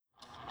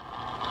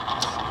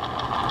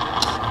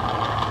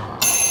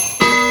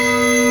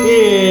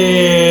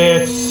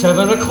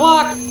7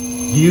 o'clock.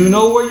 You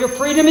know where your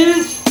freedom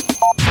is?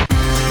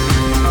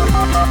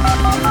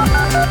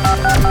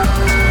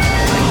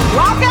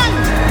 Welcome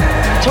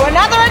to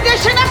another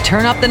edition of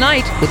Turn Up the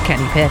Night with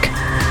Kenny Pick.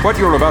 What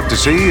you're about to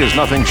see is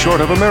nothing short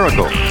of a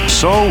miracle.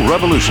 So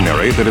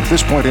revolutionary that at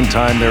this point in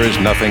time, there is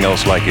nothing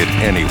else like it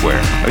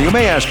anywhere. Now, you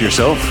may ask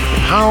yourself,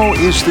 how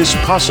is this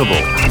possible?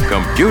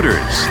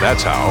 Computers,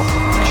 that's how.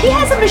 He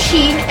has a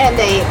machine and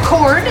a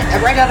cord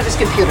right out of his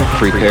computer.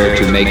 Prepare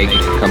to make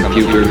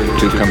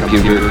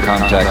computer-to-computer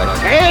contact.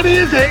 That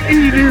is an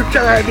idiot's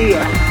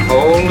idea.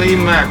 Holy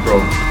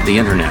mackerel. The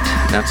internet,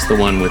 that's the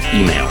one with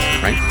email,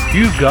 right?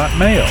 You've got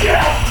mail.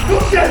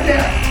 Who said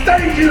that?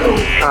 Thank you.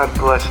 God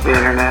bless the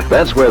internet.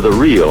 That's where the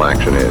real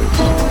action is.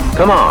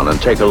 Come on and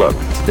take a look.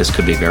 This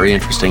could be very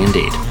interesting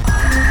indeed.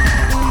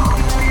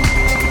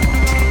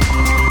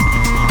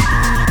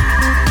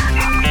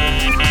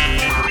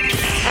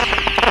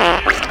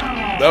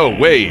 Oh,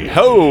 wait.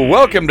 Ho,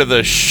 welcome to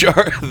the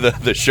Shard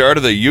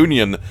of the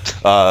Union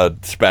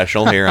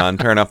special here on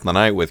Turn Up the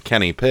Night with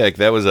Kenny Pick.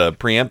 That was a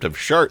preemptive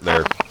shart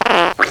there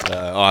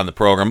on the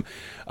program.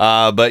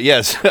 But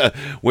yes,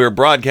 we're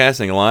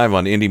broadcasting live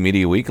on Indie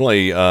Media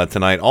Weekly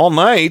tonight, all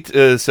night,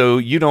 so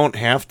you don't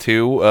have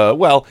to,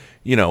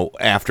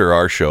 after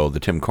our show,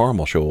 the Tim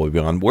Carmel show will be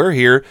on. We're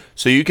here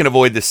so you can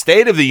avoid the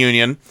State of the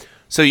Union,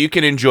 so you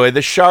can enjoy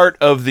the Shart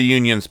of the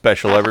Union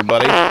special,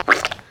 everybody.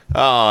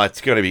 Oh,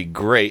 it's going to be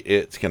great.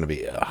 It's going to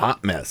be a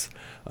hot mess.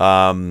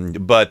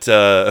 But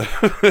not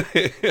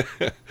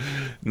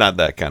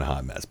that kind of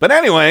hot mess. But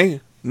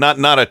anyway,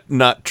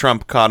 not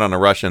Trump caught on a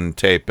Russian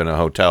tape in a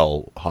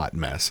hotel hot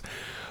mess.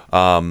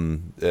 But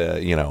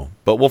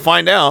we'll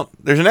find out.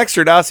 There's an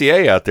extra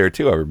dossier out there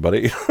too,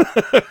 everybody.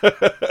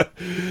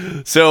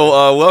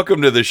 So,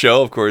 welcome to the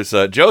show, of course.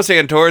 Joe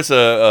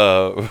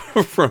Santorsa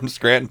from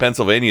Scranton,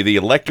 Pennsylvania, the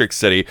Electric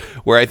City,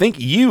 where I think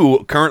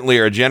you currently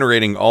are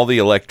generating all the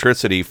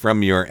electricity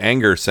from your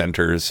anger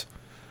centers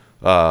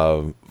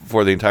for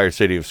the entire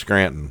city of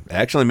Scranton.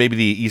 Actually, maybe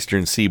the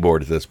eastern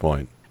seaboard at this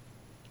point.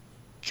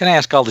 Can I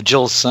ask all the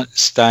Jill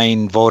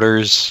Stein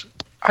voters,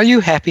 are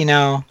you happy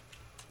now?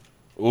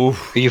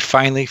 Oof. Are you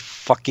finally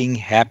fucking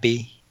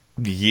happy?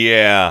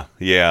 Yeah,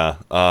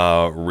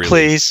 really.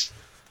 Please.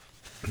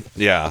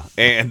 Yeah,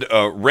 and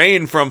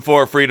Rain from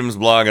Four Freedoms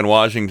blog in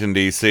Washington,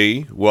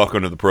 D.C.,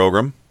 welcome to the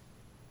program.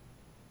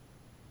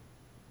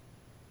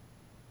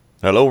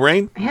 Hello,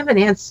 Rain? I have an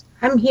answer.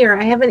 I'm here.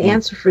 I have an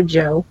answer for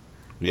Joe.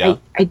 Yeah.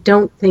 I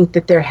don't think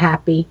that they're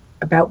happy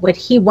about what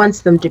he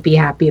wants them to be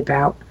happy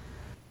about.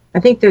 I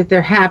think that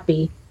they're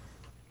happy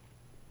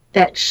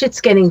that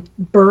shit's getting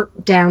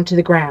burnt down to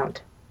the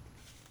ground.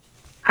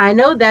 I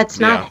know that's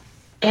not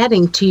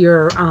adding to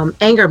your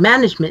anger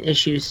management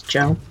issues,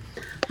 Joe.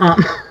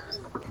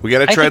 We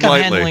got to tread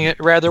lightly. I'm handling it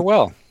rather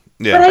well.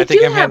 Yeah, but I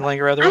think I'm handling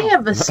it rather well. I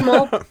have a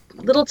small,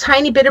 little,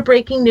 tiny bit of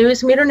breaking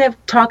news. We don't have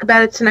to talk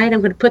about it tonight. I'm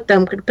going to put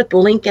the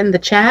link in the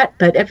chat.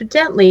 But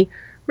evidently,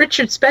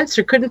 Richard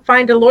Spencer couldn't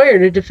find a lawyer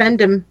to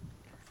defend him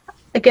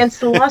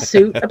against the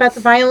lawsuit about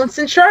the violence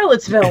in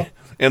Charlottesville.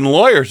 And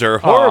lawyers are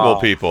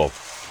horrible people.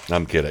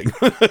 I'm kidding.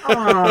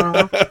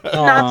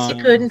 Nazi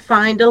couldn't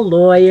find a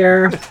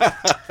lawyer.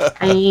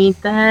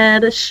 Ain't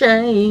that a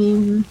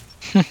shame?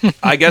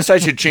 I guess I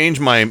should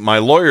change my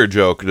lawyer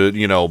joke to,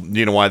 you know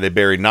why they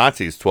buried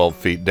Nazis 12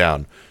 feet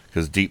down,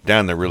 because deep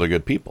down they're really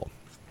good people.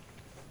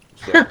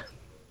 So,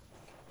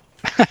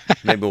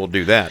 maybe we'll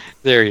do that.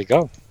 There you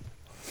go.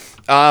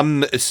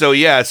 So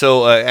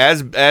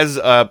as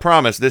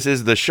promised, this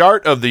is the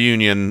Shart of the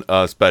Union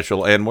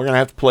special, and we're gonna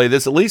have to play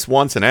this at least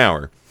once an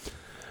hour.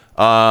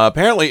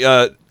 Apparently,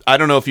 I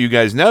don't know if you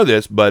guys know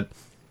this, but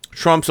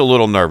Trump's a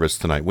little nervous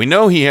tonight. We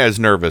know he has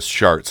nervous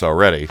sharts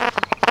already.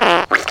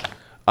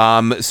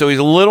 So he's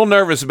a little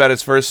nervous about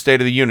his first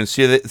State of the Union.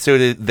 So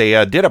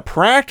they did a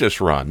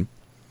practice run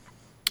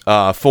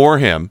for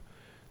him.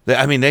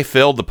 They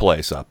filled the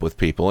place up with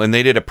people, and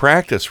they did a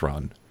practice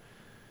run.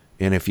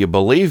 And if you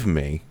believe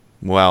me,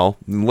 well,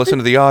 listen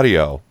to the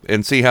audio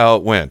and see how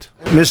it went.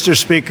 Mr.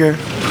 Speaker,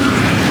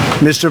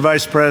 Mr.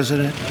 Vice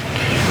President,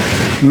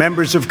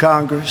 members of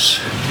Congress,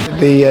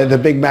 the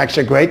Big Macs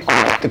are great.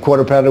 The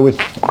quarter pounder with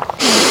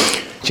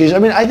cheese.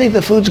 I think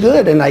the food's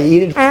good, and I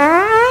eat it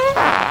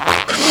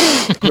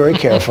very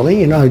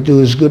carefully. I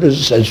do as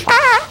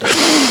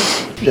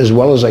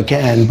well as I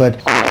can.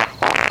 But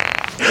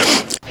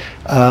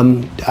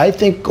I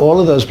think all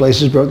of those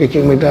places, Burger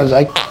King, McDonald's,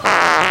 I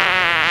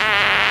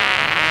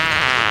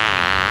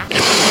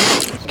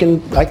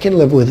can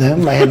live with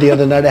them. I had the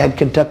other night. I had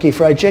Kentucky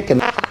Fried Chicken.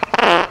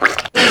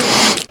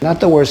 Not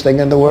the worst thing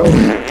in the world.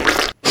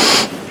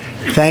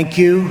 Thank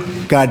you.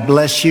 God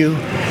bless you.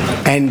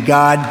 And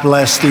God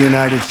bless the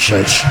United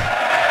States.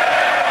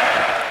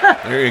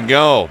 There you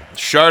go.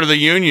 Shart of the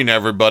Union,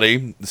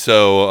 everybody.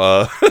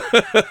 So,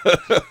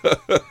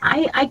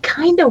 I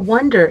kind of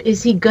wonder,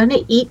 is he going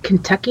to eat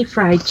Kentucky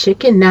Fried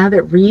Chicken now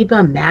that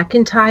Reba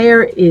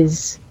McEntire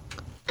is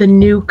the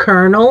new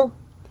colonel?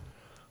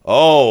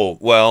 Oh,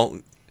 well,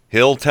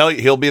 he'll tell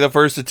you. He'll be the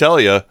first to tell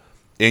you.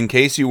 In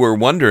case you were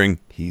wondering,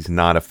 he's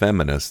not a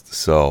feminist,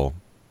 so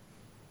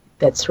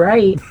That's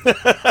right.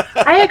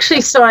 I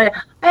actually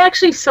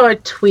saw a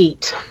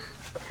tweet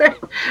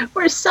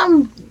where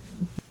some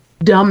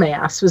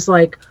dumbass was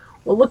like,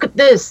 "Well, look at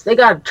this. They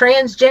got a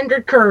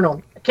transgendered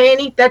colonel. I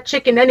can't eat that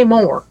chicken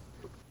anymore."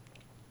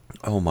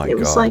 Oh my God! It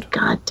was like,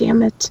 God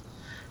damn it!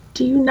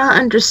 Do you not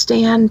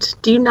understand?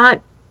 Do you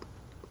not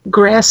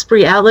grasp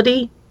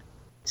reality?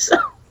 So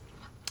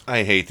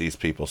I hate these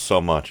people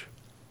so much.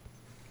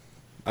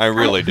 I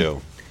really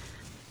do.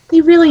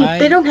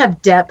 They don't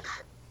have depth.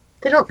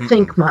 They don't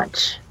think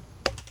much.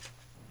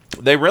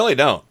 They really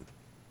don't.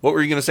 What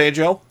were you going to say,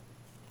 Joe?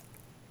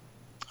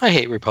 I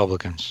hate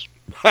Republicans.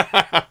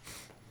 I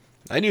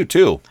do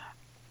too.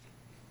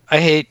 I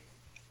hate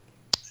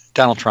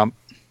Donald Trump.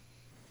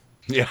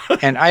 Yeah.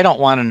 And I don't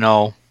want to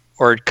know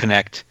or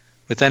connect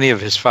with any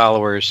of his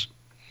followers,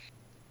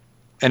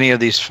 any of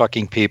these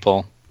fucking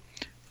people.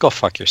 Go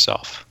fuck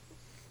yourself.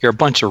 You're a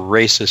bunch of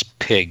racist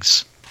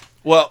pigs.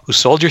 Well, who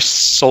sold your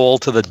soul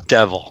to the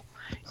devil.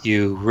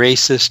 You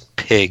racist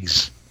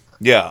pigs.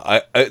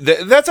 Yeah,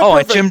 that's a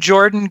and Jim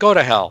Jordan, go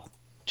to hell,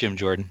 Jim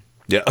Jordan.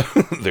 Yeah,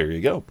 there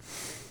you go.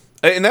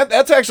 And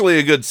that's actually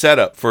a good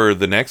setup for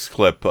the next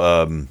clip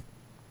I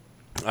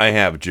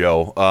have,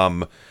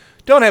 Joe.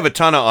 Don't have a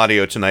ton of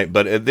audio tonight,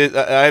 but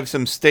I have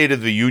some State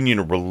of the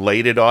Union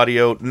related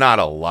audio. Not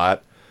a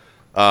lot,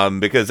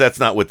 because that's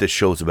not what this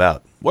show's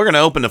about. We're going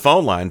to open the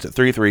phone lines at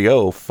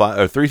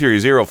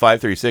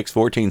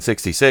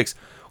 330-536-1466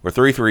 or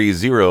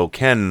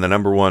 330-KEN, the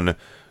number one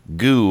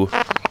goo.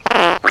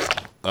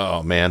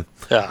 Oh, man.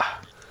 Yeah.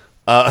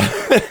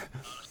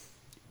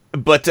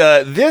 But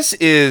this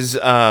is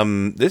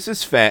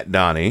Fat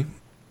Donnie.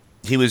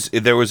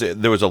 There was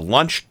a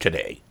lunch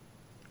today.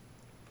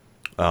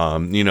 I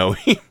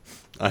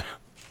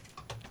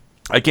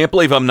can't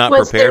believe I'm not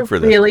prepared for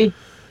this. Really?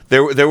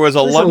 There was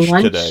a lunch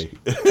today.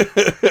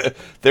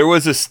 There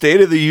was a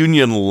State of the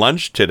Union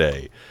lunch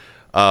today,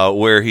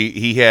 where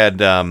he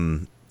had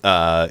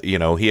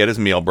he had his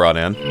meal brought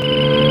in.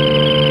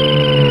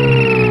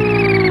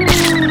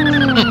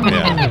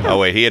 Yeah. Oh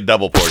wait, he had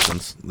double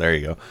portions. There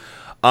you go.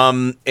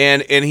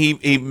 And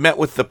he met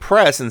with the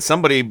press, and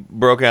somebody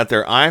broke out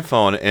their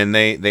iPhone, and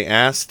they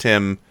asked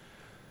him,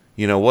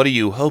 what do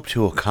you hope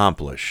to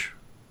accomplish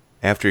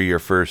after your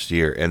first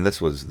year? And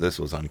this was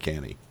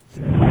uncanny.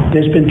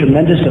 There's been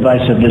tremendous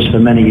divisiveness for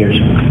many years.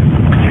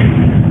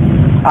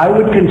 I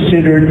would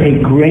consider it a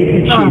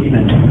great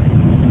achievement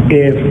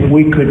if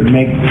we could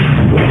make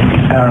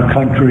our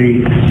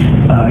country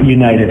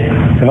united,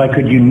 if I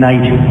could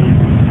unite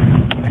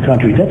the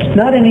country. That's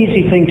not an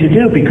easy thing to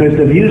do because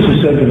the views are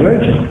so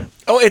divergent.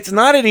 Oh, it's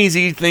not an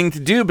easy thing to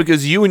do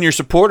because you and your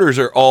supporters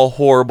are all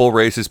horrible,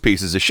 racist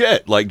pieces of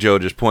shit, like Joe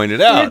just pointed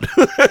out.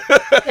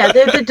 Yeah,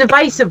 they're the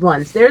divisive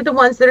ones. They're the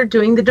ones that are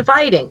doing the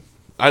dividing.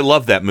 I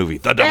love that movie,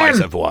 The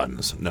Divisive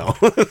Ones. No.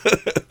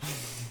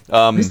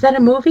 Was that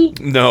a movie?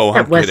 No,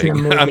 that I'm wasn't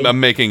kidding. A movie.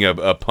 I'm making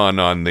a pun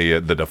on the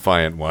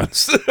Defiant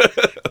Ones.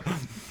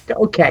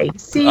 Okay,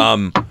 see,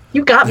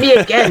 you got me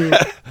again.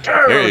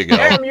 There you go.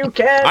 Damn, you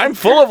can. I'm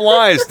full of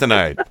lies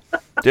tonight,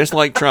 just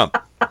like Trump.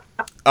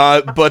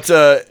 But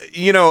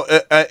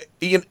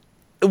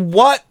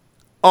what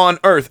on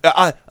earth?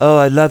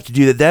 I'd love to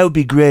do that. That would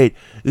be great.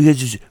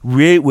 Because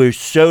we're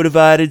so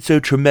divided,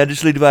 so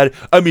tremendously divided.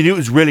 I mean, it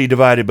was really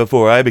divided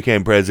before I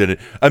became president.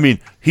 I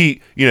mean,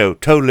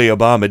 totally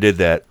Obama did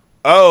that.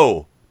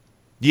 Oh,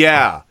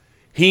 yeah.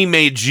 He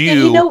made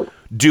you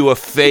do a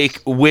fake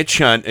witch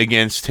hunt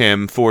against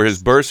him for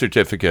his birth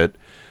certificate,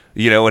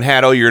 and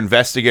had all your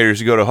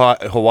investigators go to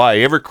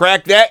Hawaii. Ever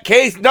crack that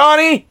case,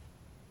 Donnie?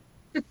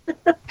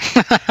 The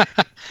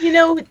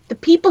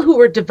people who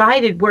were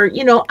divided were,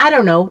 I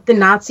don't know, the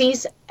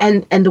Nazis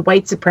and the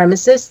white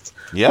supremacists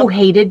who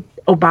hated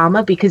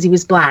Obama because he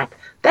was black.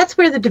 That's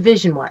where the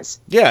division was.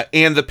 Yeah,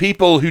 and the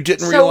people who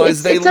didn't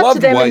realize they loved loved up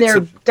to them white in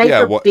their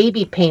diaper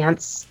baby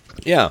pants.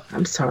 Yeah.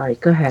 I'm sorry.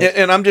 Go ahead.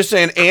 And I'm just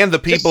saying, and the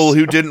people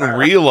who didn't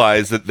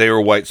realize that they were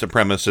white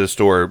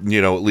supremacist or,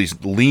 at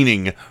least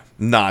leaning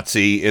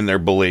Nazi in their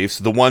beliefs,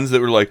 the ones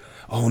that were like,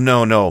 oh,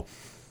 no,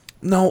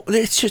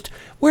 it's just,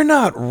 we're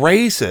not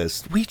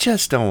racist. We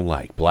just don't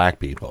like black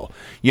people.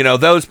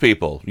 Those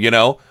people,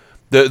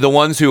 the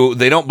ones who,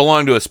 they don't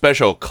belong to a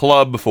special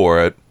club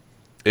for it,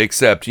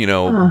 except,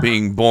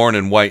 being born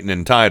and white and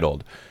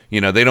entitled. They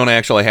don't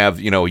actually have,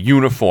 a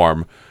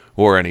uniform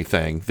or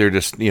anything. They're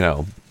just,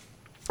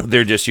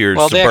 they're just your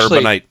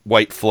suburbanite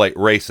white flight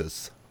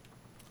racists.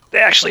 They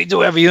actually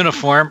do have a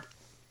uniform.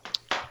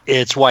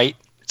 It's white.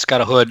 It's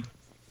got a hood.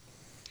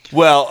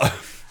 Well,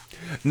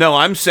 no,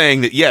 I'm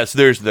saying that, yes,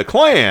 there's the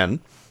Klan,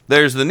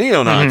 there's the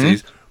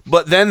neo-Nazis,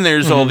 but then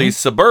there's all these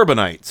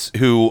suburbanites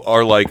who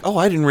are like, oh,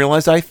 I didn't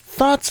realize I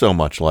thought so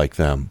much like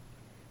them.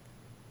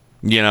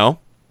 They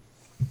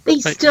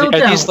still Are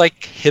don't. these like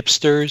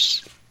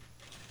hipsters?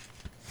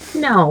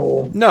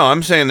 No. No,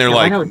 I'm saying they're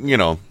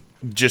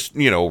just,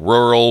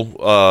 rural,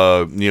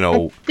 I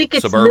think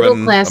it's suburban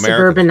middle-class Americans.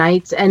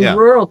 suburbanites and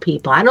rural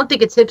people. I don't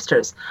think it's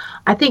hipsters.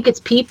 I think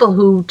it's people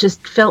who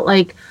just felt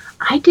like,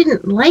 I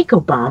didn't like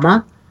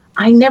Obama.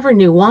 I never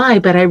knew why,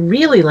 but I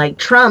really like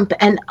Trump.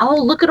 And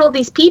oh, look at all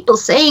these people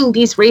saying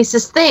these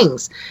racist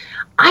things.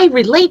 I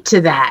relate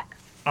to that.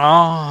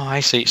 Oh,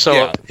 I see.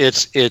 So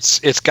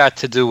it's got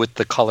to do with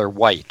the color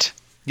white.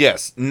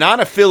 Yes,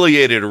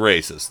 non-affiliated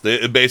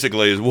racist.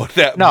 Basically, is what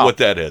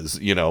that is.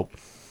 You know.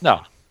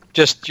 No,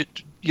 just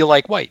you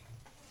like white.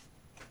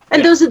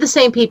 And those are the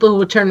same people who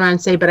would turn around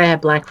and say, "But I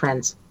have black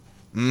friends."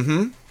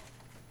 Mm-hmm.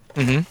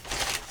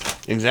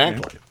 Mm-hmm.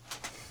 Exactly.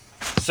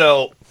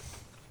 So,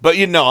 but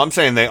I'm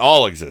saying they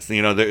all exist.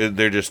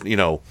 They're just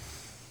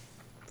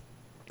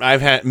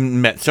I've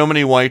met so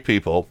many white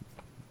people.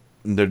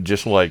 They're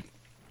just like,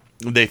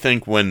 they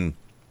think when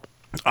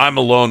I'm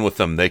alone with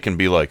them, they can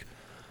be like,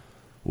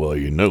 well,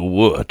 you know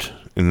what?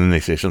 And then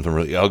they say something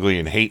really ugly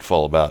and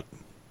hateful about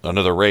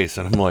another race.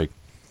 And I'm like,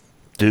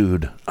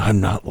 dude, I'm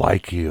not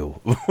like you.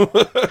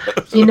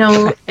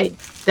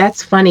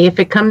 That's funny.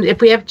 If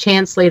we have a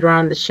chance later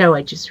on in the show,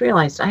 I just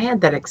realized I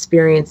had that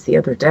experience the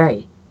other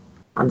day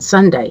on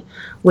Sunday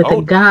with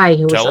a guy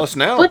who was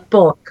a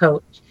football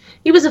coach.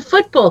 He was a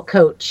football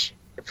coach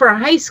for a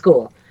high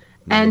school.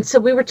 And so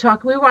we were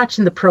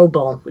watching the Pro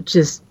Bowl, which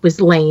was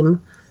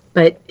lame,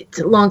 but it's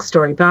a long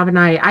story. Bob and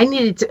I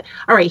needed to,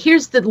 all right,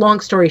 here's the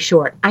long story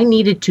short. I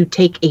needed to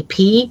take a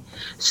pee.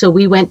 So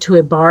we went to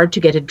a bar to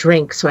get a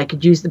drink so I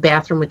could use the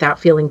bathroom without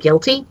feeling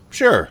guilty.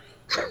 Sure.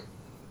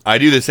 I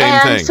do the same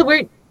thing. So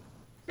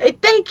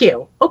thank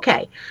you.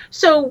 Okay.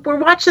 So we're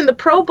watching the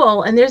Pro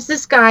Bowl and there's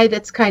this guy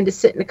that's kind of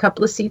sitting a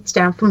couple of seats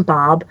down from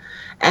Bob.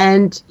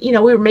 And, we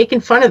were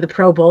making fun of the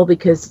Pro Bowl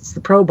because it's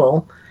the Pro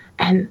Bowl.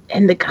 And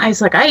the guy's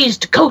like, I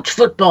used to coach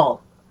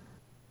football.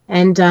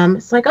 And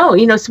it's like, so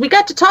we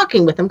got to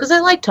talking with him because I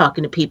like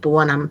talking to people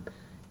when I'm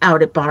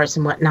out at bars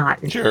and whatnot.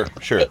 And sure.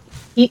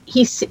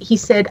 He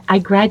said, I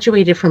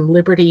graduated from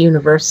Liberty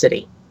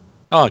University.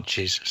 Oh,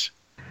 Jesus.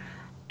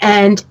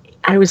 And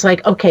I was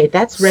like, okay,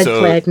 that's red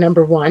flag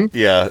number one.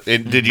 Yeah.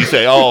 Did you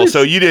say,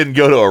 so you didn't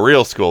go to a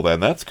real school then?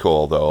 That's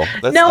cool, though.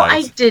 That's no,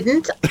 nice. I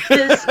didn't.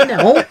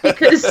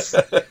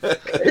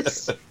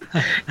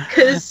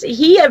 Because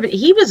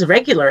he was a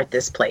regular at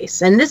this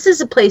place, and this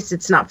is a place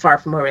that's not far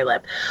from where we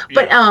live.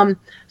 But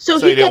so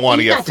he didn't want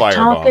to get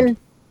firebombed.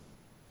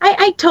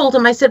 I told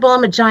him, I said, well,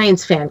 I'm a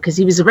Giants fan because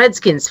he was a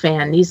Redskins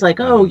fan. And he's like,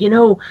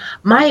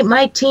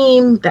 my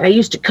team that I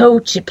used to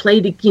coach,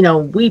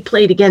 we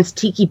played against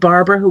Tiki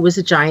Barber, who was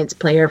a Giants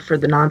player for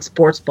the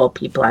non-sports ball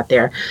people out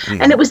there.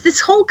 Mm-hmm. And it was this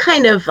whole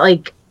kind of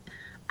like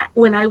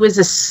when I was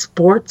a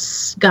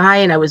sports guy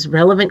and I was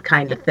relevant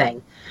kind of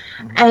thing.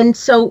 Mm-hmm. And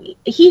so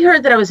he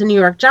heard that I was a New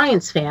York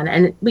Giants fan,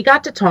 and we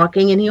got to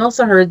talking, and he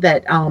also heard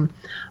that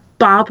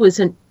Bob was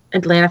an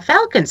Atlanta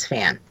Falcons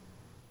fan.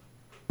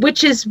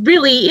 Which is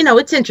really,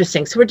 it's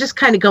interesting. So we're just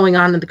kind of going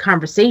on in the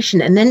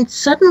conversation. And then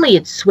suddenly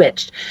it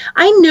switched.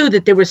 I knew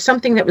that there was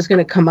something that was going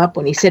to come up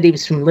when he said he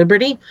was from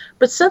Liberty,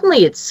 but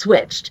suddenly it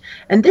switched.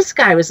 And this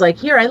guy was like,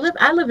 here, I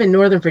live in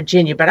Northern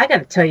Virginia, but I got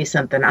to tell you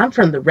something. I'm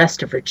from the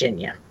rest of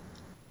Virginia.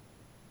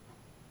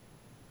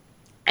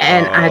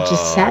 And I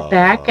just sat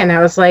back and I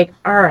was like,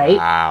 all right.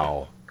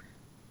 Wow.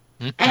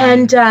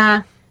 And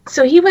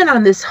so he went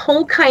on this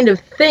whole kind of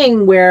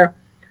thing where,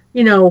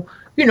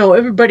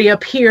 everybody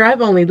up here, I've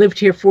only lived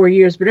here 4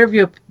 years, but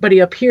everybody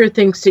up here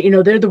thinks that,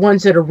 they're the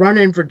ones that are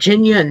running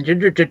Virginia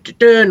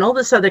and all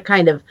this other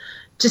kind of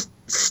just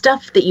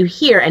stuff that you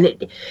hear. And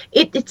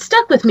it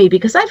stuck with me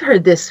because I've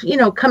heard this,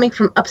 coming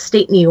from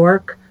upstate New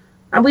York.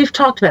 We've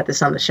talked about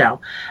this on the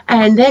show.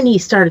 And then he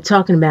started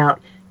talking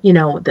about,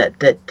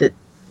 the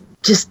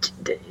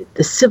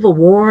Civil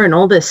War and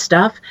all this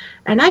stuff.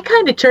 And I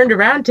kind of turned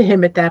around to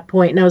him at that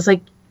point and I was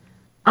like,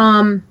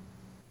 that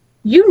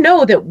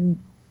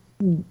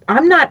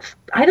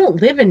I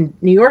don't live in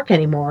New York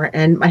anymore,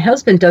 and my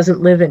husband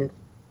doesn't live in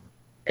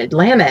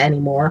Atlanta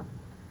anymore.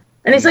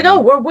 And he's like,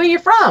 oh, where are you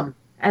from?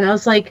 And I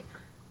was like,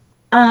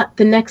 the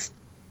next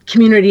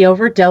community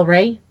over,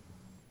 Delray.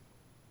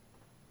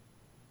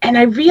 And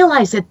I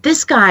realized that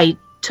this guy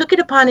took it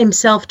upon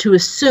himself to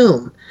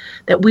assume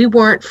that we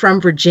weren't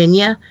from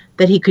Virginia,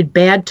 that he could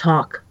bad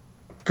talk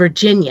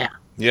Virginia.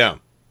 Yeah.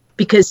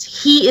 Because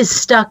he is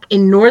stuck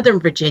in Northern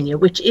Virginia,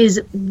 which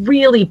is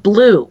really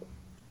blue.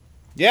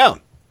 Yeah.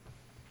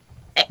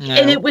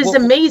 And it was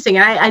amazing.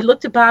 I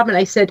looked at Bob and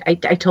I said, I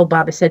told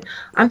Bob, I said,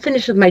 I'm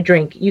finished with my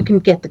drink. You can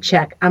get the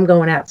check. I'm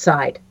going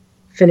outside.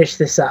 Finish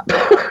this up.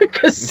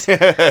 Because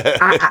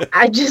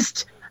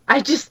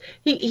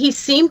he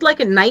seemed like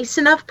a nice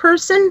enough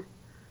person,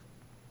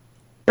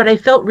 but I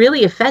felt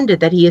really offended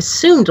that he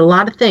assumed a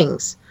lot of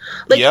things.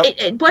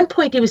 Like at one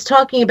point he was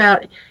talking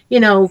about,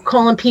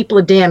 calling people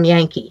a damn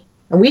Yankee.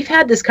 And we've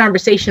had this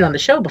conversation on the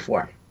show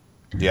before.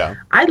 Yeah.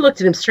 I looked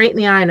at him straight in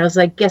the eye and I was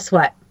like, guess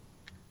what?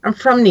 I'm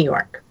from New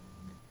York.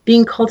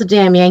 Being called a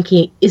damn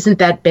Yankee isn't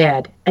that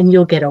bad, and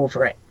you'll get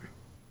over it.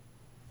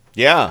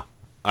 Yeah.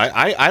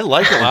 I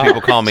like it when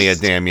people call me a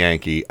damn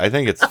Yankee. I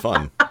think it's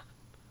fun.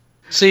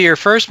 See, your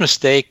first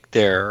mistake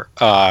there,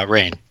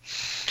 Rain,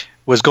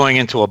 was going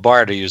into a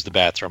bar to use the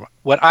bathroom.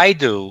 What I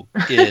do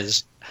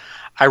is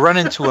I run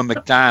into a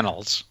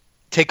McDonald's,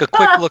 take a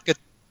quick look at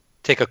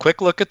take a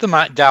quick look at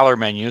the dollar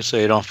menu so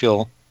you don't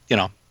feel,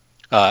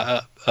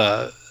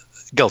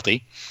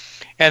 guilty,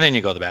 and then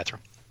you go to the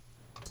bathroom,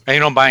 and you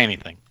don't buy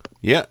anything.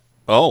 Yeah.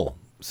 Oh,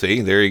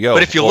 see, there you go.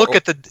 But if you look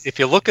at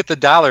the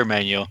dollar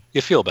menu,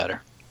 you feel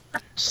better.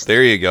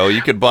 There you go.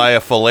 You could buy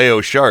a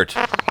Filet-O-Shart.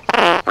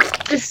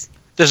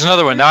 There's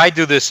another one. Now I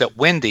do this at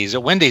Wendy's.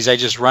 At Wendy's, I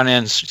just run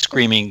in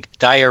screaming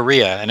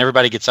diarrhea, and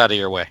everybody gets out of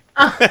your way.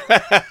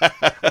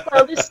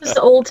 Well, this is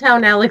Old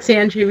Town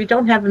Alexandria. We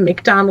don't have a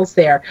McDonald's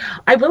there.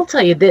 I will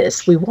tell you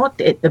this: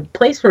 the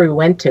place where we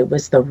went to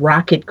was the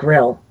Rocket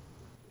Grill.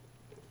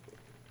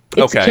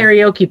 It's a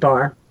karaoke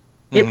bar.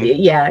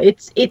 Mm-hmm.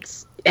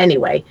 It's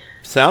anyway.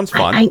 Sounds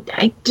fun.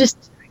 I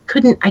just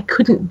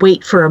couldn't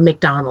wait for a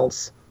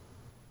McDonald's.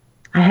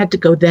 I had to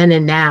go then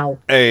and now.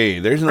 Hey,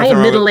 there's nothing I am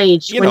wrong middle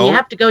aged. When you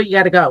have to go, you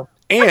got to go.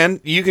 And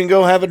you can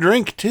go have a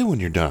drink too when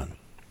you're done.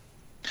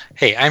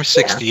 Hey, I'm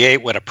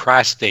 68 with a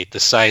prostate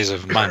the size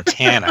of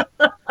Montana.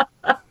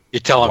 You're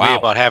telling me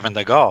about having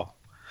to go?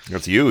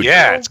 That's huge.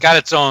 Yeah, it's got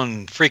its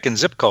own freaking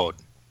zip code.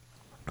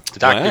 The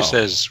doctor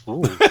says,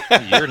 "Ooh,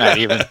 you're not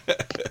even."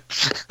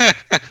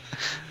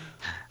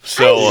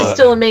 So I'm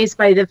still amazed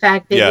by the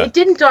fact that it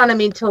didn't dawn on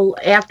me until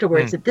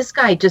afterwards that this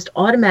guy just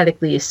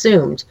automatically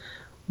assumed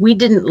we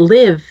didn't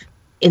live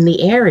in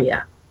the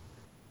area.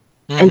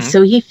 Mm-hmm. And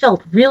so he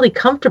felt really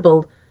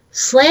comfortable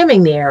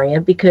slamming the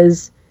area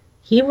because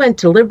he went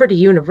to Liberty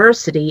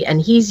University and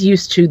he's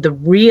used to the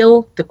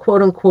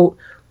quote unquote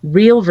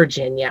real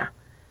Virginia.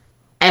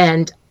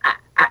 And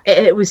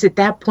it was at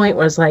that point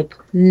where I was like,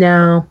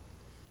 no,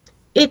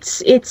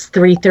 it's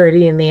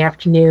 3:30 in the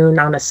afternoon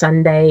on a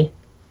Sunday.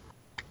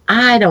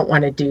 I don't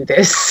want to do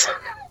this.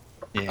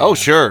 Yeah. Oh,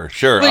 sure.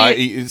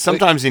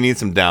 Sometimes you need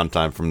some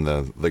downtime from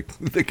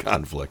the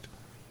conflict.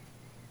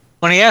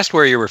 When he asked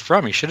where you were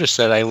from, he should have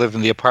said, I live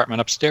in the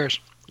apartment upstairs.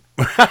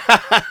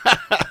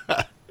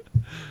 I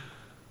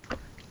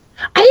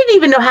didn't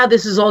even know how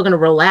this is all going to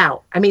roll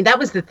out. I mean, that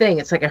was the thing.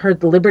 It's like I heard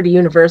the Liberty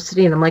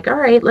University, and I'm like, all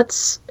right,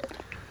 let's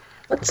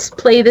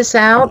play this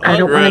out. I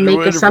don't want to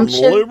make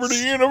assumptions. Liberty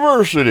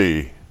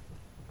University.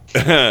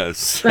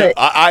 But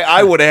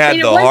I would have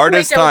had the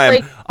hardest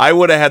time. I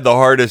would have had the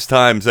hardest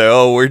time. Say,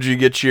 oh, where'd you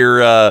get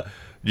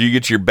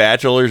your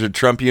bachelor's at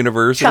Trump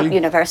University? Trump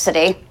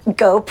University.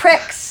 Go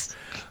pricks.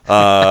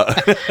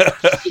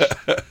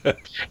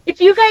 If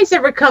you guys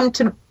ever come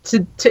to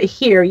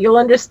here, you'll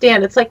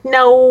understand. It's like,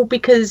 no,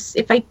 because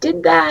if I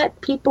did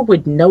that, people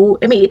would know.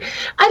 I mean,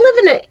 I live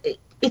in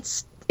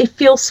it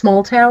feels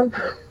small town.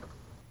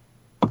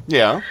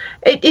 Yeah.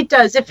 It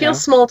does. It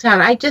feels small town.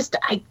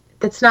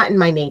 That's not in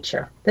my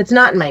nature. That's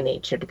not in my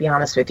nature, to be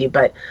honest with you.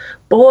 But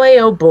boy,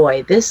 oh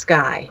boy, this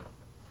guy,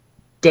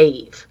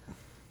 Dave,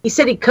 he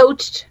said he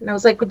coached. And I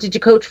was like, well, did you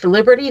coach for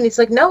Liberty? And he's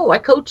like, no, I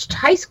coached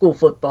high school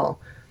football.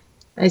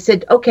 And I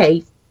said,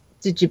 okay,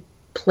 did you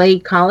play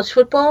college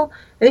football?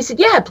 And he said,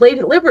 yeah, I played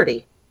at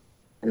Liberty.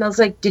 And I was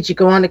like, did you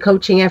go on to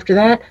coaching after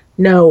that?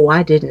 No,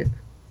 I didn't.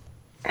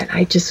 And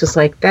I just was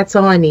like, that's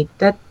all I need.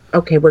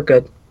 Okay, we're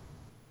good.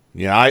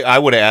 Yeah, I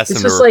would have asked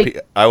him to repeat.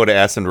 I would have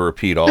asked him to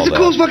repeat all that. It's the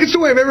coolest fucking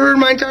story I've ever heard in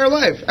my entire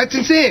life. That's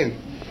insane.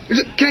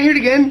 Can I hear it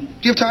again?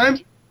 Do you have time?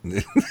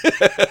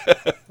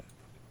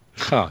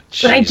 Oh,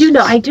 but I do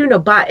know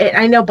Bob.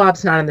 I know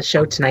Bob's not on the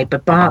show tonight,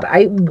 but Bob,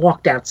 I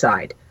walked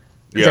outside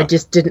because I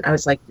just didn't. I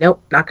was like,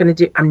 nope,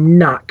 I'm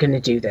not gonna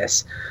do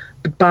this.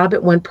 But Bob,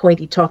 at one point,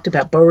 he talked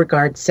about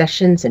Beauregard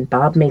Sessions, and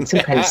Bob made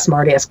some kind of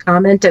smart ass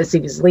comment as he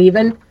was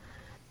leaving.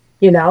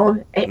 You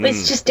know, it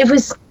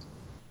was.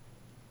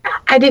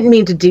 I didn't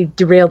mean to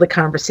derail the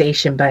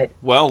conversation, but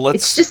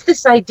it's just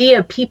this idea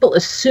of people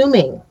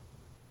assuming.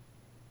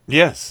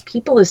 Yes.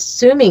 People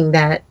assuming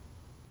that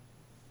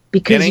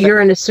because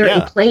you're in a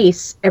certain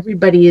place,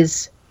 everybody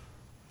is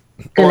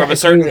or of a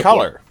certain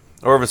color.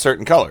 Or of a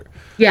certain color.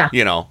 Yeah.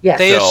 You know. Yes.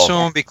 They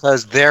assume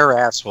because they're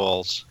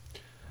assholes,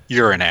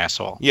 you're an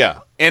asshole. Yeah.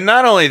 And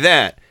not only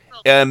that,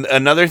 and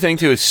another thing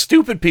too is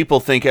stupid people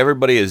think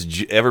everybody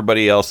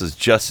else is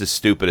just as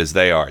stupid as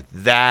they are.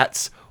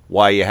 That's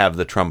why you have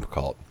the Trump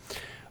cult.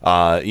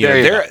 A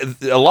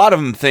lot of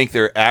them think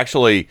they're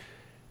actually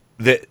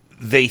that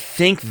they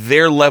think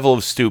their level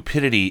of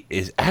stupidity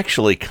is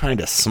actually kind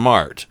of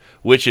smart,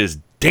 which is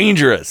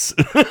dangerous.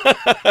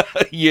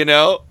 You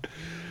know?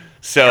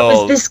 So that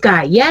was this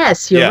guy.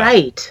 Yes, you're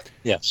right.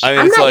 Yes.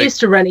 I'm not used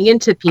to running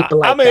into people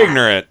like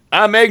that.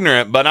 I'm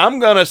ignorant, but I'm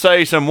going to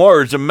say some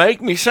words that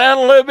make me sound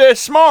a little bit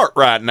smart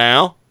right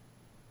now.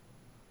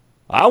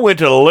 I went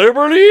to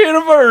Liberty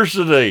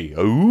University.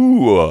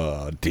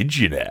 Ooh, did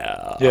you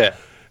now? Yeah.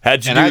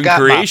 How'd you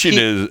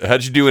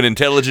do in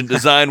Intelligent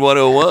Design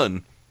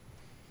 101?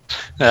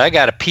 I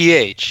got a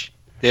PH.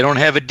 They don't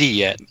have a D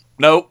yet.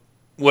 Nope.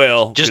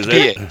 Well, just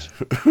PH.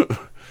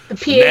 The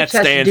PH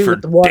that stands for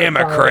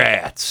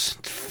Democrats.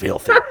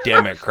 Filthy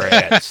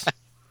Democrats.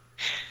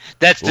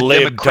 That's the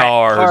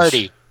Democrat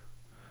Party.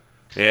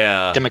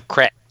 Yeah.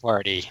 Democrat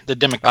Party. The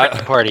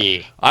Democrat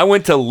Party. I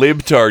went to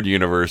Libtard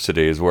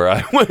University is where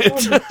I went.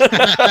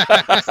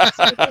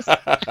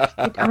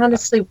 It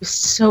honestly was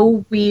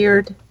so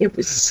weird. It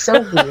was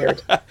so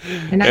weird.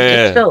 And I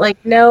just felt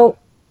like, no,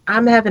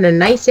 I'm having a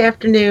nice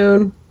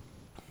afternoon.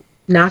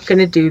 Not going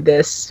to do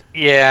this.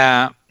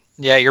 Yeah,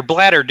 your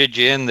bladder did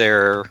you in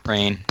there,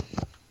 Rain.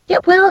 Yeah,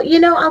 well,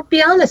 I'll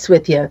be honest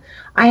with you.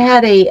 I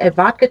had a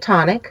vodka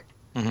tonic.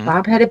 Mm-hmm.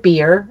 Bob had a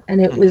beer,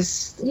 and it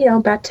was,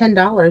 about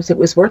 $10. It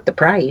was worth the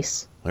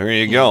price. There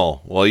you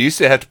go. Well, you used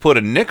to have to put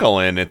a nickel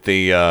in at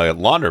the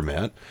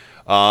laundromat.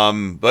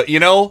 But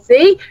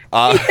see?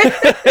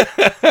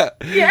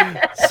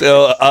 Yeah.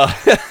 So,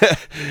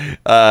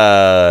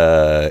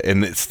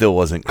 and it still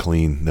wasn't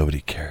clean. Nobody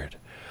cared.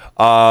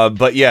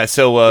 But yeah,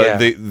 so I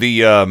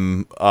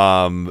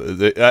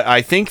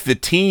think the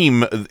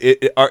team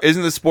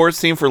isn't the sports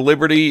team for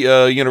Liberty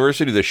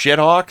University the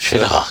Shithawks?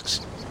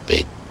 Shithawks,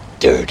 big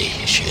dirty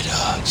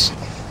shithawks.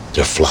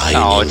 They're flying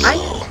in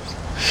low.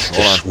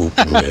 They're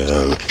swooping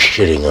down,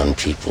 shitting on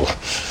people,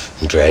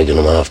 and dragging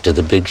them off to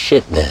the big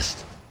shit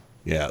nest.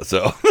 Yeah,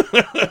 so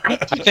I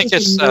think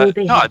it's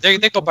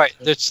they go by.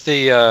 It's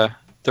the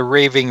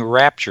Raving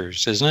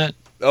Raptures, isn't it?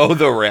 Oh,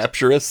 the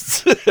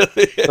Rapturists.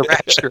 The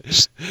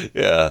Rapturists.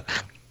 Yeah.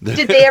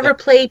 Did they ever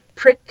play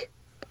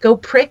Go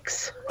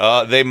Pricks?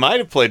 They might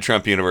have played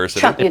Trump University.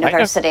 Trump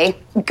University.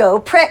 Go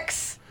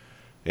Pricks.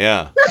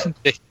 Yeah.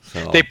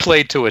 They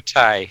played to a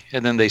tie,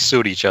 and then they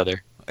sued each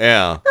other.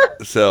 Yeah.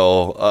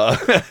 So,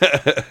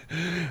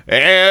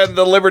 and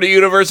the Liberty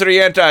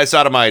University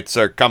anti-sodomites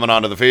are coming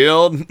onto the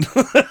field.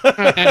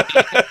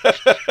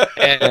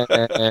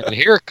 And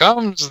here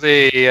comes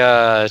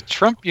the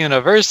Trump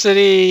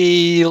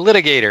University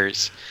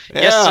litigators.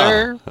 Yeah. Yes,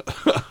 sir.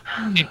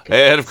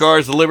 And, of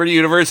course, the Liberty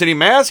University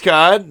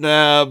mascot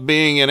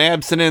being an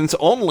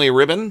abstinence-only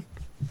ribbon.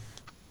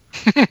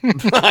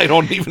 I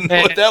don't even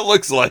know what that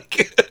looks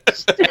like.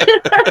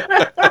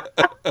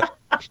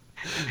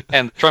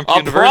 And the Trump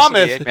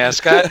University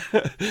mascot.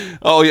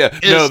 Oh yeah,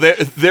 no,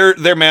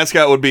 their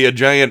mascot would be a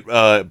giant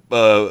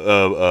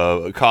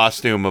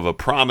costume of a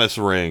promise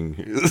ring.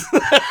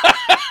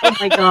 Oh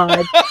my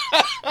god!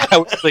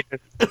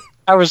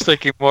 I was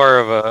thinking more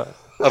of a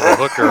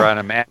hooker on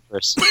a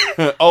mattress.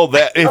 Oh,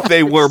 that if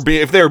they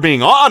were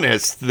being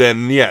honest,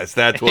 then yes,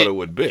 that's what it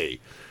would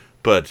be.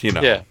 But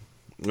yeah.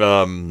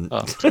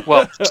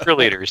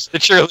 Cheerleaders. The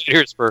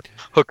cheerleaders were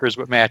hookers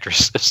with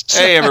mattresses.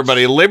 Hey,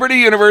 everybody. Liberty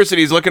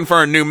University is looking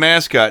for a new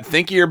mascot.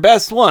 Think of your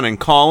best one and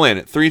call in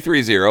at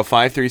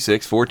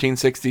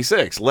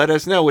 330-536-1466. Let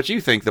us know what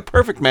you think the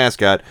perfect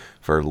mascot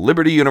for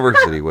Liberty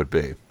University would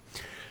be.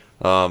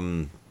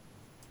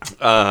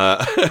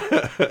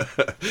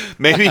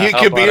 Maybe it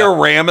could be a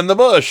ram in the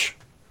bush.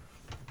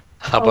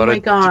 Oh, my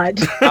God.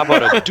 How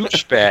about a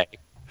douchebag?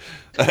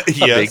 Yes.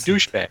 A big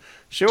douchebag.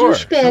 Sure.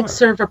 Douchebags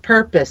serve a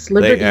purpose.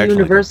 Liberty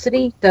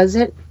University does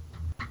it?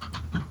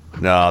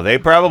 No, they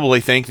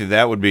probably think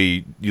that would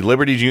be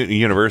Liberty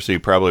University.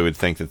 Probably would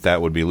think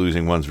that would be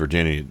losing one's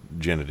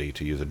virginity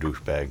to use a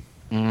douchebag.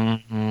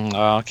 Mm-hmm.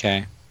 Oh,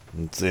 okay.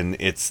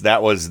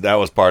 That was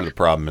part of the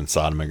problem in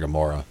Sodom and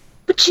Gomorrah.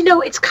 But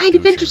it's kind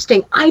of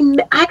interesting. I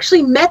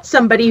actually met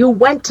somebody who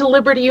went to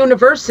Liberty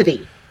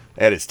University.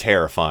 That is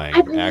terrifying.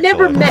 I've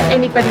never met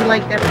anybody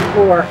like that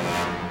before.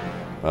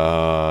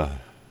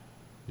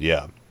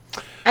 Yeah.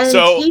 And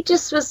he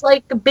just was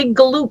like a big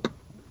galoop.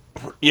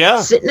 Yeah.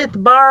 Sitting at the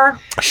bar.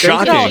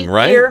 Shocking,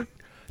 right? Beer.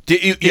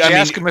 Did you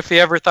ask him if he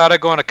ever thought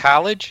of going to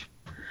college?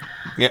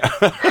 Yeah.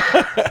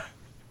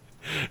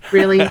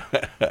 Really?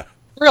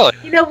 Really?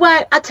 You know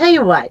what? I'll tell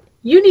you what.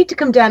 You need to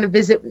come down and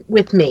visit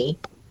with me.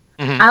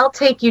 Mm-hmm. I'll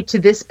take you to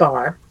this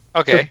bar.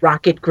 Okay. The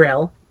Rocket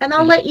Grill. And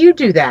I'll let you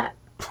do that.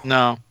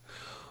 No.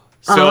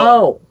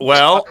 So,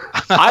 well,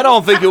 I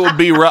don't think it would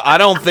be. I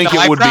don't think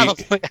it would be.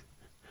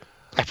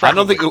 I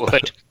don't think it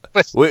would.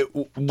 We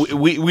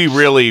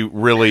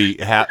really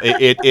have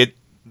it.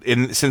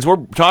 Since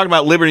we're talking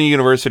about Liberty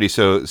University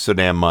so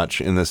damn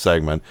much in this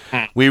segment,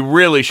 we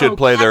really should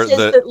play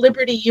the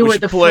Liberty. You are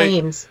the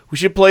Flames. We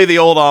should play the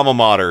old alma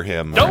mater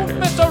hymn. Don't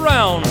mess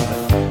around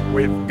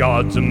with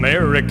God's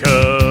America.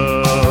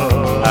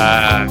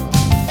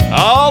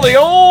 The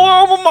old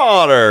alma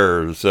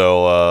mater.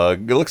 So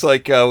it looks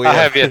like we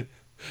have you.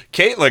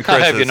 Caitlin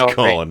Chris is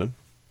calling.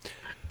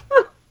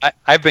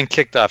 I've been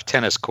kicked off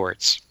tennis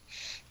courts.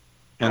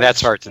 And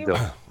that's hard to do.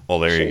 Well,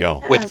 there you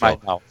go. With my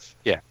mouth.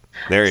 Yeah.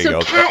 There you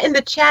go. So Kat in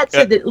the chat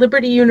said that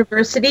Liberty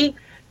University,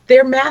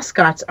 their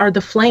mascots are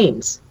the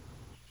Flames.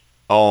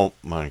 Oh,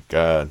 my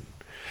God.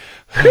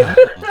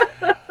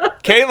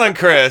 Caitlin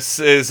Chris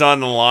is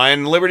on the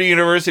line. Liberty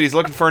University is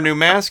looking for a new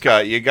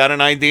mascot. You got an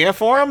idea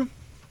for him?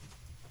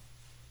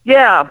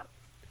 Yeah.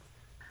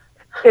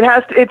 It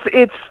has to,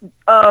 it's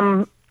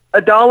a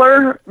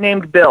dollar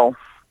named Bill.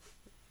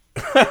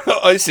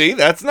 I see.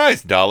 That's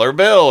nice. Dollar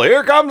bill.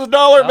 Here comes a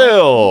dollar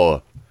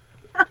bill.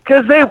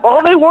 Because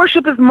all they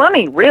worship is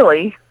money,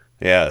 really.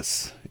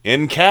 Yes.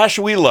 In cash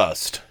we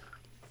lust.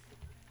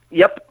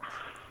 Yep.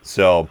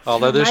 So my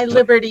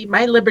Liberty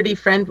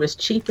friend was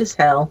cheap as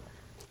hell.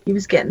 He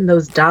was getting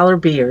those dollar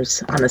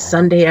beers on a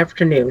Sunday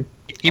afternoon.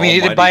 You mean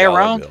he didn't buy a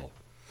round?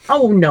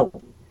 Oh no.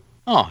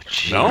 Oh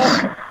jeez. No.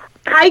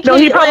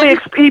 He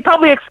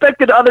probably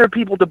expected other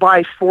people to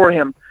buy for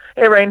him.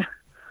 Hey, Rain.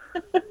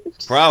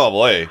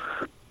 Probably.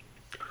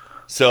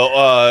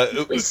 So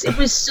it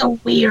was so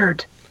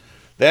weird.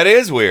 That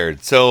is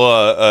weird.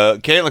 So,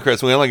 Caitlin,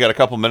 Chris, we only got a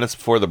couple minutes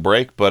before the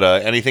break, but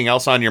anything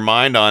else on your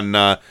mind on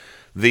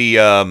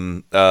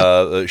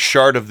the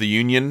Shard of the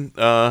Union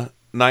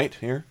night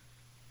here?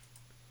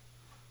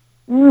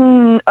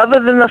 Other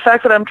than the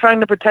fact that I'm trying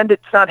to pretend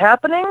it's not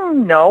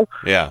happening, no.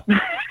 Yeah.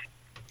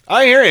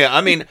 I hear you.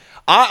 I mean,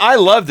 I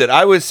loved it.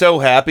 I was so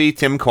happy.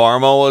 Tim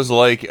Carmel was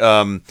like,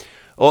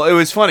 well, it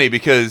was funny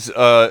because,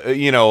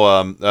 I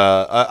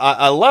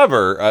love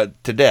her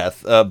to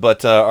death,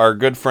 but our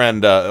good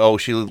friend,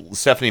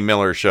 Stephanie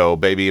Miller show,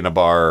 Baby in a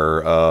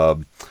Bar,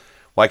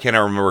 why can't I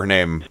remember her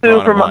name?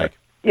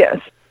 Yes.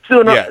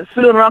 Sue in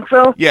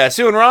Rockville? Yeah,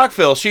 Sue in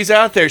Rockville. She's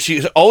out there.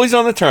 She's always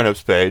on the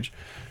Turnips page.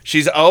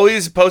 She's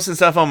always posting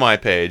stuff on my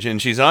page, and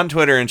she's on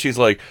Twitter, and she's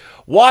like,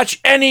 watch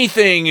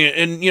anything,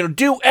 and,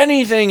 do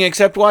anything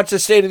except watch the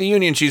State of the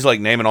Union. She's, like,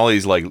 naming all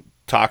these, like,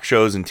 talk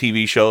shows and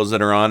TV shows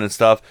that are on and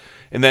stuff.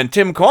 And then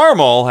Tim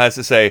Carmel has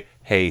to say,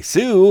 hey,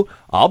 Sue,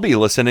 I'll be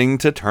listening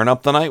to Turn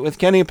Up the Night with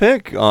Kenny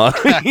Pick on,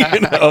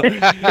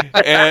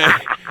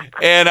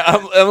 And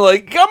I'm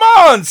like, come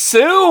on,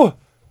 Sue!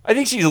 I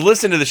think she's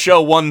listened to the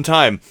show one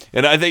time,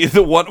 and I think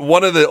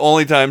one of the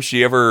only times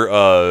she ever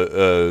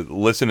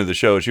listened to the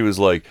show, she was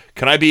like,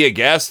 "Can I be a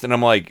guest?" And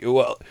I'm like,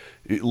 "Well,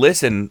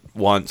 listen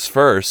once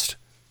first."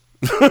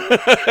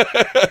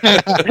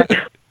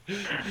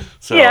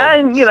 So, yeah,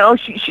 and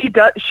she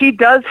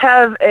does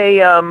have a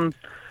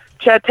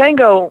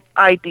Chatango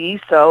ID,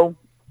 so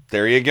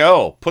there you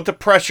go. Put the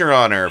pressure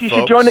on her. She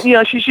folks.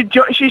 should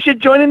join. She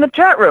should join in the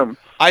chat room.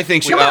 I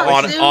think she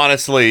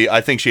honestly, I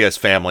think she has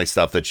family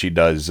stuff that she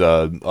does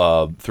through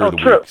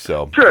the week,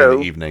 so in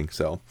the evening.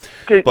 So,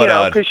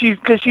 because she's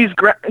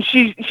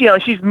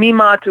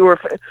Mima to her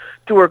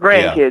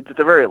grandkids at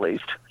the very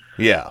least.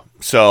 Yeah.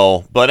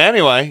 So, but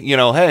anyway,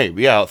 hey,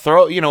 yeah,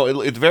 throw,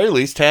 at the very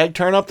least, tag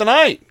Turn Up the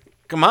Night.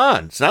 Come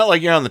on, it's not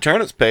like you're on the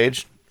Turnips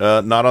page,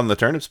 not on the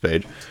Turnips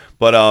page,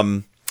 but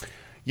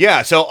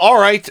yeah, so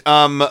all right,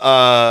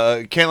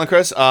 Caitlin,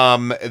 Chris,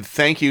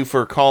 thank you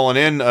for calling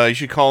in. You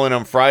should call in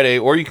on Friday,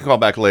 or you can call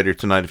back later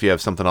tonight if you have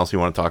something else you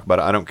want to talk about.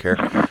 I don't care.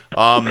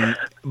 All right,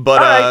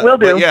 will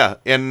do. But yeah,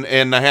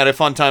 and I had a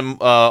fun time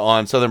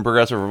on Southern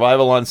Progressive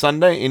Revival on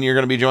Sunday, and you're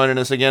going to be joining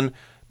us again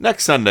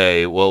next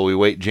Sunday while we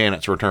wait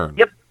Janet's return.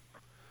 Yep.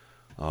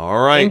 All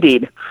right.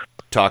 Indeed.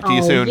 Talk to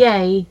you soon.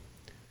 Yay.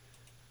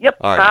 Yep.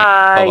 All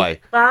right.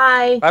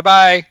 Bye.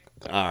 Bye-bye.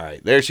 All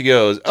right. There she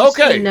goes. Just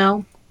okay. So you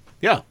know,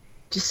 yeah.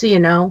 Just so you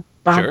know,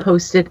 Bob Sure.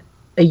 posted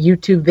a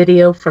YouTube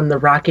video from the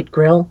Rocket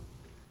Grill.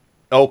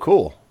 Oh,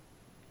 cool.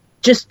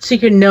 Just so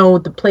you know,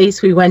 the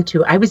place we went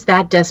to, I was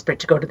that desperate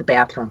to go to the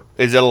bathroom.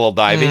 Is it a little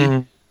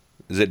divey?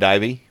 Is it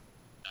divey?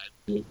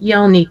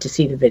 Y'all need to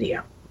see the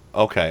video.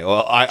 Okay.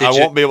 Well, I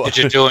won't be able. Did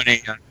you do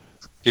any?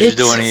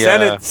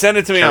 Send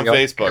it to me on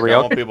Facebook.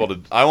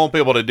 I won't be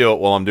able to do it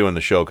while I'm doing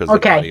the show because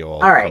the audio will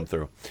come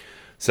through.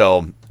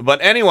 So,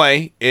 but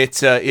anyway,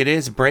 it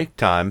is break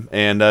time,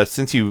 and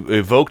since you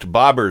evoked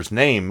Bobber's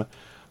name,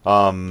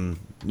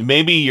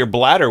 maybe your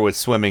bladder was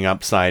swimming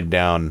upside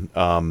down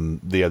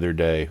the other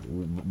day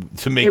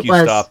to make you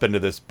stop into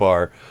this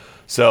bar.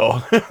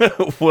 So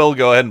we'll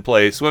go ahead and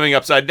play "Swimming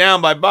Upside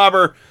Down" by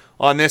Bobber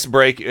on this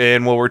break,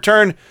 and we'll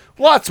return.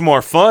 Lots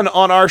more fun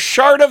on our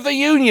Shard of the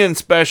Union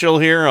special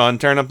here on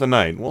Turn Up the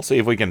Night. We'll see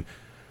if we can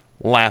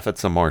laugh at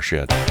some more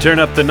shit. Turn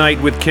Up the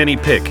Night with Kenny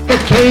Pick.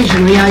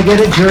 Occasionally I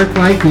get a jerk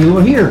like you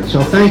here,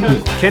 so thank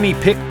you.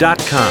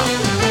 KennyPick.com.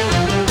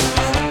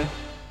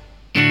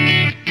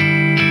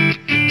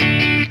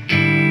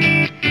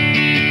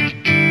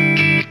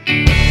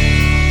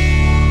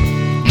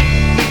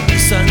 The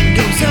sun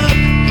goes up,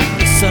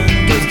 the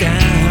sun goes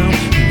down,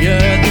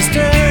 you're this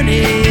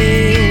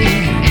turning.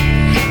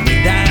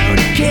 Without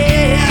a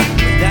care,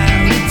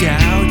 without a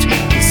doubt,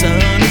 the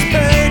sun is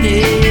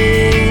burning.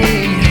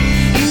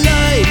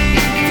 Light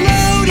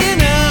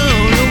floating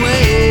on a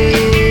wave.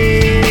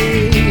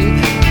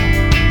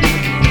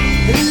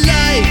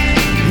 Light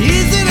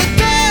is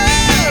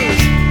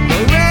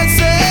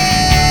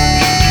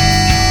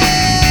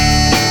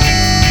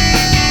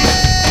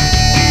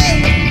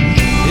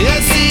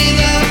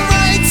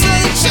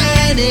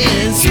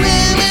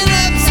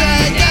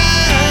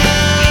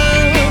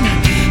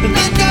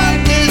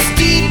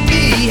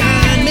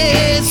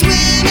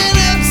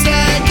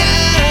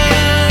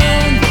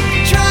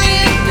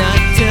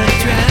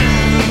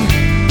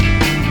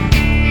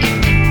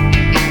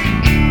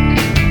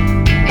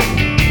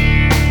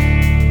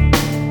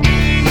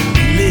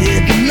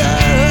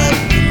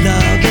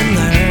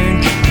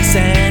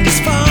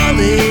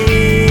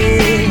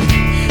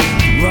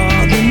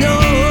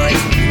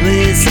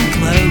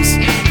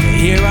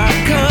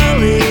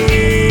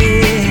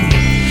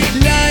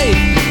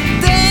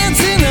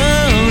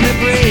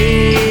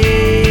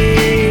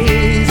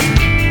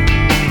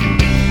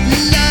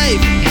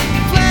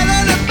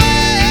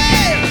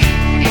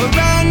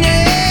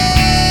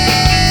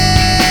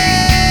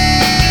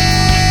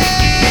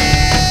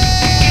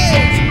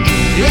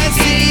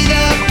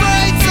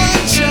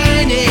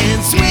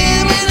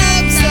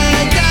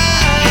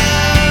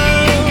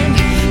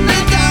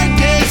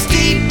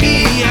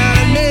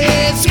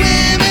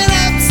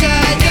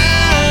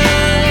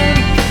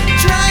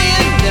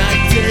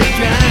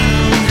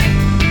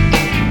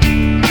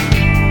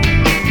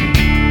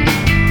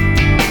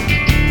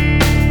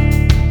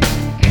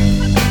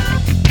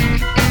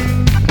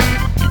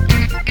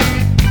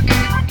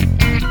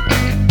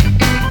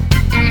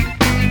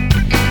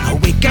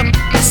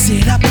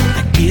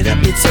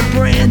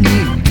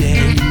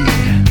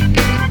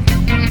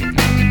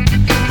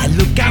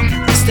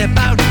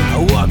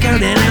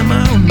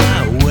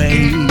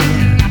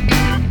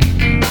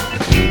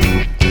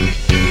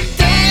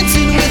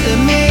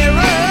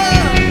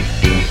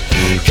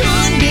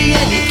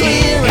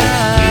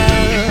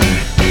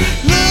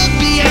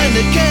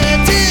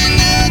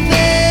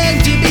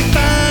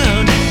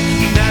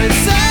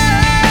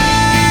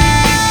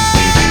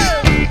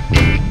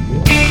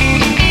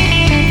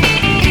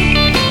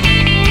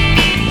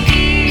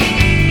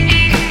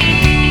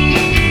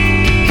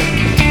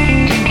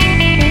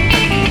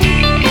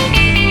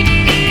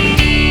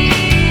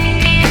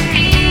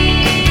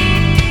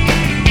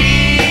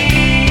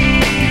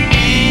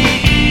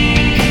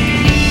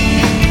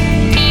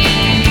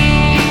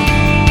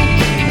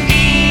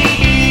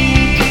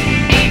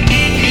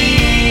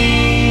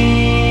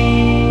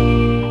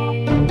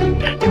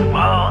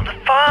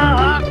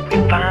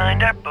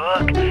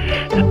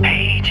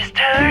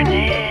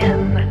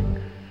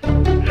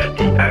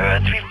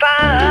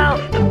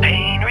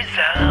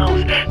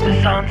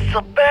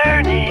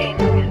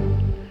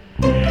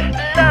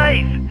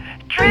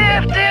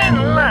drifting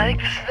like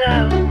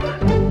snow.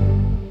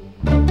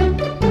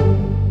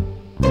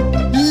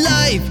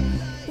 Life,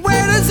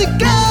 where does it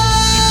go?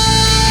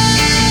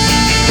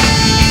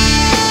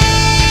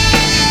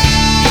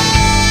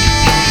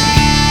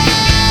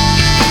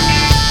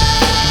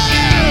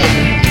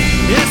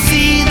 I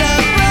see the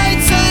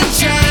bright sun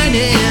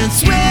shining,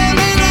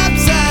 swimming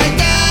upside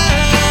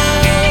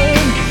down.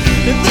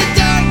 The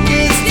dark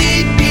is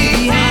deep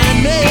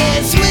behind me,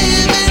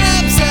 swimming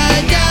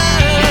upside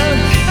down.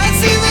 I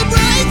see the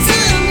bright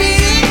sun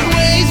meeting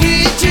waves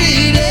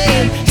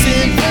retreating,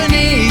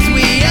 symphonies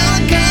we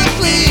are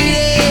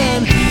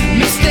completing,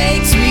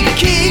 mistakes we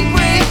keep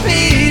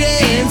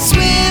repeating,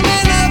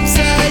 swimming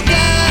upside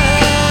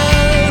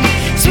down,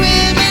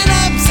 swimming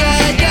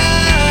upside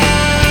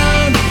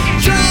down,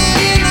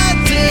 trying not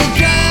to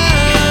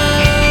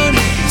drown,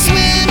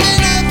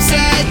 swimming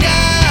upside down.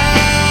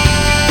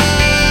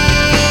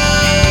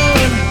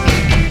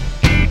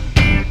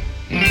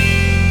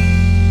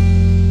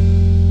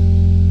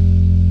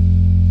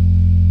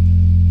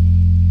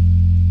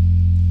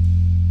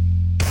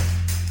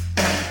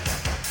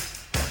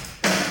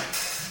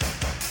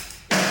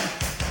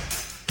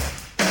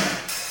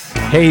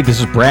 Hey, this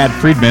is Brad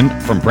Friedman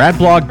from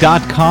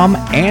BradBlog.com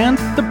and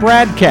the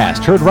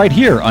Bradcast, heard right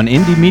here on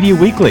Indie Media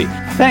Weekly.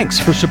 Thanks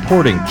for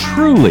supporting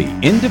truly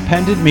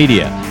independent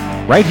media,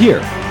 right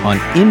here on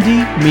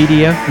Indie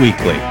Media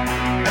Weekly.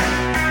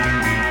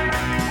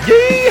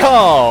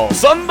 Yeehaw!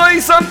 Sunday,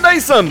 Sunday,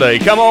 Sunday.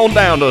 Come on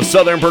down to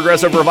Southern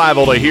Progressive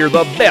Revival to hear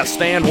the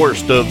best and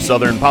worst of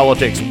Southern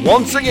politics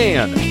once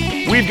again.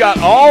 We've got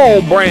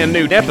all brand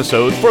new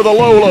episodes for the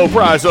low, low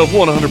price of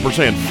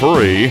 100%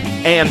 free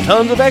and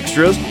tons of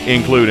extras,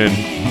 including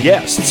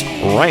guests,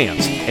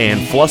 rants,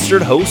 and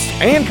flustered hosts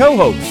and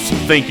co-hosts.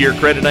 Think your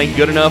credit ain't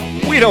good enough?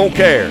 We don't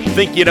care.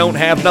 Think you don't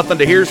have nothing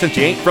to hear since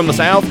you ain't from the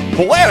South?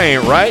 Well, that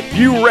ain't right.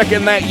 You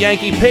reckon that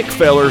Yankee Pick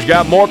feller's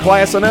got more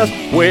class than us?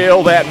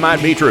 Well, that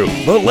might be true.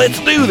 But let's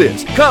do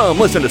this. Come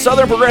listen to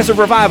Southern Progressive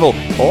Revival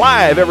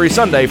live every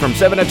Sunday from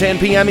 7 to 10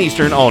 p.m.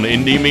 Eastern on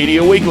Indie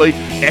Media Weekly,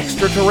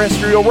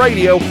 extraterrestrial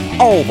radio,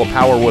 all the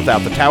power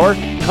without the tower.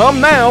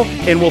 Come now,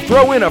 and we'll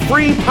throw in a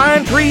free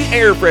Pine Tree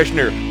air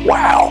freshener.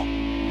 Wow!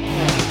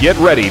 Get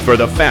ready for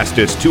the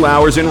fastest 2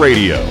 hours in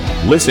radio.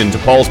 Listen to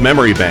Paul's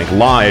Memory Bank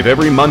live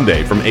every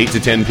Monday from 8 to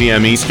 10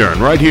 p.m.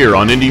 Eastern, right here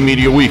on Indie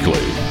Media Weekly.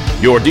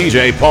 Your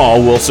DJ,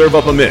 Paul, will serve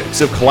up a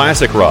mix of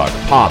classic rock,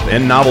 pop,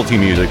 and novelty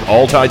music,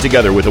 all tied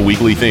together with a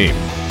weekly theme.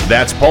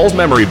 That's Paul's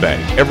Memory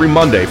Bank, every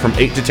Monday from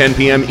 8 to 10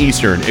 p.m.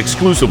 Eastern,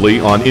 exclusively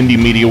on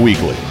Indie Media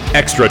Weekly.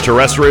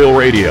 Extraterrestrial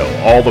radio,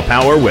 all the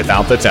power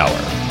without the tower.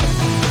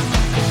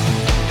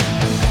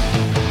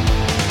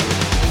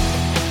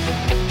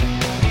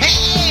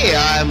 Hey,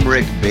 I'm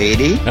Rick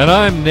Beatty. And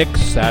I'm Nick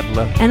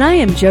Sadler. And I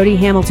am Jody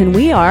Hamilton.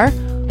 We are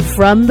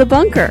From the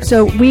Bunker.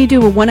 So we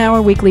do a 1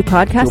 hour weekly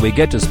podcast. So we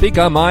get to speak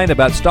our mind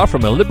about stuff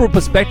from a liberal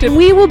perspective.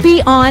 We will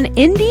be on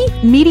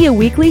Indie Media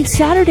Weekly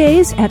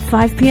Saturdays at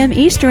 5 p.m.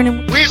 Eastern.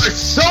 And we are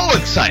so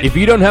excited. If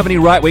you don't have any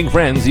right-wing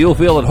friends, you'll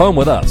feel at home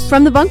with us.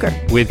 From the Bunker.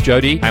 With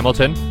Jody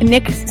Hamilton.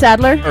 Nick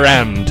Sadler.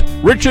 And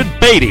Richard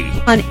Beatty.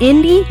 On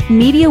Indie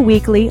Media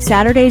Weekly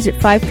Saturdays at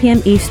 5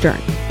 p.m.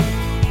 Eastern.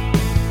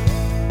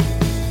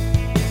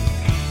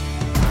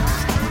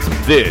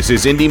 This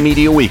is Indie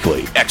Media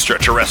Weekly,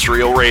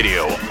 extraterrestrial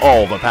radio,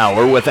 all the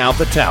power without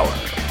the tower.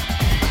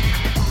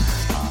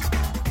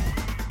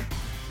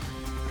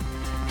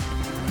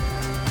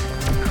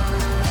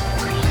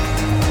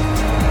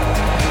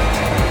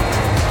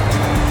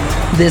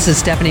 This is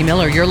Stephanie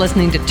Miller. You're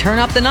listening to Turn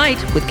Up the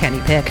Night with Kenny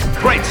Pick.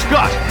 Great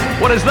Scott!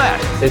 What is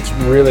that? It's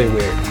really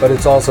weird, but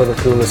it's also the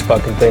coolest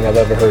fucking thing I've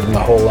ever heard in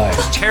my whole life.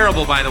 It's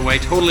terrible, by the way.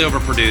 Totally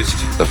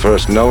overproduced. The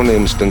first known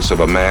instance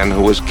of a man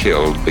who was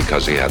killed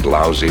because he had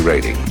lousy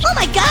ratings. Oh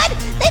my God!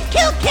 They've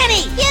killed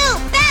Kenny! You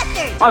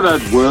bastard! I've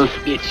had worse.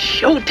 It's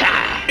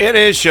showtime. It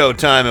is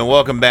showtime, and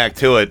welcome back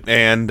to it.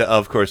 And,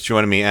 of course,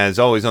 joining me, as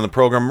always, on the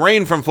program,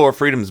 Rain from Four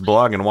Freedoms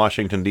blog in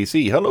Washington,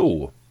 D.C.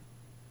 Hello.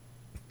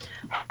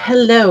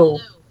 Hello.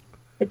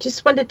 I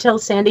just wanted to tell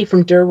Sandy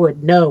from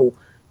Durwood, no,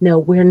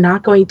 we're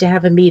not going to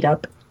have a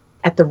meetup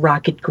at the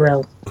Rocket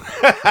Grill.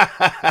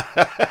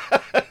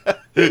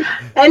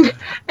 and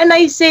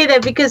I say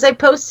that because I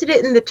posted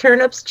it in the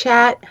Turnips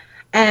chat,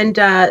 and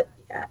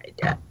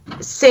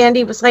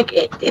Sandy was like,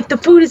 if the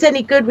food is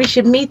any good, we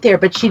should meet there,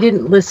 but she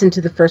didn't listen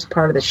to the first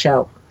part of the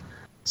show.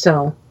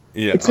 So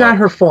yeah, it's not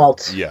her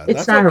fault. Yeah,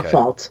 it's not her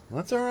fault.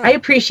 That's all right. I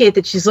appreciate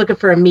that she's looking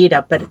for a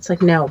meetup, but it's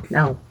like, no.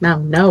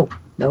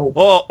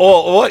 Well,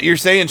 what you're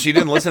saying? She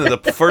didn't listen to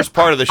the first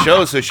part of the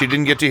show, so she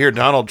didn't get to hear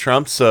Donald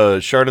Trump's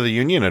Shard of the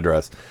Union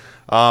address.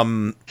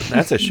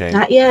 That's a shame.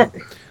 Not yet.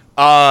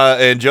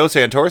 And Joe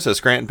Santorsa,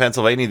 Scranton,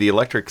 Pennsylvania, the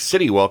Electric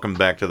City. Welcome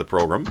back to the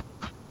program.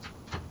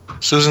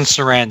 Susan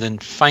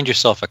Sarandon, find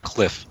yourself a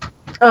cliff.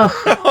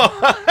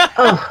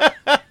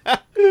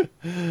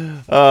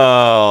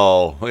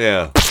 Oh,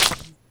 yeah.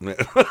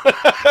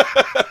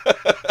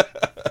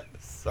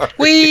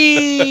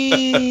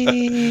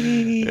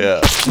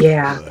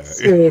 Yeah,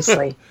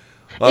 seriously.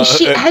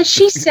 Has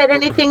she said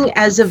anything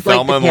as of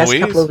like the past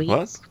couple of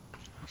weeks?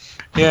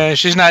 Yeah,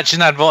 she's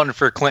not voting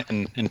for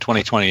Clinton in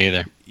 2020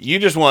 either. You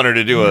just want her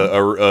to do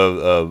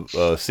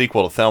a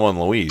sequel to Thelma and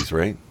Louise,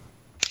 right?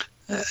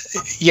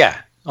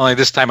 Yeah, only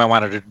this time I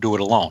wanted to do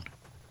it alone.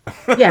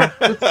 Yeah.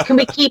 Can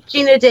we keep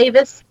Gina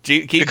Davis?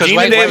 Keep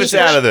Gina Davis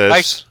out of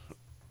this.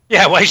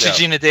 Why should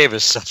Gina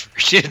Davis suffer?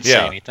 She didn't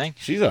say anything.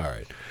 She's all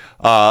right.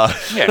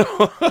 Yeah.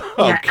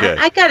 Okay.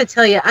 I got to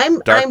tell you,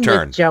 I'm turn.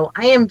 with Joe.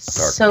 I am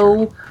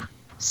so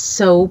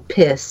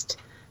pissed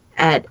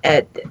at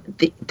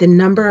the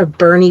number of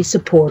Bernie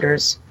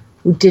supporters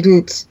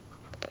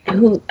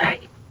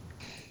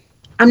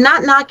I'm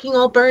not knocking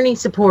all Bernie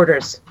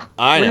supporters.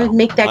 I know. want to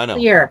make that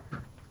clear.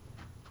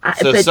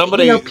 So but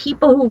somebody,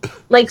 people who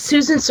like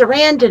Susan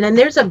Sarandon, and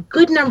there's a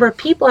good number of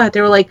people out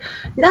there who are like,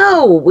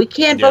 no, we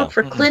can't vote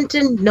for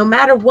Clinton no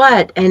matter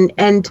what,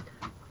 and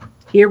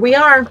here we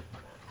are.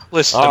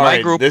 Listen,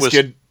 my group was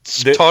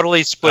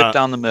totally split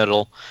down the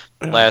middle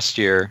last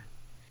year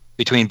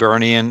between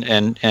Bernie and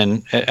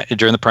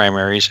during the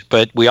primaries,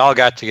 but we all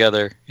got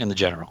together in the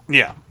general.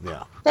 Yeah.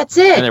 That's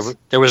it. And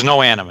there was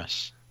no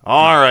animus.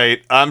 All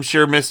right. I'm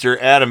sure Mr.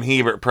 Adam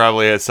Hebert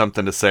probably has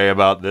something to say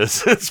about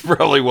this. It's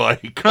probably why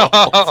he called.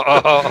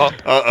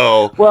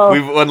 Uh-oh. Well,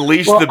 we've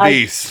unleashed the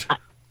beast.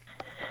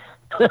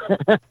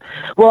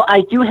 Well,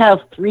 I do have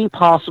 3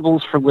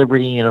 possibles for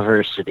Liberty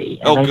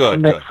University. And I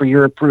submit for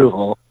your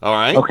approval. All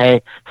right.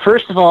 Okay.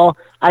 First of all,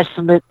 I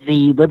submit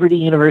the Liberty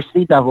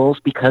University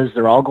Devils because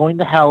they're all going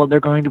to hell and they're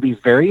going to be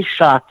very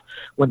shocked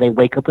when they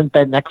wake up in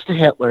bed next to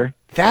Hitler.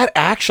 That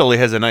actually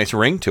has a nice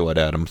ring to it,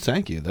 Adam.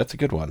 Thank you. That's a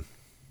good one.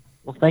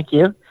 Well, thank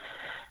you.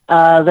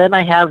 Then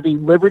I have the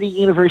Liberty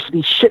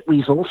University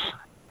Shitweasels.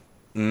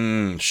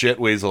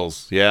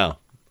 Shitweasels. Yeah.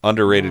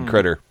 Underrated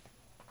critter.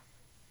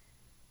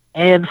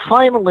 And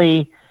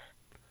finally,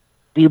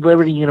 the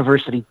Liberty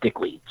University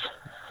Dickweeds.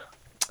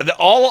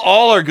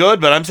 All are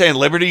good, but I'm saying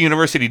Liberty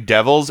University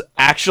Devils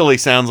actually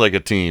sounds like a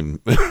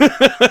team. and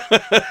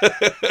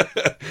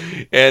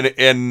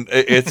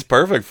it's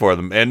perfect for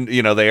them. And,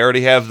 they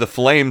already have the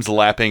Flames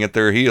lapping at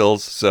their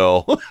heels,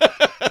 so...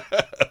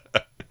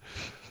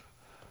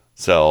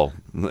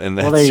 and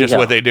that's just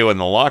what they do in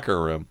the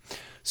locker room.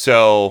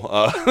 So,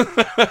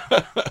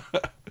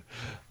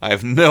 I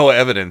have no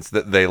evidence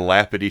that they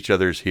lap at each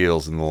other's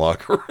heels in the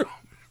locker room.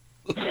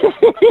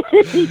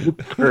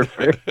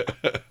 Perfect.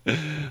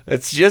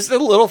 It's just a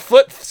little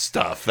foot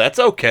stuff. That's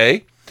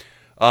okay.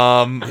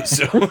 I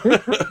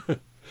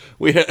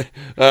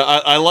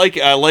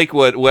like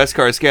what Wes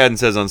Carskadden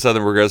says on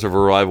Southern Progressive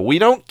Revival. We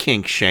don't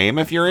kink shame.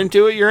 If you're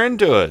into it, you're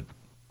into it.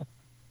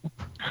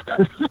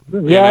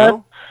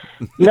 Yeah.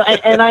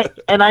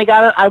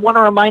 I want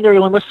to remind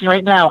everyone listening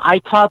right now, I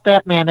taught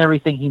that man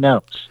everything he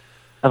knows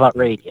about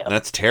radio.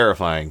 That's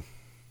terrifying.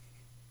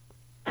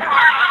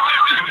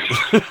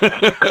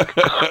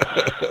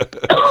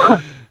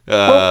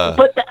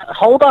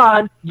 Hold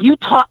on. You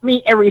taught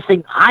me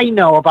everything I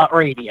know about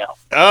radio.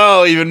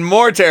 Oh, even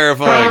more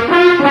terrifying.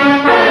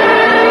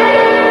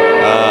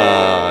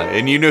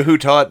 And you know who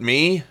taught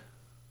me?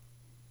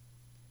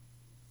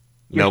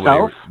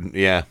 Yourself? Nobody.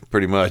 Yeah,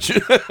 pretty much.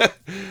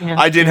 Yeah.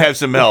 I did have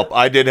some help.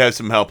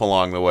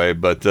 Along the way,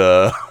 but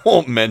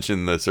won't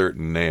mention the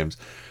certain names.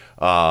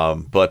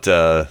 But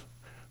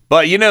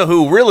you know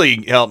who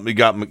really helped me,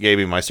 gave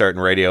me my start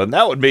in radio, and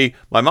that would be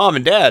my mom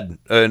and dad,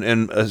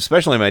 and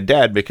especially my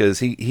dad, because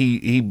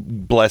he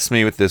blessed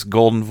me with this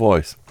golden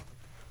voice.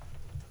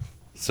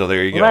 So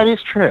there you go. That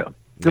is true.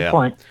 Good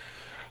point.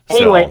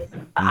 Anyway,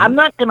 I'm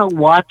not going to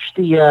watch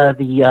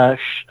the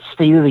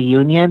State of the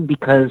Union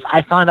because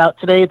I found out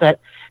today that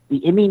the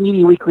Indie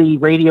Media Weekly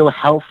Radio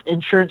Health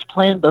Insurance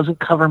Plan doesn't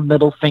cover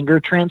middle finger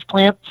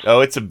transplants. Oh,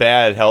 it's a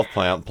bad health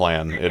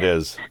plan. It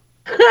is.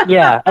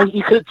 Yeah,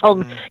 you could have told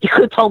me. You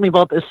could have told me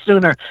about this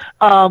sooner.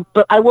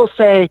 But I will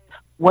say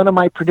one of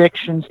my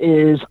predictions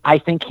is I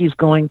think he's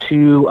going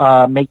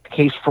to make the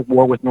case for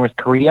war with North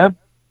Korea,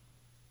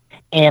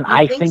 and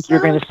I think you're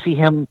going to see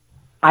him.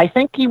 I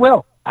think he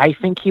will.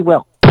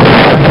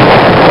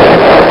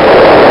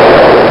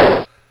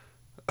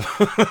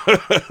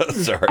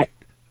 Sorry.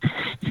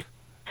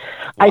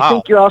 I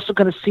think you're also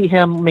going to see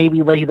him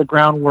maybe lay the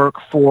groundwork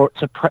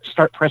to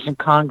start pressing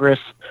Congress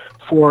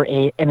for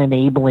an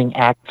enabling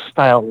act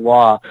style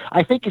law.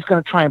 I think he's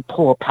going to try and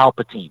pull a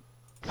Palpatine.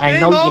 I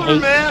know you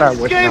hate Star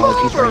Wars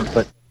analogies,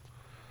 but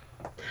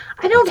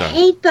I don't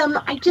hate them.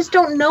 I just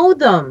don't know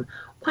them.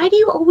 Why do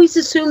you always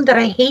assume that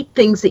I hate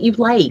things that you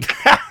like?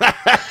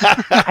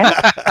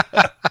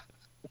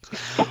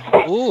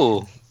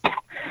 Ooh.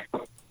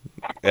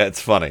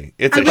 That's funny.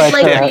 I would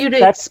like for you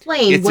to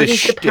explain what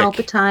is the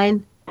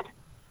Palpatine.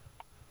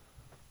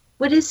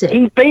 What is it?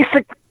 He's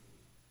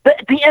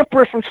the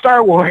Emperor from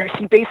Star Wars.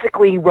 He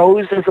basically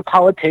rose as a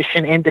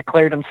politician and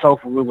declared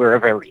himself ruler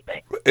of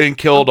everything. And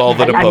killed all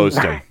that opposed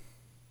him.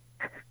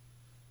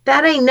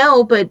 That I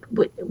know, but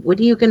what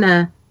are you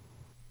gonna?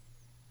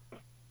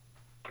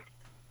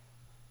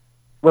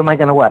 What am I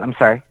gonna what? I'm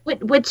sorry.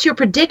 What's your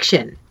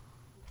prediction?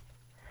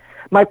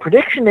 My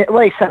prediction,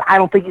 like I said, I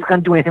don't think he's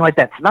gonna do anything like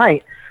that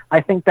tonight.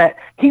 I think that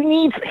he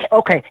needs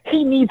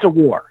a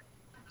war.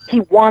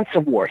 he wants a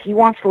war. He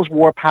wants those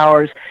war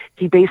powers.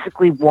 He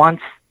basically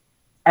wants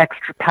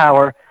extra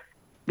power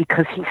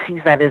because he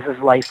sees that as his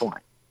lifeline.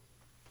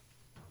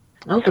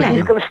 Okay. So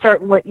he's going to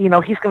start,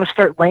 he's going to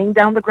start laying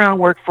down the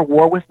groundwork for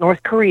war with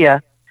North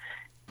Korea.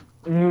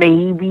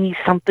 Maybe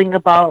something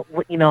about,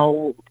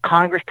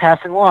 Congress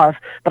passing laws.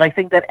 But I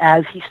think that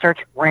as he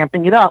starts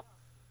ramping it up,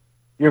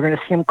 you're going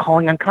to see him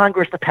calling on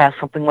Congress to pass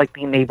something like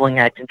the Enabling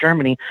Act in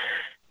Germany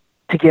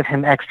to give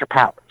him extra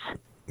powers.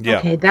 Yeah.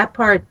 Okay, that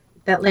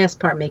last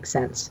part makes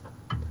sense.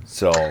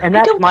 So, and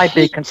that's my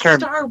big concern.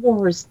 Star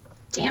Wars,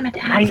 damn it!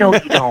 I know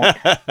you don't.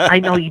 I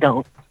know you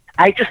don't.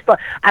 I just thought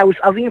I was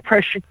of the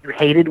impression you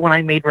hated when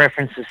I made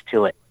references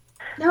to it.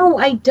 No,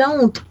 I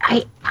don't.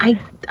 I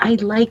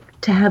like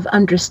to have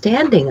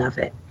understanding of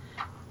it.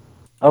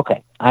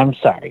 Okay, I'm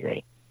sorry,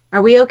 Ray.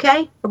 Are we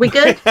okay? Are we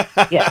good?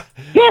 Yeah.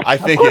 Yes, I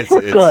think it's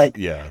good.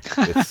 Yeah,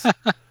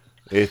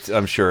 it's.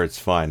 I'm sure it's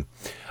fine.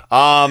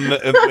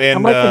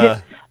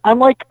 And I'm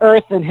like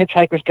Earth and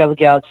Hitchhiker's Guide to the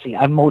Galaxy.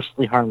 I'm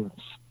mostly harmless.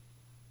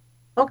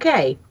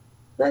 Okay,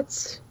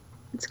 that's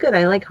good.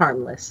 I like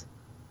harmless.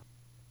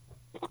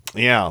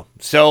 Yeah.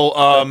 So,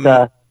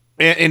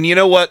 and you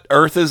know what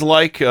Earth is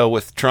like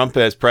with Trump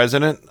as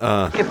president?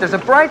 If there's a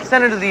bright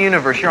center to the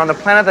universe, you're on the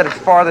planet that it's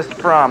farthest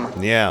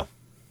from. Yeah.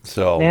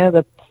 So.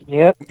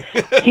 Yeah,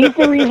 he's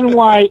the reason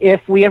why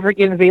if we ever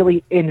get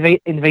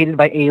invaded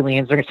by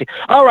aliens, they're going to say,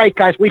 all right,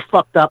 guys, we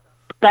fucked up.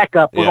 Back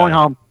up. We're going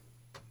home.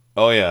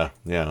 Oh, yeah.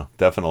 Yeah,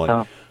 definitely.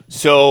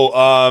 So,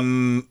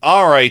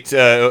 all right,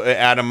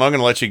 Adam, I'm going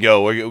to let you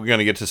go. We're going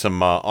to get to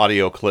some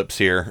audio clips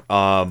here.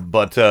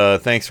 But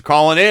thanks for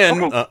calling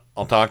in. Okay.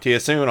 I'll talk to you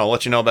soon. I'll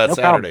let you know about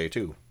Saturday,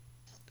 too.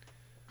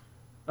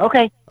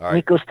 Okay. All right.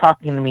 Miko's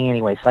talking to me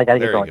anyway, so I got to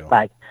get going.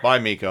 Bye. Bye,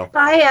 Miko.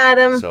 Bye,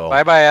 Adam.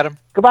 Bye, Adam.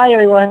 Goodbye,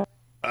 everyone.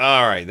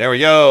 All right, there we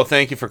go.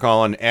 Thank you for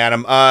calling,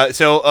 Adam. One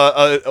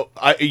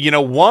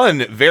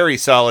very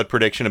solid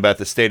prediction about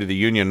the State of the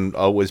Union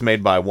was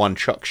made by one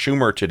Chuck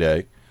Schumer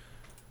today.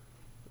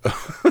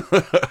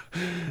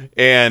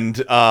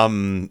 And how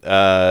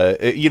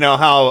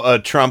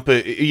Trump,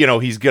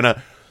 he's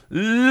gonna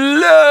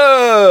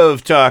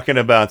love talking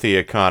about the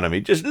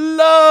economy, just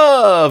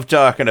love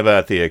talking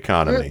about the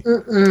economy.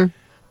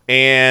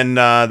 And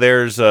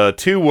there's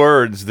 2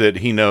 words that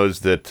he knows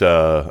that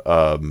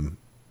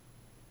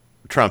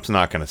Trump's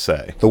not going to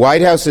say. The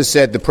White House has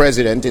said the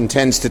president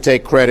intends to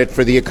take credit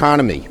for the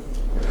economy.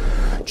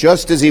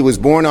 Just as he was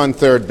born on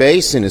third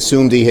base and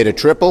assumed he hit a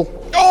triple,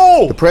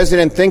 the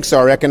president thinks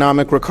our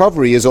economic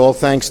recovery is all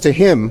thanks to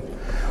him,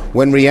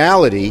 when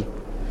reality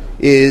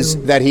is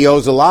that he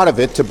owes a lot of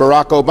it to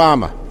Barack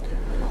Obama.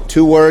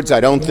 2 words I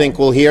don't think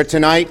we'll hear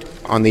tonight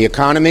on the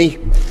economy.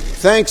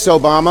 Thanks,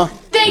 Obama.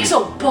 Thanks,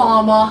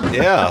 Obama.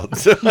 Yeah.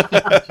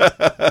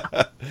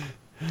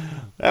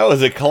 That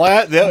was a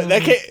collapse.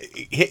 That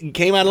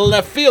came out of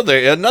left field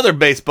there. Another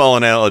baseball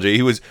analogy.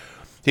 He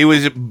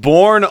was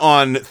born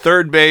on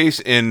third base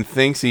and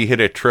thinks he hit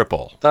a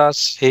triple.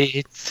 Thus,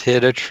 he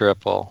hit a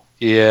triple.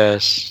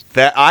 Yes.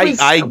 That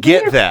I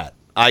get that.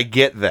 I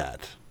get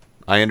that.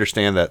 I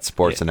understand that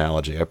sports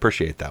analogy. I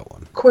appreciate that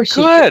one. Of course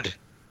you Good. do.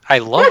 I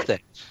love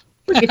that.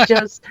 Look at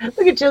Joe's.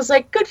 Look at Joe's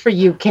like, good for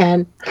you,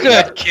 Ken.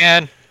 Good,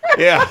 Ken.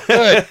 Yeah.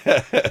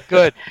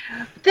 Good.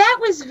 That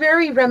was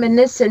very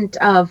reminiscent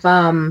of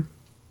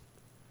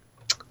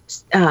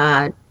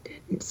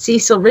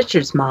Cecil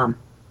Richards' mom.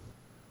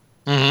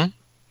 Mm-hmm.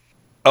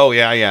 Oh,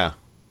 yeah.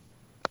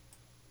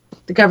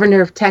 The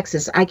governor of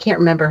Texas. I can't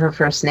remember her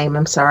first name.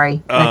 I'm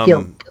sorry. I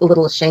feel a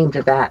little ashamed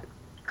of that.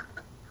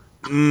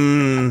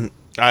 I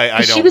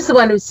don't. She was the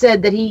one who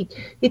said that he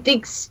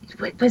thinks,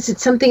 was it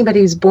something about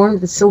he was born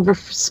with a silver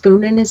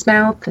spoon in his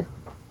mouth?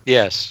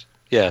 Yes.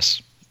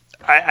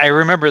 I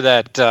remember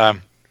that. Yes.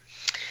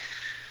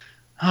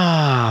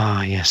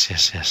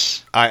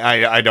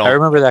 I don't. I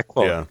remember that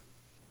quote. Yeah.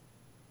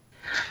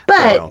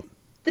 But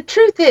the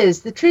truth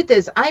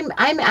is,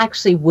 I'm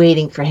actually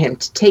waiting for him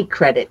to take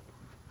credit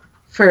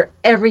for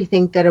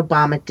everything that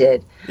Obama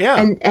did.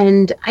 Yeah.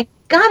 And I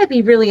gotta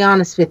be really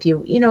honest with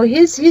you.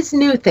 His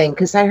new thing,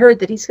 because I heard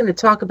that he's going to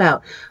talk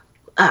about,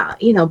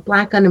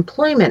 black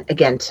unemployment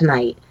again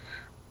tonight.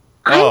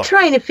 I'm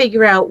trying to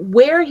figure out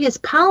where his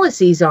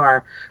policies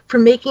are for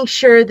making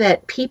sure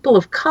that people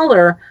of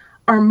color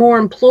are more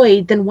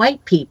employed than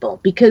white people,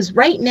 because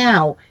right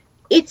now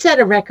it's at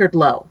a record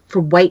low for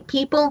white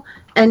people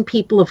and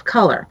people of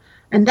color.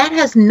 And that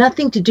has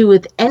nothing to do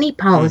with any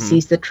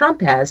policies that Trump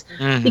has,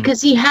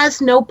 because he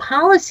has no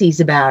policies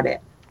about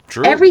it.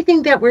 True.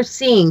 Everything that we're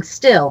seeing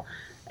still,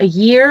 a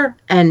year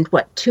and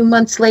 2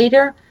 months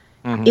later,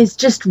 is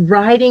just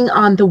riding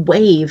on the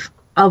wave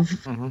of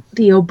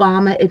the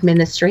Obama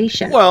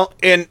administration. Well,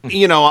 and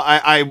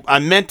I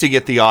meant to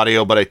get the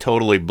audio, but I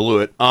totally blew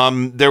it.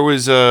 There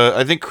was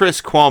I think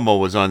Chris Cuomo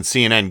was on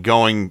CNN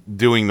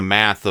doing the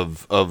math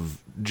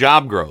of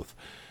job growth,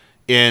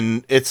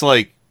 and it's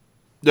like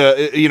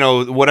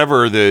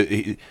whatever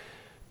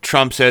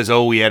Trump says,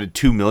 we added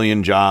 2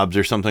 million jobs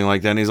or something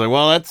like that. And he's like,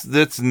 well,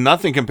 that's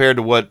nothing compared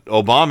to what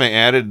Obama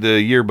added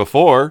the year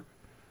before.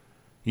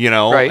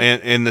 Right.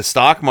 And the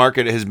stock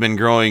market has been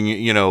growing,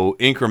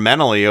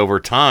 incrementally over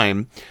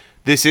time.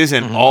 This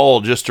isn't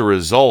all just a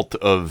result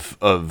of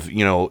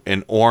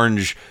an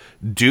orange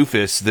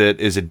doofus that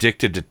is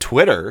addicted to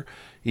Twitter.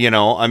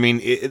 I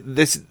mean,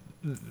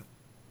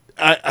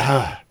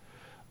 I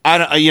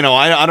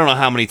don't know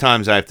how many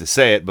times I have to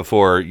say it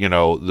before,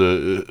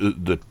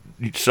 the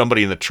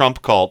somebody in the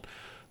Trump cult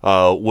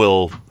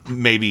will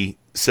maybe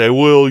say,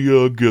 well,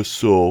 yeah, I guess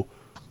so.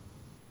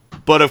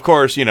 But of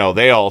course,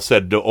 they all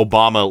said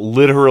Obama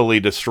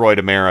literally destroyed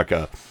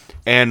America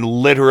and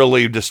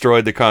literally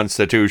destroyed the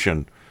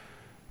Constitution.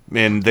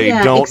 And they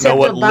don't know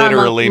what Obama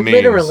literally means.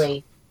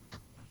 Literally.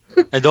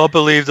 I don't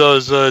believe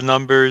those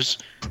numbers.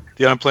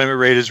 The unemployment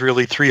rate is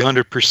really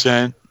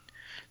 300%.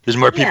 There's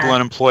more people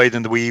unemployed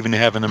than we even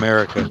have in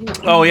America.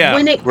 Oh yeah,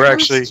 when it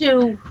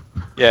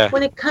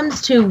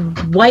comes to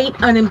white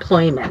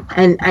unemployment,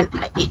 and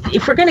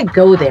if we're going to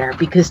go there,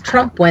 because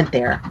Trump went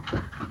there,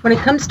 when it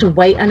comes to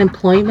white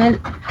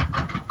unemployment,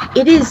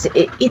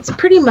 it's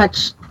pretty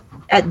much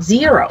at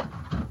zero.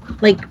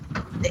 Like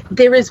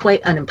there is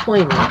white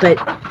unemployment, but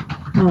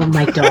oh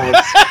my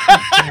dogs!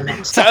 Damn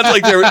it. Sounds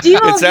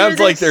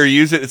like they're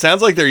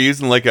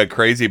using like a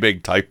crazy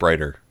big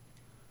typewriter.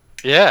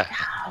 Yeah.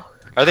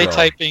 Are they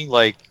typing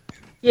like?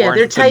 Yeah,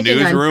 they're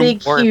typing on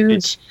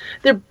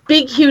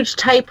big, huge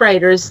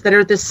typewriters that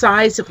are the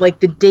size of like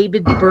the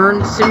David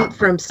Byrne suit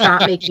from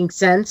Stop Making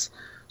Sense.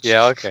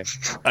 Yeah, okay.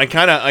 I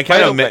kind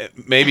of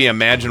maybe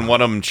imagine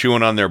one of them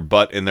chewing on their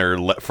butt and their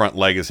front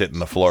leg is hitting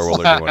the floor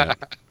while they're doing it.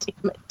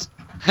 Damn it.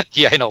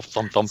 Yeah, I know.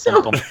 Thump, thump,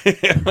 thump, thump.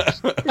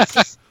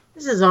 This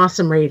is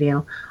awesome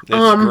radio.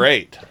 It's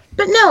great.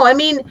 But no, I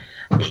mean,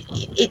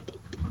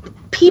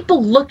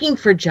 people looking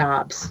for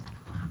jobs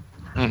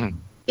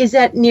is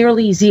at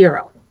nearly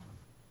zero.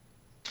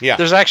 Yeah.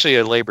 There's actually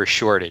a labor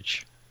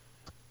shortage.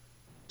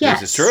 Yes.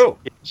 This is true.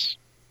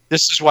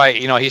 This is why,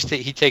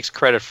 he takes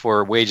credit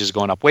for wages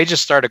going up. Wages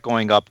started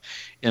going up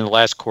in the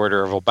last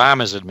quarter of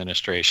Obama's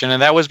administration,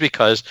 and that was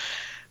because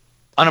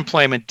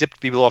unemployment dipped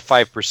below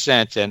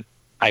 5%, and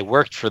I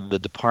worked for the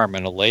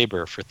Department of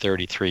Labor for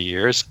 33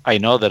 years. I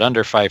know that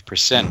under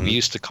 5%, we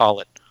used to call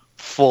it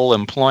full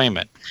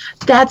employment.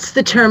 That's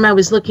the term I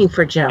was looking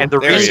for, Joe. And the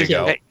reason,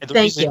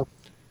 Thank you.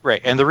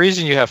 Right. And the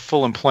reason you have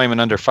full employment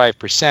under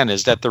 5%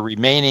 is that the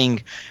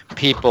remaining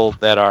people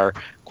that are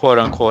quote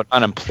unquote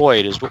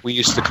unemployed is what we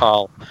used to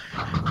call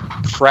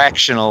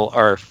fractional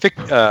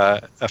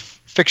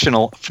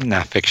fractional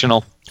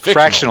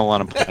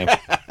unemployment.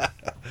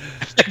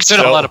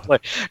 Fictional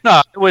unemployment.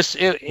 No, it was.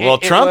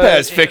 Trump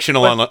has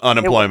fictional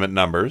unemployment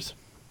numbers.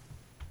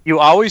 You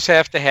always will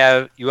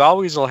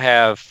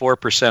have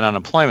 4%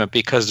 unemployment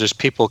because there's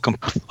people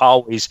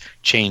always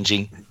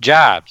changing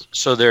jobs.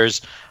 So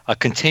there's a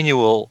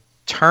continual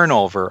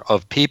turnover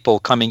of people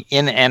coming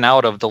in and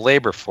out of the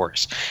labor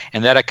force,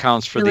 and that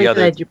accounts for the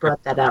other. Glad you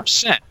brought that up.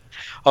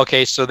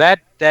 Okay, so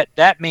that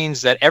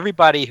means that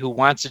everybody who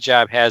wants a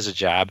job has a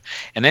job,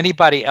 and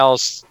anybody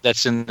else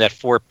that's in that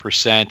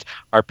 4%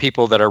 are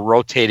people that are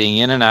rotating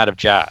in and out of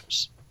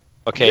jobs.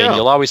 Okay, and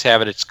you'll always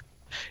have it.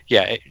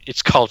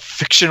 It's called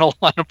fictional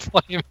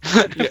unemployment.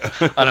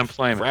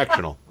 Unemployment.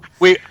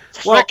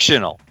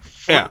 Fractional.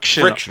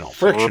 Frictional.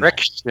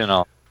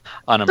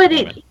 But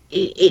it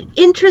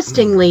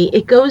interestingly,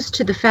 it goes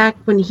to the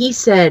fact when he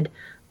said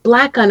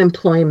black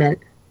unemployment,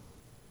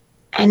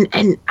 and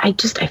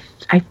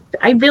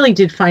I really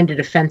did find it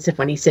offensive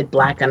when he said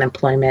black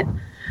unemployment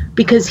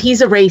because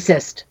he's a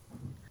racist.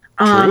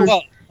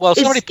 Well,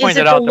 somebody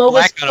pointed it's out the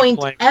lowest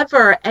point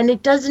ever, and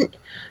it doesn't.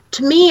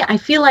 To me, I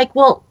feel like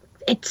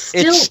it's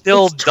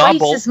still double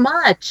twice as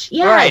much.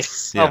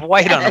 Yes, of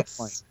white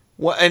unemployment.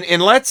 Well,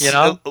 and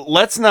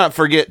let's not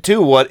forget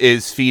too what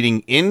is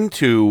feeding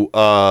into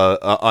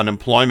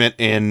unemployment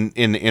in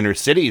the inner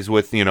cities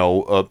with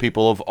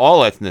people of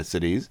all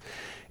ethnicities,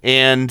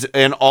 and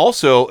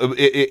also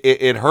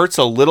it hurts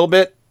a little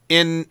bit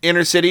in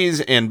inner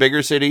cities and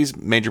bigger cities,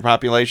 major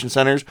population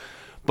centers,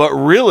 but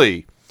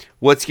really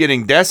what's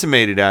getting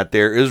decimated out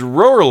there is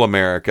rural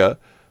America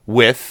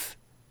with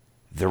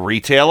the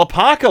retail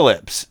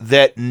apocalypse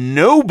that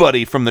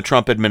nobody from the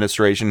Trump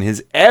administration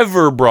has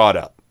ever brought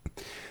up.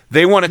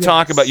 They want to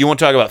talk about, you want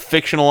to talk about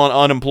fictional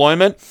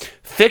unemployment?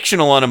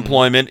 Fictional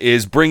unemployment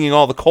is bringing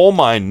all the coal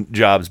mine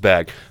jobs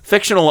back.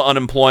 Fictional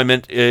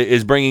unemployment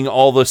is bringing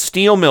all the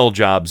steel mill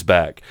jobs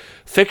back.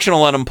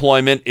 Fictional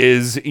unemployment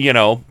is,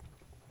 drilling,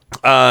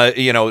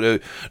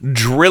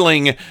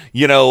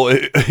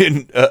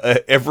 in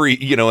every,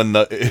 in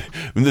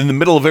the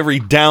middle of every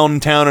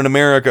downtown in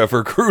America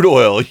for crude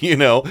oil,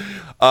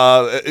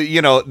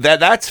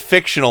 that's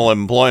fictional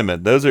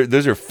employment. Those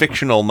are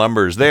fictional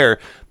numbers there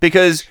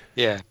because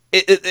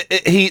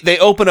they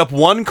open up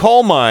one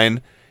coal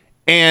mine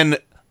and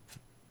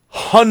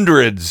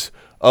hundreds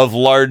of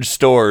large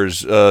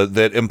stores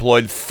that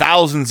employed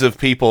thousands of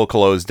people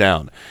closed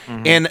down.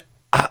 And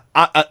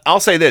I'll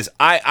say this.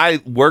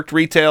 I worked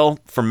retail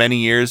for many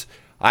years.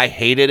 I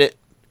hated it.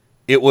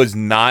 It was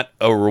not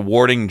a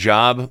rewarding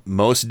job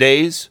most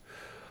days.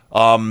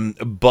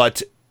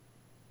 But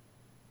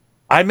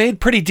I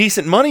made pretty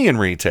decent money in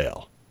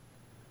retail.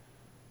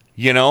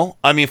 You know,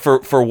 I mean,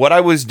 for what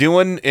I was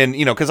doing, and,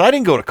 you know, because I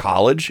didn't go to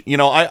college. You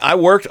know,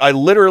 I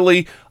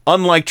literally,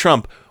 unlike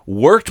Trump,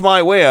 worked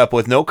my way up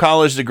with no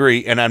college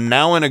degree, and I'm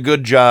now in a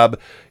good job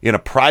in a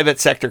private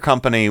sector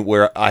company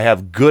where I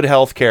have good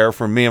health care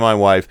for me and my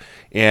wife,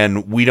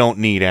 and we don't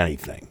need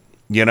anything,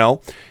 you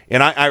know?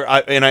 And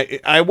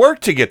I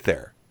worked to get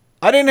there.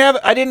 I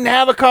didn't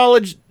have a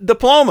college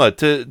diploma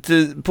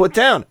to put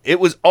down. It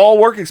was all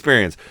work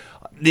experience,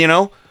 you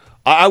know?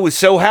 I was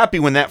so happy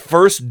when that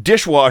first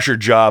dishwasher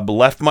job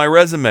left my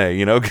resume,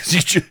 you know,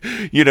 because you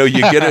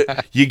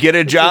get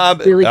a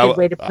job. Really good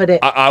way to put it.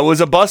 I was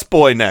a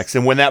busboy next,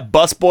 and when that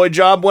busboy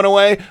job went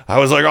away, I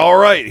was like, all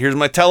right, here's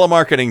my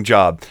telemarketing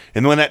job.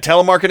 And when that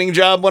telemarketing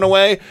job went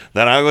away,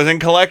 then I was in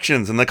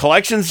collections, and the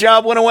collections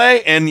job went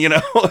away, and you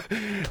know,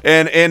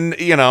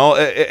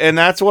 and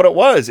that's what it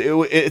was.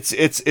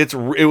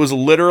 It was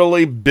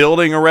literally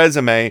building a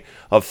resume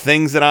of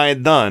things that I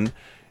had done.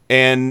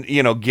 And,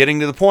 you know,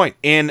 getting to the point.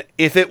 And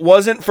if it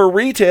wasn't for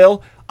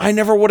retail, I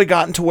never would have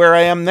gotten to where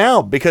I am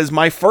now, because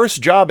my first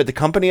job at the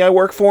company I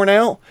work for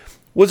now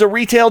was a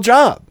retail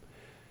job.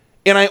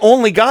 And I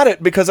only got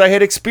it because I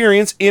had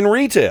experience in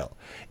retail.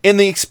 And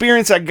the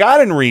experience I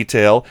got in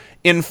retail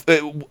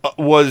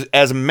was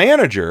as a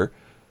manager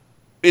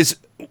is,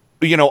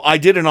 you know, I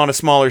did it on a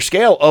smaller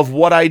scale of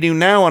what I do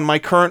now in my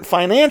current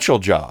financial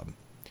job.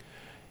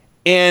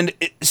 And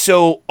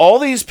so all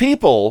these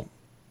people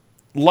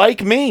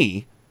like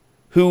me,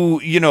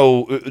 who, you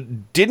know,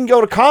 didn't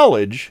go to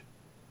college,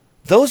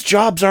 those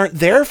jobs aren't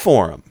there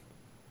for them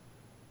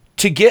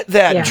to get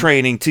that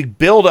training, to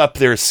build up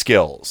their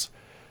skills,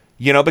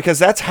 you know, because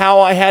that's how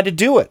I had to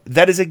do it.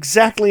 That is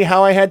exactly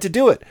how I had to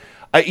do it.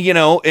 You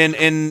know,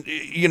 and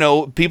you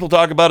know, people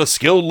talk about a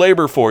skilled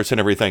labor force and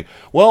everything.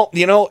 Well,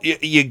 you know,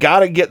 you got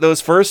to get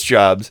those first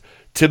jobs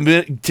to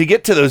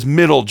get to those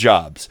middle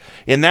jobs.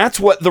 And that's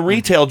what the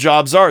retail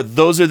jobs are.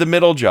 Those are the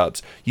middle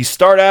jobs. You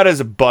start out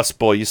as a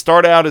busboy. You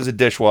start out as a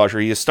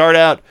dishwasher. You start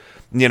out,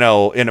 you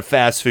know, in a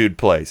fast food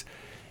place.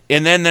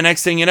 And then the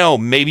next thing you know,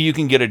 maybe you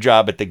can get a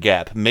job at the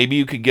Gap. Maybe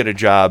you could get a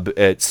job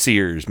at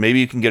Sears. Maybe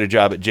you can get a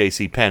job at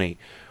JCPenney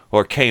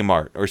or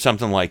Kmart or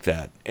something like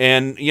that.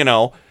 And, you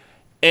know,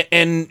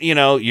 you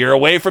know, you're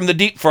away from the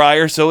deep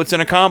fryer, so it's an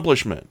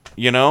accomplishment,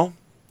 you know?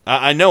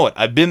 I know it.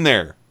 I've been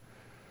there.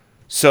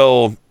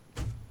 So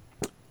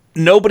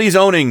nobody's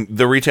owning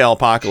the retail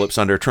apocalypse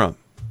under Trump.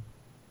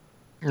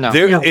 No.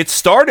 It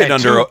started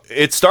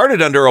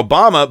under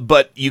Obama,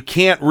 but you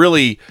can't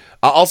really.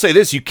 I'll say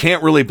this: you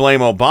can't really blame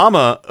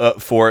Obama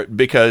for it,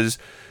 because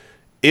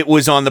it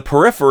was on the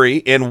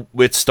periphery, and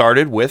it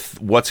started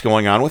with what's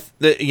going on with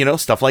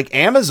stuff like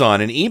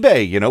Amazon and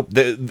eBay. You know,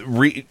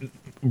 the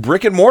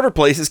brick and mortar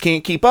places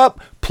can't keep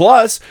up.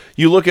 Plus,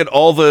 you look at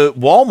all the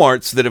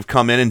Walmarts that have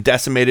come in and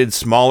decimated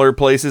smaller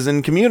places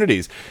and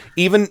communities.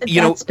 Even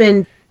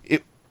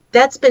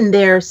that's been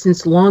there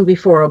since long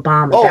before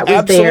Obama. Oh, that was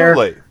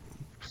absolutely. There.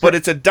 But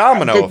it's a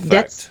domino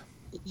effect.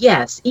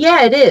 Yes.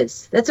 Yeah, it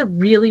is. That's a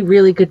really,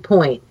 really good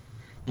point.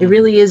 It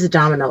really is a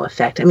domino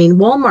effect. I mean,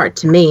 Walmart,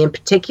 to me in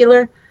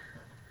particular,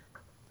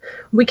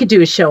 we could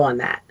do a show on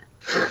that.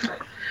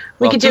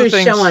 We could do a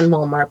show on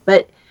Walmart.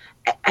 But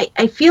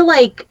I feel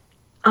like,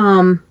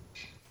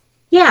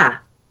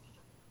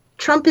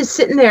 Trump is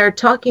sitting there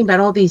talking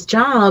about all these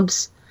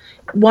jobs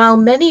while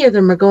many of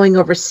them are going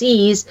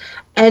overseas,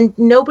 and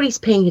nobody's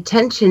paying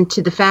attention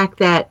to the fact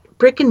that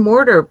brick and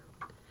mortar,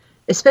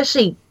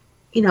 especially,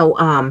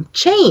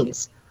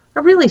 chains,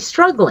 are really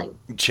struggling.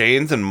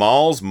 Chains and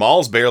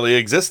malls barely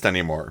exist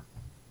anymore.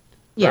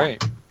 Yeah.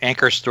 Right.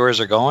 Anchor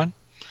stores are going.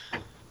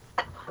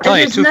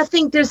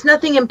 And there's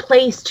nothing in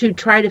place to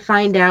try to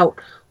find out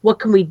what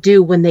can we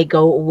do when they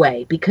go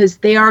away, because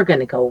they are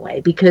going to go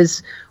away,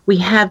 because we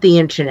have the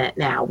internet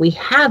now. We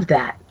have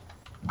that.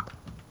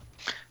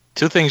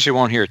 Two things you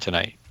won't hear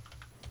tonight.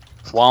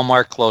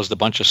 Walmart closed a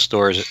bunch of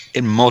stores,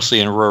 mostly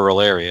in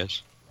rural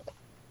areas.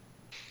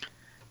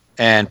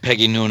 And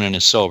Peggy Noonan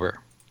is sober.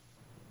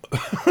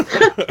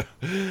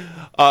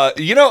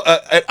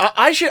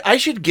 I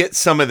should get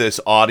some of this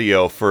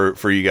audio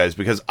for you guys,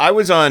 because I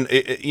was on,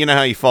 you know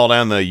how you fall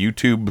down the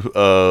YouTube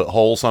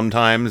hole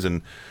sometimes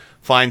and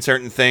find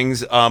certain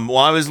things. Well,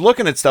 I was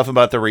looking at stuff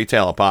about the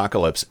retail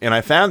apocalypse, and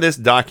I found this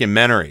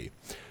documentary.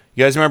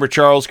 You guys remember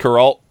Charles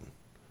Kuralt?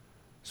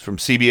 It's from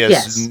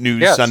CBS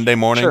News Sunday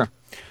morning. Sure.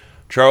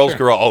 Charles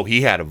Kuralt. Oh,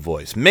 he had a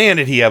voice. Man,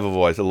 did he have a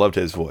voice. I loved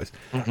his voice.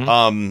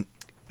 Mm-hmm.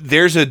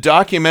 There's a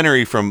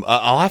documentary from,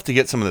 I'll have to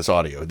get some of this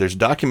audio. There's a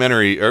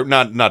documentary, or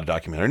not a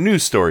documentary, a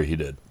news story he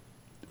did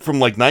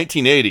from like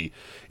 1980.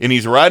 And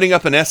he's riding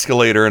up an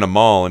escalator in a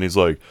mall, and he's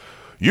like,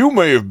 "You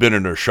may have been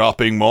in a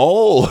shopping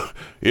mall.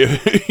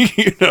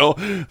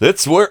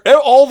 That's where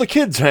all the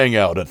kids hang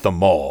out, at the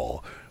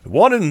mall. 5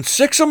 out of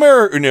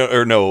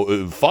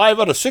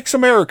 6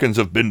 Americans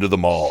have been to the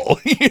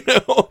mall."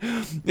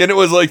 And it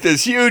was like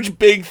this huge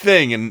big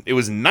thing, and it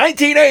was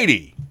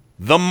 1980,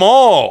 the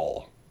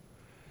mall.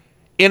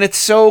 And it's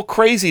so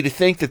crazy to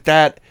think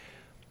that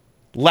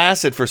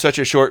lasted for such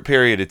a short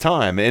period of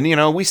time.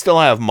 And we still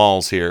have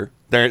malls here.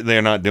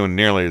 they're not doing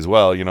nearly as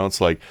well. You know, it's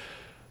like,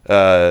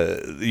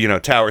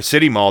 Tower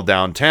City Mall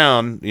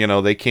downtown,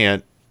 they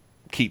can't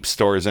keep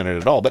stores in it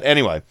at all. But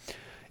anyway,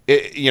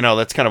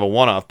 that's kind of a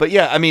one-off. But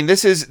yeah, I mean,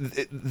 this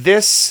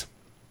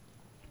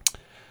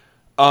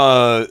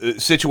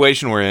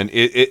situation we're in,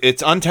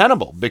 it's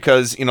untenable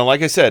because,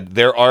 like I said,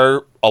 there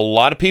are a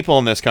lot of people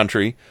in this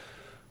country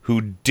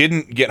who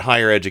didn't get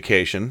higher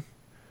education,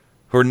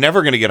 who are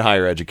never going to get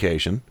higher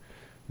education,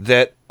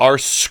 that are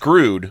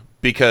screwed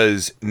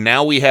because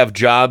now we have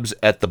jobs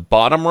at the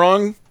bottom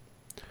rung.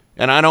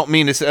 And I don't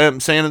mean to say, I'm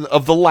saying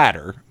of the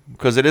ladder,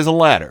 because it is a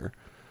ladder,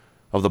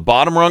 of the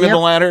bottom rung of the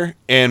ladder,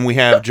 and we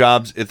have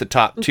jobs at the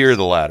top tier of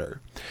the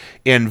ladder,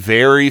 and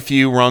very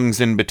few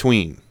rungs in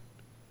between.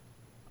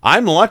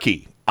 I'm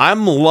lucky.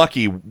 I'm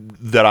lucky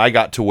that I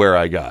got to where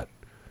I got.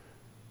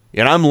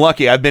 And I'm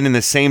lucky I've been in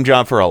the same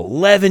job for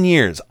 11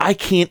 years. I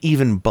can't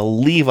even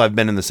believe I've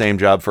been in the same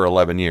job for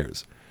 11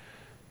 years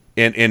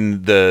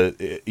in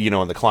the,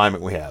 in the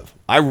climate we have.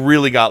 I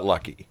really got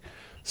lucky.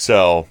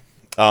 So,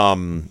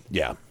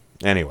 yeah.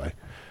 Anyway,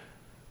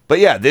 but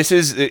yeah, this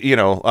is,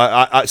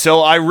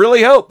 so I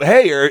really hope,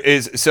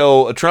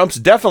 so Trump's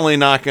definitely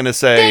not going to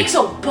say, thanks,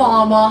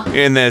 Obama,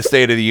 in the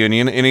State of the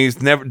Union, and he's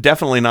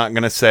definitely not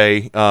going to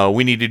say,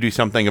 we need to do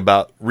something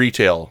about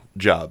retail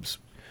jobs.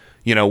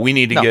 We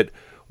need to get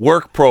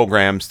work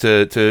programs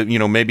to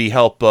maybe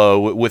help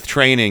with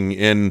training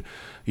in,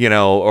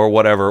 or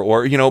whatever,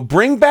 or,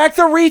 bring back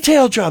the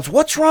retail jobs.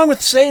 What's wrong with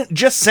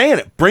just saying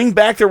it? Bring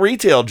back the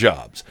retail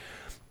jobs.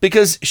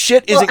 Because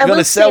shit isn't going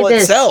to sell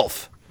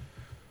itself.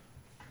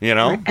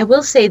 I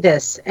will say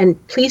this, and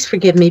please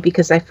forgive me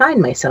because I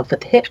find myself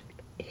with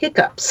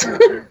hiccups.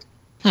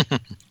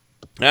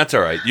 That's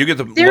all right. You get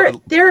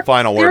the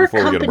final word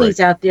before we get a break. There are companies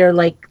out there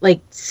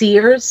like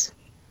Sears,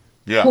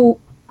 who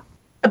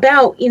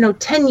about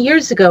 10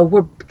 years ago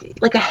were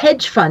like a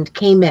hedge fund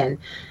came in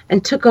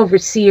and took over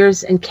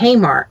Sears and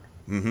Kmart.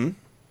 Mm-hmm.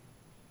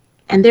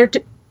 And they're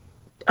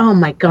oh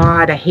my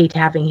God, I hate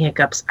having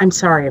hiccups. I'm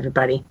sorry,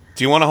 everybody.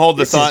 Do you want to hold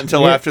the thought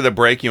until after the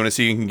break? You want to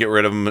see if you can get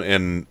rid of them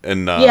and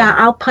yeah,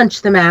 I'll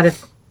punch them out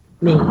of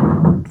me.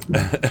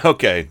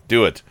 Okay,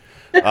 do it.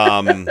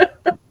 And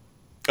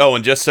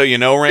just so you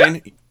know,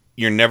 Rain,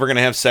 you're never going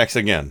to have sex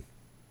again.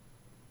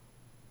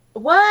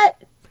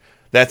 What?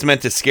 That's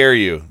meant to scare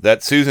you.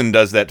 That Susan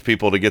does that to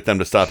people to get them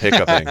to stop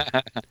hiccuping.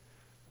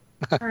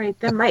 All right,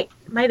 that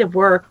might have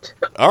worked.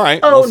 All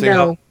right. Oh, we'll see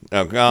no.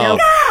 No. God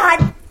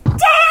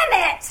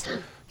damn it!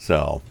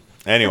 So,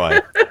 anyway.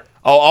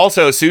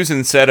 Also,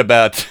 Susan said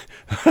about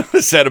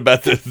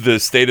the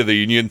State of the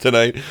Union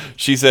tonight.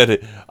 She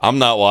said, "I'm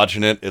not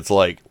watching it. It's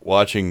like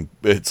watching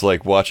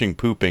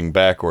pooping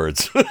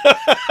backwards."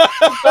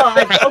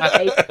 God,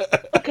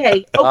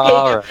 okay.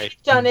 All right.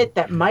 Done it.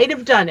 That might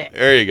have done it.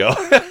 There you go.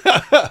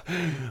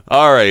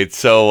 All right,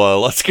 so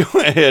let's go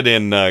ahead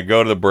and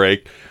go to the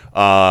break,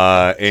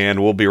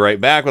 and we'll be right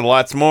back with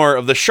lots more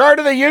of the Shard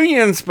of the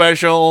Union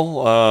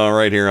special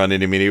right here on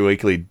Indie Media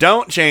Weekly.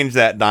 Don't change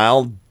that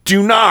dial.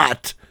 Do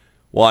not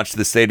watch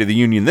the State of the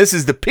Union. This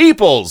is the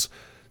people's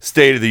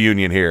State of the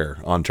Union here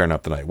on Turn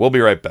Up the Night. We'll be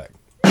right back.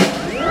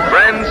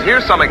 Friends,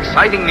 here's some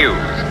exciting news.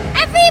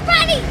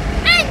 Everybody,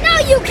 I know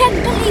you can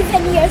believe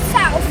in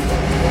yourself.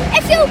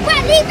 If you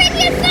believe in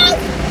yourself,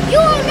 you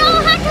will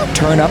know how to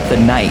Turn Up the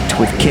Night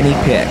with Kenny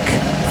Pick.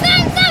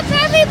 Thumbs up,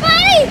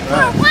 everybody,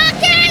 for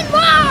rock and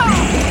roll.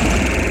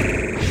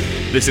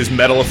 This is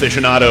metal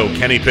aficionado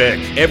Kenny Pick.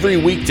 Every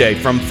weekday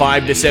from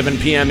 5 to 7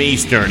 p.m.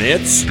 Eastern,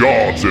 it's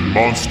Gods and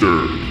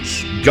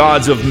Monsters.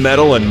 Gods of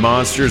Metal and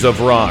Monsters of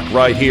Rock,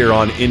 right here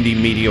on Indie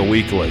Media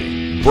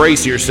Weekly.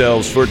 Brace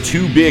yourselves for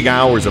 2 big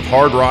hours of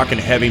hard rock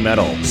and heavy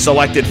metal,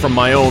 selected from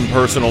my own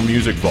personal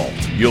music vault.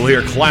 You'll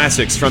hear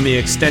classics from the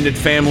extended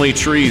family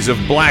trees of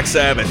Black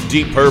Sabbath,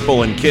 Deep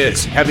Purple, and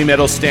Kiss, heavy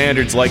metal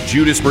standards like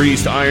Judas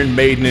Priest, Iron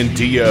Maiden, and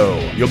Dio.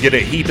 You'll get a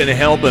heap and a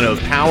helping of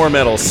power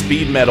metal,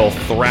 speed metal,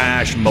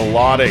 thrash,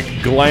 melodic,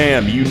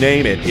 glam, you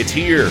name it, it's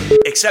here.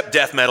 Except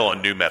death metal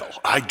and nu metal.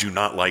 I do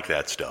not like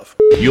that stuff.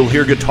 You'll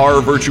hear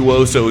guitar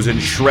virtuosos and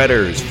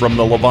shredders from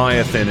the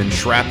Leviathan and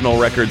Shrapnel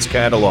Records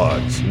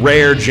catalogs.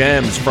 Rare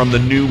gems from the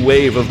new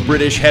wave of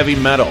British heavy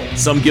metal.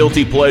 Some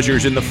guilty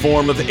pleasures in the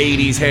form of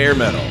 80s hair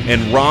metal.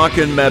 And rock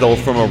and metal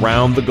from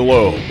around the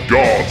globe.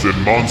 Gods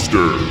and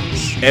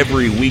Monsters.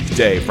 Every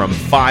weekday from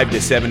 5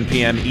 to 7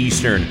 p.m.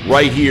 Eastern,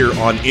 right here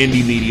on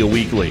Indie Media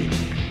Weekly.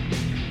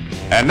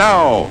 And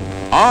now,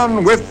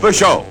 on with the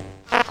show.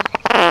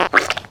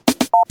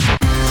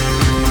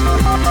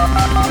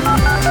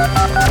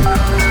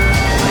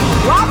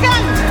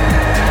 Welcome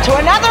to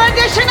another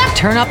edition of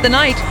Turn Up the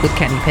Night with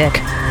Kenny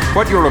Pick.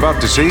 What you're about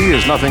to see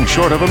is nothing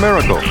short of a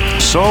miracle.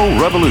 So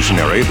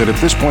revolutionary that at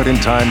this point in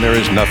time, there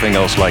is nothing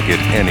else like it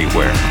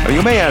anywhere. Now,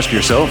 you may ask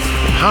yourself,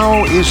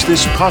 how is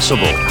this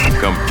possible?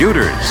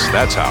 Computers,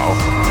 that's how.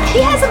 He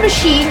has a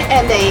machine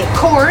and a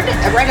cord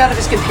right out of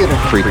his computer.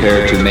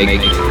 Prepare to make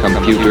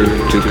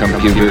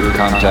computer-to-computer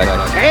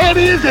contact. That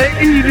is a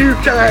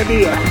huge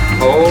idea.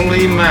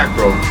 Holy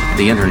mackerel.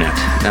 The internet.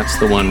 That's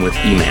the one with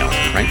email,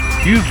 right?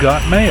 You've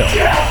got mail.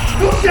 Yeah,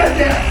 who said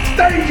that?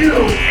 Thank you.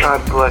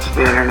 God bless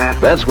the internet.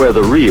 That's where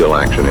the real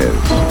action is.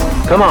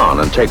 Come on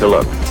and take a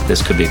look.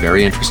 This could be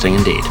very interesting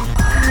indeed.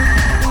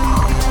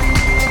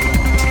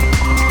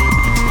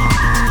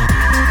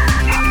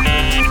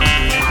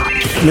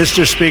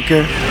 Mr.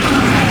 Speaker,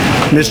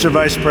 Mr.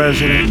 Vice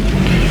President,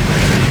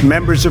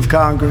 members of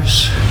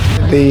Congress.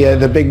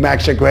 The Big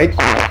Macs are great.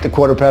 The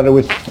quarter pounder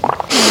with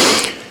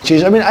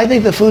cheese. I mean, I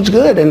think the food's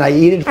good, and I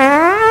eat it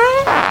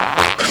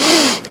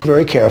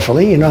very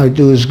carefully. You know, I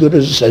do as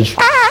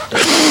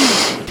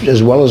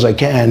well as I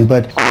can.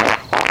 But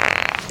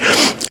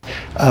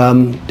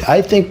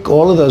I think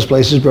all of those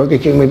places, Burger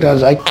King,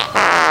 McDonald's, I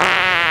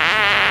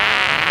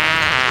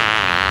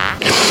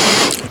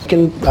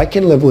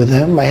can live with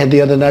them. I had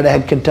the other night, I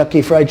had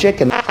Kentucky Fried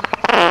Chicken.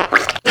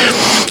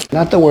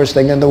 Not the worst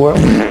thing in the world.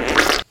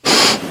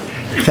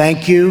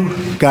 Thank you,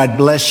 God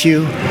bless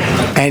you,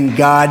 and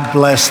God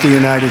bless the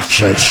United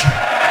States.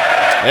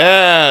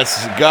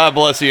 Yes, God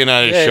bless the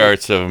United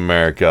States of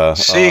America.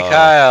 See,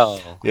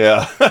 Kyle.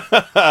 Yeah.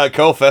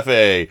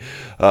 Kofefe.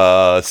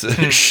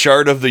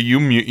 Shard of the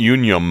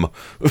Union.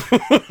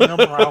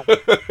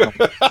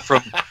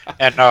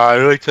 And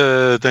I'd like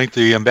to thank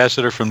the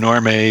ambassador from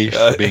Norway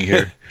for being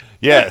here.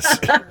 Yes,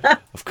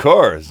 of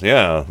course.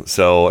 Yeah.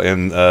 So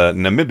in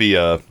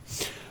Namibia,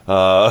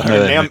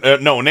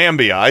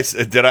 Nambia. I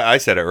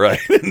said it right.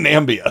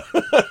 Nambia.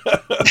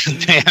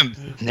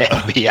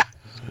 Nambia.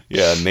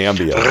 Yeah,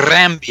 Nambia.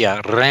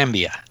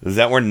 Rambia. Is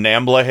that where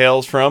Nambla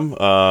hails from?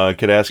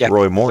 Could ask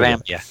Roy Moore.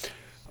 Rambia.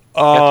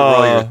 You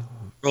have to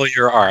roll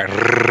your R.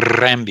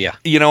 Rambia.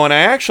 You know, and I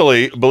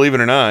actually, believe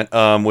it or not,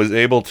 was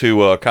able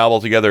to cobble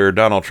together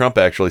Donald Trump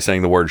actually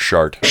saying the word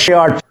shart.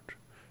 Shart.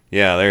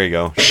 Yeah, there you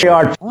go.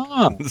 Shart.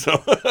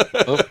 So,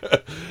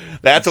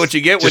 that's what you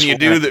get when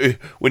you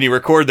when you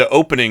record the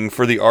opening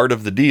for the Art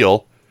of the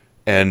Deal,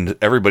 and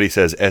everybody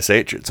says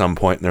SH at some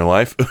point in their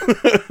life.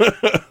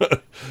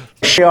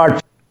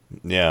 Shart.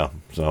 Yeah.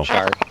 So.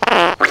 Shart.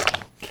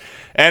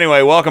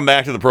 Anyway, welcome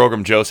back to the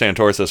program. Joe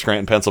Santorsa,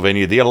 Scranton,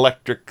 Pennsylvania, the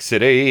Electric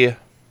City.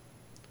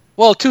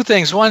 Well, two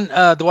things. One,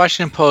 the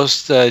Washington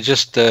Post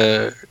just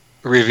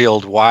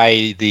revealed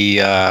why the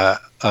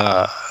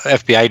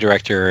FBI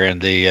director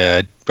and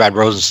the Brad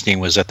Rosenstein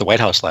was at the White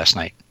House last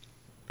night.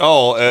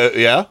 Oh,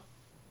 yeah?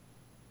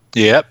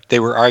 Yep, they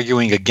were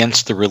arguing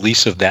against the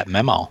release of that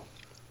memo.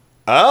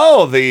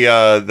 Oh,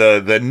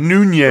 the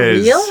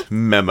Nunez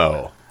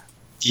memo.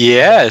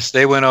 Yes,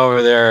 they went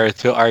over there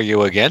to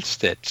argue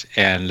against it,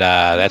 and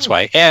that's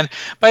why. And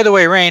by the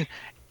way, Rain,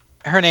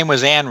 her name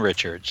was Ann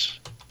Richards,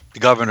 the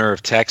governor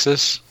of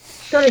Texas. I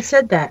thought I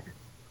said that.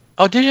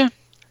 Oh, did you?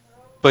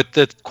 But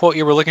the quote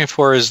you were looking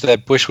for is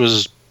that Bush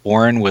was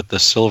born with the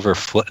silver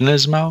foot in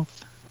his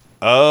mouth.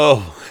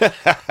 Oh.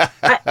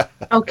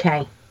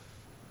 Okay.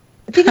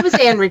 I think it was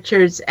Ann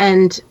Richards,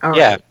 and all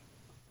right.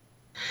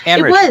 Yeah.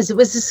 It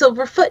was a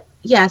silver foot.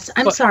 Yes,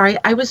 I'm sorry,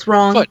 I was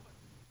wrong. Foot.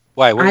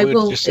 Why? I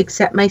will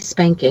accept my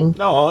spanking.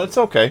 No, it's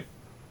okay.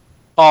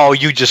 Oh,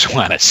 you just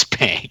want a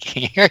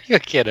spanking. Are you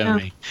kidding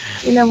me?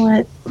 You know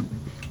what?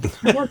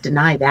 I won't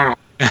deny that.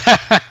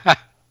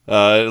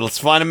 Let's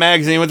find a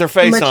magazine with her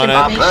face on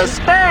it. A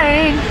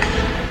spank.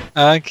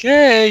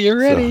 Okay, you're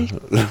ready.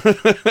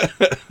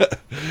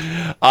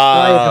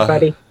 Hi,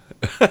 everybody.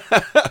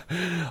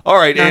 All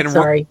right, Not and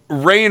sorry.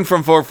 Rain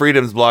from Four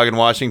Freedoms blog in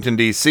Washington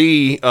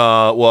D.C.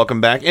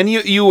 Welcome back. And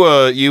you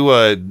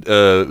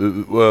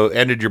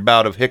ended your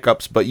bout of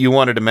hiccups, but you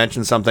wanted to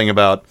mention something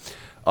about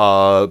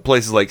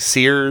places like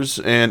Sears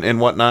and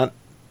whatnot.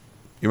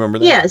 You remember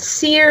that? Yeah,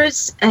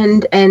 Sears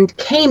and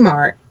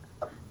Kmart.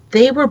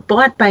 They were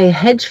bought by a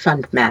hedge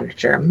fund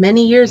manager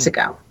many years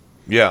ago.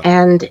 Yeah.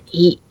 And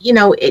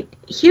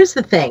here's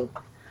the thing.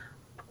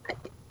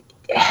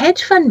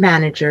 Hedge fund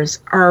managers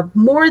are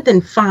more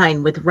than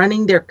fine with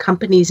running their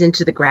companies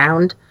into the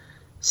ground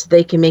so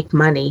they can make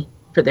money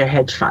for their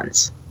hedge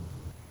funds.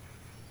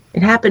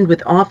 It happened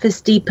with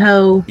Office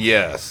Depot.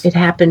 Yes. It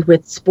happened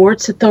with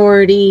Sports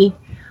Authority.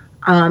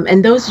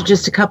 And those are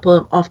just a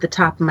couple off the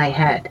top of my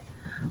head.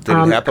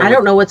 I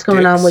don't know what's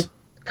going on with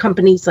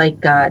companies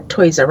like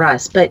Toys R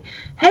Us, but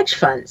hedge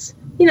funds,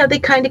 they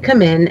kind of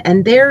come in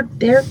and they're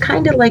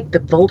kind of like the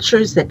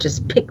vultures that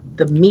just pick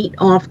the meat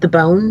off the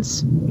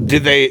bones.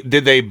 Did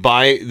they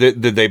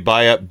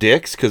buy up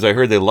Dick's? Because I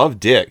heard they love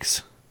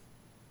Dick's.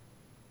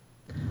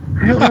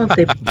 I don't know if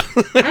they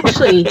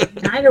actually.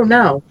 I don't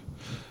know.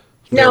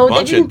 No,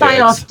 they didn't buy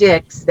off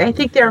Dick's. I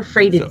think they're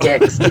afraid of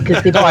Dick's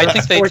because they bought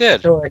Sports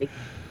Authority.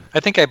 I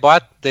think they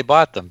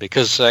bought them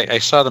because I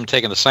saw them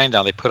taking the sign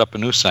down. They put up a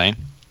new sign.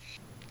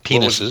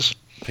 Penises.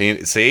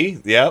 See?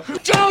 Yep.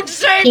 Don't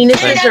say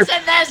Penises penis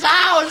in this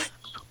house!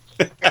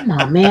 Come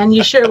on, man.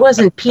 You sure it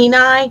wasn't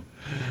Peni?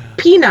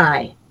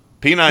 Peni.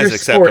 Peni is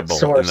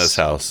acceptable in this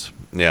house.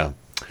 Yeah.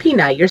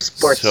 Peni, your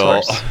sports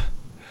source.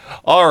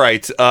 All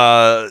right.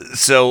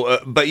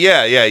 But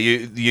yeah,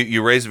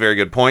 you raised a very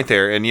good point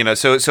there. And,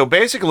 so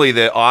basically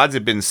the odds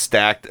have been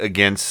stacked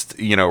against,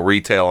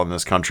 retail in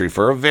this country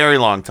for a very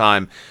long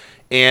time.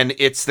 And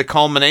it's the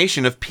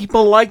culmination of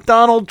people like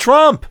Donald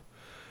Trump.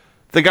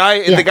 The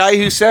guy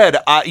who said,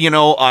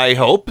 I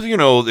hope,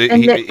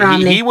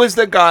 he was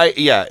the guy,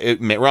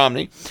 Mitt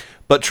Romney.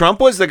 But Trump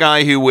was the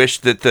guy who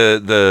wished that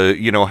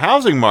the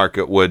housing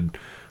market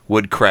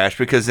would crash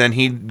because then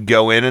he'd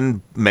go in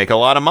and make a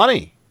lot of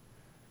money.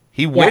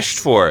 He wished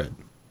for it.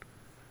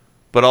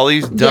 But all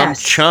these dumb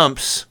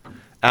chumps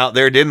out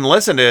there didn't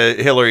listen to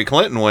Hillary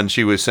Clinton when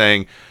she was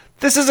saying,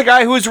 this is a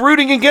guy who is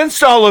rooting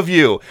against all of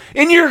you,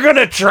 and you're going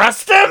to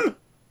trust him?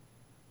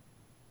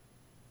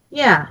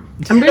 Yeah,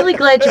 I'm really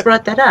glad you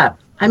brought that up.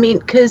 I mean,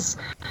 because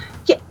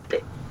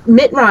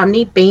Mitt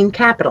Romney, Bain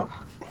Capital.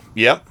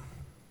 Yep.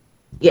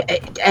 Yeah,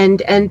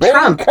 and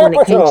Trump, when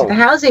it came to the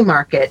housing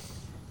market,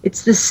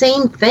 it's the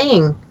same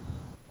thing.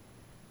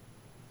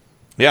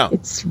 Yeah,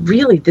 it's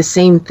really the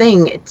same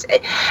thing.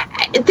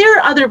 There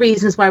are other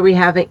reasons why we're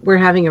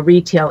having a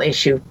retail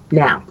issue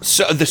now.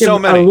 So there's so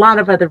many. A lot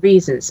of other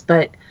reasons,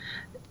 but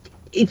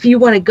if you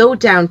want to go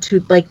down to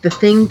like the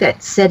thing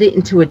that set it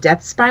into a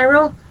death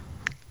spiral,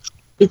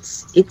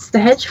 it's the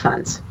hedge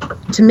funds.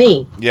 To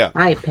me,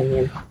 my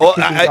opinion. Well,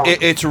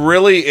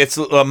 it's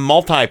a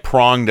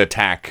multi-pronged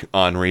attack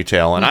on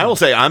retail, and I will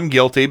say I'm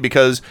guilty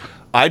because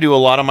I do a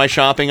lot of my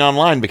shopping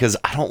online because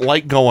I don't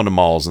like going to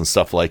malls and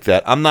stuff like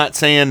that. I'm not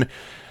saying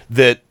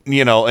that,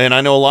 and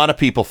I know a lot of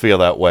people feel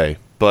that way,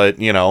 but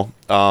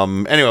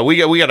anyway,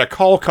 we got a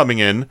call coming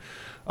in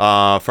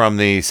from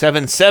the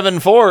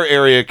 774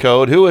 area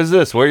code. Who is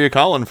this? Where are you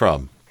calling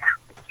from?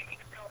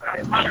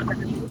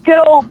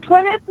 Good old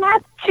Plymouth,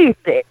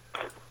 Massachusetts.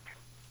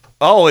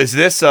 Oh, is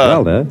this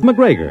Zelda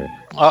McGregor?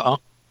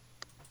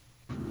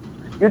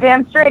 You're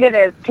damn straight it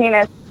is,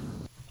 penis.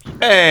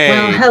 Hey.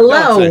 Well,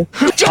 hello.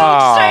 Don't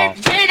say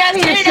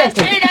penis.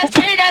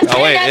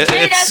 Oh, wait, it's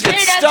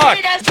stuck.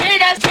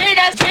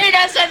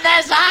 Penis in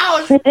this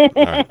house.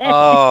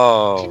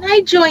 Oh. Can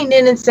I join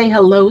in and say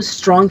hello,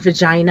 strong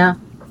vagina?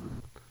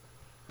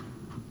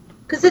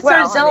 Because it's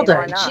our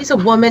Zelda. She's a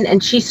woman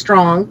and she's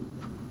strong.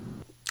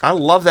 I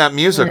love that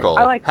musical.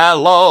 I like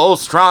Hello,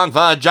 strong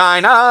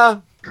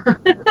vagina.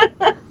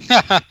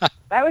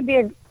 That would be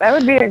a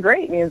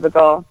great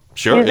musical.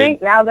 Sure. Do you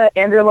think now that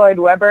Andrew Lloyd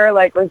Webber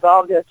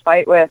resolved his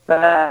fight with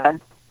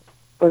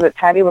was it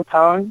Patti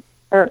LuPone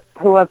or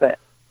who was it,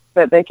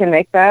 that they can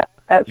make that?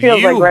 That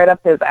feels like right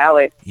up his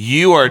alley.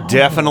 You are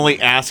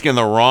definitely asking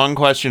the wrong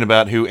question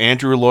about who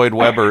Andrew Lloyd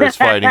Webber is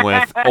fighting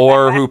with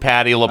or who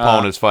Patti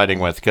LuPone is fighting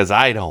with, because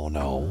I don't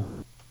know.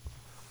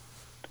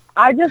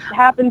 I just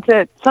happen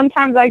to,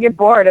 sometimes I get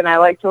bored and I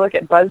like to look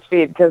at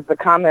BuzzFeed because the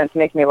comments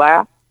make me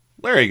laugh.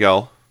 There you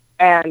go.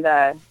 And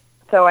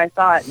so I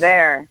saw it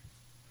there.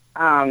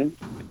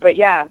 But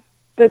yeah,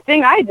 the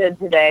thing I did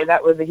today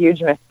that was a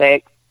huge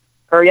mistake,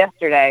 or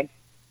yesterday,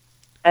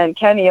 and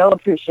Kenny, you'll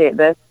appreciate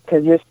this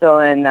because you're still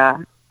in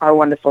our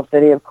wonderful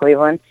city of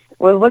Cleveland,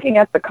 was looking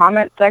at the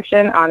comment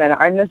section on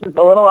and this is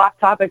a little off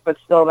topic, but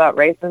still about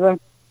racism.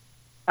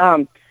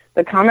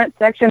 The comment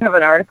section of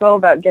an article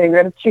about getting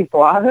rid of Chief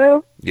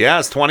Wahoo. Yeah,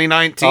 it's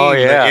 2019. Oh,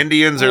 yeah. The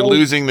Indians are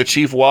losing the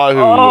Chief Wahoo.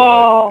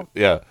 Oh.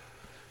 Yeah.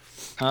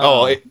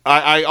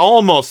 I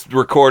almost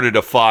recorded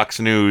a Fox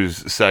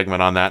News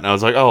segment on that, and I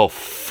was like, oh,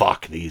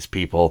 fuck these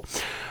people.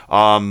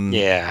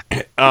 Yeah.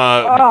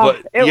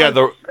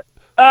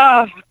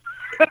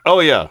 Oh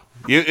yeah.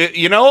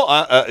 You'll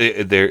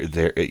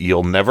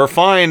never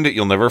find a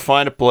You'll never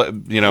find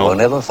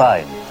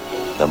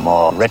the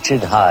more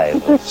wretched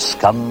hive of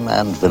scum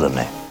and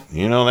villainy.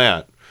 You know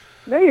that.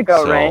 There you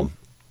go, Rain.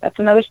 That's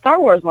another Star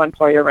Wars one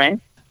for you, Rain.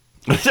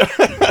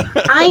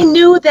 I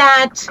knew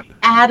that,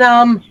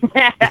 Adam.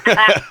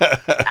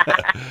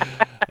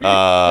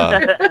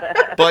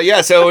 But yeah,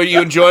 so are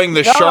you enjoying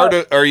the shard?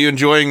 Are you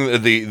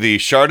enjoying the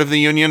shard of the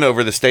Union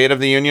over the State of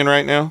the Union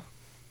right now?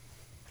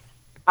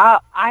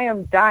 I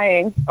am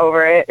dying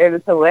over it. It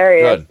was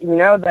hilarious. Good. You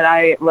know that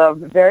I love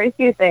very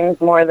few things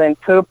more than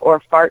poop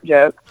or fart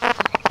jokes.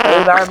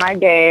 Those are my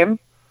game.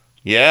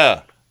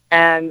 Yeah.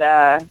 And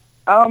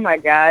oh my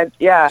God,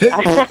 yeah.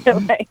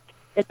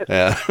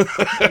 Yeah.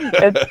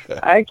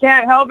 I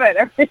can't help it.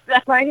 Every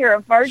time I hear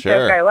a fart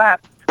joke, I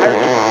laugh.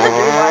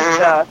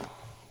 I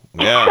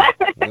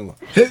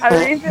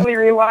recently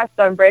rewatched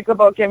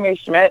Unbreakable Kimmy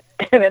Schmidt,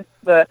 and it's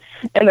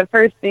in the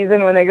first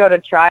season when they go to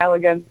trial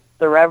against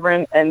the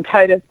Reverend, and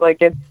Titus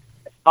it's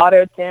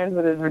auto-tuned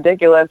with his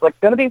ridiculous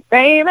gonna be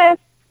famous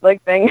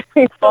thing.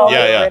 He falls over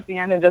at the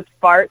end and just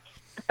farts.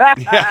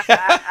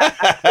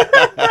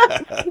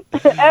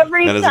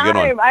 Every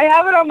time I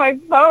have it on my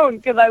phone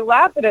because I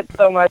laugh at it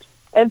so much,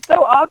 and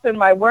so often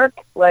my work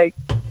is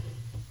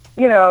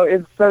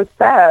so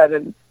sad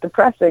and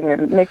depressing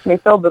and makes me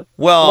feel the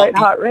white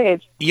hot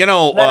rage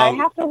that I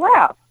have to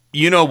laugh.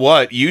 You know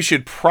what? You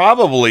should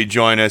probably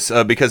join us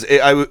because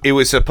it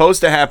was supposed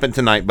to happen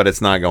tonight, but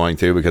it's not going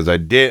to because I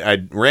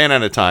ran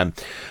out of time.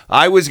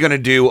 I was going to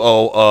do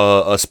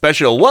a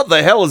special. What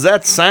the hell is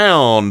that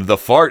sound? The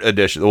fart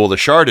edition, the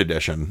shard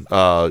edition,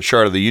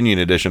 shard of the Union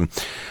edition,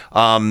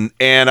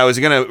 and I was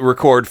going to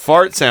record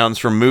fart sounds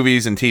from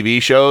movies and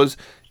TV shows.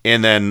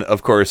 and then,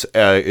 of course,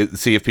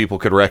 see if people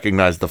could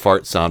recognize the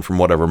fart sound from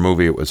whatever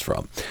movie it was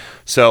from.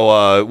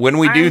 So when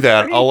we do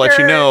that, I'll let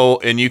you know,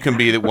 and you can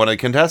be one of the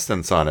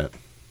contestants on it.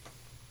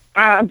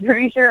 I'm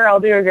pretty sure I'll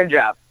do a good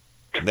job.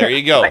 There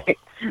you go.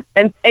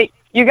 And hey,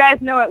 you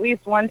guys know at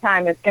least one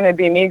time it's going to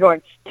be me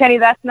going, Kenny,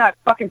 that's not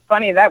fucking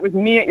funny. That was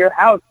me at your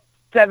house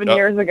 7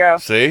 years ago.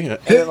 See?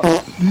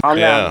 I'll know.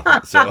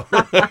 Yeah. So.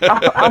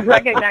 I'll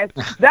recognize.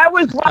 That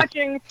was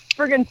watching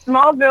friggin'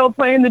 Smallville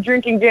playing the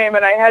drinking game,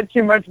 and I had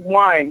too much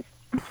wine.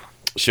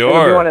 Sure.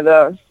 It'll be one of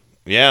those.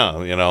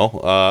 Yeah, you know.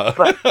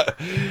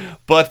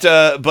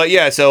 But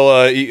yeah.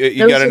 So you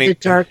Those got are any? the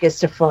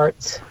darkest of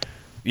farts.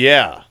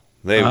 Yeah,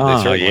 they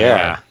certainly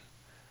are.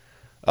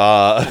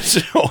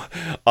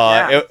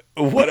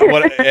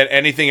 What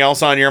anything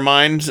else on your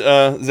mind,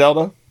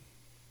 Zelda?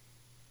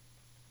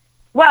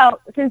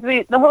 Well, since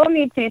the whole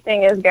Me Too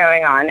thing is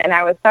going on, and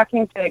I was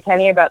talking to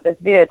Kenny about this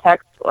via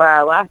text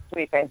last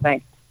week, I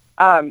think.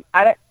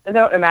 I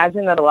don't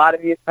imagine that a lot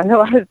of you spend a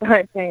lot of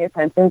time paying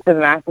attention to the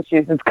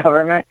Massachusetts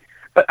government,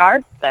 but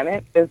our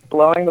Senate is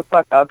blowing the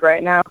fuck up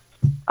right now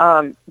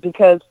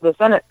because the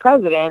Senate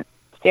president,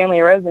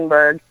 Stanley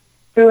Rosenberg,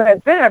 who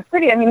has been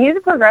he's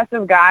a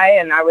progressive guy,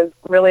 and I was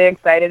really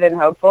excited and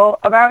hopeful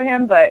about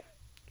him, but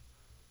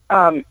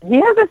he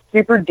has a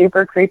super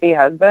duper creepy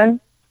husband.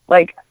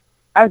 Like,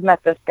 I've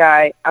met this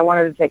guy. I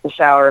wanted to take a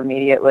shower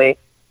immediately.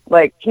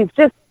 Like, he's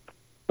just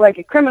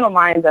like Criminal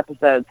Minds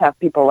episodes have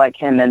people like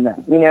him in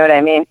them. You know what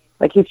I mean?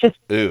 Like, he's just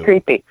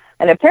creepy.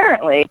 And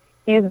apparently,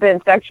 he's been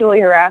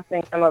sexually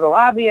harassing some of the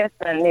lobbyists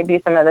and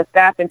maybe some of the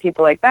staff and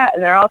people like that.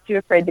 And they're all too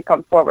afraid to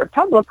come forward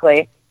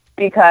publicly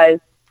because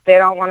they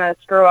don't want to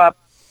screw up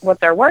what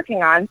they're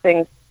working on.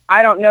 Things,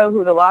 I don't know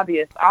who the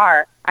lobbyists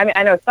are. I mean,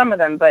 I know some of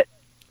them, but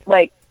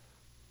like,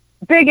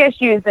 big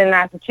issues in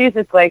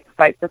Massachusetts, like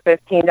fight for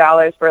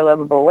 $15 for a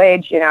livable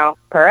wage,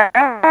 per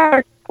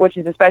hour, which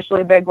is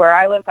especially big where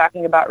I live,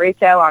 talking about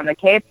retail on the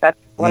Cape. That's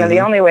one of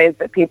the only ways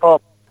that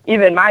people,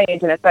 even my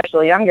age and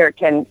especially younger,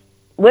 can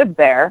live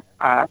there.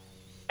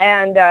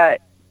 And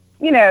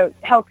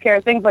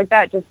healthcare, things like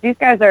that. Just these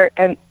guys are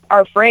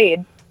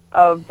afraid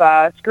of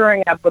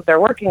screwing up what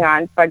they're working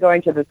on by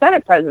going to the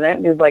Senate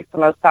president, who's like the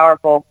most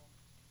powerful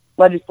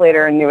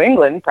legislator in New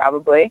England,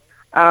 probably.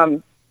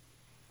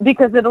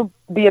 Because it'll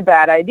be a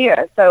bad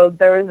idea. So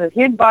there was this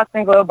huge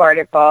Boston Globe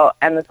article,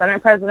 and the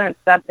Senate president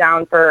stepped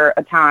down for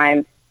a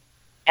time,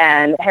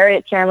 and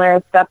Harriet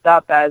Chandler stepped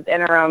up as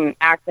interim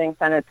acting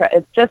Senate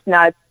It's just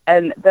nuts.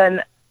 And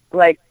then,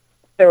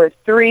 there were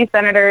 3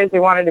 senators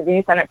who wanted to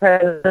be Senate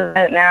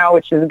president now,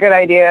 which is a good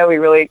idea.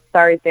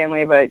 Sorry,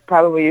 Stanley, but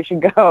probably you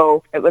should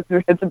go.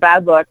 It's a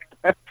bad look.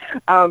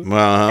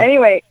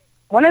 Anyway,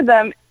 one of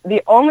them,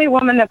 the only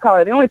woman of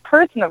color, the only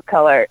person of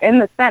color in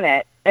the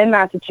Senate in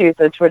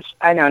Massachusetts, which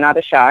I know, not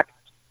a shock,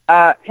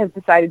 has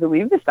decided to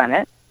leave the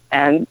Senate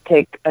and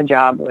take a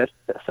job with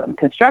some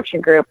construction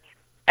group.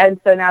 And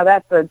so now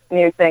that's a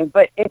new thing.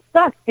 But it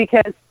sucks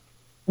because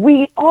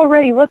we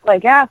already look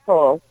like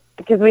assholes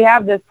because we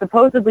have this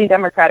supposedly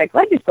democratic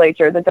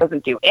legislature that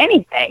doesn't do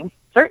anything,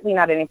 certainly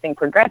not anything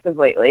progressive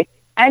lately.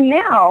 And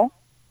now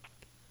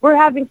we're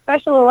having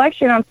special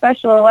election on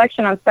special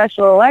election on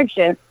special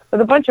election with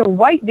a bunch of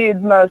white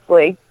dudes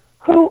mostly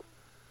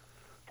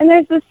and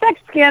there's this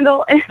sex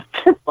scandal, and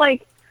it's just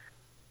like,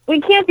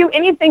 we can't do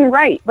anything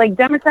right. Like,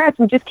 Democrats,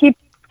 we just keep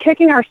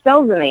kicking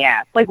ourselves in the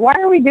ass. Like, why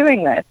are we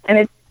doing this?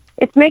 And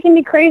it's making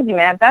me crazy,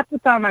 man. That's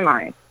what's on my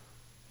mind.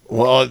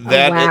 Well,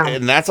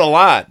 and that's a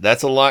lot.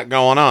 That's a lot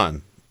going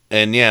on.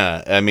 And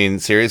yeah, I mean,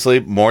 seriously,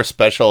 more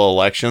special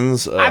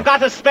elections. I've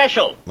got a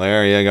special.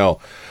 There you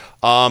go.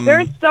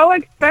 They're so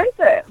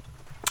expensive.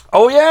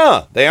 Oh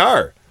yeah, they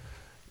are.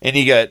 And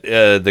you got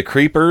the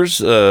creepers,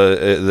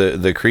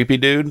 the creepy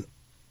dude.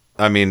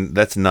 I mean,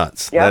 that's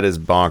nuts. Yep. That is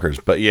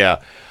bonkers. But yeah.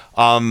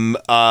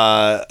 But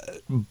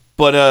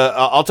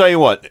I'll tell you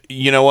what.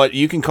 You know what?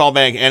 You can call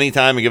back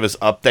anytime and give us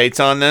updates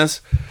on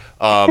this.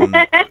 I'm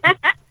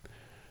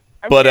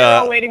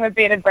all waiting with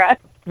bated breath.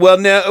 Well,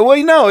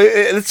 no,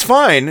 it's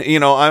fine.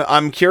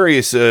 I'm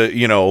curious.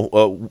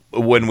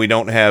 When we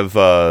don't have,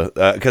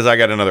 because I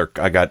got another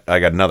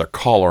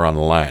caller on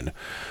the line.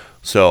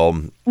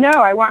 So no,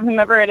 I want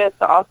whomever it is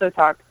to also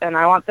talk, and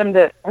I want them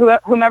to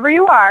whomever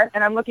you are.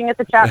 And I'm looking at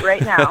the chat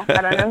right now.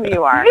 I don't know who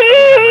you are.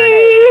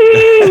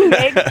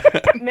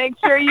 make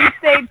sure you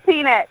say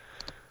peanut.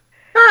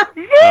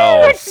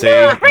 Oh, see,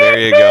 there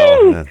you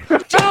go.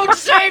 Don't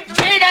say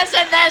penis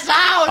in this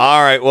house.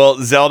 All right, well,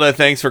 Zelda,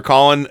 thanks for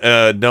calling.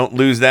 Don't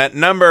lose that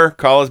number.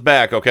 Call us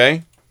back,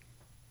 okay?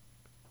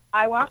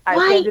 I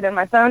saved it in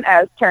my phone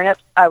as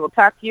turnips. I will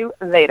talk to you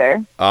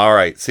later. All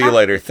right, see you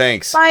later.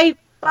 Thanks.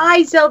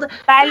 Bye, Zelda.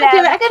 Bye,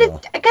 I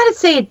gotta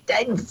say,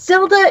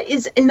 Zelda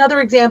is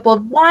another example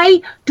of why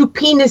do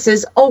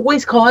penises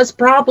always cause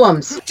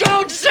problems.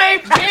 Don't say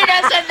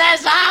penis in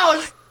this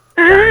house.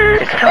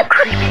 It's so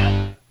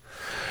creepy.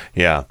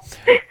 Yeah.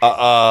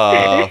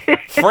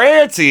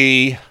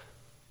 Francie,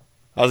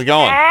 how's it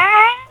going?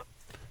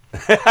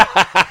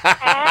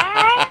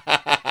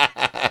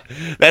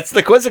 That's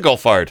the quizzical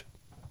fart.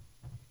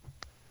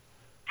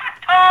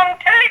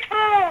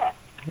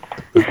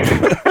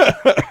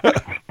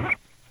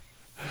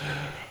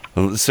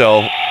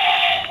 So.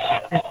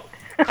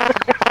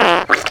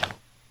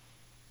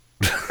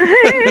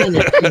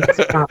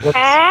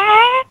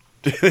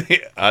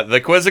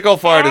 The quizzical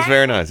fart is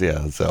very nice.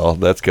 Yeah, so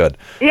that's good.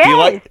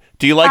 Yes.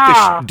 Do you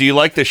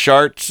like the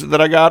sharts that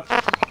I got?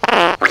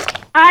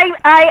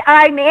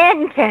 I'm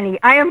in, Kenny.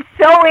 I am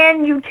so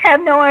in. You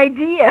have no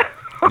idea.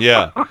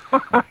 Yeah.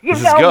 You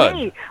This know is good.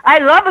 me. I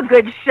love a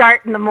good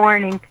shart in the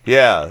morning.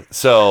 Yeah.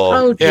 So.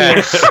 Oh, Yeah,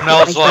 it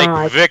smells my like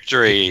God.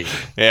 victory.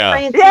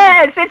 Yeah.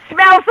 Yes, it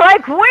smells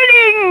like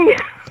winning.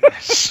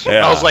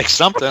 Smells like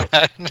something.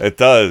 It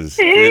does.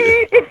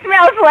 It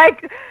smells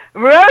like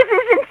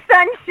roses and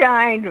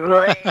sunshine.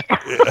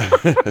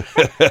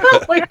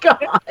 Oh my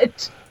God.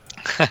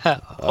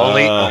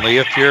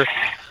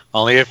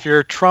 only if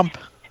you're Trump.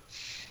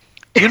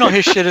 Do you know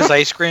his shit is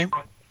ice cream?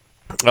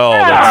 Oh,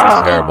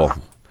 that's terrible.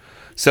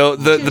 So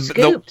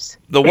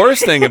the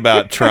worst thing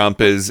about Trump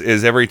is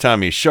every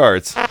time he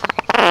sharts,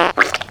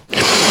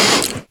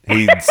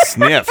 he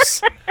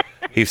sniffs.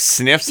 He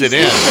sniffs it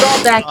in. Put it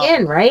all back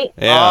in, right?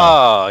 Yeah.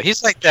 Oh,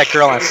 he's like that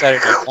girl on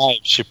Saturday Night Live.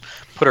 She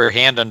put her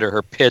hand under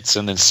her pits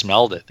and then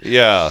smelled it.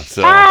 Yeah.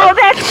 So. Oh,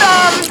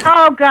 that's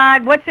oh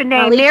God, what's her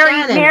name? Molly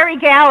Shannon. Mary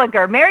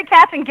Gallagher, Mary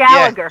Catherine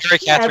Gallagher. Mary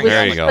Catherine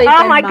There you go.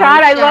 Oh my Molly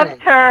God, I Shannon.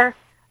 loved her.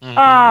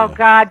 Oh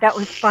God, that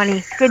was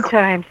funny. Good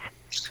times.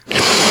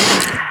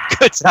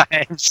 Good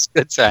times.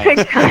 Good times.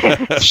 Good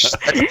times.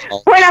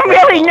 When I'm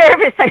really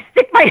nervous, I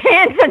stick my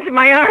hands under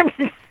my arms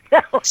and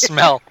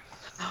Smell.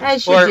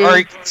 As you Or do.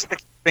 you can stick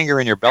your finger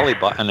in your belly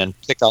button and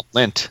pick out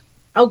lint.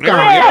 Oh God.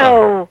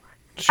 No.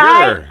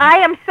 Sure. I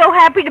am so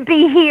happy to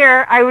be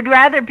here. I would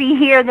rather be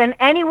here than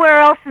anywhere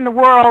else in the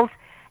world.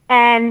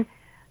 And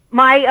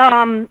my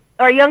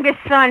our youngest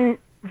son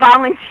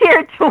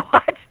volunteered to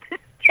watch the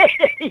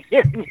State of the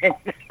Union.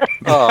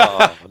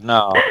 Oh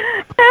no!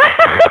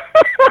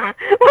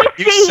 We'll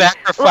You see.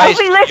 sacrificed We'll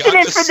be your listening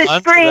youngest for the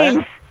son to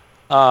screams.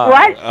 that?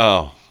 What?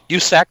 Oh. You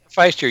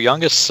sacrificed your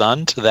youngest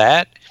son to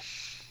that?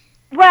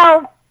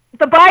 Well,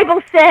 the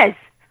Bible says.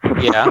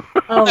 Yeah.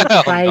 Oh,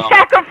 No, right. no.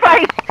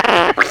 Sacrifice.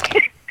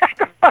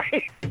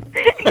 Sacrifice.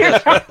 Your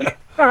son.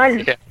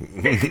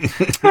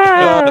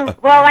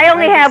 Well, I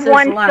only have Says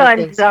one a lot of son,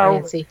 things, so.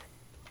 Francie. So,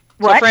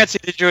 What? Francie,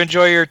 did you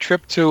enjoy your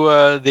trip to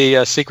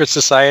the Secret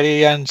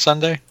Society on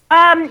Sunday?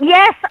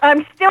 Yes,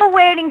 I'm still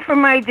waiting for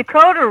my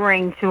decoder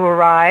ring to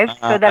arrive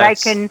so that I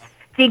That's can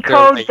they're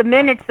decode late. the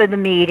minutes of the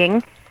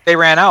meeting. They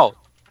ran out.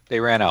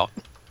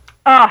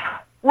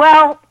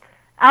 Well,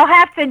 I'll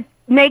have to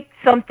make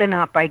something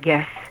up, I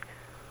guess.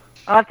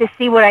 I'll have to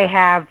see what I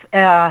have.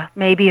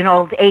 Maybe an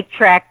old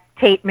 8-track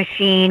tape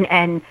machine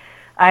and,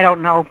 I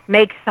don't know,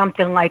 make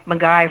something like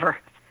MacGyver.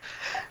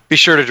 Be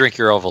sure to drink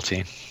your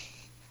Ovaltine.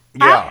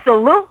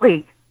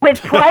 Absolutely. With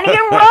plenty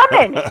of rum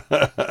in it.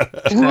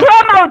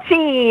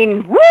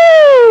 Rumotine.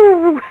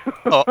 Woo!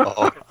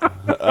 Uh-oh.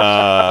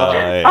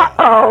 Yeah.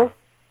 Uh-oh.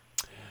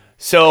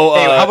 So.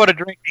 Hey, how about a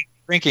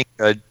drinking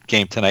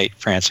game tonight,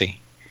 Francie?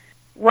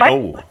 What?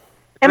 Oh.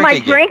 Am I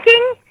drinking game.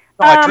 drinking?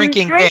 No, a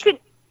drinking game.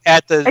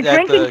 At the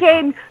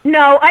Game?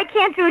 No, I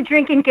can't do a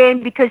drinking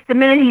game because the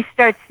minute he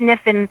starts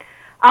sniffing,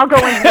 I'll go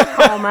into a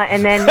coma,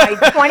 and then my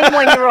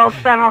 21-year-old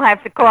son will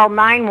have to call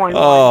 911.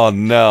 Oh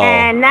no.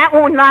 And that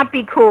will not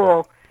be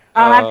cool.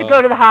 I'll have to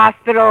go to the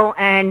hospital,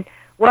 and,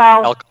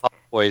 well, alcohol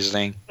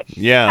poisoning.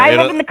 Yeah. I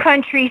live in the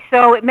country,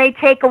 so it may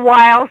take a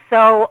while,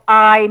 so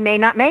I may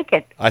not make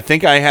it. I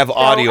think I have So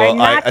audio. I'm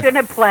not going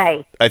to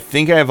play. I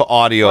think I have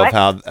audio What? of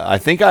how. I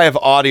think I have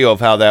audio of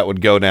how that would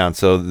go down.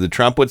 So the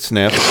Trump would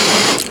sniff.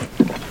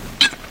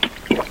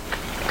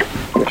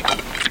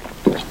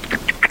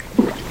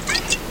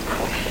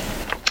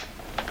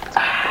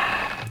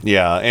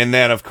 Yeah, and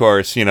then of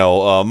course,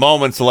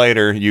 moments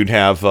later, you'd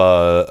have,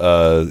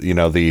 the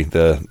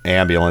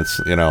ambulance,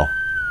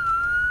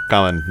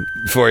 coming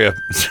for you.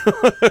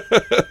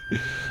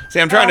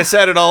 See, I'm trying to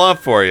set it all up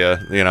for you.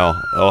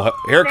 Oh,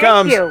 here it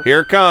comes. you.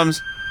 Here it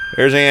comes.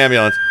 Here's the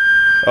ambulance.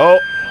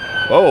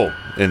 Oh,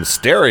 in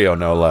stereo,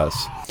 no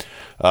less.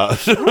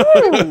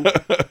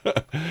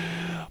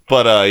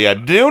 But yeah,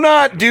 do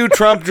not do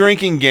Trump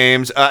drinking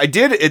games. I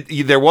did.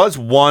 There was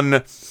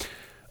one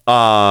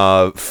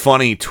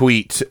funny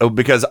tweet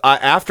because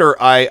after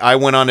I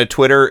went on to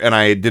Twitter and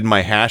I did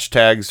my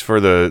hashtags for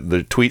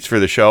the tweets for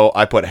the show,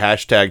 I put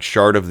hashtag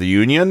Shard of the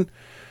Union,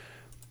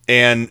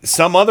 and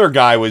some other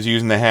guy was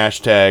using the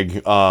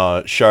hashtag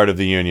Shard of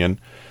the Union,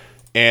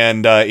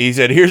 and he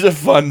said, "Here's a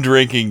fun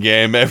drinking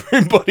game.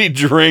 Everybody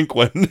drink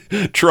when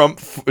Trump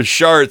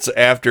sharts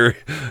after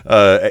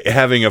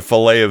having a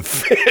fillet of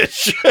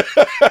fish."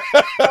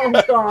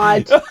 Oh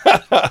God.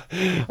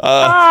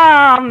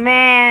 Oh,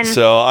 man.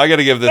 So I got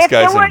to give this if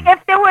guy there some. If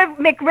there were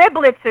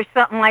McRiblets or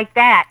something like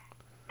that,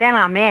 then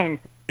I'm in.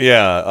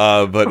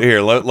 Yeah, but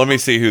here, let me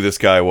see who this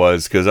guy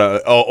was, because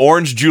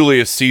Orange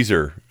Julius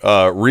Caesar,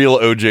 real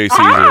OJ Caesar.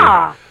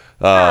 Ah,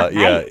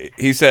 Yeah,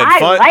 he said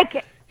I like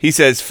it. He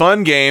says,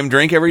 fun game.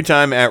 Drink every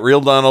time at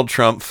Real Donald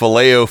Trump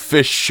Filet-O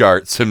fish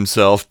sharts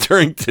himself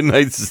during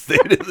tonight's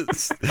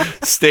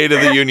State of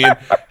the Union.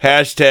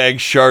 #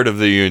 Shart of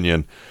the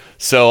Union.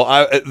 So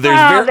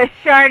the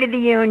Shart of the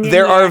Union.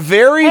 There are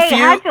very few.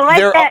 How'd you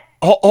like that?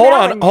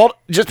 Hold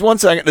just 1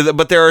 second.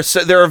 But there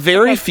are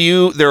very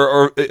few. There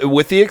are,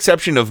 with the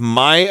exception of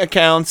my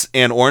accounts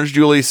and Orange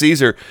Julius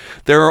Caesar,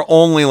 there are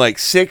only like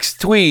 6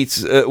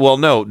 tweets.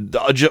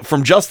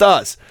 From just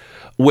us,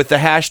 with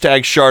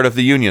the # Shart of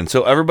the Union.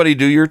 So everybody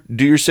do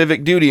your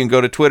civic duty and go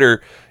to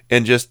Twitter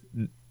and just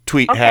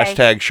tweet #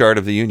 Shart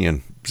of the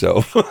Union.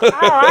 So.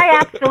 I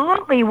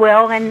absolutely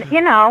will, and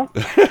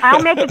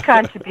I'll make a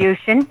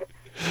contribution.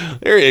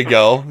 There you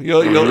go.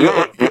 You'll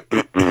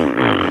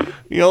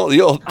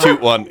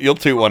toot one. You'll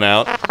toot one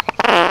out.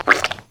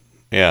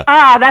 Yeah.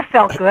 Oh, that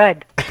felt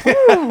good.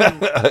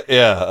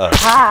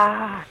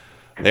 Yeah.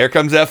 There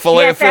comes that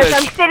fillet of fish.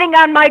 Yes, I'm sitting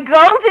on my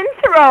golden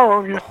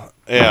throne.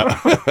 Yeah.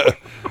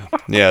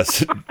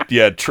 Yes.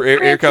 Yeah.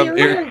 Here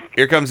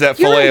comes that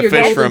fillet of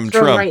fish from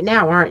Trump right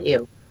now, aren't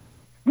you?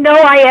 No,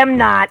 I am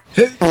not.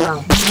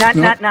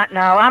 No.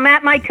 I'm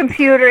at my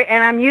computer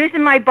and I'm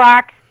using my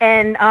box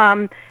and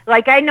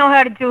I know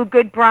how to do a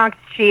good Bronx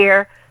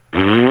cheer.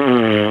 There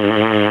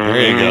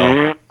you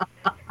go.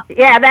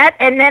 Yeah, that,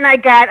 and then I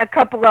got a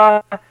couple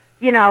of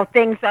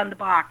things on the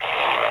box,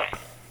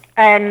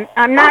 and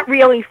I'm not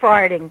really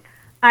farting.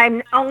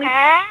 I'm only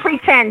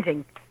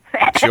pretending.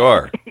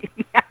 Sure.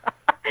 Yeah.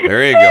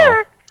 There you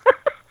go.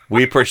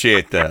 We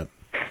appreciate that.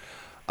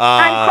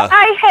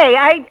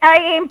 I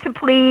aim to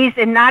please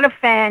and not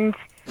offend,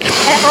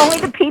 and only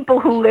the people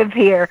who live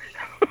here.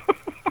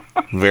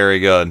 Very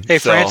good. Hey,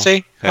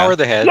 Francie, how are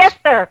the heads? Yes,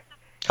 sir.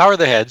 How are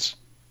the heads?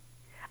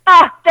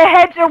 The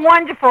heads are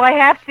wonderful. I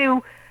have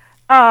to,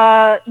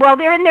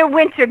 they're in their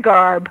winter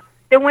garb,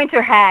 their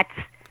winter hats.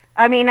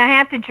 I mean, I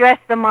have to dress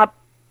them up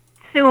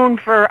soon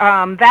for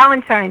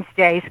Valentine's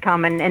Day's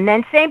coming, and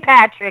then St.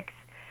 Patrick's,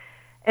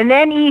 and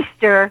then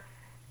Easter,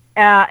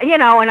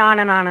 and on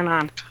and on and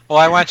on. Well,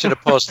 I want you to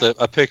post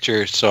a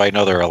picture so I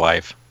know they're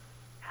alive.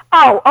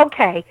 Oh,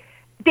 okay.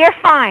 They're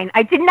fine.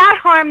 I did not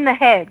harm the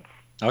heads.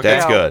 Okay.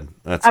 That's good.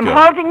 I'm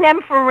holding them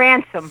for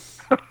ransom.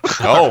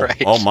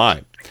 Right. Oh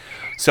my.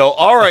 So,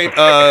 all right,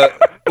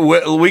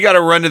 we got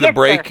to run to the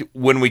break. Sir.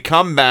 When we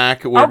come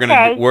back, we're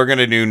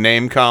gonna do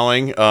name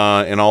calling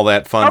and all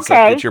that fun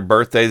stuff. Get your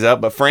birthdays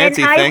up. But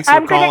Francie, thanks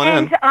for calling in.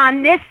 I'm going to end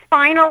on this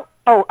final.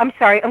 Oh, I'm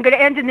sorry. I'm going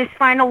to end in this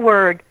final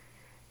word.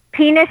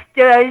 Penis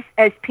does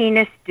as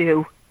penis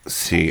do.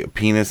 See,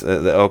 penis.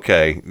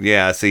 Okay,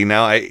 yeah. See,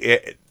 now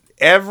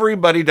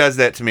everybody does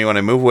that to me when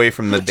I move away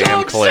from the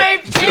damn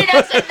clip. Don't say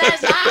penis in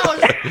this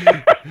house.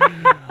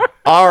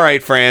 All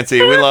right, Francie,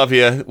 we love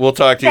you. We'll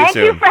talk to you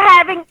soon.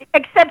 Thank you for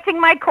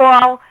accepting my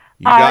call.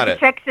 You got it.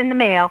 Check's in the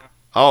mail.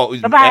 Oh,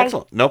 bye-bye.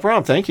 Excellent. No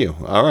problem. Thank you.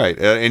 All right,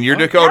 and your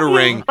Dakota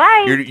ring.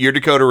 Bye. Your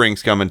Dakota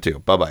ring's coming too.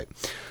 Bye-bye.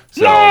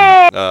 So,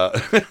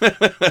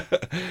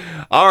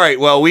 all right.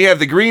 Well, we have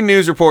the Green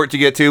News Report to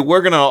get to.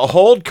 We're gonna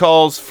hold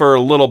calls for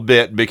a little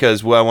bit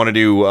because I want to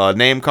do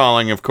name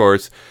calling, of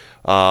course,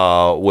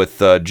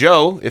 with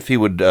Joe if he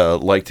would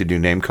like to do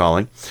name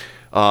calling.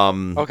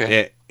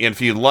 Okay. And if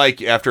you'd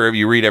like, after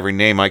you read every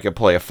name, I could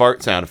play a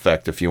fart sound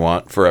effect if you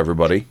want for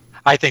everybody.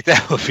 I think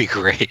that would be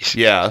great.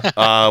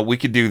 Yeah, we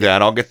could do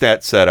that. I'll get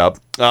that set up.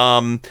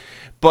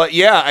 But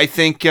yeah, I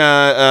think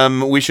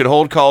we should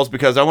hold calls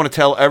because I want to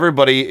tell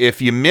everybody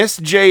if you miss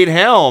Jade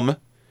Helm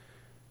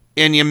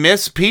and you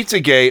miss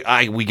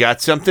Pizzagate, we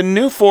got something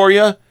new for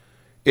you.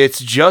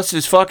 It's just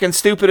as fucking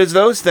stupid as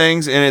those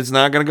things, and it's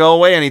not going to go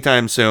away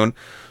anytime soon.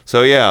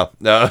 So yeah,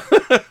 but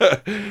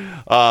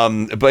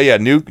yeah,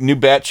 new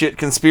batshit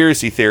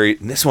conspiracy theory.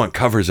 This one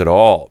covers it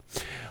all.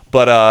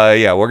 But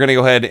yeah, we're gonna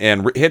go ahead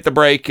and hit the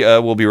break.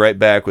 We'll be right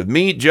back with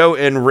me, Joe,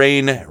 and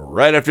Rain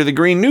right after the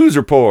Green News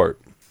Report.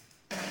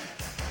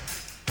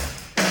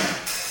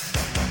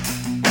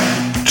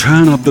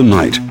 Turn up the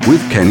night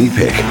with Kenny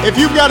Pick. If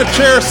you've got a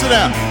chair, sit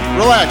down.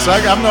 Relax. I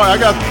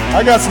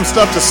got some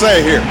stuff to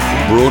say here.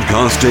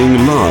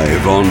 Broadcasting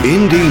live on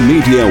Indie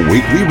Media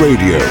Weekly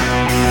Radio.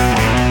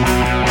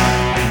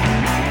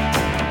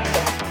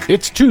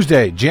 It's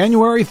Tuesday,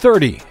 January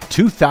 30,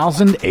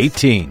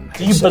 2018.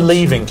 Do you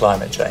believe in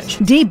climate change?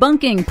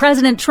 Debunking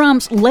President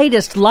Trump's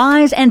latest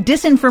lies and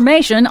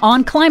disinformation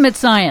on climate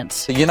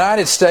science. The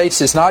United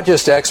States is not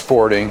just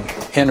exporting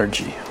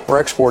energy, we're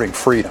exporting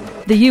freedom.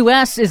 The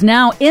U.S. is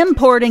now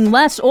importing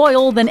less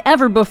oil than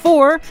ever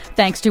before,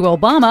 thanks to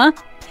Obama.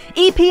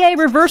 EPA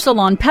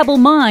reversal on Pebble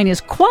Mine is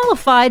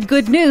qualified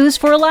good news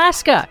for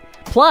Alaska.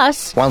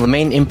 Plus, while the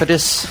main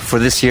impetus for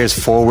this year's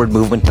forward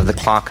movement of the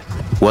clock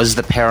was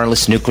the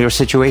perilous nuclear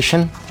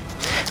situation,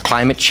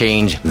 climate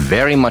change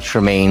very much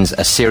remains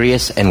a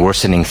serious and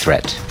worsening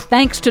threat.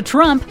 Thanks to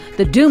Trump,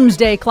 the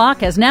doomsday clock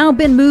has now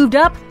been moved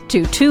up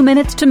to 2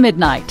 minutes to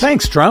midnight.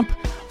 Thanks, Trump.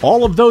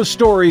 All of those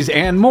stories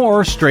and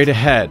more straight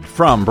ahead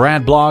from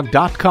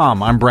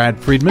BradBlog.com. I'm Brad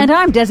Friedman. And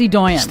I'm Desi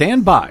Doyen.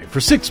 Stand by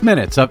for 6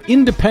 minutes of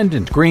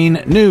independent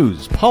green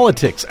news,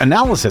 politics,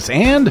 analysis,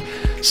 and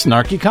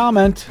snarky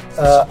comment.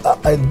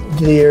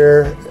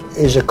 There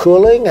is a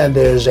cooling and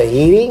there's a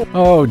heating.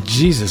 Oh,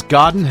 Jesus,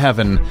 God in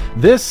heaven.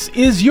 This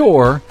is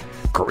your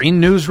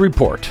Green News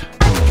Report.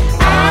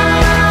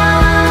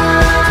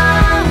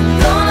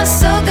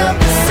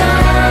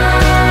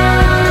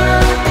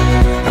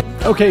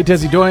 Okay,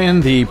 Desi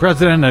Doyen, the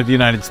President of the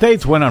United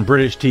States, went on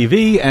British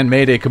TV and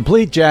made a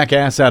complete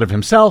jackass out of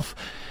himself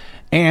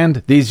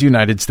and these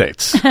United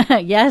States.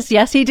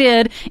 Yes, he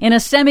did. In a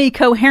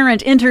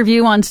semi-coherent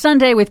interview on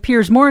Sunday with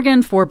Piers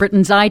Morgan for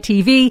Britain's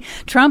ITV,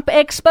 Trump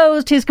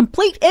exposed his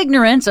complete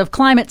ignorance of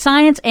climate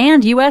science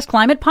and U.S.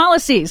 climate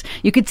policies.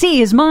 You could see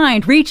his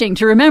mind reaching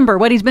to remember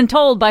what he's been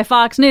told by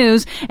Fox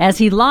News as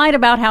he lied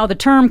about how the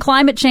term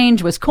climate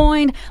change was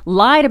coined,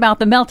 lied about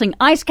the melting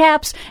ice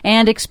caps,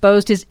 and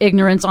exposed his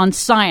ignorance on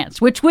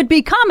science, which would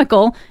be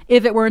comical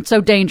if it weren't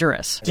so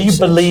dangerous. Do you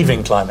believe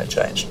in climate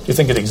change? Do you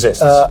think it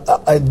exists?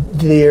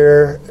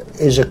 There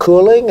is a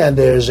cooling and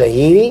there's a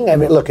heating. I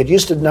mean, look, it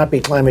used to not be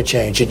climate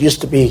change. It used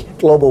to be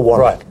global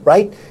warming,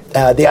 right?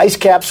 The ice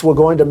caps were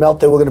going to melt.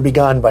 They were going to be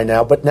gone by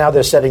now, but now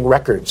they're setting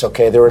records,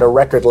 okay? They're at a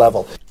record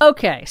level.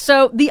 Okay,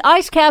 so the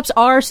ice caps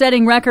are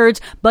setting records,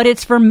 but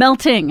it's for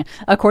melting.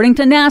 According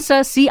to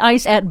NASA, sea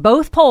ice at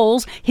both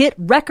poles hit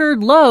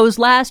record lows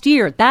last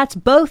year. That's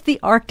both the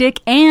Arctic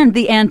and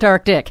the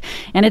Antarctic.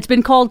 And it's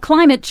been called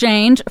climate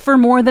change for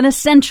more than a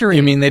century.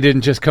 You mean they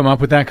didn't just come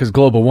up with that because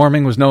global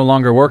warming was no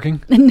longer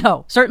working?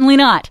 No, certainly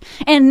not.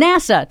 And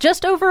NASA,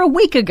 just over a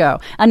week ago,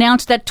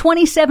 announced that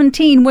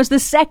 2017 was the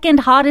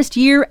second hottest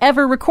year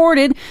ever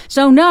recorded.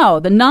 So no,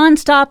 the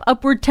nonstop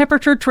upward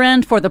temperature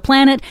trend for the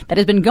planet that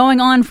has been going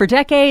on for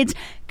decades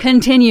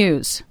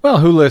continues. Well,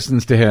 who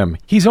listens to him?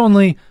 He's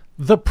only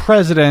the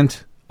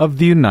president of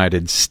the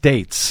United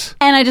States.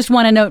 And I just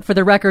want to note for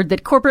the record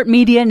that corporate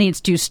media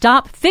needs to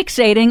stop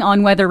fixating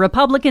on whether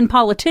Republican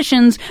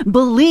politicians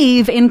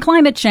believe in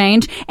climate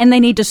change, and they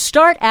need to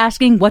start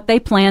asking what they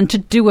plan to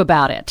do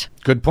about it.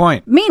 Good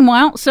point.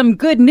 Meanwhile, some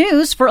good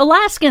news for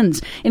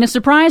Alaskans. In a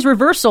surprise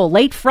reversal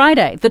late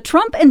Friday, the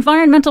Trump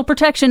Environmental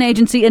Protection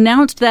Agency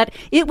announced that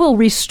it will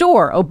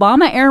restore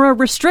Obama-era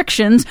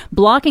restrictions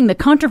blocking the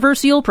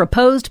controversial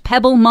proposed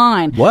Pebble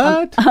Mine.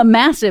 What? A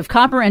massive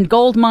copper and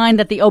gold mine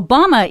that the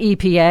Obama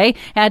EPA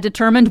had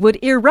determined would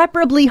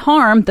irreparably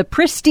harm the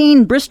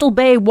pristine Bristol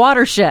Bay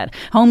watershed,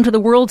 home to the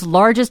world's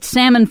largest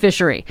salmon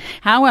fishery.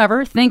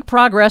 However, Think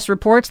Progress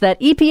reports that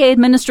EPA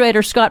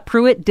Administrator Scott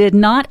Pruitt did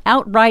not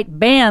outright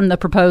ban the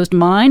proposed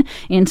mine.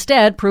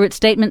 Instead, Pruitt's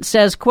statement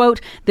says,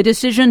 quote, "The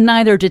decision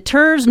neither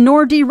deters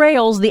nor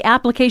derails the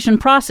application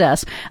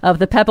process of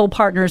the Pebble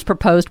Partners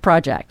proposed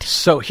project."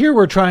 So here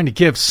we're trying to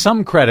give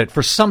some credit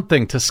for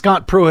something to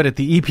Scott Pruitt at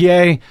the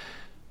EPA.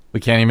 We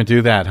can't even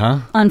do that, huh?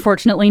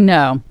 Unfortunately,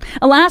 no.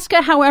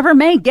 Alaska, however,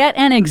 may get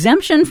an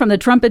exemption from the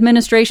Trump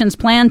administration's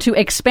plan to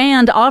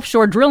expand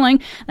offshore drilling.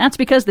 That's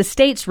because the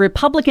state's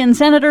Republican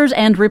senators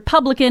and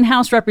Republican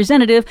House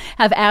representative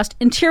have asked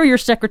Interior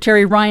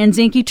Secretary Ryan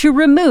Zinke to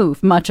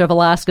remove much of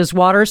Alaska's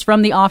waters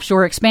from the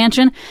offshore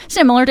expansion,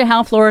 similar to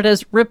how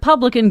Florida's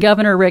Republican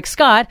Governor Rick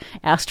Scott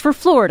asked for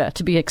Florida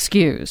to be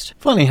excused.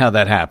 Funny how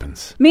that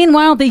happens.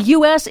 Meanwhile, the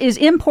U.S. is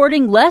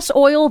importing less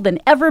oil than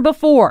ever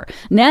before.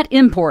 Net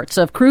imports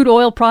of crude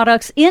oil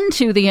products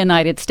into the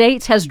United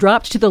States has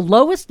dropped to the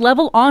lowest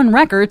level on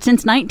record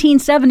since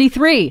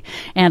 1973.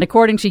 And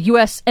according to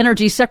U.S.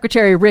 Energy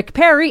Secretary Rick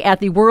Perry at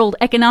the World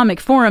Economic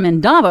Forum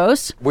in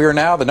Davos, we are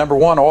now the number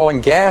one oil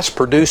and gas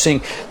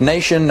producing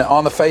nation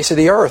on the face of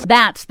the earth.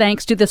 That's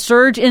thanks to the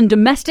surge in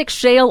domestic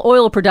shale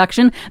oil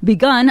production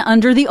begun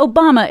under the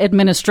Obama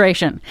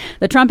administration.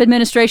 The Trump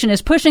administration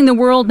is pushing the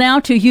world now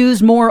to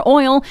use more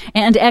oil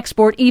and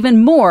export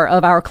even more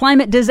of our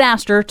climate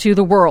disaster to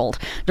the world,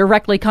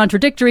 directly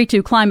contradictory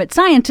to climate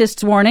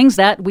scientists' warnings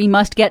that we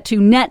must get to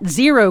net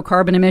zero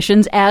carbon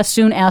emissions as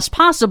soon as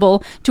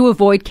possible to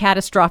avoid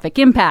catastrophic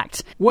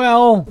impacts.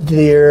 Well,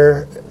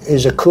 there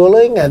is a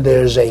cooling and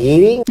there's a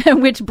heating.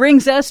 Which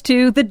brings us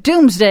to the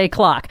doomsday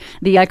clock,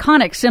 the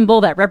iconic symbol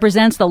that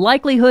represents the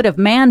likelihood of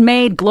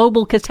man-made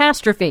global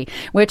catastrophe,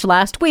 which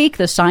last week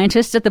the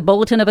scientists at the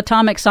Bulletin of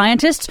Atomic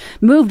Scientists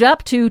moved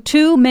up to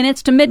 2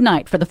 minutes to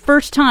midnight for the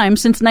first time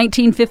since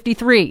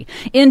 1953.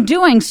 In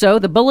doing so,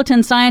 the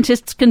Bulletin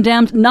scientists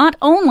condemned not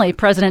only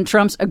President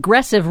Trump's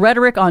aggressive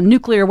rhetoric on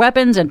nuclear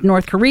weapons and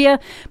North Korea,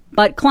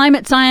 but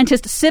climate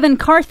scientist Sivan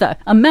Kartha,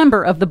 a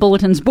member of the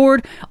Bulletin's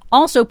board,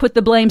 also put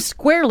the blame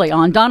squarely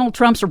on Donald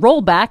Trump's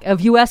rollback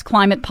of U.S.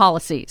 climate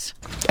policies.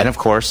 And of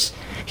course,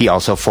 he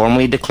also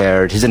formally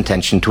declared his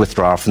intention to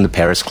withdraw from the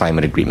Paris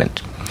Climate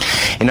Agreement.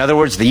 In other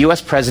words, the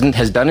U.S. president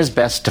has done his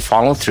best to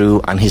follow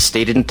through on his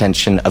stated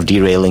intention of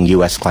derailing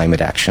U.S. climate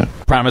action.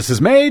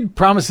 Promises made,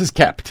 promises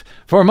kept.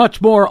 For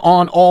much more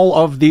on all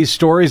of these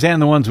stories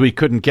and the ones we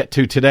couldn't get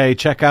to today,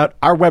 check out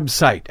our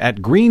website at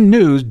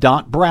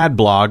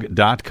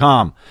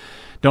greennews.bradblog.com.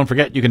 Don't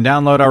forget you can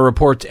download our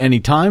reports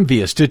anytime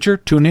via Stitcher,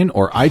 TuneIn,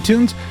 or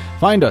iTunes.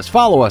 Find us,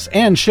 follow us,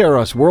 and share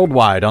us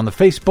worldwide on the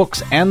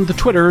Facebooks and the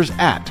Twitters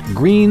at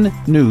Green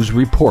News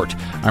Report.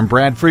 I'm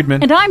Brad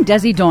Friedman. And I'm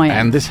Desi Doyen.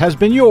 And this has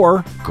been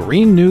your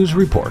Green News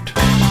Report.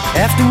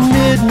 After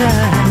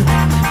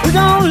midnight, we're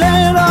gonna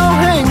let it all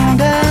hang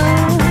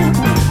down.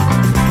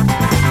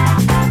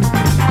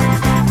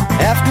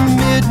 After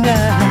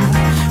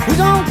midnight, we're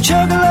gonna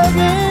chug a lug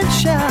and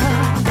shout.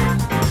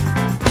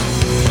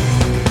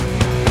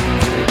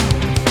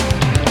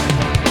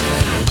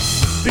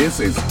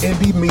 This is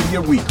Indie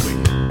Media Weekly,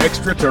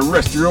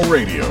 extraterrestrial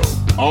radio.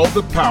 All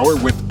the power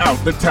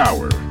without the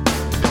tower.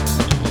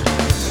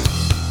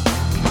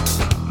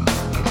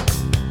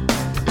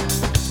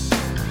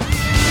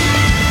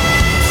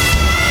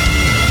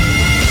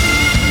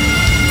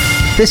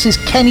 This is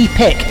Kenny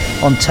Pick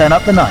on Turn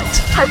Up the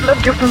Night. I've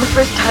loved you from the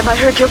first time I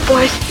heard your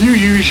voice. You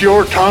use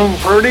your tongue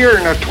prettier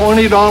than a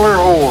 $20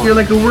 whore. You're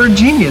like a word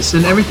genius,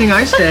 and everything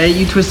I say,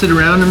 you twist it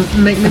around and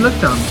make me look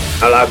dumb.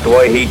 I like the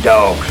way he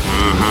talks.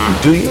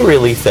 Mm-hmm. Do you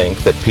really think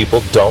that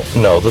people don't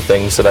know the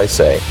things that I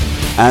say?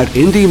 At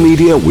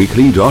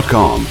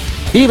IndieMediaWeekly.com.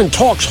 He even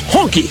talks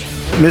honky.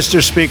 Mr.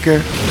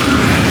 Speaker,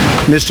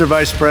 Mr.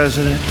 Vice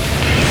President,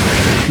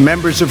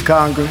 members of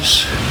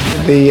Congress,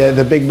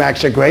 the Big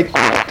Macs are great.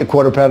 The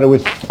quarter pounder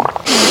with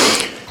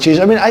cheese.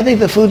 I mean, I think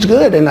the food's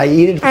good, and I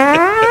eat it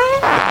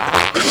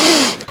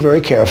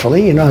very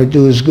carefully. You know, I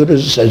do as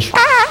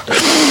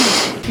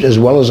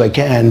well as I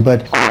can.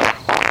 But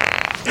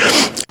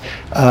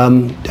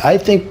I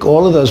think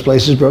all of those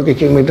places, Burger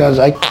King, McDonald's,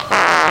 I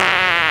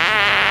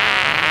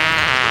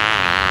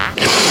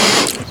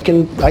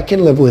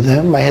can live with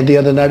them. I had the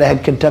other night. I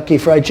had Kentucky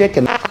Fried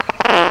Chicken.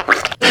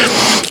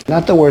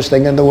 Not the worst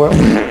thing in the world.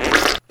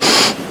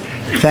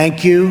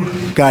 Thank you.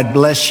 God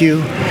bless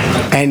you.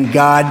 And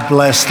God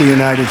bless the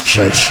United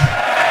States.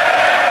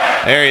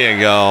 There you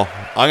go.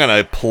 I'm going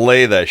to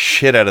play the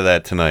shit out of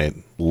that tonight,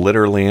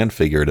 literally and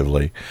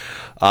figuratively.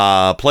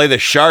 Play the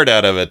shart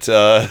out of it.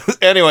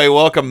 Anyway,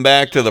 welcome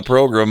back to the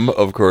program.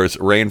 Of course,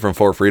 Rain from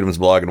Four Freedoms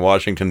blog in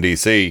Washington,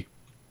 D.C.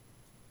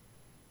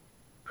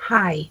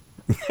 Hi.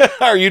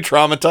 Are you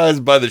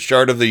traumatized by the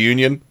Shart of the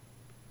Union?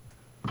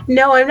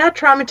 No, I'm not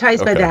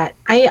traumatized by that.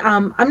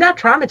 I'm not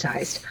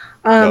traumatized.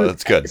 No,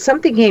 that's good.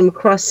 Something came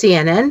across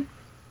CNN.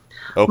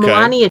 Okay.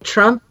 Melania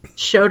Trump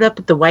showed up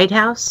at the White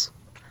House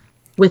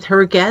with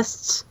her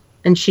guests,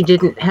 and she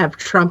didn't have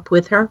Trump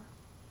with her.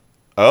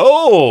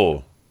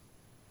 Oh,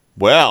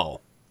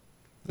 well,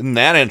 isn't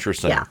that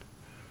interesting? Yeah,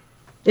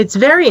 it's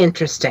very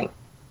interesting.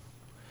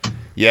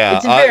 Yeah,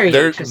 it's very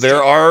interesting.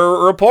 There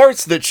are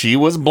reports that she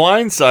was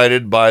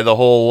blindsided by the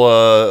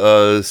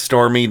whole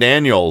Stormy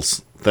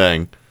Daniels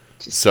thing.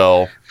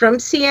 So from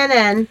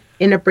CNN.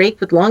 In a break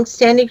with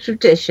long-standing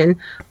tradition,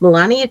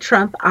 Melania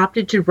Trump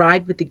opted to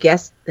ride with the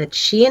guests that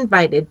she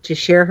invited to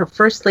share her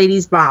First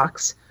Lady's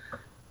box.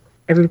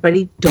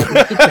 Everybody, don't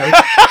make a joke.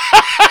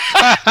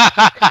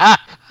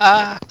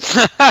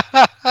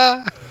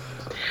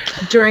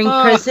 During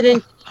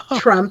President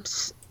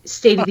Trump's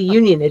State of the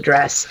Union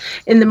address.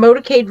 In the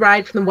motorcade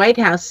ride from the White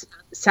House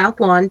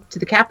South Lawn to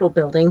the Capitol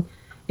building,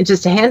 in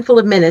just a handful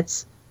of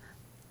minutes,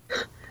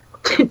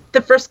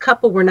 the first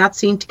couple were not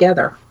seen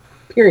together.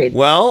 Period.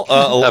 Well,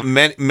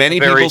 many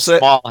very people say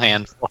small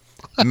handful.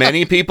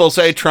 many people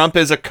say Trump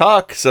is a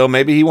cuck, so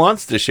maybe he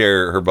wants to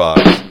share her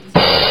box.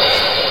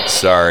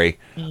 Sorry.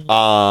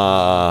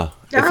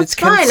 That's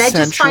fine. I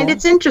just find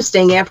it's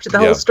interesting after the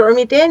whole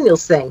Stormy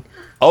Daniels thing.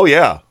 Oh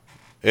yeah,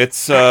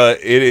 it's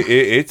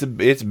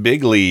it's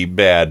bigly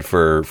bad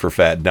for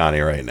Fat Donnie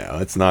right now.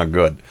 It's not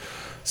good.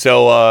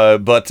 So,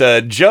 but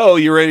Joe,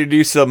 you ready to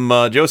do some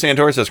Joe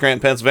Santoris of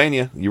Scranton,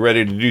 Pennsylvania? You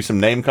ready to do some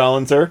name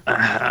calling, sir?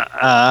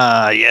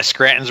 Yes,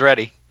 Scranton's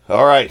ready.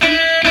 All right.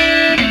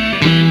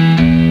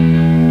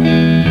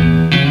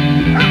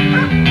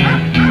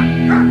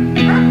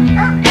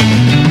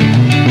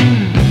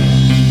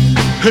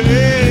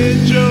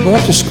 Go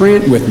up to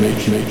Scranton with me.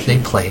 A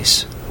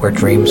place where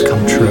dreams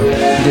come true.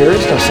 There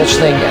is no such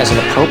thing as an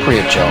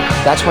appropriate joke.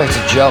 That's why it's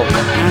a joke.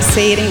 I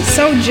say it ain't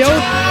so, Joe.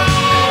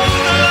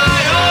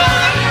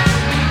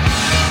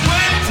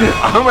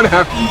 I'm going to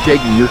have to be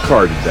taking your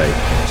car today.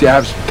 See, I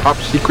have some top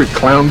secret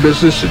clown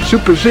business that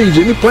supersedes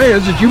any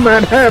plans that you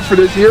might have for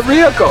this here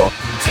vehicle.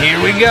 Here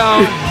we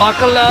go.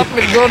 Buckle up.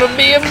 It's going to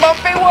be a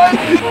bumpy one.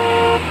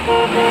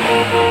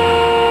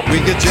 We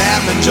could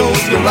jam in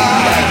Joe's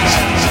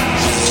garage.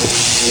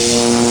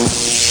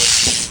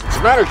 What's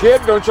the matter,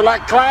 kid? Don't you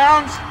like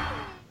clowns?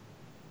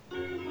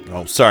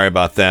 Oh, sorry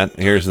about that.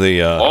 Here's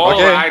the... All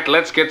right,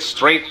 let's get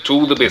straight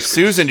to the business.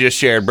 Susan just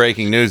shared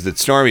breaking news that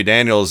Stormy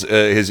Daniels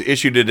has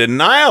issued a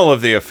denial of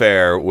the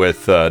affair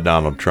with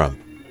Donald Trump.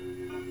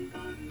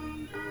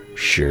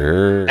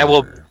 Sure. And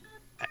we'll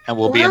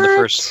be in the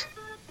first...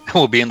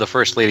 We'll be in the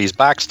First Lady's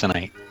box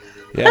tonight.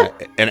 Yeah,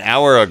 an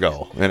hour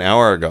ago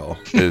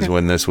is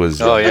when this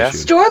was issued.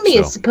 Stormy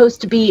is supposed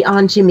to be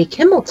on Jimmy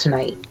Kimmel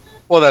tonight.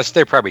 Well,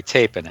 they're probably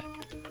taping it.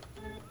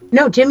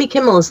 No, Jimmy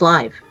Kimmel is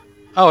live.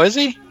 Oh, is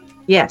he?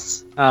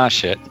 Yes. Ah,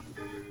 shit.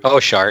 Oh,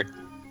 Shart.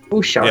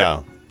 Oh, Shart.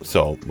 Yeah,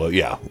 So, well,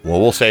 yeah.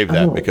 Well, we'll save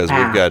that because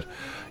we've got,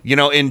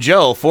 in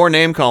Joe, for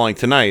name calling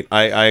tonight,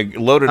 I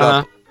loaded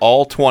up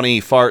all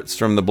 20 farts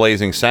from the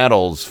Blazing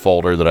Saddles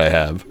folder that I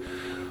have.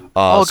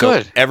 So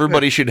good.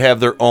 Everybody should have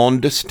their own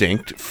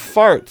distinct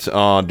fart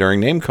during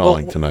name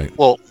calling tonight.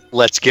 Well,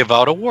 let's give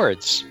out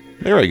awards.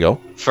 There we go.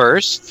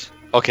 First,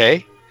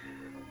 okay.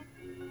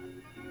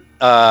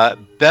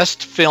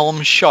 Best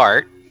film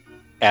shart,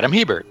 Adam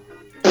Hebert.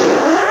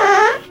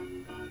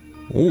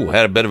 Ooh,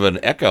 had a bit of an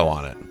echo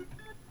on it.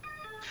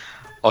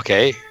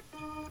 Okay.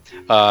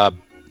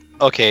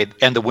 Okay,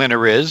 and the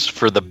winner is,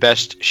 for the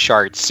best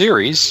shart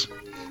series,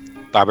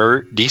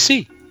 Bobber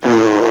DC.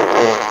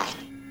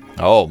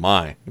 Oh,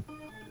 my.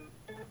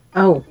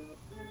 Oh.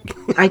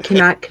 I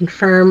cannot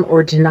confirm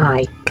or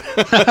deny.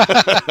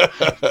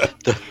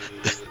 the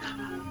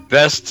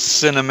best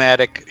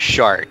cinematic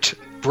shart,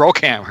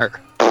 Brokehammer.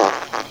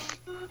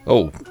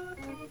 Oh.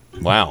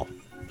 Wow.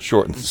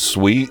 Short and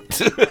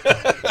sweet.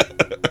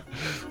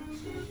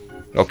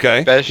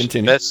 Okay,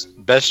 continue.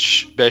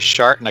 Best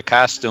shart in a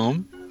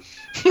costume,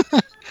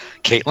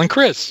 Caitlin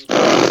Chris.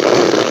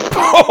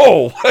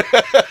 Oh!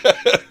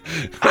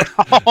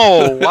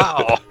 Oh,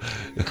 wow.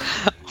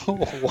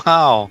 Oh,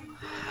 wow.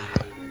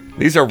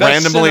 These are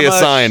randomly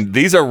assigned.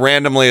 These are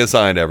randomly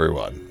assigned,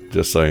 everyone.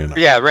 Just so you know.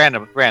 Yeah,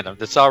 random.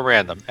 It's all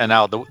random. And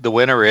now the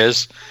winner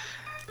is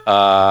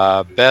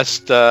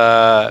best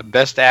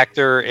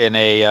actor in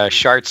a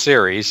shart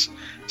series,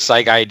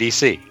 Psych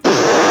IDC.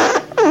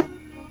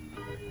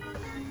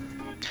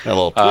 A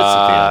little twist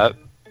at the end.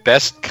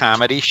 Best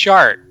comedy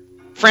shart,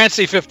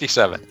 Francie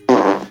 57.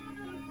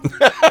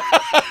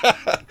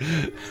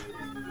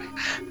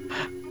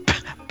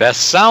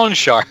 Best sound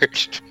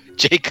shart,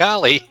 Jay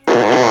Colley.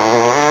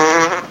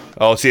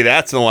 Oh, see,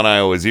 that's the one I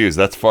always use.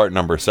 That's fart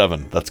number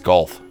 7. That's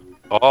golf.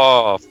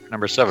 Oh,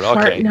 number 7. Okay.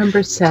 Fart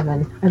number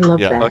 7. I love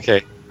that.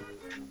 Okay.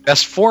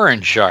 Best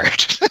foreign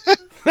shart,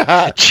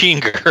 Gene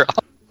Girl.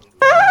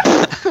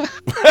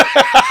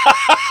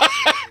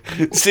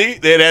 See,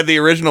 they had the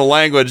original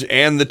language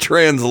and the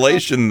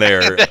translation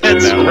there. That's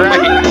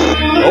right.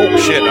 Oh,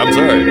 shit, I'm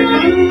sorry.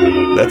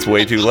 That's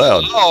way too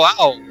loud. Oh,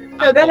 wow.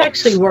 No, that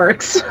actually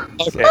works.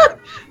 Okay.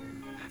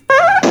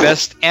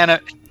 Best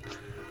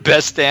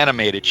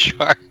animated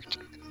shart,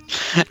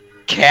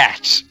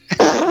 Cat.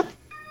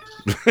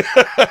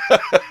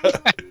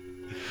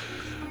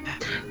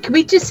 Can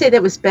we just say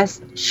that was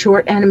best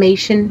short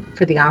animation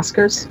for the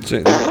Oscars?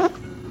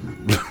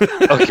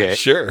 Okay.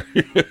 Sure.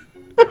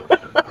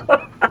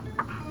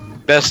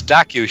 Best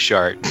docu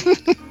shart,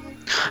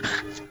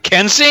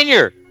 Ken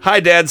Sr.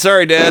 Hi, Dad.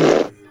 Sorry, Dad.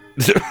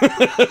 That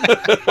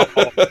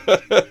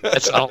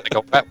sounds like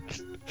a weapon.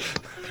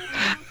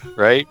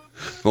 Right?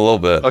 A little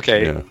bit.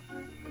 Okay. Yeah.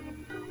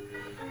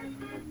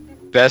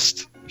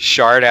 Best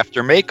shart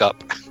after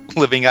makeup,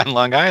 Living on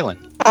Long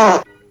Island.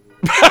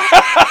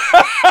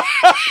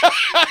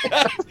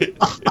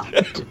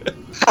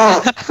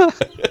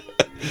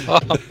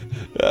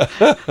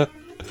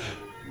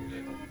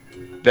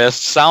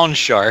 Best sound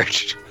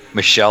shart,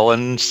 Michelle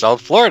in South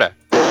Florida.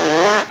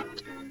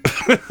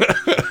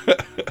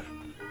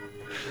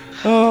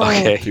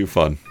 Okay. Too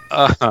fun.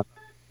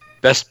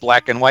 Best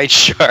black and white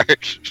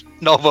shart,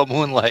 Nova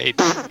Moonlight.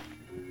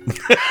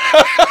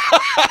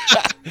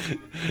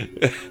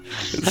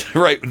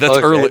 Right, that's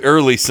Okay.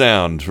 early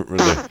sound.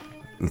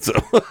 So.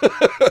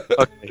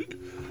 Okay.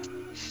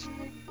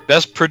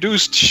 Best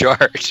produced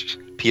shart,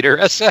 Peter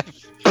SF.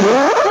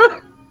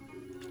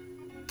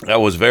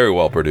 That was very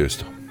well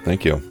produced.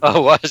 Thank you.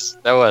 Oh,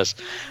 that was.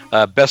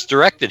 Best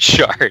directed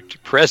shart,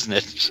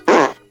 President.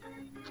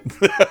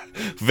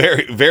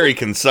 Very, very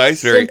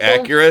concise, very Simple.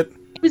 accurate.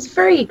 It was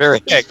very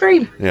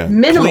Yeah.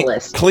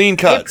 minimalist. Clean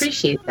cuts. I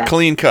appreciate that.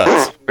 Clean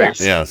cuts. Yes.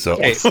 Yeah. So.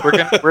 Okay,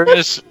 we're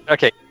gonna.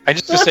 Okay, I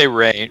just to say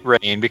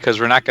rain because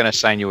we're not gonna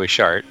assign you a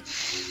shart,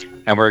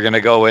 and we're gonna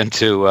go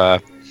into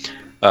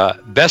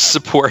best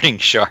supporting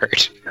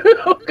shart.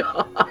 Oh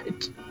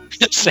God.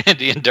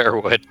 Sandy and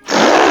Darwood.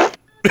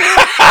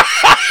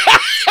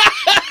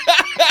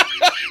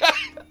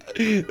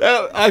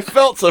 I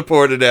felt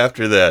supported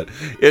after that.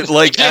 It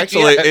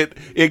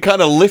it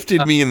kind of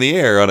lifted me in the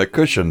air on a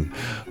cushion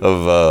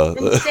of.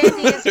 And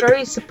Sandy is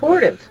very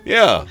supportive.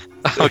 Yeah.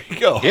 There you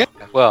go. Yeah.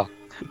 Well,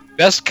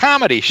 best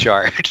comedy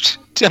shart,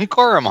 Tim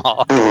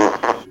Coromal.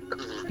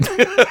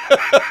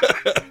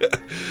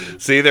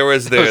 See, there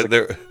was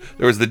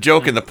the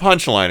joke and the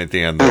punchline at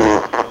the end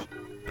there.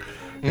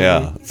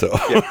 Yeah. So.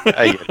 Yeah,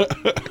 I get it.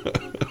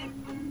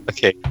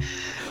 Okay.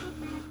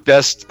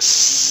 Best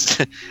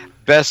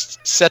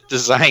set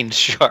design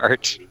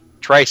shart,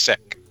 Trisec.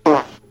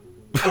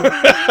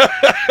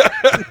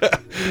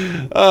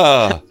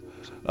 Oh,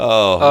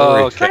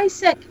 okay.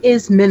 Trisec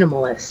is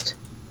minimalist.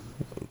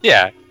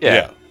 Yeah.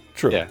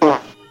 True. Yeah.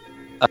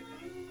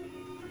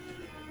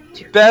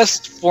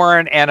 Best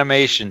foreign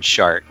animation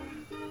shart,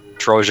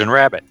 Trojan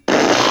Rabbit.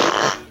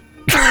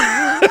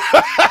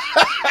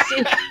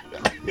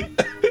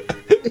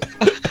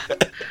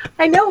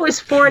 I know it was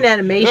foreign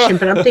animation,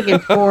 but I'm thinking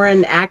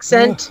foreign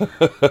accent.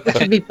 It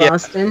could be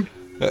Boston.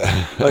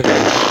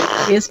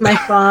 Okay. Here's my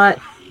thought.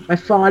 My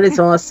fart is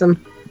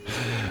awesome.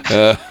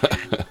 All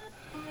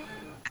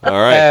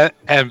right.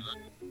 And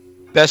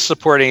best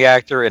supporting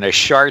actor in a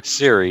Shart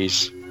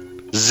series,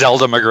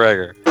 Zelda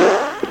McGregor.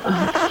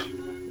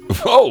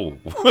 Oh,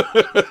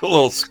 a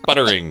little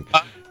sputtering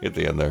at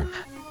the end there.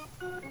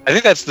 I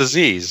think that's the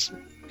Z's,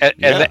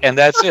 and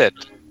that's it.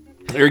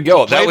 There you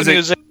go. That was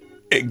music.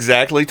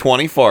 Exactly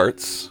 20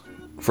 farts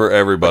for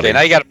everybody. Okay,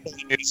 now you got to play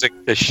the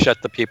music to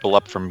shut the people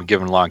up from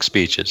giving long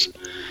speeches.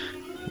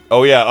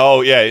 Oh yeah,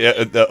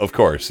 of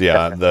course,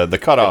 yeah. The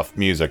cutoff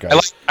music. I'd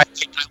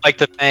like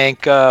to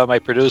thank my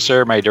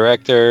producer, my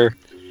director,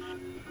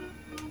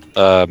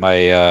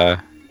 my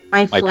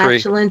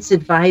flatulence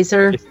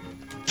advisor.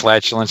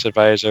 Flatulence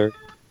advisor.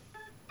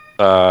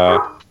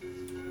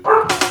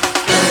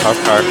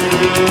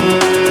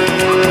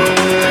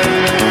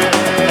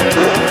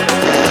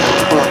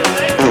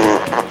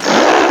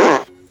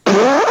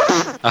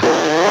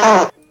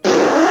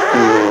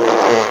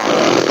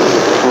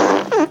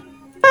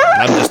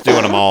 I'm just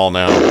doing them all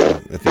now.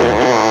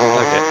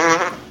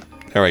 Okay.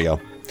 There we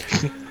go.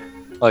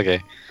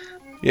 Okay.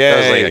 Yay. That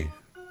was like a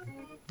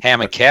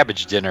ham and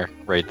cabbage dinner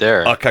right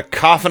there. A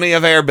cacophony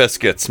of air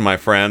biscuits, my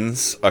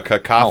friends. A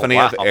cacophony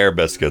of air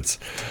biscuits.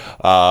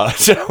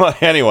 So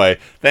anyway,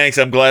 thanks.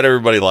 I'm glad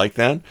everybody liked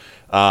that.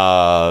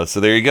 So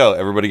there you go.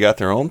 Everybody got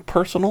their own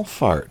personal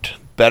fart.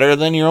 Better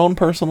than your own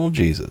personal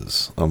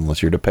Jesus,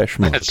 unless you're Depeche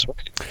Mode. That's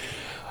right.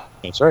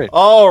 That's right.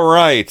 All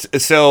right.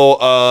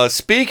 So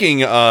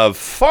speaking of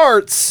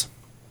farts,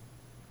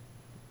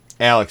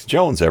 Alex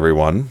Jones,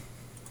 everyone.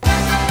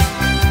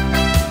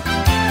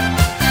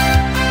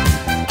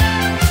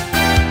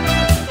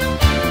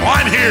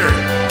 I'm here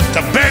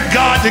to beg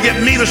God to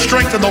give me the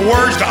strength and the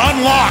words to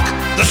unlock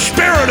the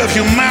spirit of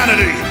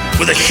humanity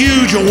with a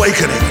huge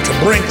awakening to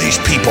bring these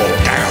people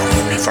down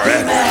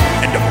forever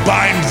and to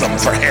bind them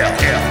for hell.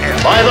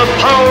 By the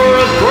power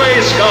of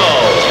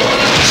Grayskull.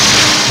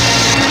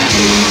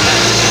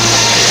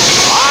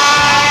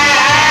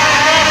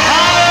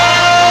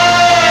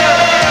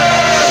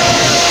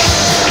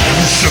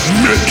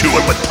 Submit to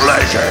it with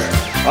pleasure.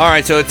 All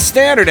right, so it's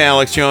standard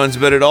Alex Jones,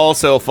 but it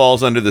also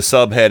falls under the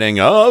subheading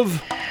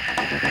of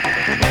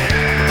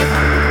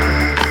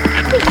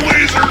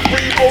Laser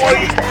people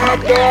eat my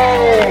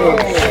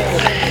balls.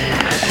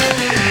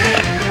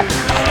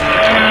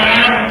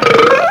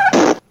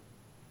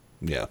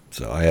 Yeah,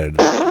 so I had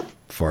a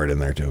fart in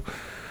there too.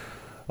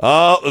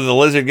 Oh, the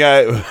lizard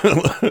guy.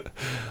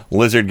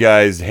 Lizard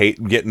guys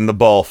hate getting the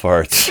ball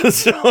farts.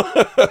 It's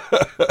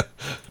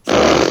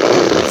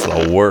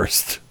the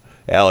worst.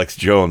 Alex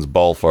Jones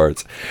ball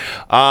farts.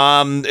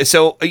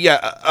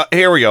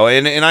 Here we go.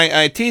 And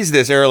I teased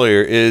this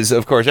earlier. Is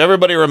of course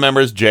everybody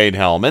remembers Jade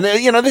Helm, and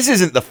this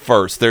isn't the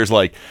first. There's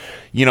all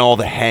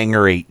the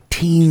Hangar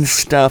 18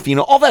 stuff,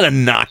 all that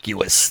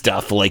innocuous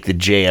stuff like the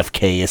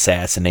JFK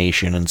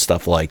assassination and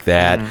stuff like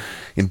that. Mm-hmm.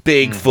 And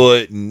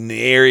Bigfoot and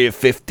Area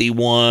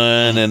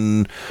 51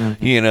 and,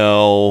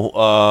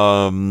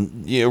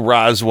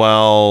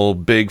 Roswell,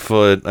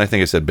 Bigfoot. I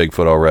think I said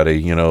Bigfoot already.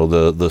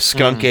 The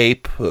skunk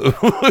ape.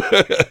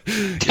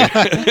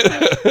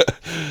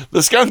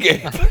 The skunk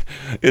ape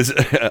is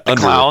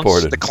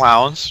underreported. The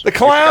clowns. The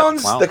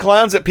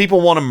clowns that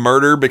people want to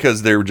murder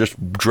because they're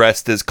just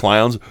dressed as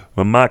clowns.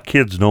 Well, my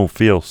kids don't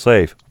feel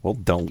safe. Well,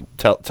 don't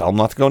tell them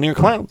not to go near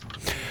clowns.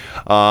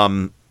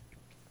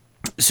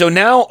 So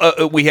now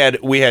we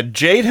had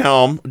Jade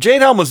Helm.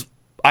 Jade Helm was,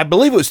 I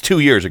believe it was 2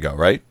 years ago,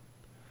 right?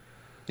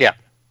 Yeah.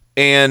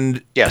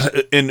 And yes.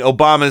 In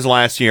Obama's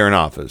last year in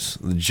office,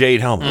 Jade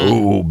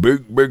Helm,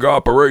 big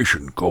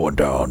operation going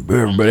down.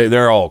 Everybody,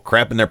 they're all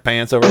crapping their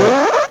pants over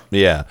there.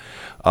 Yeah.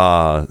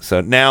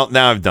 So now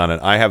I've done it.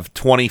 I have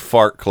 20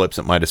 fart clips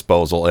at my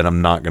disposal, and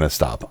I'm not going to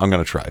stop. I'm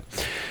going to try.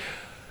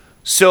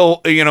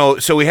 So,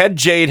 so we had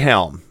Jade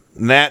Helm.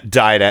 And that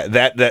died out.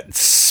 That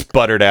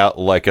sputtered out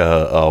like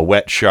a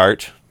wet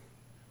shart.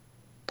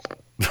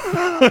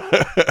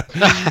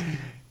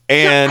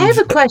 And I have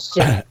a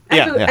question.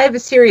 I have a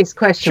serious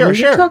question. When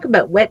you talk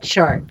about wet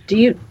shart,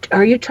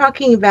 are you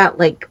talking about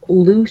like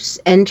loose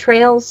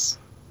entrails?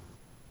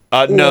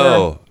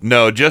 No,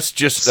 just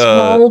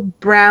small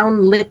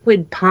brown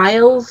liquid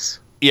piles.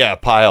 Yeah,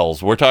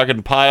 piles. We're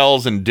talking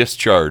piles and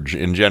discharge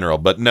in general,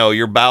 but no,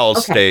 your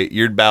bowels stay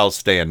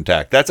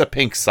intact. That's a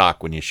pink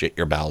sock when you shit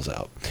your bowels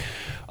out.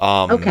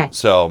 Okay.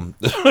 So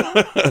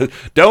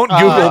don't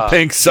Google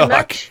pink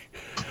sock.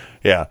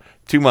 Yeah,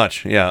 too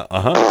much. Yeah.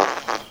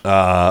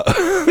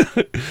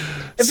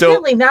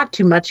 Evidently not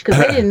too much because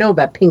I didn't know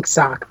about pink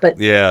sock. But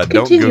yeah,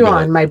 continue don't Google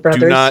on, it. my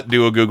brothers. Do not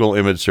do a Google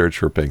image search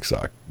for pink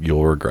sock.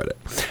 You'll regret it.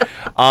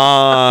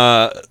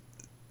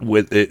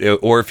 With it,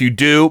 or if you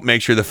do,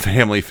 make sure the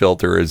family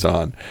filter is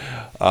on,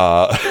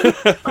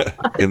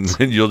 and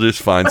then you'll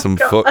just find some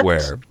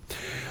footwear.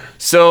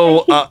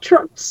 So I hate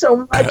Trump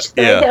so much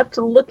that I have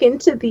to look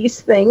into these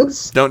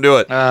things. Don't do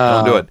it.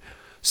 Don't do it.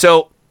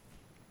 So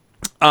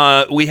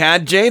we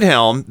had Jade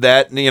Helm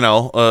that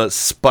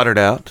sputtered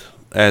out,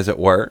 as it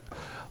were.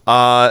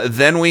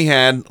 Then we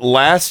had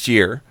last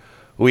year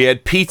we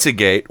had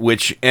Pizzagate,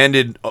 which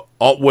ended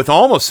with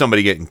almost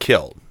somebody getting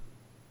killed.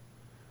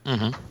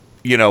 Mm-hmm.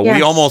 You know,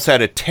 we almost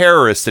had a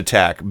terrorist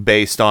attack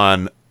based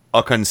on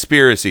a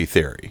conspiracy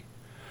theory.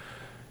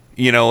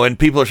 You know, and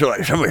people are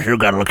like, somebody's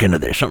got to look into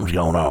this. Something's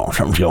going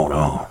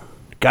on.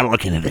 Got to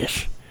look into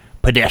this.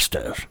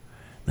 Podestas.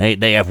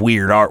 They have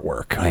weird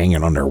artwork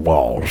hanging on their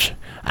walls.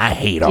 I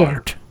hate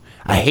art.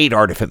 I hate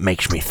art if it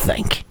makes me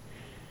think.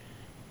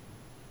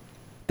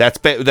 That's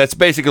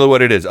basically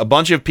what it is. A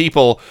bunch of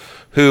people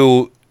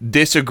who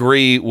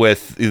disagree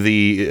with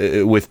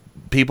with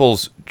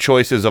people's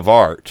choices of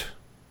art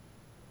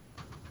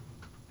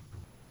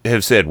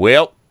have said,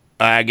 well,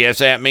 I guess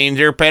that means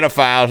they're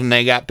pedophiles and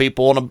they got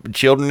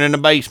children in the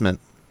basement.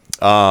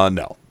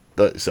 No.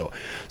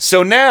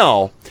 So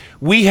now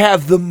we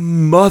have the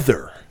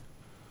mother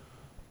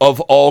of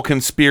all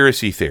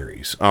conspiracy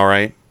theories, all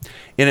right?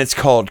 And it's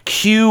called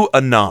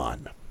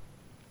QAnon.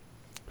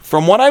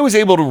 From what I was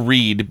able to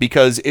read,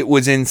 because it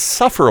was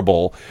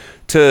insufferable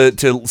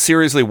to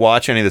seriously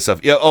watch any of this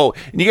stuff. Yeah. Oh,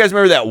 and you guys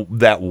remember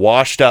that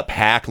washed up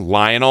hack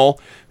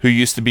Lionel who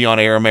used to be on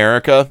Air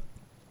America,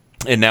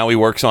 and now he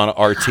works on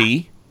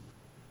RT?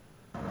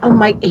 Oh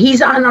my!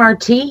 He's on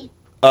RT.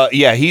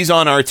 Yeah, he's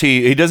on RT.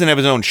 He doesn't have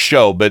his own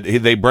show, but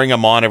they bring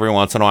him on every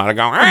once in a while to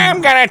go,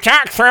 I'm going to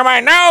talk through my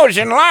nose,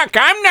 and look,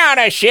 I'm not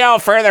a shill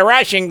for the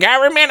Russian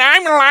government.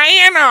 I'm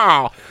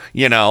Lionel.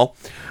 You know,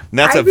 and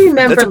that's a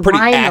pretty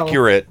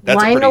accurate.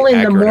 That's Lionel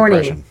in the morning.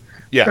 Impression.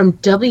 Yeah. From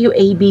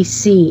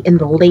WABC in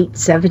the late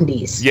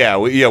 70s.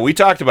 Yeah, we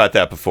talked about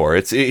that before.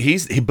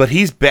 He's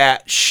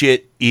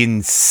batshit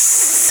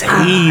insane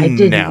I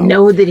didn't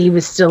know that he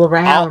was still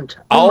around.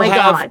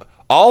 God.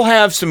 I'll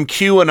have some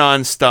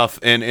QAnon stuff,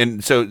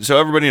 and so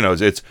everybody knows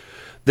it's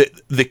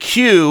the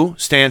Q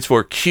stands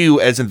for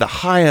Q as in the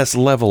highest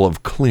level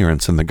of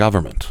clearance in the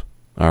government.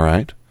 All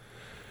right,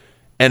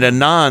 and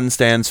Anon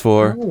stands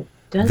for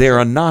they're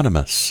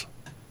anonymous,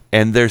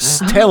 and they're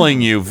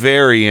telling you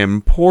very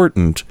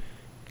important,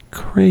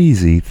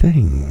 crazy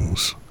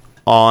things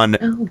on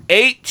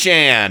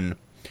 8chan.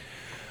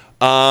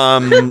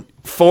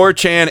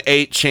 4chan,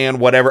 8chan,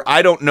 whatever.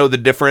 I don't know the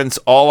difference.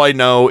 All I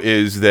know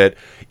is that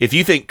if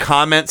you think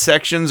comment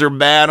sections are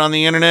bad on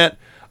the internet,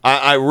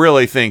 I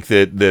really think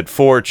that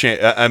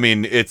 4chan, I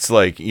mean, it's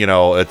like, you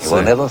know, it's... You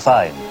will never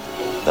find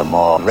the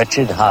more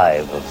wretched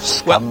hive of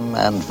scum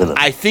and villainy.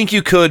 I think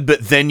you could,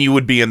 but then you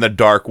would be in the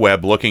dark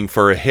web looking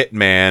for a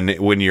hitman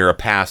when you're a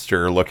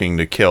pastor looking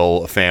to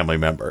kill a family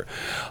member,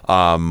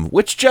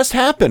 which just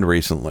happened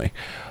recently.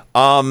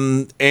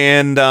 But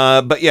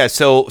yeah,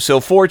 so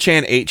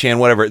 4chan, 8chan,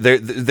 whatever,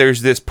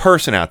 there's this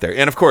person out there.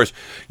 And of course,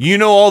 you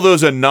know, all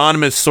those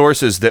anonymous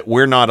sources that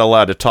we're not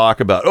allowed to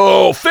talk about.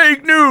 Oh,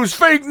 fake news,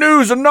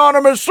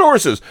 anonymous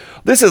sources.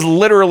 This is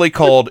literally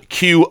called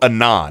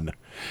QAnon.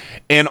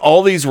 And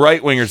all these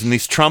right-wingers and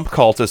these Trump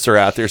cultists are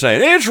out there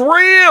saying, it's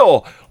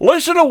real.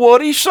 Listen to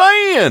what he's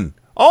saying.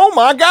 Oh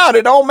my God,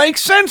 it all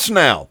makes sense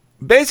now.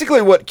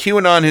 Basically what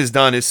QAnon has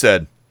done is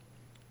said,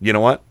 you know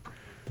what?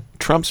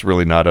 Trump's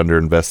really not under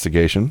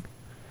investigation.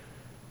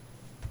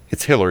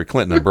 It's Hillary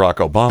Clinton and Barack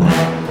Obama.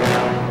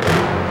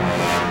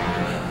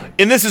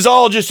 And this is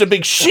all just a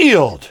big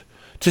shield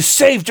to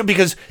save,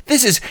 because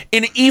this is,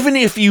 and even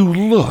if you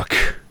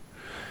look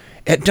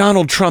at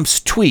Donald Trump's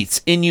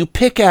tweets and you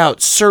pick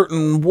out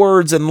certain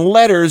words and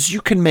letters, you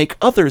can make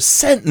other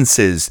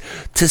sentences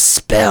to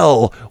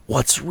spell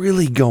what's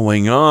really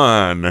going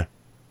on.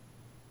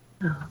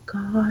 Oh,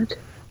 God.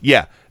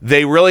 Yeah,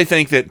 they really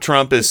think that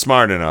Trump is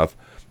smart enough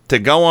to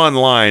go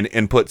online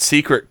and put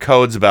secret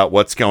codes about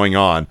what's going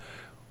on,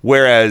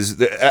 whereas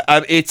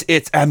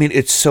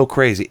it's so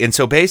crazy. And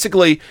so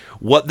basically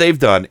what they've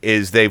done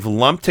is they've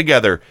lumped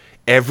together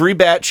every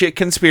batshit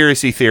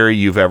conspiracy theory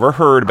you've ever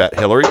heard about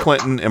Hillary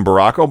Clinton and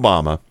Barack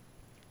Obama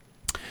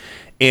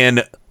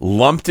and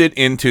lumped it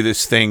into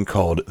this thing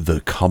called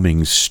the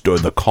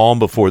calm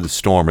before the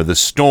storm, or the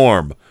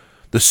storm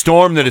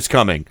that is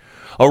coming,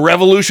 a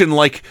revolution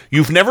like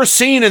you've never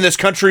seen in this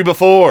country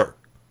before.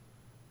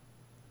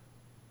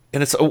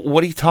 And it's,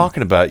 what are you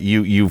talking about?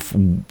 You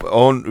fucking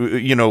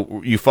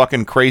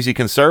crazy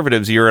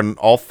conservatives. You're in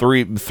all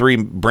three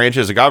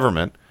branches of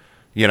government.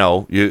 You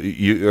know,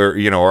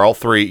 or all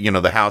three. You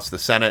know, the House, the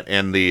Senate,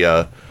 and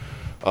the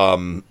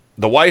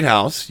White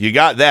House. You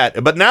got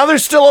that, but now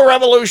there's still a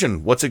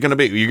revolution. What's it going to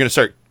be? You're going to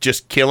start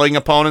just killing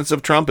opponents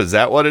of Trump? Is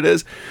that what it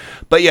is?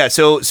 But yeah,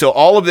 so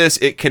all of this,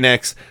 it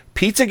connects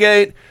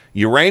Pizzagate,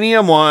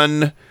 Uranium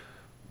One,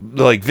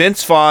 like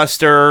Vince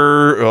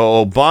Foster,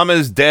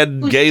 Obama's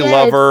gay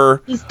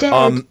lover. He's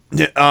dead.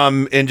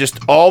 And just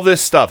all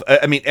this stuff.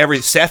 I mean,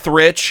 Seth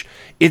Rich.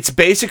 It's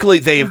basically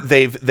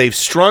they've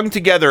strung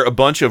together a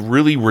bunch of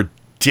really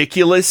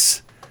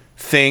ridiculous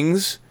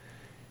things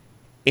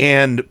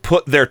and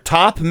put their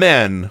top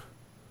men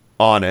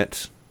on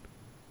it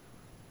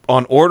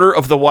on order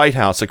of the White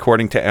House,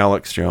 according to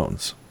Alex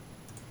Jones.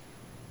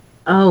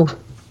 Oh.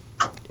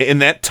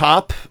 And that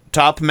top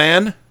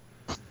man,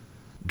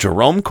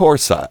 Jerome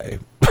Corsai.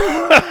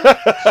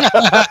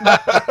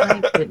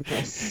 My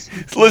goodness.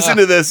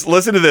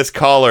 Listen to this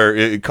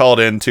caller called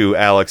into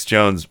Alex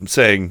Jones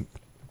saying,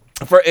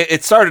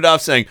 it started off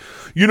saying,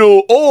 you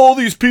know, all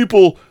these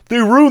people, they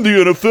ruined the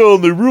NFL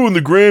and they ruined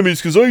the Grammys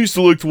because I used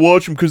to like to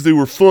watch them because they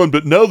were fun,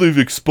 but now they've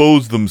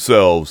exposed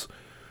themselves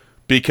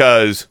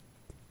because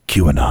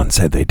QAnon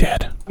said they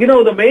did. You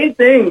know, the main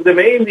thing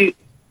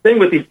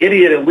with these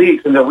idiot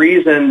elites and the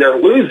reason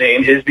they're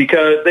losing is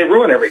because they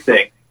ruin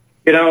everything.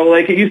 You know,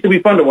 like it used to be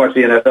fun to watch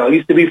the NFL. It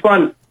used to be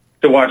fun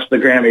to watch the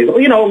Grammys,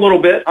 you know, on a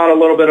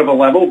little bit of a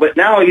level. But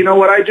now, you know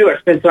what I do? I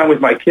spend time with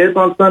my kids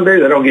on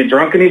Sundays. I don't get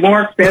drunk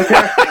anymore. It's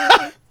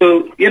fantastic.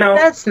 So, you know,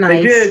 that's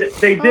nice.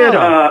 They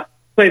did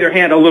play their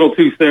hand a little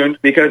too soon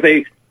because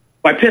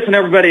by pissing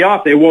everybody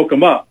off, they woke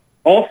them up.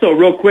 Also,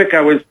 real quick,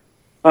 I was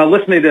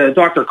listening to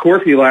Dr.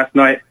 Corsi last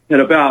night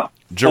and about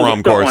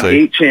Jerome Corsi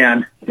on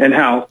 8chan and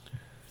how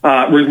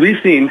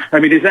releasing. I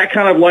mean, is that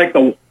kind of like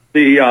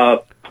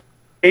the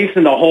ace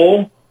in the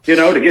hole? You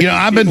know,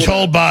 I've been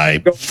told by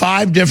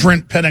 5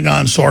 different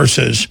Pentagon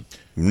sources.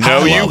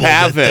 No, you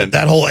haven't.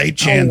 That whole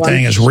 8chan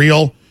thing is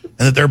real,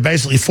 and that they're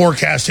basically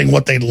forecasting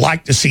what they'd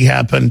like to see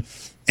happen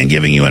and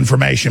giving you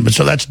information. But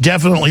so that's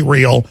definitely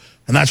real,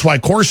 and that's why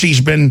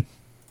Corsi's been.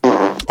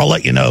 I'll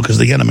let you know because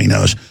the enemy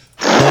knows.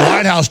 The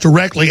White House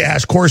directly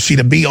asked Corsi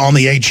to be on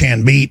the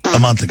 8chan beat a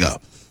month ago.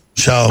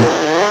 So,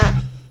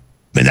 I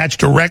mean, that's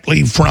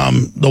directly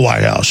from the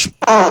White House.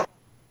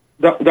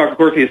 Dr.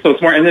 Corsi is so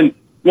smart, and then.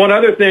 One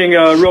other thing,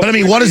 but I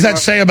mean, what does that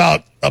say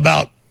about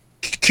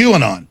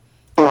QAnon?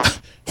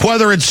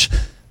 Whether it's,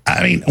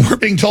 I mean, we're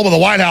being told by the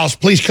White House,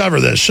 please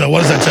cover this. So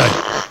what does that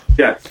say?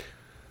 Yes.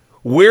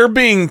 We're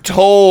being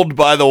told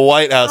by the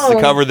White House to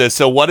cover this.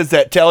 So what does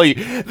that tell you?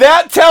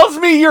 That tells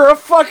me you're a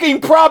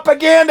fucking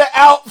propaganda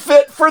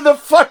outfit for the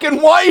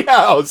fucking White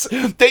House.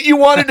 That you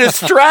want to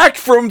distract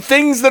from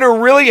things that are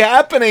really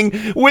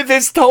happening with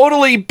this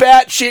totally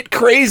batshit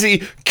crazy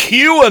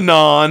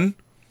QAnon.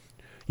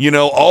 You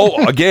know,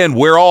 again,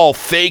 we're all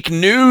fake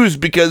news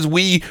because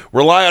we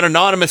rely on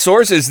anonymous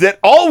sources that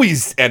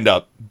always end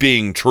up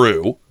being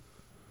true.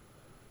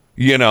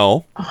 You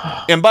know?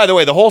 And by the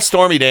way, the whole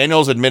Stormy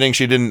Daniels admitting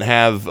she didn't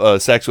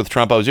have sex with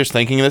Trump, I was just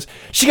thinking of this.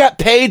 She got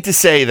paid to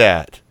say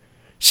that.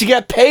 She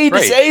got paid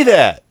to say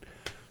that.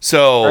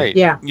 So,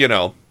 you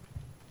know.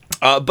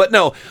 But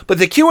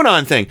the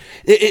QAnon thing,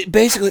 it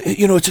basically,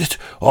 you know, it's just,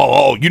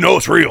 you know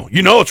it's real.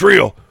 You know it's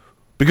real.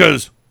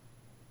 Because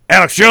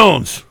Alex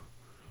Jones...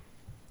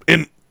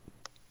 And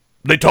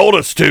they told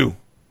us to,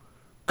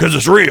 because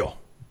it's real.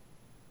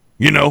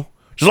 You know?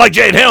 Just like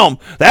Jade Helm,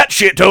 that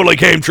shit totally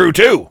came true,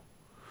 too.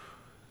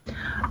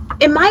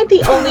 Am I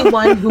the only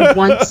one who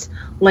wants,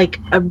 like,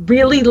 a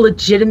really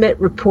legitimate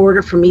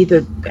reporter from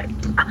either...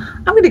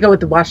 I'm going to go with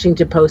the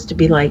Washington Post to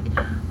be like,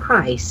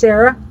 hi,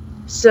 Sarah.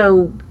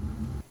 So,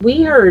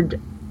 we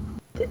heard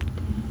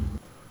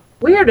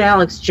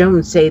Alex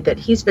Jones say that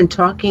he's been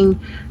talking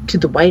to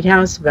the White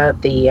House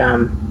about the...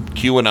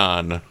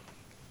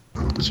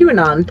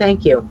 QAnon,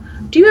 thank you.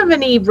 Do you have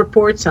any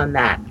reports on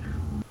that?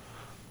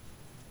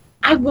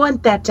 I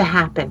want that to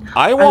happen.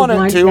 I want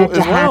it to as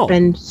well.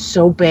 Happen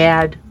so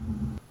bad.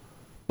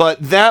 But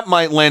that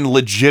might lend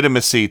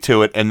legitimacy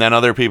to it, and then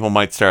other people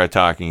might start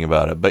talking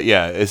about it. But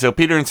yeah, so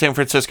Peter in San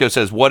Francisco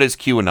says, what is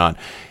QAnon?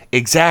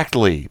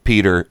 Exactly,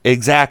 Peter,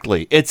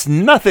 exactly. It's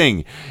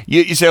nothing.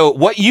 So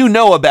what you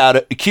know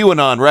about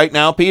QAnon right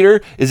now,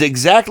 Peter, is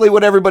exactly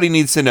what everybody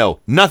needs to know.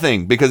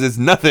 Nothing, because it's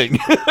nothing.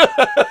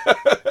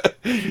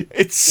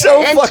 It's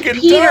so fucking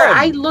Peter, dumb.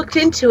 I looked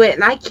into it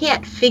and I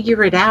can't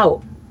figure it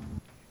out.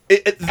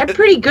 I'm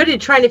pretty good at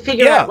trying to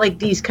figure out like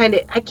these kind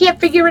of... I can't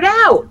figure it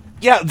out.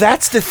 Yeah,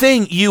 that's the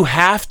thing. You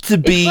have to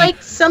be... It's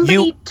like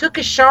somebody took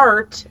a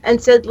chart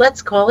and said,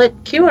 let's call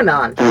it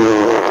QAnon.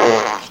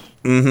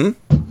 Mm-hmm.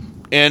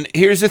 And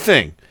here's the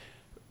thing.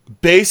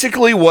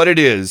 Basically what it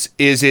is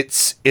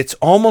it's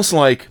almost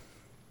like...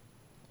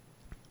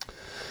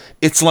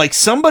 It's like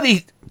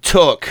somebody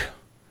took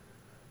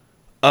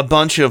a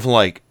bunch of,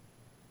 like,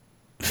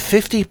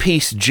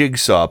 50-piece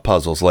jigsaw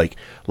puzzles, like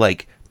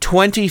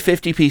 20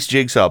 50-piece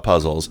jigsaw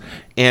puzzles,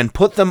 and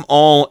put them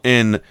all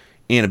in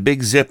a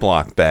big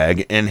Ziploc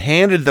bag and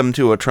handed them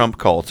to a Trump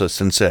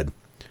cultist and said,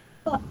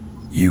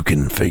 you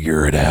can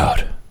figure it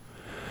out.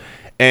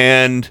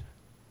 And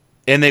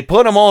they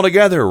put them all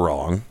together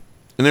wrong,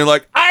 and they're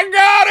like, I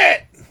got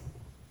it!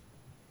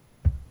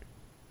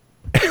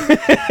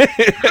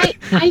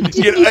 I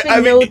didn't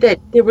even know that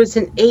there was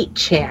an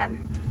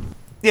 8chan.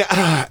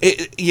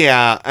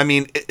 Yeah, I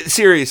mean,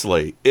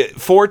 seriously,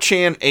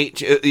 4chan,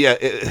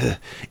 8chan,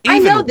 I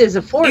know there's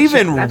a 4chan.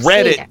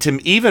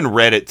 Even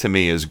Reddit to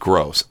me is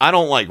gross. I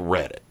don't like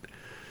Reddit.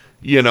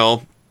 You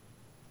know,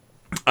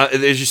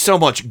 there's just so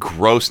much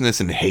grossness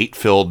and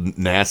hate-filled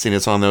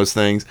nastiness on those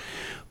things.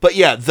 But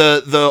yeah,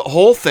 the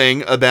whole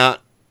thing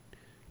about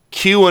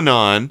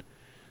QAnon,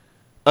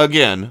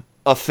 again,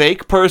 a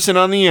fake person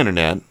on the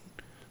internet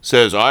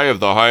says, I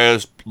have the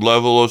highest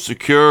level of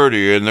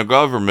security in the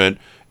government.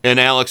 And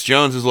Alex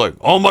Jones is like,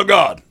 oh my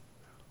God,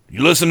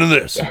 you listen to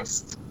this.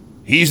 Yes.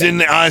 He's in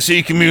the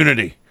IC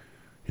community,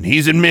 and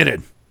he's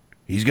admitted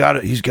he's got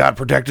to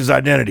protect his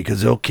identity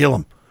because they'll kill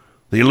him.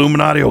 The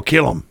Illuminati will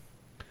kill him.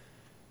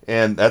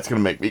 And that's going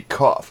to make me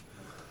cough.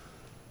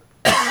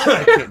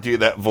 I can't do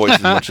that voice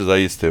as much as I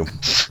used to.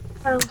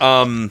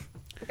 I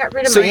got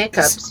rid of my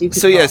hiccups.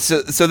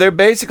 So they're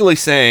basically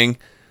saying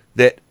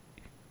that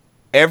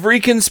every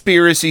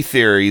conspiracy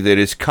theory that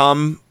has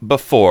come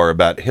before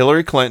about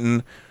Hillary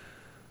Clinton,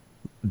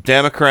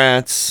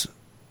 Democrats,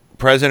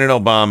 President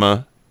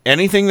Obama,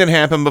 anything that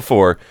happened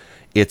before,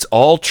 it's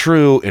all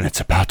true and it's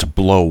about to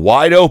blow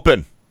wide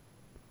open.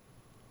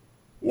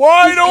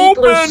 Wide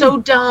open! People are so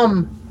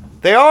dumb.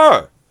 They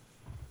are.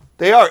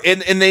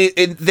 And they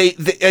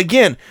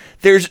again,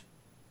 there's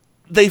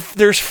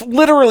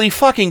literally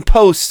fucking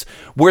posts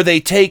where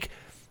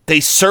they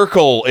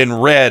circle in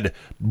red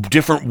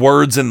different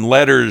words and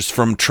letters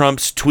from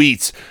Trump's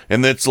tweets,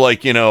 and it's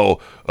like,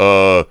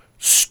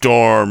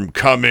 storm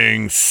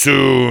coming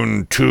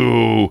soon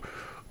to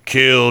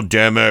kill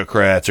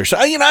Democrats or so.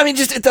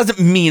 Just it doesn't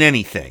mean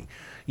anything.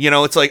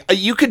 It's like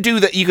you could do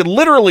that. You could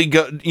literally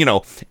go,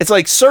 it's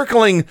like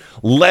circling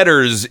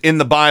letters in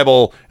the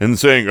Bible and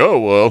saying, oh,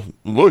 well,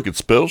 look, it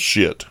spells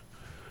shit.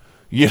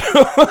 You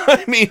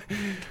could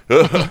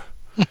do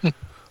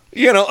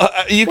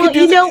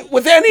that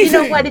with anything. You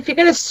know what? If you're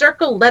going to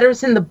circle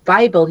letters in the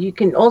Bible, you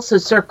can also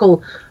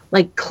circle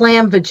like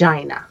clam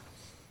vagina.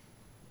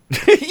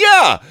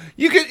 Yeah,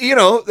 you could,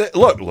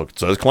 look, it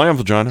says clam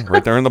vagina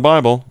right there in the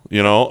Bible.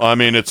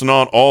 It's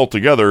not all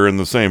together in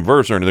the same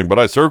verse or anything, but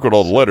I circled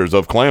all the letters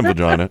of clam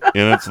vagina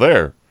and it's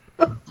there.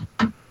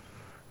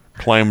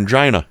 Clam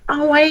vagina.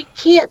 Oh, I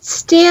can't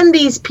stand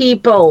these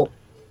people.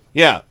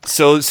 Yeah,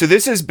 so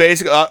this is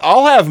basically,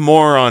 I'll have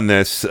more on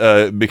this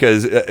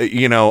because,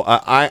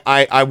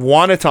 I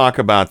want to talk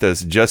about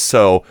this just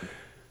so,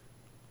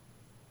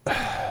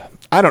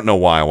 I don't know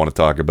why I want to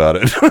talk about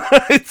it.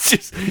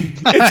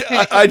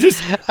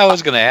 I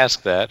was going to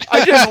ask that.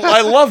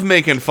 I love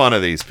making fun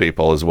of these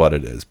people is what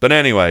it is. But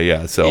anyway,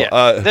 yeah, so.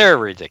 They're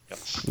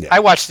ridiculous. Yeah. I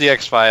watch the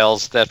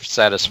X-Files. That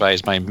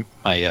satisfies my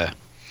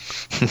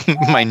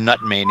my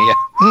nut mania.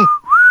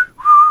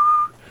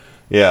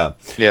 Yeah.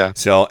 Yeah.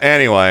 So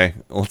anyway,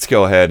 let's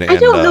go ahead and. I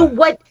don't know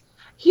what.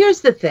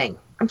 Here's the thing.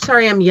 I'm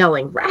sorry, I'm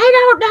yelling.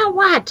 I don't know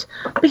what.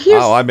 But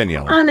here's. Oh, I've been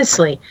yelling.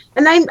 Honestly,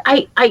 and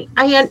I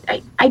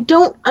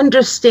don't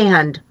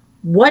understand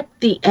what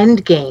the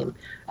end game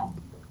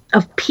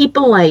of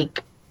people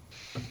like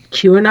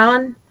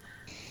QAnon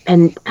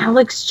and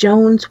Alex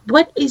Jones.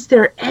 What is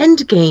their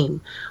end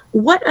game?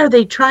 What are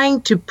they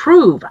trying to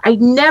prove? I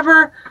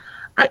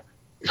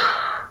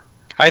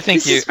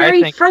think this is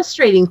very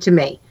frustrating to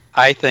me.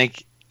 I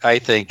think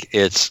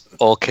it's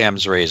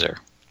Occam's razor.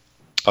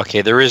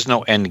 Okay, there is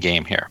no end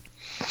game here.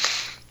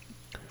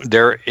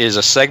 There is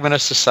a segment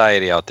of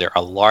society out there,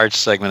 a large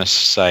segment of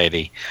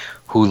society,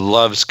 who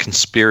loves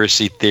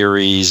conspiracy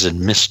theories and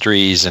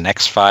mysteries and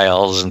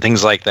X-Files and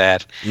things like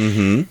that.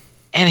 Mm-hmm.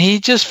 And he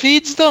just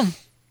feeds them.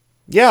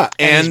 Yeah,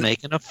 and he's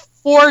making a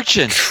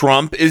fortune.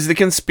 Trump is the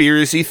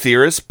conspiracy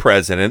theorist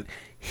president.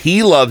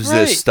 He loves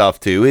this stuff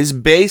too. His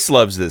base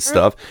loves this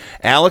stuff.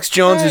 Alex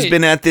Jones has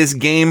been at this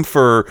game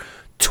for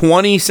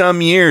 20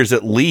 some years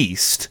at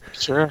least.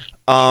 Sure.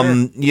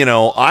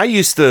 I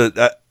used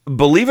to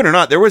believe it or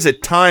not, there was a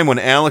time when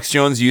Alex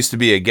Jones used to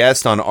be a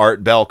guest on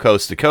Art Bell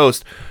Coast to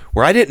Coast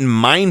where I didn't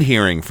mind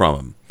hearing from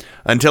him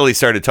until he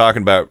started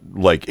talking about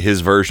like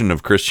his version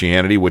of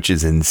Christianity, which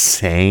is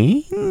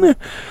insane.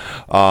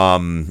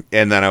 And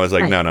then I was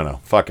like, no,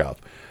 fuck off.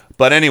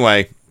 But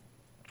anyway,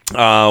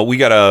 we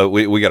gotta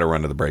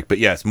run to the break. But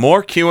yes,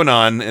 more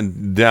QAnon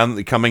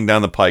and coming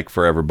down the pike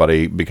for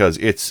everybody because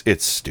it's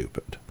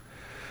stupid.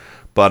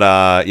 But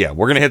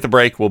we're gonna hit the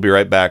break. We'll be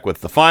right back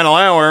with the final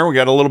hour. We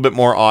got a little bit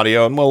more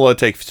audio, and we'll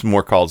take some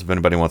more calls if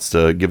anybody wants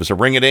to give us a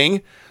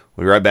ring-a-ding.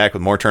 We'll be right back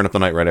with more Turn Up the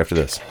Night right after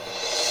this.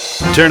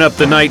 Turn Up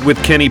the Night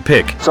with Kenny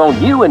Pick. So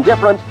new and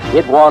different,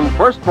 it won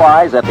first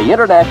prize at the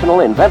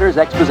International Inventors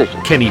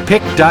Exposition.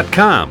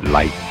 KennyPick.com.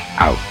 Light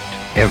out,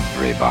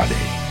 everybody.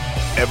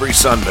 Every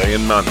Sunday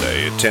and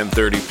Monday at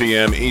 10:30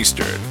 p.m.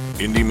 Eastern,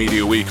 Indie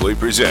Media Weekly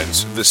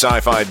presents the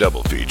Sci-Fi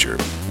Double Feature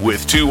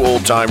with two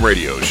old-time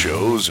radio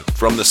shows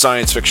from the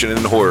science fiction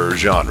and horror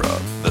genre.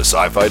 The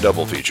Sci-Fi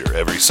Double Feature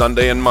every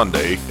Sunday and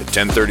Monday at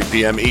 10:30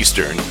 p.m.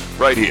 Eastern,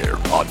 right here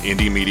on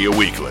Indie Media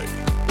Weekly.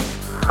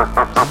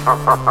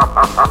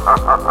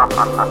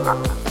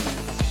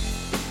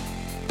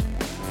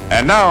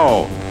 And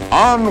now,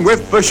 on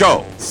with the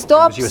show.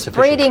 Stop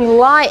spreading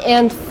lie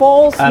and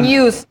false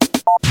news.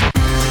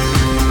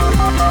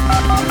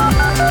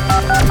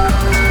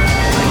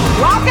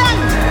 Welcome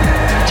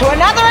to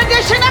another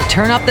edition of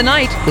Turn Up the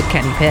Night with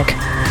Kenny Pick.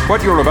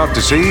 What you're about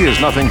to see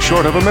is nothing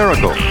short of a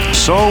miracle.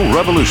 So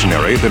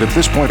revolutionary that at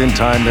this point in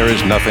time there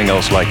is nothing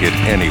else like it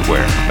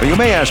anywhere. Now you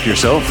may ask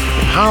yourself,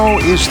 how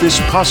is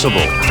this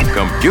possible?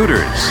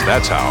 Computers,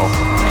 that's how.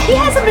 He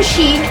has a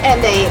machine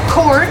and a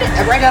cord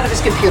right out of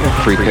his computer.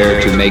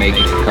 Prepare to make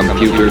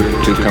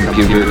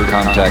computer-to-computer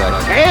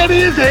contact. That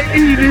is an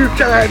idiot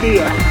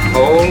idea.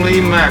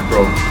 Holy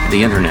mackerel.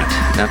 The internet,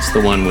 that's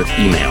the one with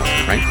email,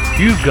 right?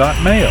 You've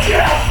got mail.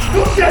 Yeah,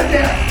 who said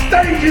that?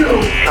 Thank you.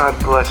 God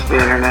bless the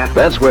internet.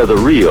 That's where the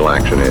real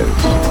action is.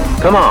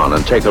 Come on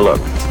and take a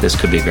look. This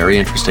could be very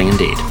interesting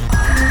indeed.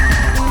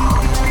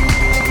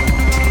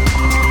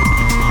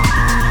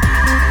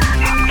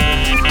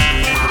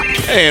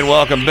 Hey, and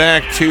welcome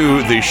back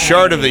to the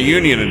Shard of the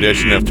Union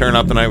edition of Turn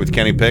Up the Night with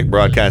Kenny Pick,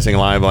 broadcasting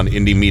live on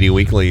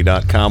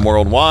IndieMediaWeekly.com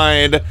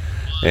worldwide.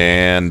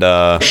 And,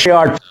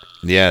 Shard.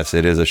 Yes,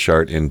 it is a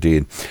shart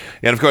indeed.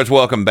 And, of course,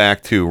 welcome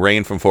back to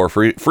Rain from Four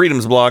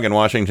Freedoms blog in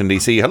Washington,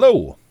 D.C.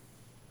 Hello.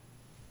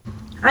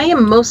 I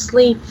am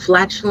mostly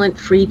flatulent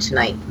free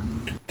tonight.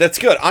 That's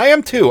good. I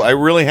am, too. I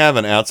really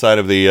haven't outside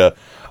of the...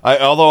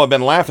 although I've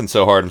been laughing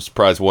so hard, I'm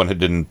surprised one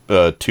didn't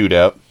toot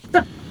out.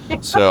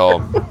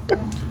 So...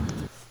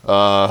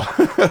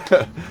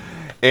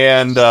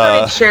 and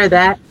share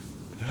that.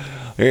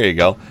 There you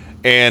go.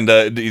 And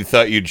you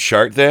thought you'd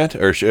shart that,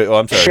 or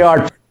I'm sorry,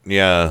 shart.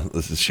 Yeah,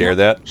 let's share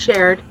that.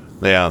 Shared.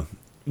 Yeah.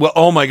 Well,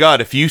 oh my God!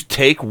 If you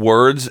take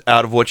words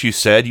out of what you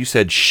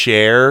said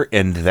share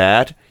and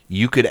that,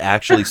 you could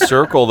actually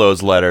circle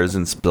those letters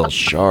and spell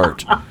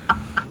shart.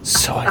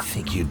 So I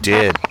think you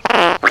did.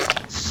 I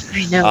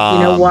know. You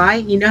know why?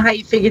 You know how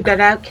you figured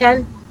that out,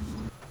 Ken?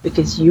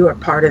 Because you are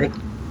part of the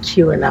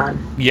QAnon.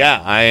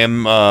 Yeah, I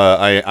am.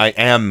 I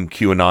am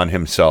QAnon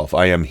himself.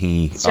 I am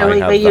he. It's the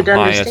only way you'd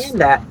understand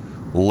that.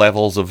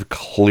 Levels of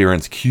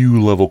clearance.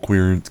 Q level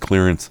clearance.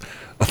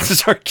 This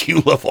is our Q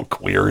level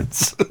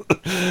clearance.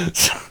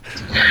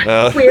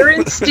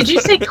 Clearance? Did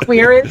you say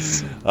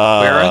clearance?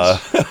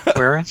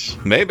 Clearance?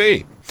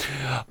 Maybe.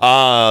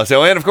 And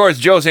of course,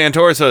 Joe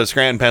Santorsa,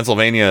 Scranton,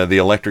 Pennsylvania, the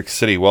Electric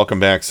City. Welcome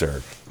back,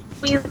 sir.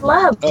 We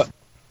love.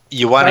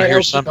 You want to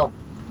hear something?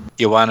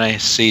 You want to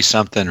see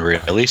something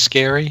really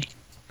scary?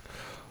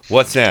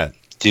 What's that?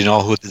 Do you know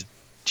who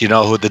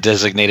the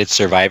designated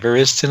survivor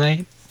is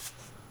tonight?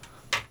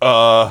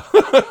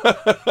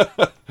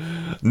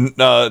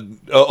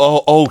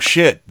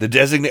 Shit. The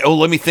designated. Oh,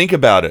 let me think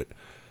about it.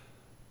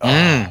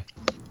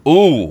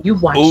 Ooh. You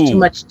watch too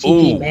much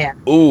TV, man.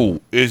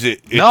 Ooh. Is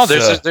it? No,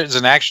 there's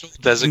an actual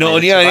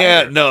designated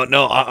survivor.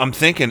 No. I'm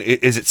thinking.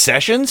 Is it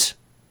Sessions?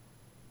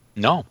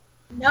 No.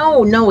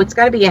 No. It's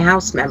got to be a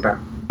House member.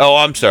 Oh,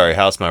 I'm sorry.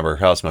 House member.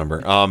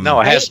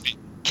 No, it has to be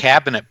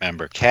cabinet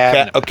member.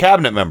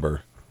 Cabinet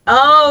member.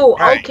 Oh,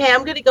 right. Okay.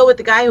 I'm going to go with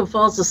the guy who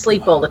falls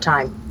asleep all the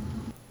time.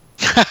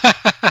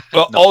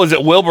 Oh, is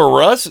it Wilbur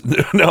Russ?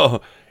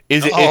 No.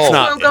 Is it? It's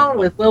not. I'm going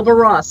with Wilbur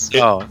Ross.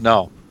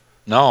 No.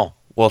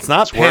 Well, it's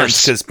not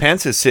Pence because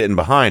Pence is sitting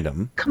behind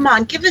him. Come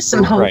on, give us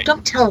some hope. Right.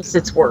 Don't tell us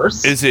it's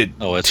worse. Is it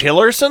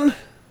Tillerson?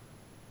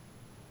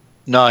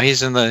 No,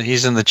 he's in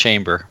the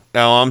chamber.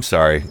 Oh, I'm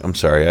sorry.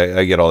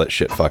 I get all that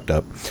shit fucked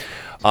up.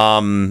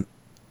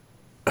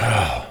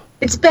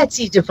 It's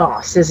Betsy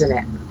DeVos, isn't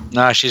it?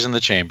 No, she's in the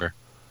chamber.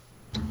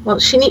 Well,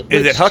 she needs.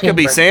 Is it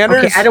Huckabee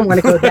Sanders? Okay, I don't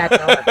want to go that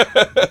dark.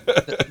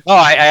 No,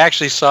 I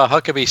actually saw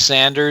Huckabee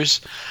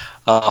Sanders,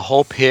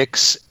 Hope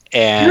Hicks,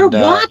 and you're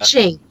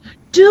watching,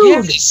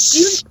 dude.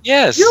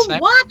 Yes, you're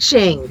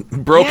watching.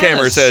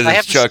 Brokamer says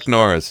it's Chuck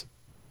Norris.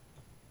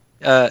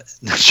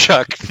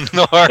 Chuck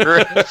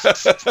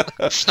Norris.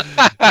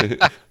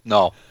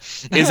 No.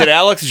 Is it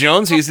Alex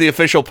Jones? He's the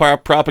official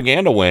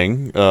propaganda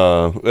wing.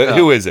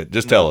 Who is it?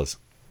 Just tell us.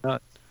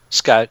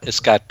 Scott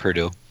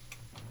Purdue.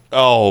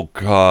 Oh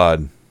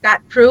God.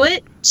 Scott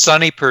Pruitt.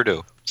 Sonny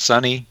Purdue.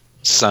 Sonny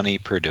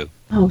Purdue.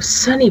 Oh,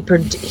 Sonny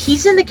Purdue.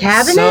 He's in the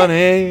cabinet.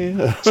 Sonny.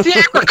 It's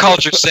the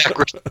agriculture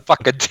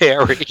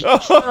secretary.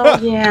 Oh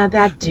yeah,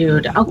 that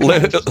dude.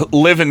 Okay.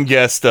 Live-in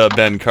guest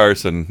Ben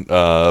Carson,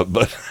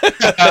 but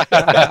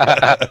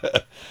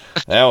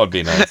that would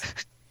be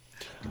nice.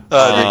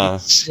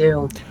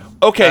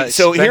 Okay,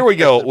 so here we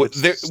go.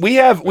 We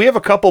have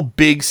a couple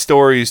big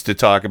stories to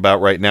talk about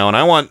right now, and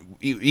I want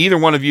either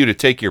one of you to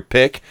take your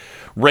pick.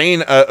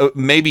 Rain,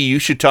 maybe you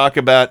should talk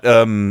about,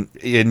 and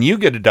you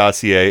get a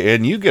dossier,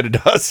 and you get a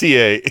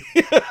dossier.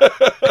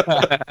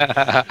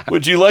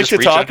 Would you like to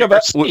talk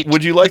about?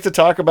 Would you like to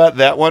talk about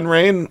that one,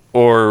 Rain,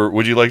 or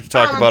would you like to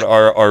talk about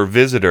our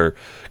visitor?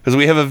 Because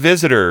we have a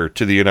visitor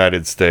to the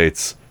United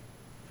States.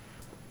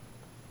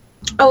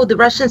 Oh, the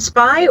Russian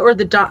spy or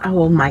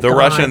oh my God. The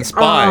Russian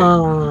spy.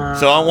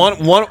 So I want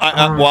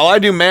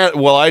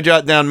while I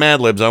jot down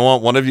Mad Libs, I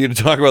want one of you to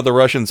talk about the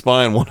Russian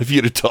spy and one of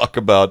you to talk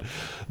about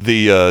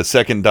the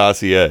second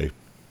dossier.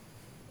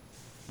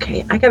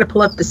 Okay, I got to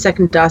pull up the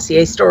second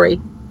dossier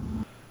story.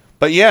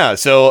 But yeah,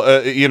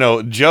 so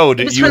Joe,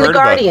 did you heard the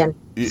Guardian.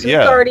 about? It's from the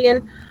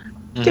Guardian.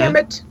 Mm-hmm. Damn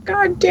it!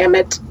 God damn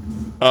it!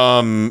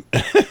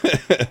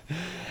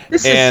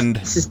 This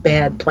is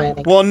bad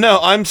planning. Well, no,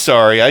 I'm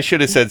sorry. I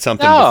should have said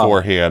something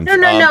beforehand. No.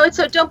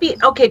 Don't be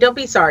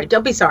sorry.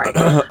 Don't be sorry.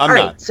 All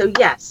right. So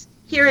yes,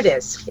 here it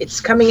is.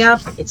 It's coming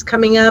up.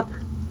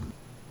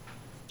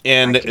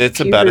 And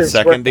it's about a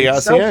second dossier.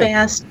 So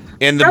fast.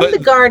 From the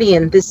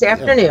Guardian this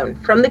afternoon.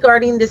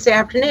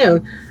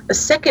 A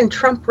second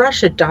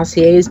Trump-Russia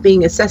dossier is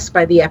being assessed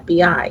by the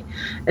FBI,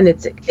 and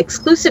it's an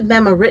exclusive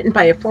memo written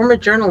by a former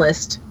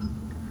journalist,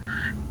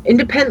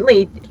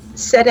 independently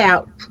set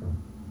out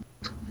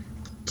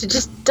to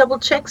just double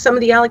check some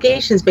of the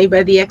allegations made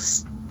by the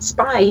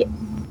ex-spy,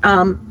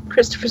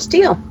 Christopher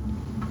Steele.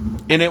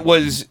 And it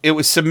was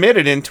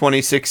submitted in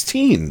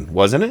 2016,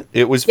 wasn't it?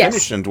 It was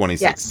finished in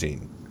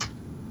 2016.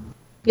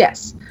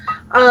 Yes.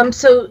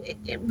 So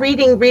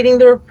reading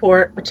the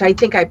report, which I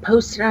think I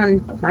posted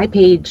on my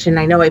page, and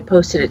I know I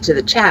posted it to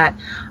the chat.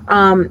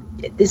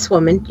 This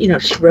woman,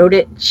 she wrote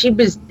it. She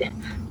was,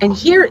 and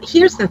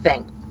here's the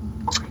thing.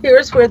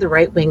 Here's where the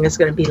right wing is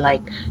going to be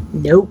like,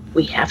 nope,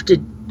 we have to,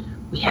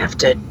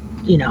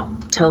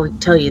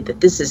 tell you that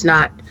this is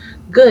not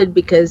good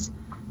because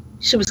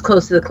she was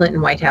close to the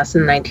Clinton White House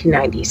in the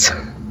 1990s.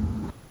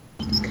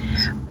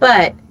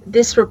 But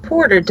this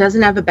reporter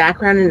doesn't have a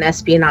background in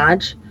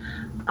espionage.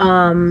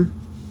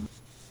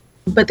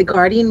 But the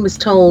Guardian was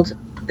told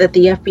that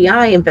the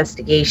FBI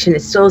investigation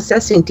is still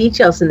assessing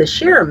details in the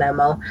Shearer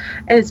memo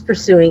and is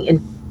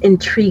pursuing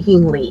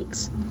intriguing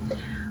leads.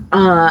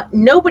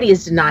 Nobody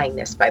is denying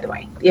this, by the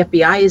way. The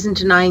FBI isn't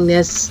denying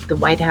this. The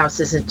White House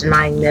isn't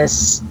denying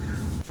this.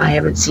 I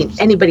haven't seen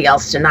anybody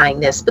else denying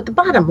this. But the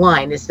bottom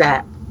line is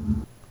that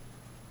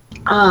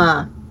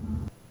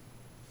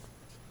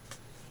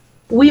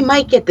we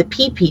might get the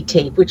PP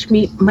tape, which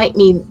might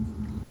mean,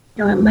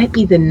 it might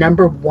be the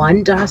number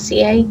 1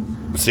 dossier.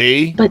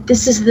 See? But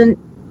this is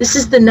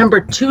the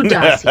number 2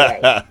 dossier.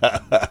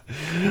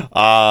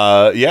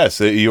 Yes,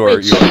 you are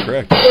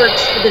correct.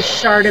 Works for the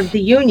Shard of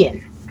the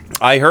Union.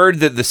 I heard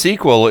that the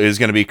sequel is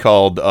going to be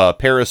called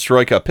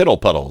Perestroika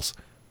Piddle Puddles.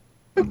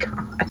 Oh,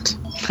 God.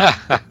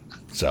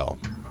 So,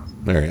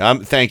 there.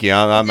 Thank you.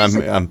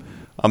 I'm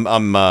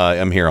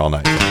here all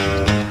night.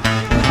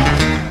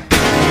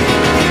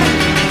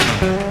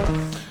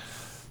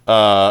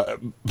 I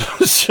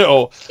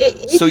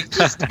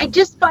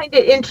just find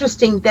it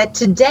interesting that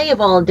today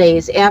of all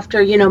days,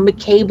 after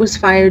McCabe was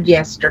fired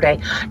yesterday.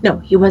 No,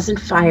 he wasn't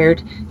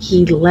fired.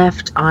 He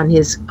left on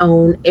his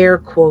own air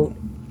quote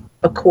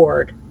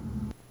accord.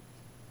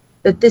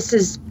 That this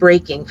is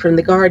breaking from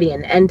the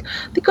Guardian, and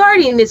the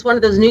Guardian is one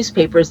of those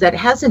newspapers that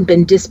hasn't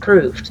been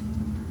disproved.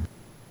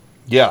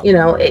 Yeah,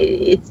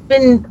 it's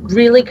been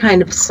really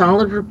kind of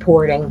solid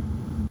reporting.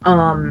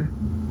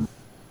 And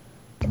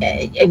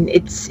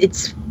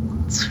it's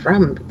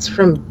from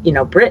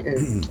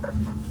Britain.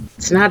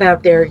 It's not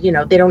out there.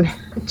 They don't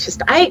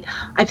just.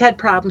 I've had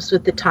problems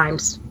with the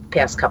Times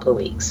past couple of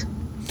weeks.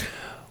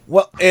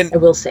 Well, and I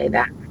will say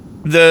that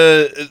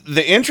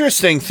the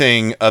interesting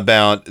thing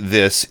about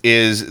this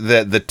is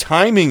that the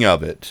timing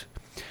of it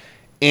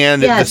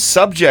and the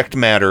subject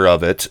matter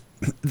of it.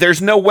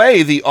 There's no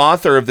way the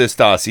author of this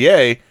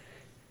dossier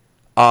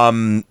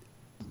could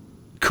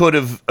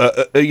have,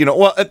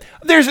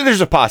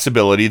 there's a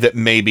possibility that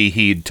maybe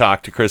he'd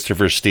talked to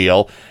Christopher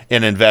Steele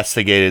and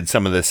investigated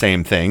some of the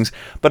same things.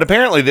 But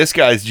apparently this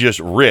guy's just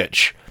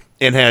rich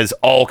and has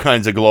all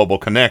kinds of global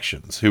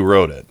connections. Who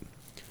wrote it?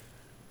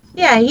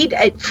 Yeah,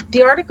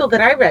 the article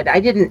that I read,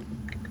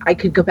 I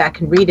could go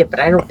back and read it, but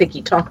I don't think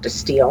he talked to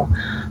Steele.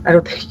 I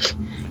don't think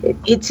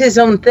it's his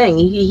own thing.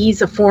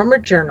 He's a former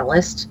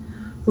journalist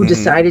who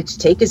decided to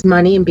take his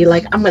money and be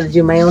like, I'm going to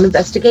do my own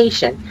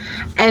investigation.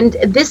 And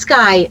this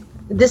guy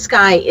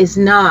is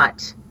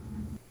not,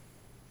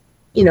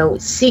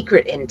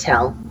 secret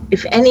intel.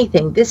 If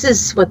anything, this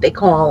is what they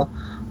call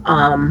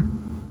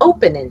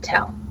open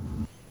intel.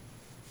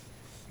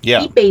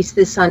 Yeah. He based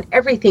this on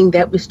everything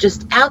that was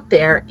just out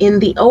there in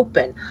the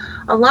open.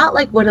 A lot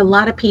like what a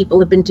lot of people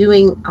have been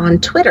doing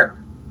on Twitter.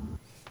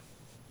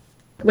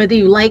 Whether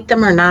you like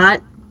them or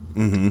not,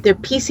 they're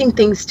piecing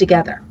things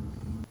together.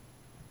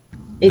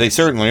 They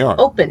certainly are.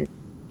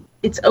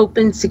 It's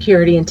open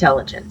security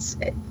intelligence.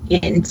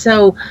 And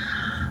so,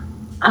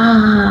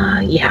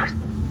 I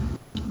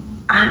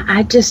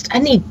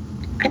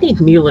need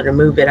Mueller to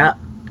move it up.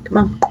 Come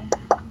on.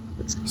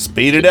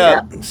 Speed it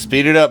up.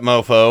 Speed it up,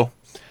 mofo.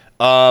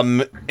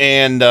 To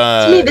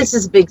me, this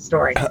is a big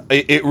story.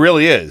 It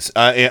really is.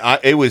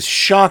 It was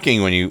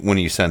shocking when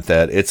you sent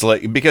that. It's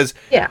like, because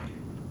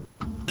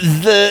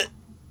the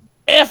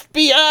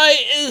FBI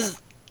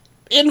is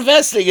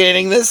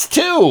investigating this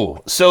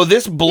too. So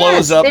this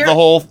blows up the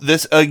whole,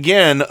 this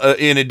again,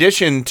 in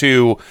addition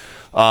to,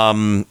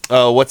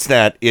 what's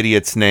that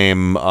idiot's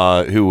name,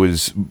 who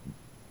was,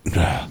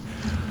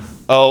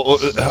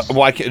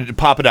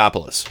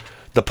 Papadopoulos.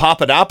 The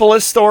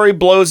Papadopoulos story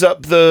blows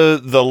up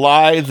the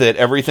lie that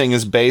everything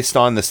is based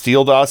on the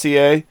Steele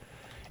dossier.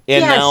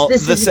 And now the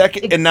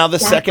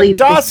second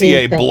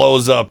dossier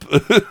blows up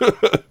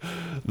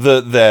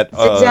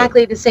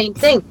exactly the same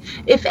thing.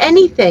 If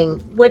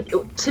anything,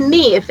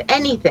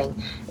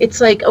 it's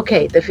like,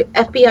 okay, the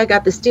FBI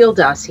got the Steele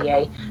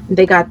dossier,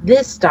 they got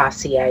this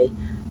dossier.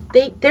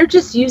 They're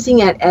just using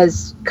it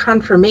as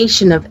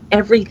confirmation of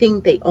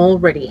everything they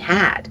already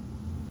had.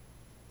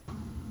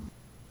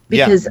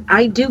 Because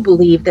I do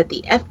believe that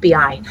the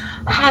FBI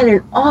had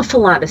an awful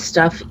lot of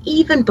stuff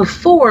even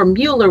before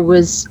Mueller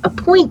was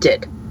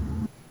appointed.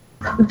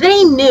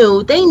 They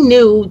knew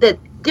that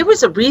there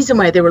was a reason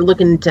why they were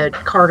looking into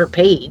Carter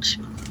Page,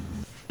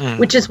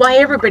 which is why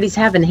everybody's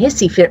having a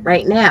hissy fit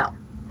right now.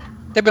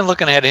 They've been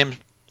looking at him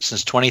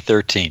since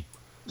 2013.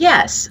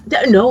 Yes.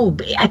 No,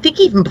 I think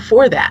even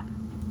before that.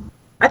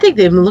 I think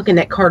they've been looking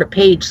at Carter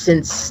Page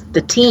since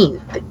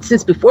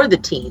before the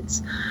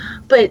teens.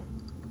 But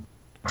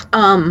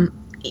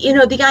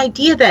the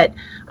idea that,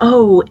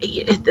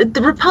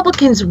 the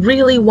Republicans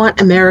really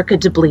want America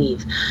to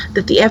believe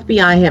that the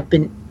FBI have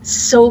been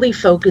solely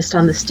focused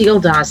on the Steele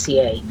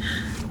dossier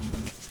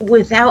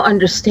without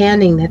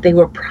understanding that they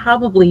were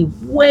probably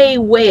way,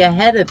 way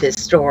ahead of this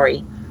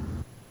story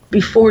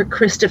before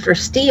Christopher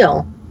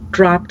Steele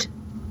dropped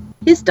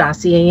his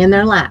dossier in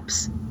their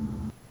laps.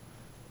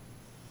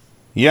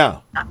 Yeah.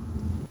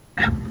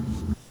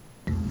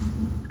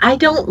 I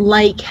don't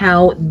like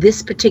how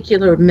this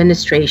particular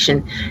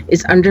administration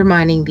is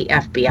undermining the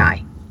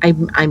FBI.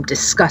 I'm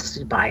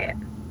disgusted by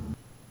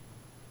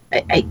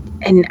it.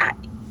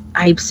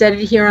 I've said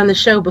it here on the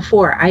show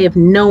before. I have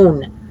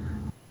known,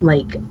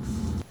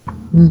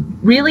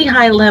 really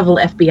high-level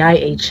FBI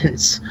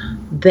agents.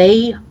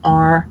 They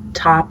are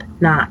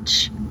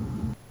top-notch.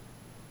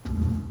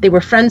 They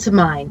were friends of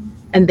mine,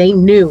 and they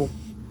knew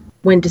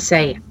when to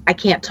say, I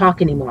can't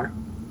talk anymore.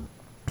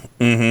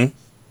 Mm-hmm.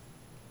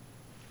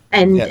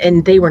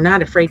 And they were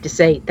not afraid to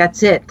say,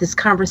 that's it. This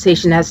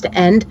conversation has to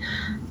end.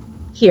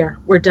 Here,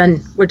 we're done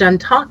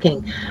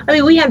talking. I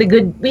mean, we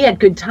had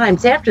good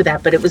times after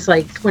that, but it was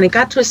like when it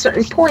got to a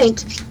certain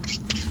point,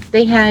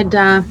 they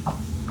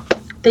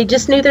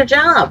just knew their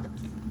job.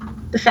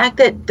 The fact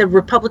that the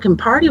Republican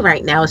Party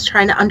right now is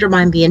trying to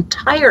undermine the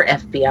entire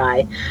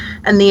FBI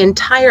and the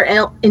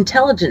entire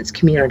intelligence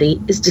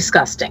community is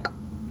disgusting.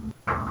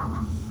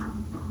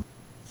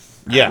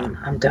 Yeah,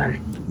 I'm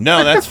done.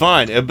 No, that's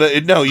fine.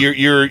 But no,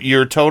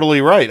 you're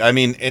totally right. I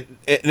mean,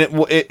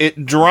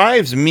 it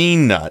drives me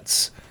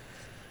nuts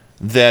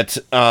that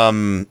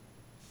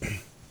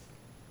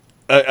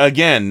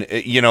again,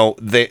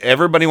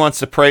 everybody wants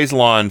to praise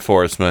law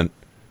enforcement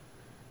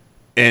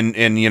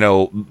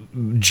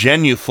and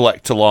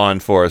genuflect to law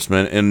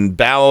enforcement and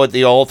bow at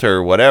the altar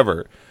or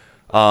whatever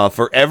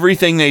for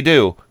everything they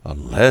do,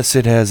 unless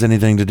it has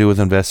anything to do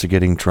with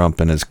investigating Trump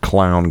and his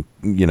clown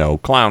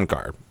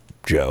car,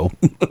 Joe.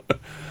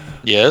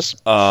 Yes.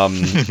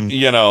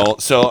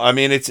 So I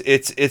mean,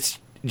 it's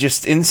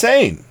just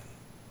insane.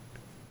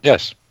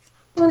 Yes.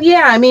 Well,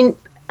 yeah. I mean,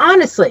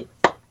 honestly,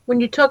 when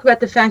you talk about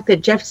the fact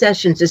that Jeff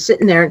Sessions is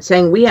sitting there and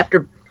saying we have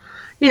to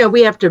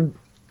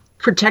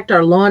protect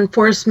our law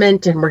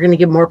enforcement and we're going to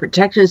give more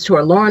protections to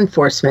our law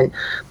enforcement,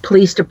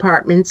 police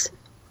departments,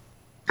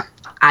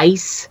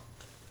 ICE.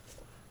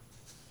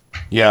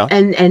 Yeah.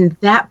 And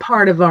that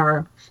part of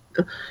our,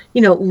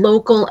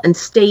 local and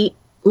state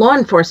law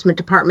enforcement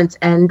departments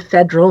and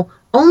federal,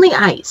 only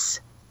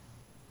ICE.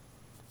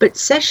 But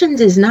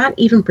Sessions is not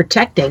even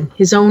protecting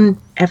his own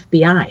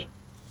FBI.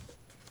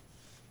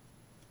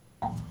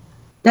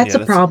 That's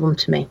a problem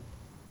to me.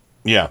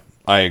 Yeah,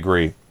 I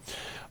agree.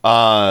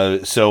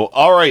 So,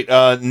 all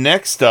right,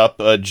 next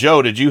up,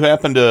 Joe, did you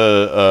happen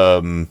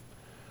to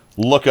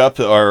look up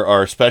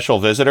our special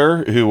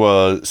visitor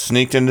who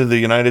sneaked into the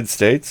United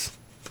States?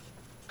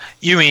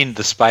 You mean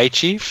the spy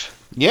chief?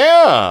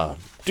 Yeah.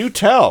 Do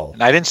tell.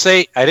 I didn't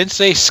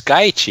say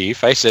Sky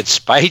Chief. I said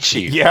Spy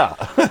Chief. Yeah.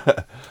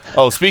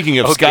 Oh, speaking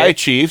of Sky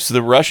Chiefs,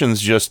 the Russians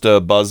just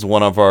buzzed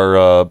one of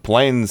our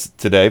planes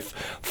today.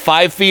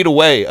 5 feet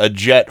away, a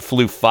jet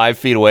flew 5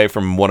 feet away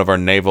from one of our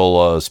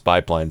naval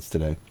spy planes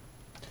today.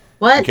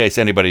 What? In case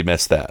anybody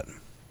missed that.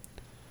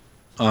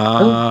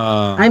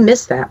 I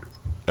missed that.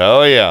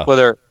 Oh yeah.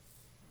 Well,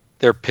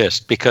 they're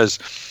pissed because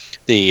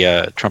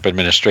the Trump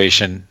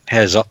administration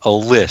has a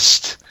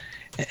list,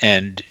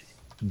 and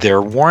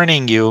they're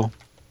warning you,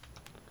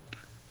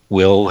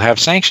 we'll have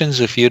sanctions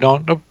if you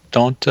don't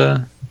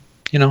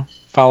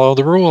follow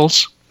the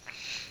rules.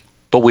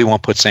 But we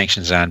won't put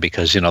sanctions on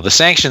because, the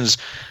sanctions,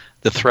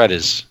 the threat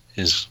is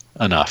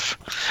enough.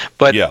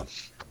 But yeah,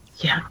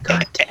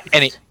 God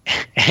damn.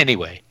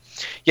 Anyway,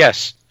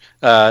 yes,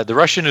 the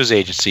Russian news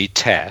agency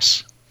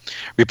TASS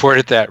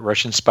reported that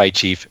Russian spy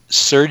chief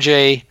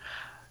Sergei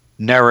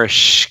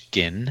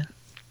Naryshkin,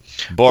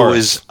 who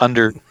is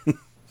under...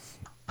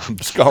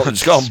 Just call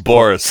him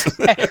Boris.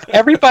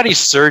 Everybody's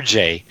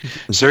Sergei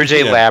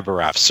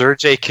Lavrov,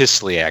 Sergei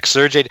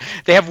Kislyak,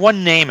 they have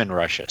one name in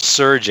Russia,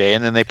 Sergei,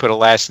 and then they put a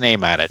last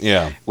name on it.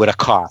 Yeah. With a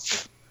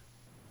cough.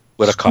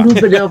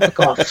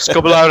 Skubalavikov.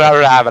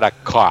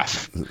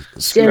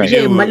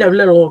 Sergei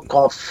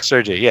Malalikov.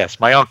 Sergei, yes,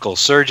 my uncle,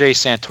 Sergei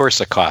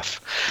Santorsakov.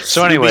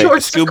 So anyway,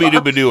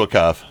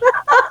 Scooby-Dooby-Doo-a-cough.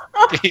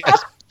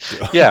 Yes.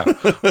 Yeah.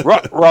 Does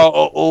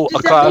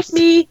that make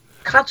me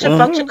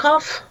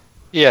Kachapachakov?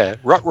 Yeah,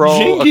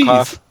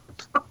 Rut-roll-a-cough.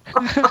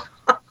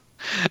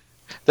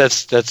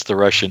 That's the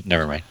Russian.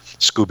 Never mind.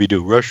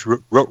 Scooby-Doo.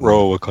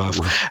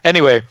 Rut-roll-a-cough.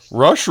 Anyway.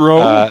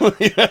 Rush-roll.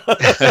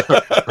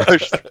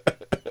 Rush.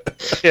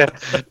 Yeah.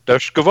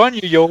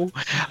 yo.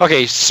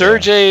 Okay,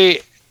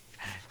 Sergei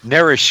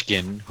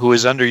Naryshkin, who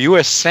is under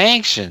U.S.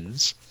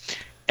 sanctions,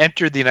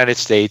 entered the United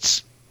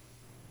States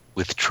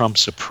with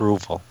Trump's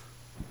approval.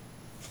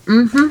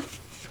 Mm-hmm.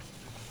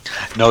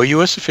 No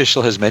U.S.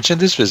 official has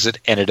mentioned this visit,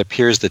 and it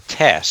appears that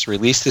TASS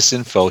released this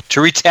info to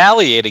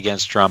retaliate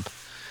against Trump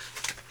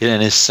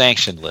in his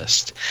sanction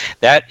list.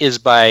 That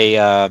is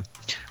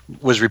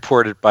was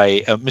reported by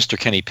Mr.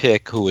 Kenny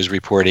Pick, who was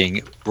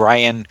reporting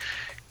Brian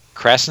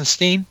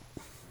Krasenstein,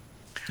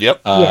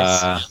 Yep.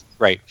 Yes.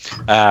 Right.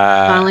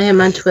 Follow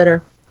him on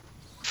Twitter.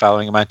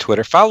 Following him on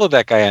Twitter. Follow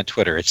that guy on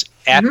Twitter. It's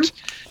at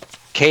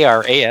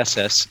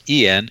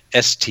KRASSENSTEIN.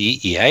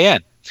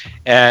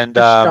 And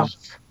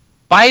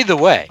by the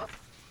way,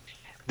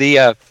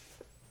 the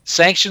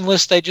sanction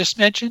list I just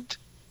mentioned,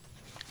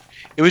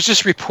 it was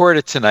just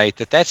reported tonight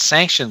that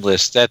sanction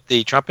list that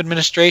the Trump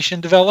administration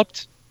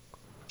developed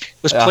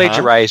was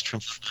plagiarized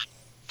from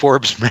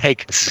Forbes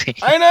magazine.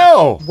 I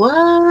know.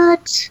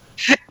 What?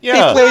 Yeah.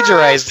 They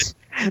plagiarized it.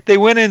 They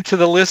went into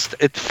the list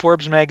at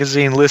Forbes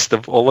magazine list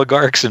of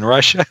oligarchs in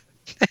Russia,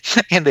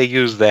 and they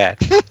used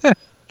that.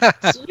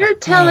 So you're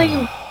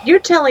telling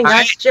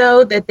us,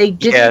 Joe, that they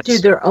didn't do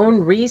their own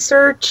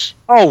research?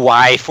 Oh,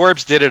 why?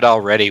 Forbes did it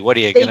already. What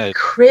are you going to... They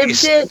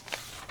cribbed it?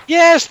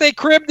 Yes, they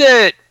cribbed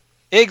it.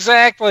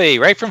 Exactly.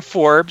 Right from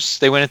Forbes.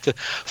 They went into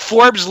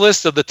Forbes'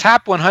 list of the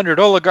top 100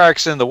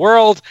 oligarchs in the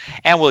world,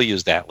 and we'll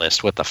use that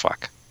list. What the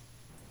fuck?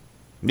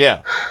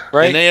 Yeah.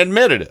 Right? And they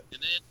admitted it.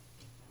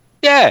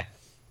 Yeah.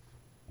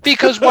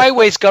 Because why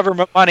waste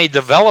government money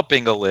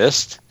developing a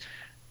list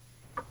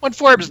when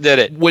Forbes did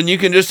it? When you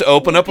can just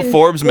open up a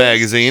Forbes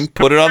magazine,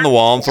 put it on the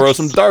wall, and throw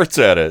some darts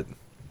at it.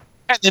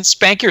 And then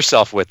spank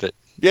yourself with it.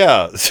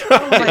 Yeah.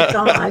 Oh, my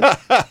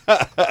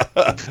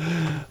God.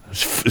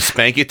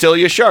 Spank it till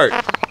you shart.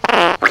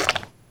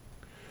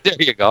 There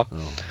you go.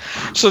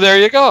 So there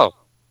you go.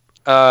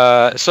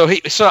 So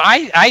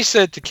I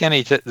said to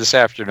Kenny this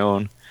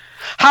afternoon,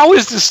 how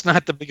is this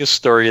not the biggest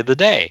story of the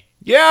day?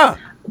 Yeah.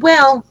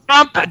 Well,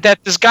 Trump,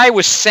 that this guy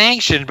was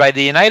sanctioned by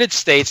the United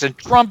States, and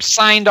Trump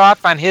signed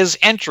off on his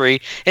entry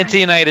into the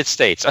United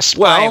States, a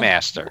spy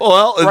master.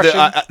 Well,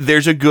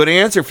 there's a good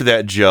answer for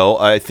that, Joe.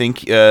 I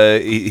think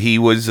he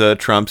was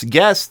Trump's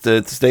guest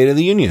at the State of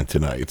the Union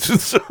tonight.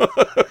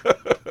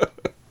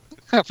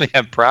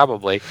 Yeah,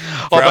 probably.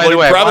 By the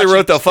way, probably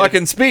wrote the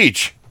fucking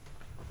speech.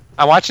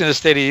 I'm watching the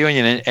State of the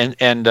Union,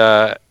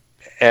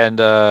 and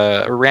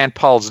Rand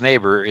Paul's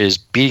neighbor is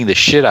beating the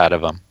shit out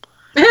of him.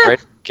 Right in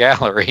the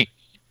gallery.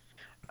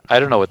 I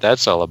don't know what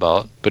that's all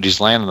about, but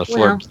he's laying on the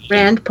floor. Well,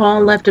 Rand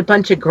Paul left a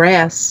bunch of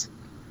grass.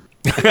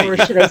 Or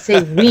should I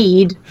say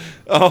weed?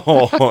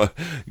 Oh,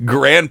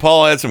 Rand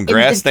Paul had some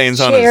grass stains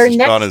on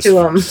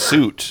his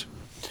suit.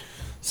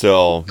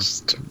 So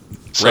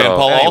Rand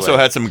Paul also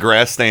had some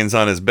grass stains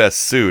on his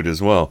best suit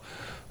as well.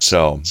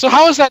 So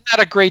how is that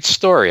not a great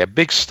story, a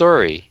big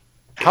story?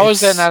 How is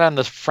that not on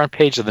the front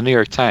page of the New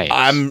York Times?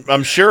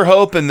 I'm sure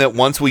hoping that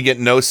once we get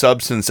no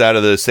substance out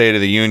of the State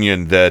of the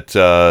Union, that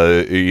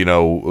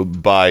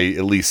by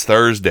at least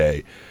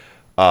Thursday,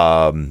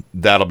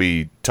 that'll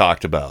be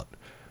talked about.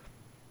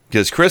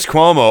 Because Chris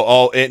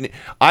Cuomo,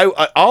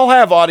 I'll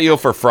have audio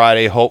for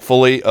Friday,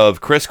 hopefully,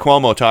 of Chris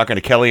Cuomo talking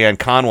to Kellyanne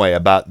Conway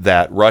about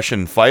that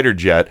Russian fighter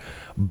jet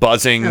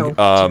buzzing. It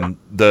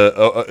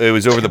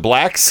was over the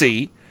Black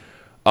Sea.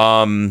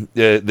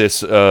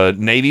 This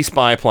Navy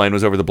spy plane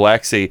was over the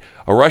Black Sea.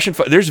 A Russian.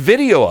 There's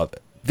video of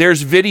it.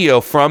 There's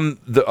video from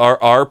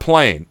our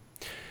plane,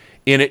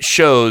 and it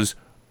shows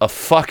a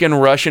fucking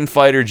Russian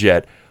fighter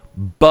jet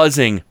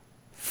buzzing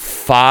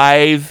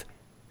 5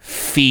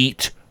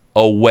 feet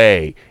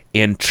away,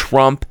 and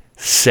Trump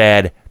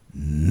said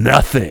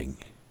nothing.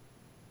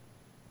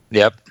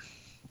 Yep.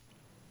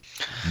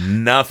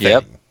 Nothing.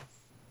 Yep.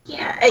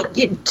 Yeah,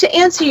 to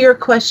answer your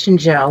question,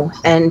 Joe,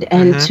 and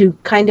to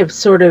kind of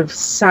sort of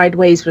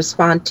sideways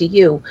respond to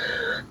you,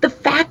 the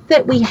fact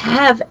that we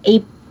have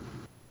a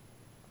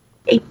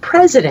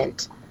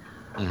president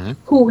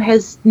who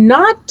has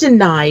not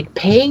denied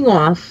paying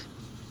off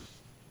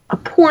a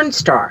porn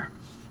star,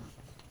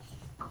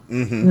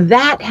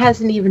 that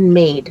hasn't even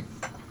made.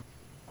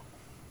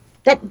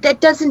 That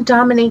doesn't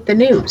dominate the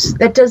news.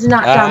 That does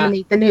not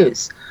dominate the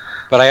news.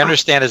 But I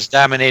understand it's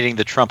dominating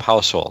the Trump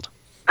household.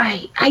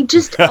 I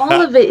just,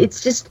 all of it,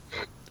 it's just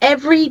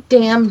every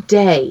damn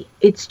day,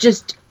 it's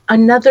just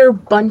another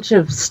bunch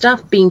of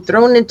stuff being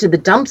thrown into the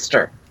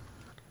dumpster.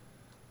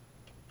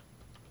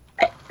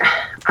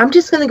 I'm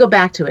just going to go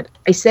back to it.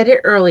 I said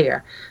it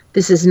earlier.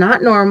 This is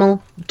not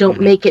normal. Don't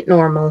make it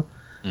normal.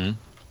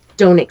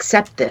 Don't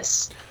accept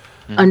this.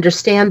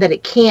 Understand that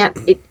it can't,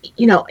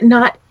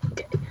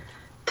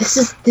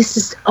 this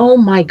is, oh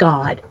my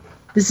God.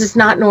 This is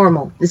not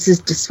normal. This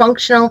is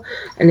dysfunctional,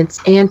 and it's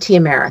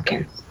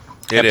anti-American.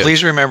 And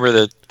please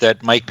remember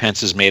that Mike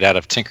Pence is made out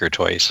of Tinker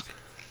Toys.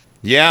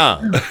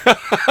 Yeah.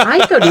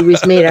 I thought he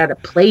was made out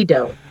of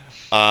Play-Doh.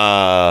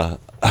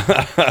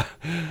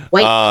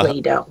 White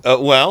Play-Doh.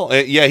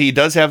 Yeah, he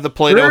does have the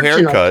Play-Doh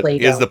haircut. Play-Doh.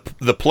 He has the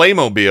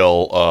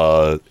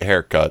Playmobil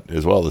haircut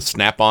as well, the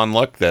snap-on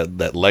look,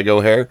 that Lego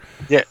hair.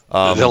 Yeah,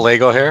 the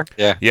Lego hair.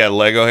 Yeah,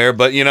 Lego hair.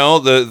 But and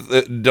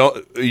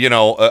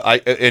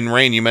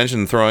Rain, you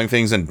mentioned throwing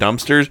things in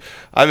dumpsters.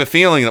 I have a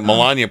feeling that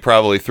Melania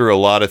probably threw a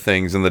lot of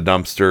things in the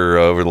dumpster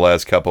over the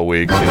last couple of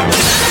weeks.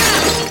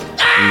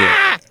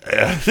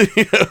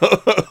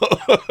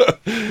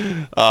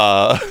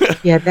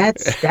 Yeah,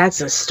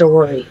 that's a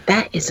story.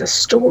 That is a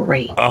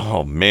story.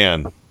 Oh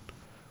man.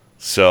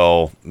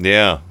 So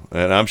yeah,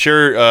 and I'm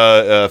sure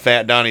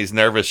Fat Donnie's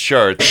nervous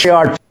shorts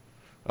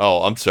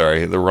Oh, I'm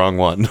sorry, the wrong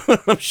one.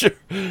 I'm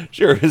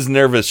sure his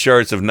nervous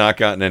sharts have not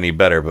gotten any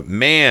better, but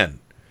man,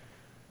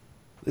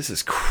 this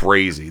is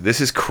crazy.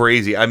 This is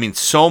crazy. I mean,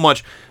 so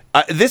much.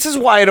 This is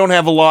why I don't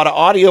have a lot of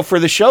audio for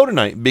the show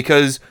tonight,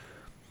 because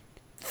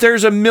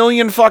there's a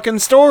million fucking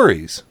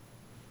stories.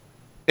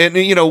 And,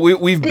 you know,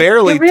 we've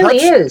barely touched. It really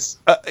is.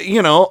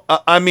 You know,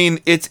 I mean,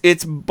 it's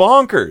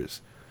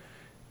bonkers.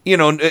 You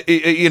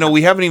know,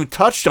 we haven't even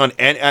touched on.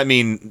 I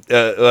mean,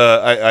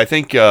 I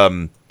think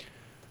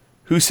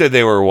who said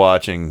they were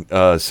watching?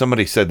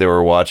 Somebody said they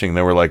were watching.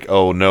 They were like,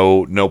 "Oh,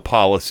 no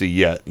policy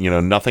yet." You know,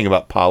 nothing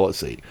about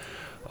policy.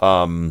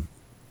 Yeah.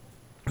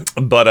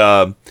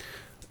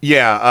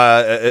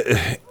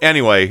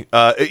 Anyway,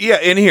 yeah.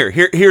 And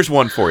here's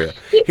one for you.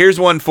 Here's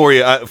one for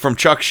you from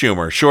Chuck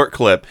Schumer. Short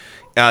clip.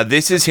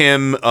 This is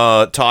him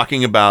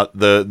talking about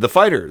the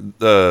fighter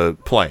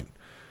plane.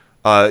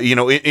 You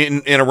know,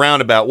 in a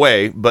roundabout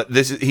way, but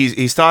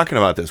he's talking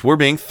about this. We're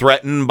being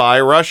threatened by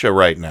Russia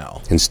right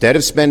now. Instead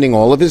of spending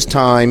all of his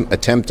time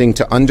attempting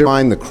to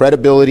undermine the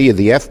credibility of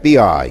the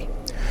FBI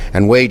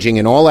and waging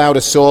an all-out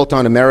assault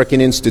on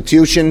American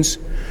institutions,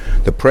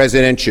 the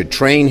president should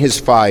train his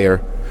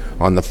fire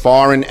on the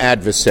foreign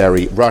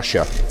adversary,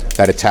 Russia,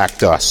 that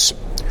attacked us.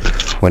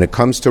 When it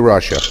comes to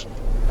Russia,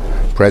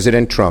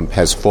 President Trump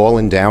has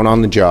fallen down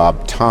on the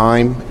job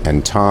time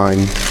and time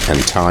and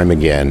time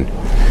again.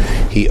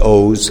 He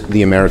owes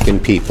the American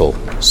people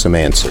some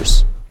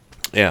answers.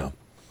 Yeah.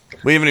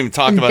 We haven't even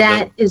talked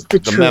about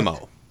the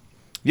memo.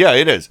 Yeah,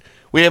 it is.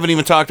 We haven't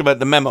even talked about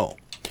the memo.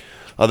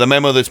 The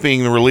memo that's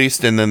being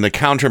released, and then the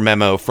counter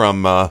memo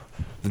from the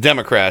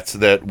Democrats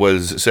that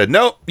said,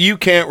 nope, you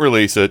can't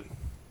release it.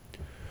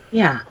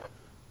 Yeah.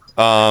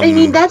 I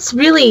mean, that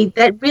really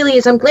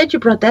is. I'm glad you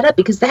brought that up,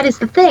 because that is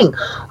the thing.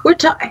 We're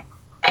talking,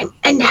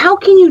 and how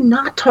can you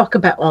not talk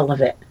about all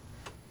of it?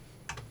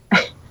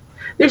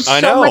 There's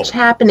so much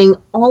happening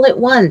all at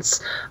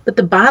once. But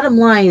the bottom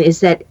line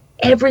is that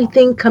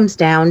everything comes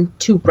down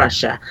to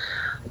Russia.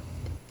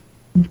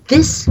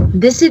 This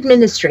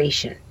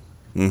administration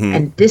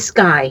and this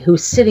guy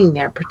who's sitting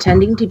there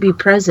pretending to be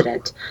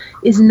president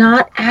is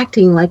not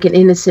acting like an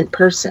innocent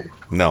person.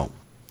 No.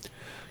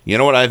 You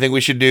know what I think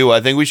we should do? I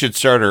think we should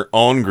start our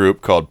own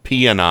group called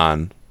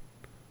P-Anon,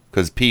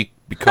 because P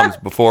comes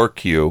before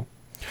Q.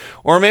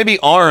 Or maybe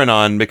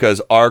R-Anon,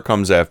 because R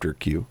comes after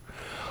Q.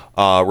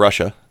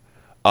 Russia.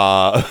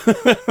 So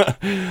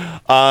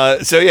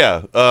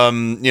yeah,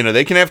 you know,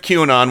 they can have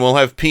QAnon, we'll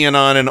have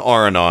P-Anon and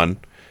R-Anon,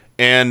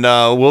 and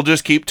we'll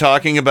just keep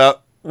talking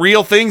about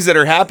real things that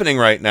are happening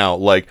right now.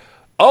 Like,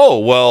 oh,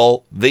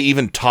 well, they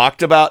even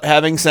talked about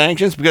having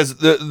sanctions, because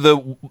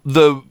the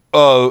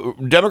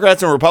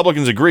Democrats and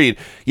Republicans agreed,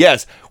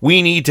 yes,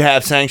 we need to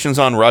have sanctions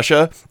on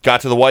Russia. Got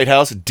to the White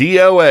House,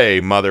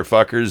 DOA,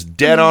 motherfuckers,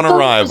 dead on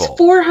arrival. It was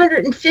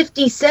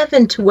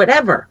 457 to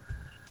whatever.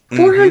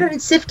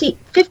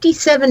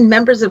 457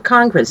 members of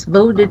Congress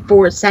voted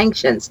for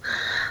sanctions.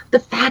 The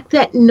fact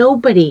that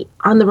nobody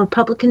on the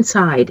Republican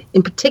side,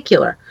 in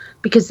particular,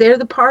 because they're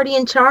the party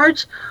in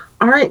charge,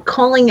 aren't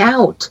calling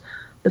out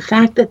the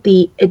fact that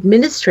the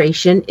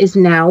administration is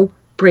now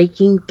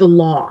breaking the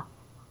law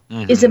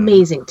is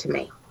amazing to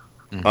me.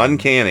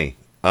 Uncanny.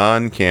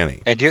 And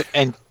do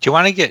you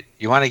want to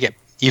get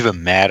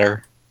even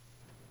madder?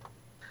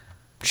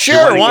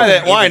 Sure,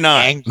 why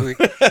not? Angry?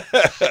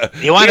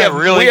 You want to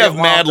really? We have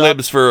Mad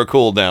Libs for a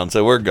cool down,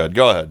 so we're good.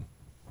 Go ahead.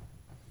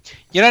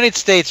 United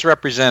States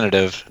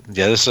Representative,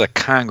 this is a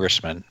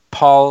congressman,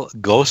 Paul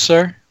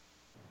Gosar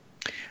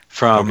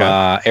from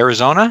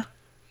Arizona.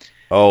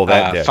 Oh,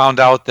 that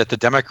found out that the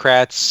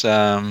Democrats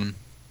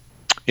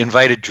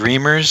invited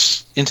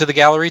Dreamers into the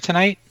gallery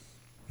tonight.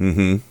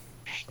 Mm-hmm.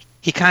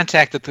 He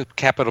contacted the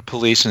Capitol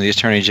Police and the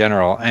Attorney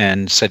General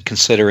and said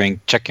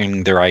considering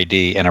checking their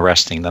ID and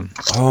arresting them.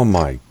 Oh,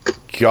 my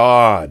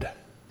God.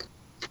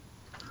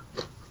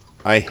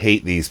 I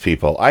hate these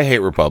people. I hate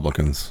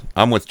Republicans.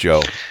 I'm with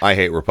Joe. I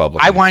hate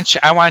Republicans.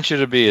 I want you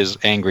to be as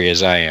angry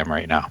as I am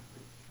right now.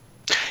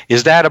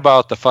 Is that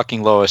about the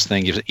fucking lowest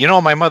thing? You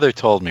know, my mother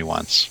told me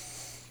once.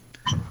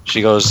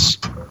 She goes,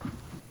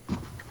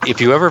 if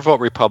you ever vote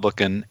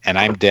Republican and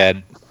I'm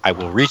dead, I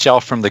will reach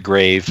out from the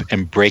grave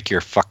and break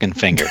your fucking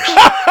fingers.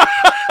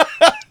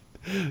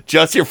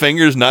 Just your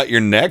fingers, not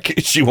your neck?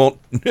 She won't.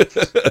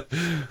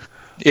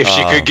 If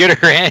she could get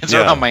her hands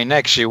around my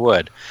neck, she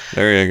would.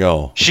 There you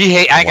go.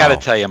 I got to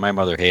tell you, my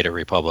mother hated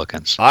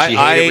Republicans. She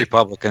hated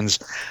Republicans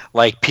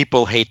like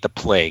people hate the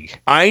plague.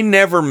 I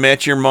never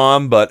met your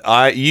mom,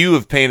 but you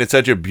have painted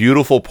such a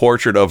beautiful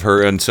portrait of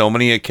her on so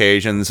many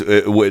occasions,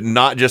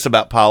 not just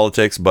about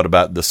politics, but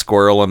about the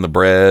squirrel and the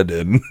bread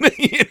and,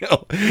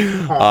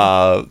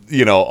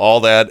 all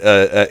that.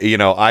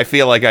 I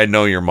feel like I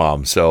know your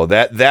mom. So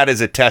that is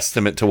a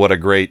testament to what a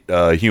great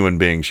human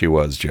being she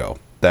was, Joe.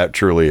 That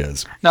truly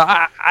is. No,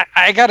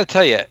 I got to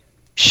tell you,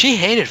 she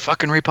hated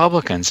fucking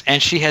Republicans,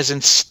 and she has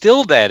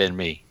instilled that in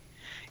me.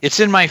 It's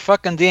in my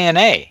fucking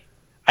DNA.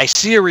 I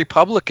see a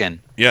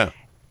Republican, and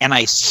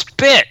I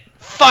spit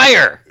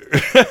fire.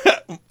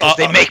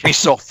 They make me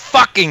so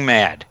fucking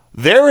mad.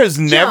 There is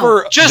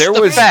never... Just there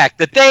the was, fact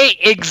that they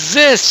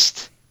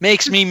exist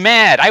makes me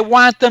mad. I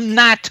want them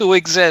not to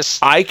exist.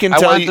 I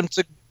want them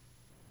to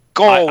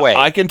go away.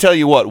 I can tell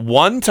you what,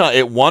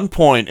 at one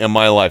point in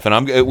my life,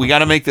 and we got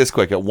to make this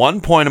quick. At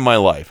one point in my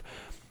life,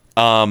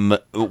 one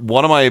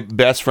of my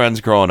best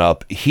friends growing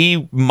up,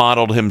 he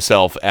modeled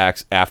himself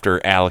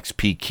after Alex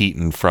P.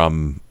 Keaton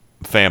from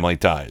Family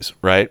Ties,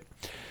 right?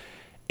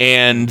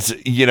 And,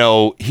 you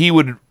know, he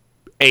would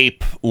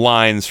ape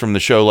lines from the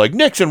show like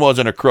Nixon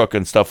wasn't a crook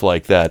and stuff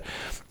like that.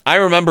 I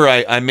remember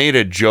I made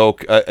a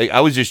joke.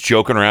 I was just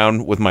joking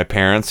around with my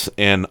parents,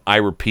 and I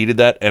repeated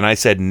that, and I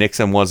said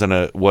Nixon wasn't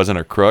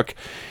a crook.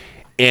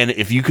 And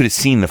if you could have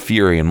seen the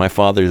fury in my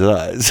father's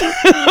eyes.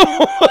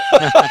 Oh,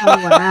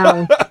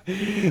 wow.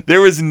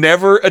 There was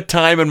never a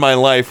time in my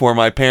life where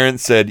my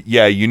parents said,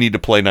 yeah, you need to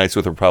play nice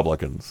with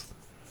Republicans.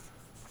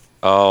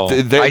 Oh,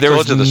 there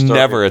was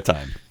never a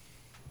time.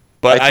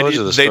 But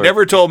they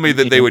never told me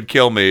that they would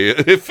kill me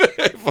if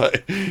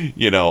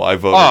I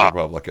voted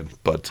Republican.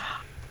 But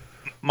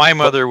my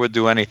mother would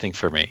do anything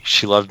for me.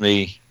 She loved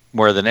me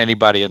more than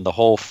anybody in the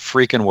whole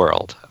freaking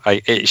world.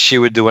 She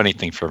would do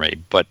anything for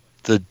me. But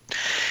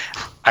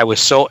I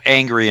was so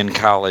angry in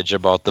college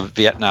about the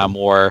Vietnam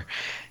War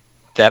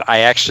that I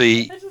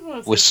actually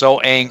was so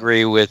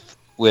angry with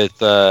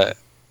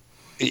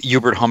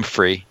Hubert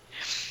Humphrey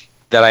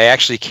that I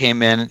actually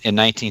came in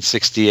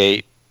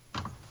 1968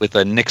 with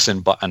a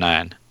Nixon button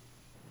on.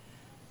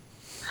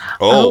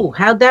 Oh,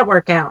 how'd that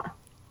work out?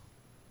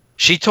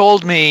 She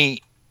told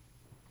me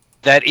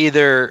that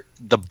either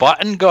the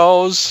button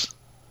goes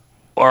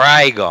or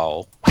I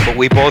go, but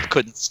we both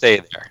couldn't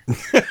stay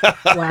there.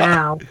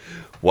 Wow.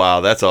 Wow,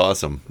 that's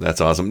awesome.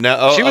 That's awesome.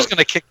 Now she was going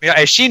to kick me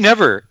out. She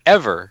never,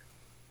 ever,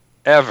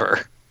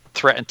 ever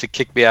threatened to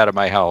kick me out of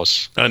my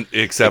house.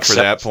 Except for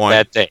that point.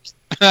 That day.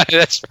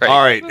 That's right.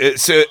 All right.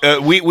 So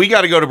we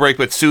got to go to break,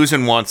 but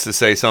Susan wants to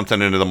say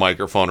something into the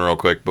microphone real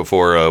quick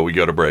before we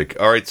go to break.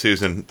 All right,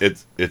 Susan.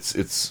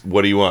 It's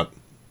what do you want?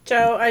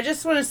 Joe, I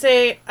just want to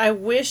say I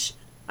wish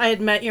I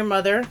had met your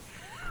mother.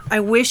 I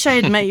wish I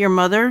had met your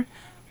mother,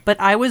 but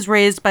I was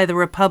raised by the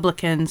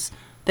Republicans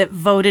that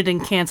voted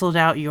and canceled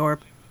out your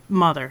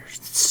mother.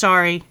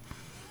 Sorry.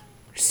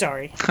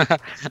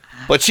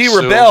 But she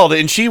rebelled,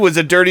 and she was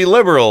a dirty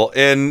liberal,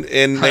 and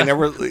they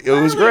never.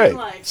 It was great.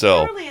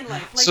 So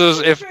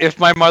if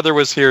my mother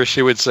was here,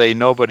 she would say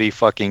nobody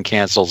fucking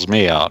cancels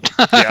me out.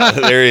 Yeah,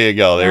 there you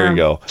go. There you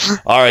go.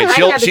 All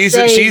right,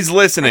 she's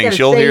listening.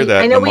 She'll hear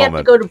that. I know in a we moment.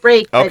 have to go to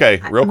break. But okay,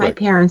 real quick. My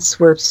parents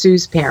were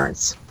Sue's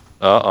parents.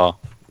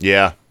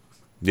 Yeah.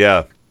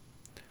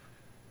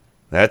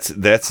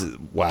 That's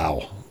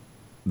wow.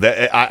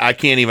 That I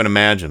can't even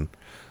imagine.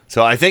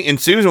 So I think, and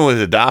Susan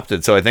was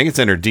adopted, so I think it's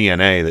in her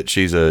DNA that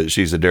she's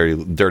a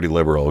dirty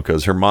liberal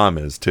because her mom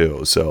is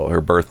too. So her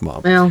birth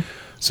mom. Well,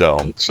 she's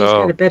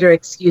got a better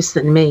excuse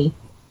than me.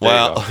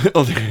 Well,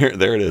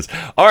 there it is.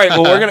 All right,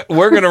 well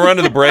we're gonna run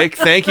to the break.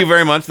 Thank you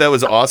very much. That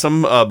was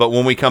awesome. But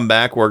when we come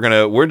back,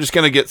 we're just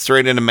gonna get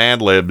straight into Mad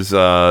Libs,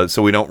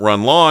 so we don't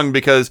run long.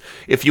 Because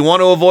if you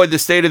want to avoid the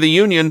State of the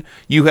Union,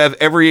 you have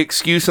every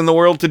excuse in the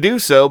world to do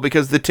so.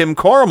 Because the Tim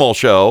Carmel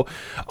Show,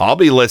 I'll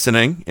be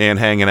listening and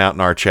hanging out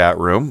in our chat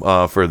room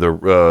for the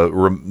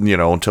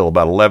until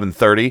about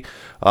 11:30.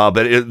 But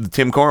the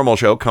Tim Carmel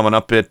Show coming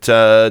up at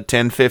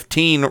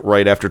 10:15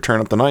 right after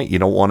Turn Up the Night. You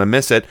don't want to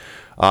miss it.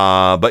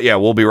 But yeah,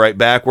 we'll be right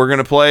back. We're going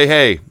to play,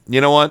 hey,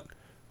 you know what?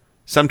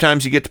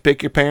 Sometimes you get to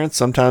pick your parents.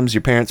 Sometimes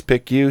your parents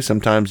pick you.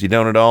 Sometimes you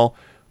don't at all.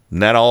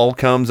 And that all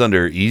comes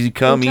under Easy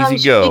Come,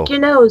 Easy Go. Pick your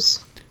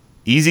nose.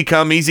 Easy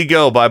Come, Easy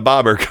Go by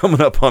Bobber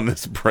coming up on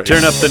this break.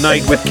 Turn Up the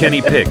Night with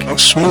Kenny Pick.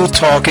 Smooth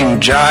talking,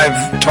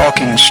 jive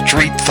talking,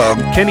 street thug.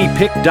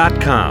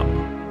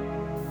 KennyPick.com.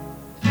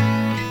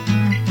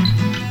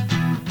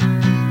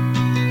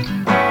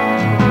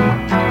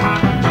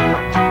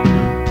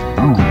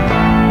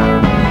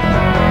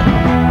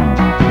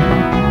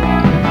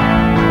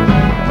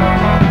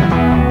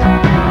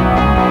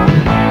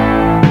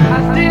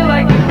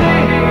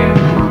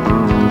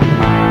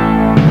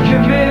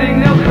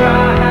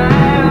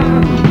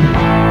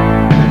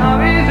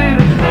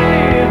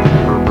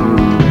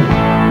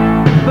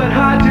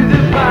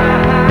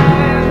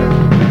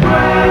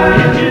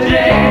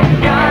 Today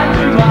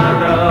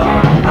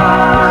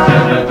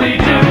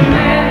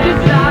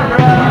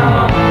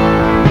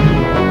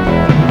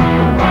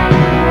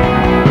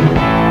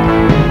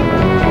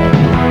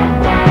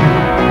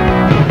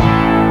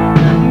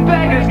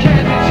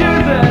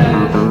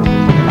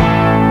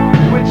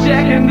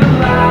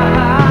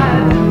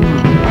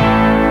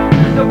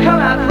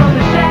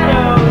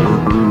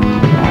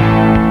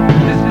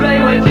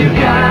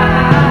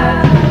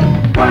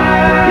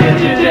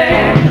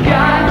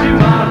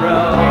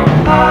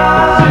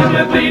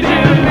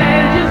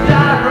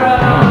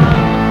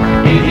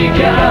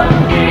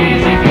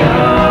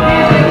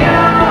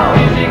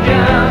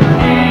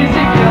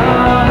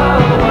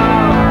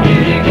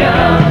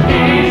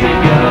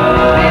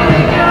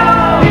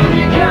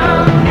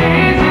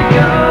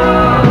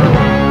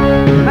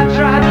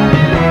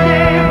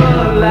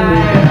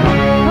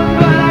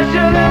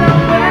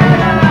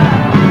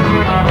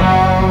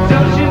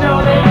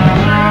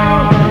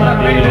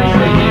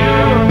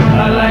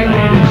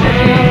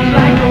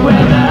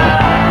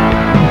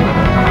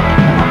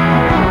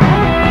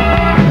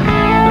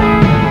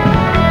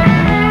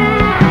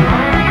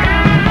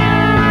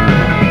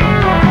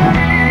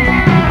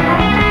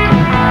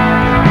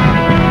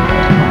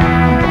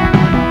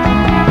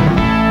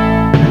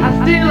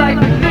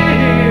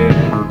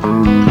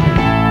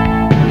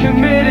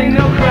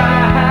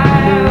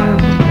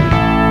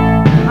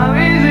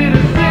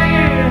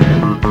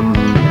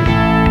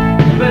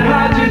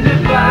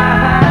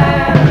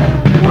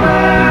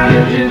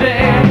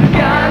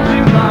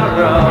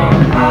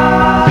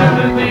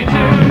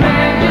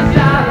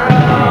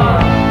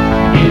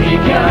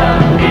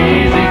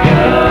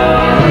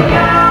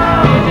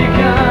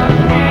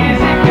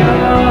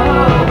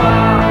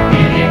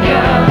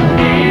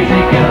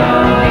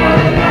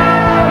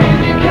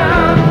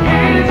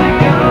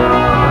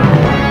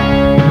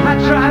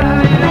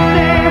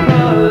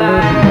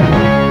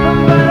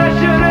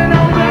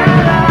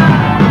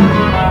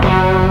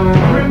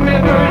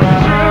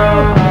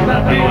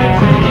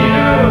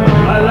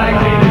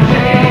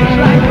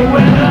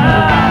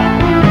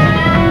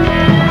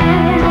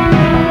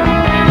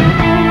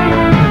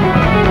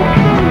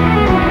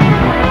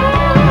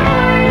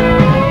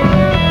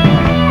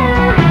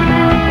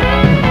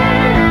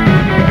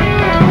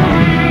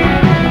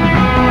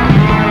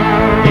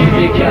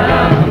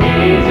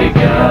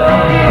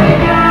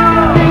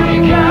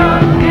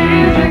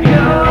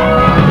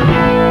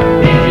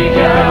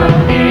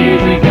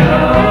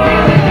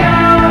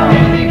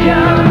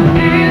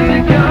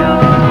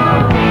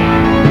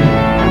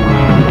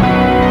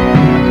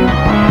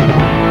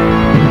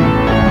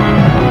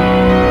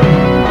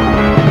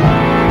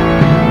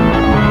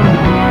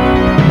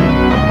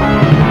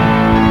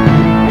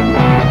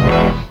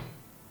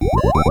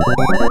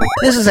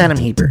This is Adam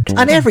Hebert.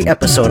 On every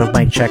episode of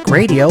Mic Check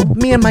Radio,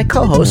 me and my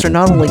co-hosts are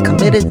not only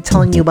committed to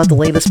telling you about the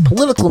latest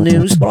political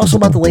news, but also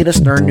about the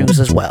latest nerd news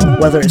as well.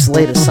 Whether it's the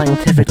latest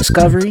scientific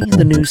discovery,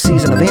 the new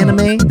season of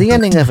anime, the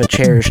ending of a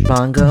cherished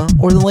manga,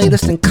 or the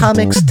latest in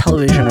comics,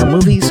 television, or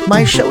movies,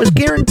 my show is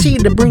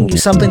guaranteed to bring you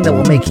something that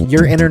will make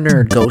your inner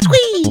nerd go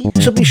squee!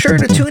 So be sure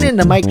to tune in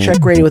to Mic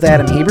Check Radio with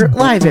Adam Hebert,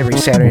 live every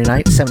Saturday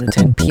night, 7 to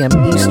 10 p.m.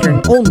 Eastern,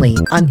 only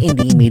on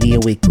Indie Media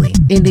Weekly.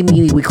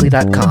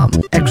 IndieMediaWeekly.com.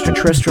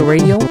 Extraterrestrial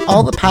radio,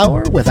 all the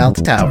power without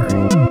the tower.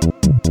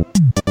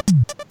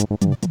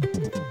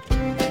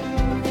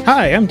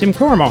 Hi, I'm Tim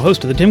Corrimal,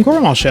 host of The Tim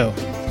Corrimal Show.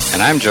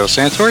 And I'm Joe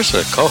Santos,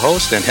 a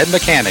co-host and head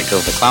mechanic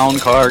of the Clown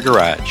Car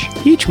Garage.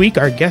 Each week,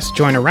 our guests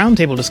join a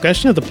roundtable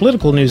discussion of the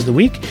political news of the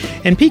week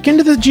and peek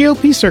into the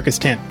GOP circus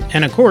tent.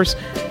 And of course,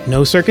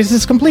 no circus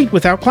is complete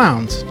without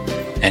clowns.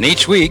 And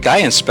each week, I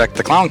inspect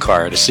the clown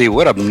car to see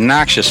what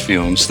obnoxious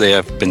fumes they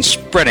have been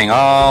spreading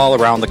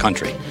all around the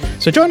country.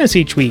 So join us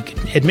each week.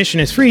 Admission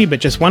is free,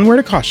 but just one word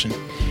of caution.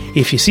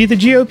 If you see the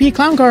GOP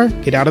clown car,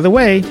 get out of the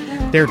way.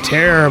 They're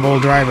terrible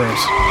drivers.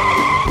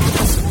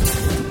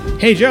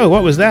 Hey, Joe,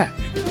 what was that?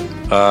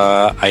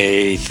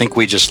 I think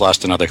we just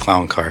lost another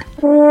clown car.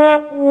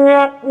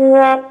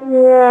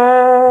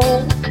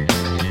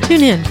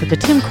 Tune in for the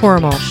Tim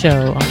Corrimal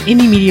Show on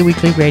Indie Media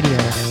Weekly Radio.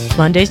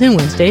 Mondays and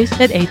Wednesdays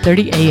at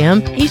 8:30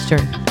 a.m.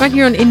 Eastern, right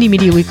here on Indie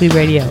Media Weekly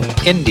Radio.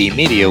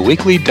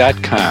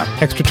 IndieMediaWeekly.com.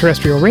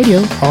 Extraterrestrial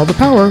radio, all the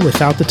power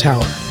without the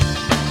tower.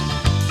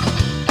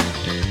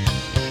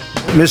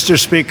 Mr.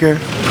 Speaker,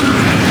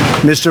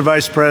 Mr.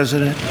 Vice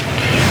President,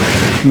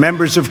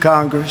 members of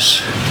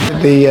Congress,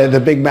 the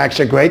Big Macs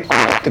are great.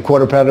 The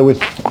quarter pounder with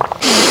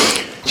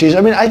cheese.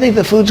 I mean, I think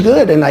the food's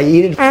good, and I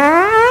eat it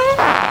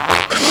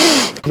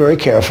very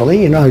carefully.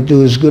 You know, I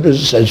do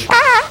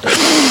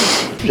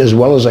as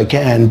well as I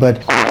can,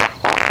 but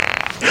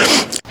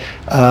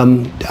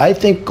I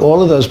think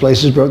all of those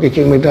places, Burger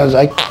King, McDonald's,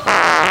 I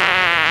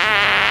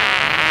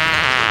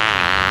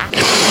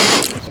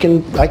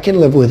can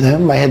live with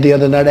them. I had the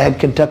other night, I had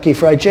Kentucky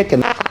Fried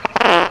Chicken.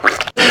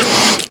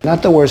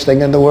 Not the worst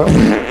thing in the world.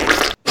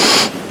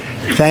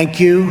 Thank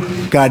you,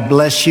 God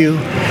bless you,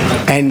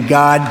 and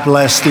God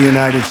bless the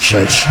United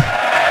States.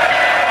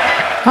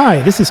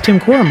 Hi, this is Tim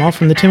Corrimal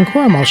from The Tim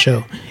Corrimal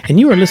Show, and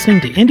you are listening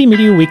to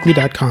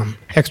IndieMediaWeekly.com.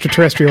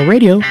 Extraterrestrial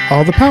radio,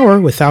 all the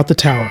power without the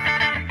tower.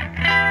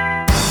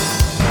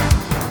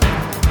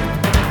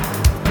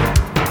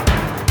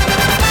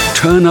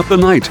 Turn Up the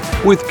Night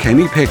with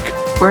Kenny Pick.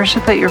 Where is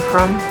it that you're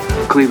from?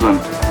 Cleveland.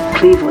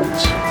 Cleveland.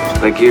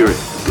 Like Erie.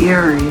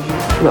 Erie.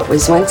 What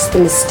was once the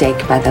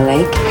mistake by the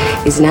lake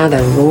is now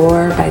the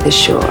roar by the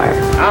shore.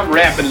 I'm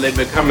rapidly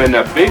becoming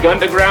a big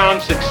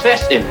underground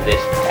success in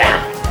this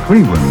town.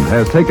 Cleveland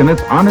has taken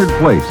its honored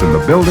place in the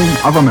building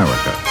of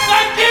America.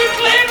 Thank you,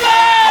 Cleveland!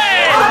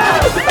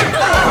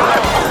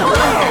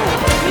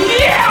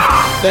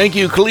 Yeah! Thank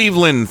you,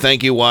 Cleveland.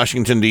 Thank you,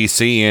 Washington,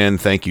 D.C., and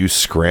thank you,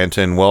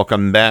 Scranton.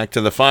 Welcome back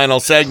to the final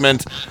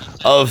segment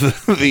of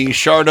the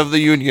Shard of the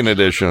Union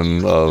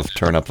edition of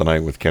Turn Up the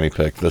Night with Kenny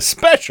Pick. The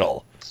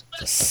special,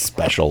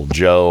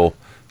 Joe.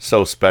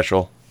 So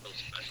special.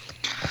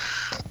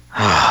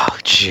 Oh,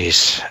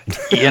 jeez.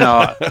 You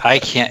know, I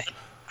can't.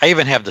 I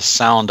even have the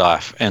sound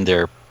off, and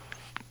they're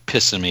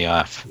pissing me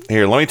off.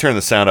 Here, let me turn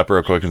the sound up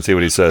real quick and see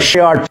what he says.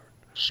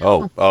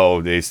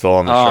 Oh, he's still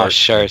on the chart. Oh,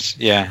 shards,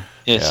 yeah.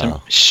 Shades.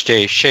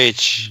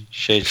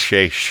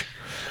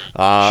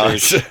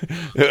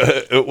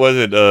 It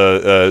wasn't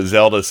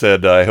Zelda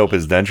said, I hope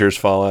his dentures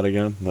fall out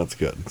again. That's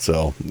good.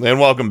 So, and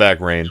welcome back,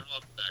 Rain.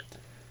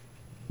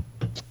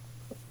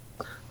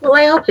 Well,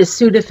 I hope his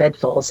Sudafed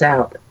falls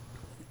out.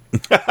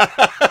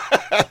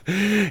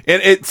 And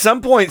at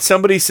some point,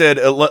 somebody said,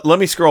 let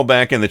me scroll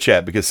back in the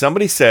chat, because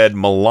somebody said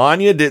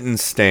Melania didn't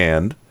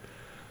stand.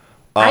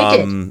 I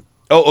did.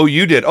 Oh,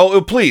 you did. Oh,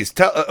 please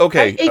tell.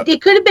 Okay,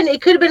 it could have been.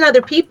 It could have been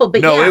other people,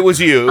 but no, yeah. It was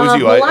you. It was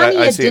you.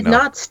 Melania I see did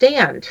not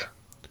stand.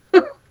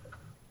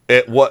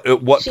 At what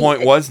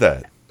point was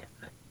that?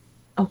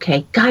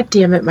 Okay, God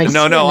damn it,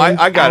 No,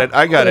 I got it.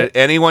 I got it.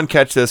 Anyone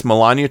catch this?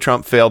 Melania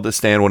Trump failed to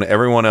stand when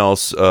everyone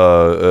else,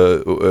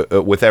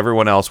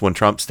 when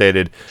Trump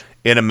stated,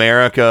 "In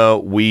America,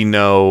 we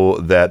know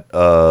that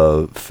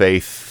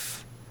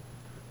faith."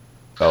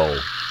 Oh.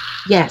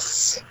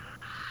 Yes.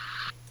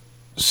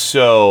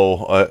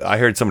 So I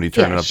heard somebody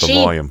turning up the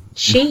volume.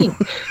 She came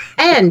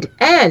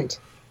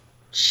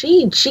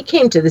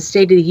to the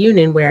State of the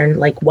Union wearing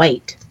like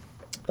white,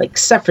 like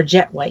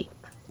suffragette white.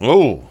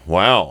 Oh,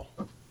 wow.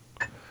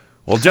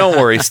 Well, don't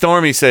worry.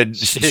 Stormy said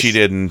she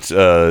didn't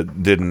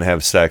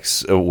have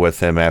sex with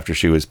him after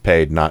she was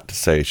paid not to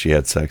say she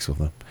had sex with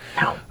him.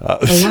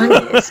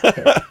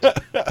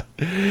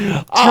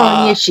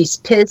 Telling you she's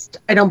pissed.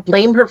 I don't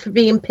blame her for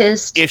being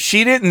pissed. If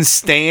she didn't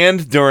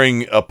stand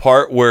during a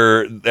part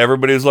where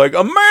everybody was like,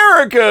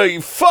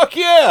 America, fuck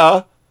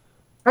yeah,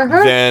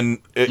 then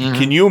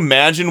can you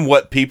imagine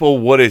what people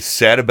would have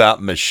said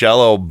about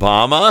Michelle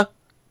Obama?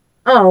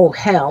 Oh,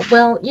 hell.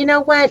 Well, you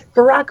know what?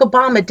 Barack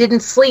Obama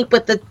didn't sleep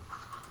with the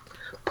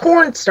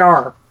porn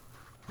star.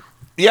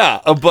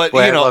 Yeah, but go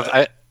ahead.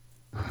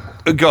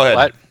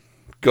 What?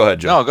 Go ahead,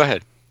 Joe. No, go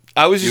ahead.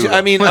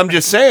 I'm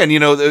just saying,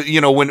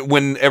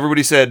 when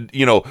everybody said,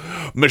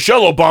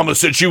 Michelle Obama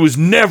said she was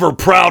never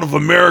proud of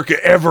America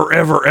ever,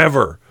 ever,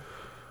 ever.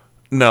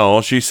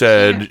 No, she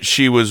said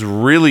she was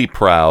really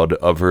proud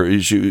of her,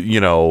 just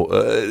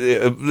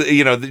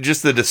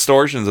the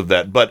distortions of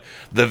that. But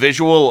the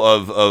visual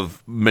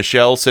of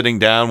Michelle sitting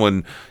down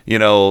when,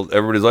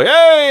 everybody's like,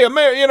 hey,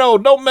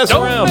 don't mess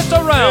around. Don't mess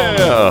around.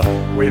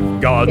 Yeah. With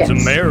God's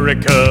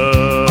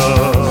America.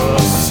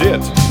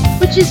 Sit.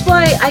 Which is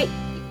why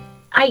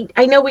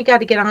I know we got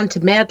to get on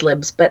to Mad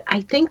Libs, but I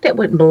think that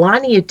what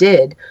Melania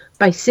did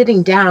by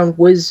sitting down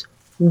was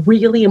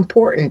really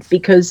important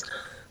because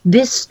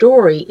this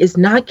story is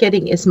not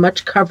getting as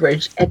much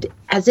coverage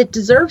as it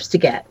deserves to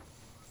get.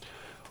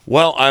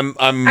 Well,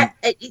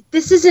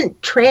 this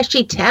isn't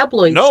trashy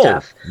tabloid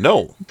stuff.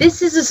 No.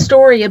 This is a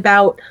story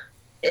about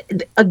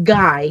a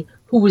guy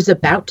who was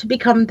about to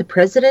become the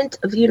president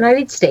of the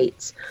United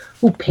States,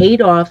 who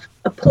paid off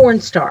a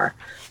porn star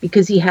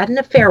because he had an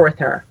affair with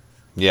her.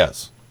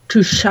 Yes.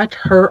 To shut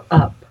her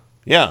up.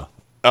 Yeah.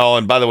 Oh,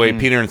 and by the way,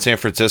 Peter in San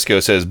Francisco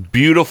says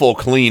beautiful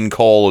clean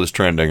coal is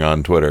trending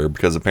on Twitter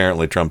because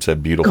apparently Trump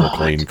said beautiful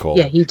clean coal.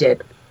 Yeah, he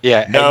did.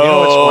 Yeah, and you know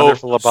what's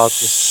wonderful about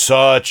this?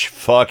 Such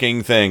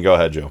fucking thing. Go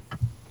ahead, Joe.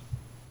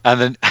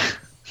 And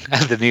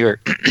the New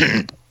York,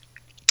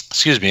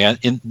 excuse me,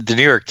 in the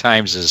New York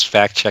Times is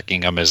fact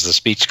checking them as the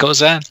speech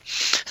goes on.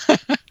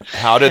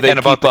 How do they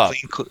keep up?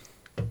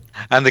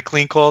 On the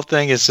clean coal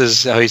thing, he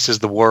says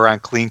the war on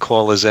clean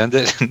coal is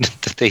ended. And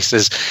they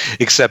says,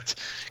 except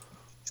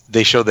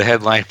they show the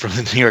headline from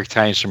the New York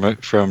Times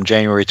from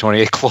January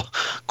 28th.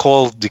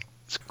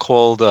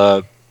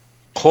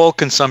 Coal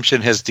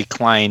consumption has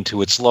declined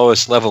to its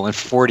lowest level in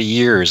 40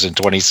 years in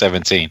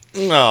 2017.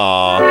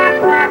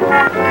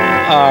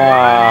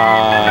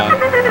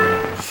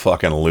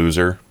 Fucking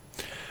loser.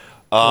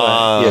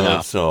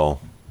 So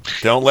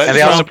don't let. And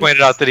they also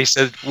pointed out that he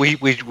said we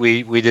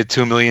did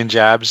 2 million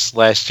jobs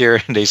last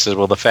year, and they said,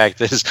 well, the fact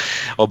is,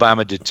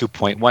 Obama did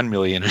 2.1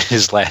 million in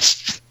his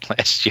last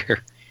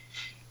year.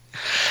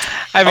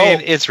 I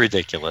mean, it's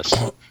ridiculous.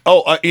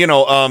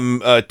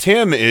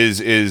 Tim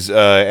is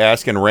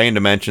asking Rain to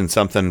mention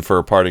something for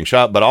a parting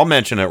shot, but I'll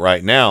mention it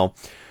right now.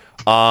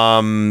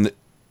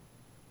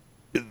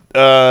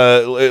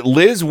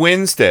 Liz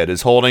Winstead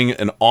is holding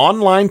an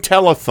online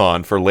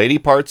telethon for Lady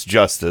Parts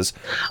Justice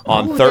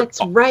on that's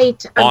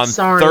right.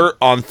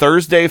 on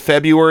Thursday,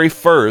 February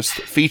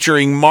 1st,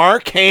 featuring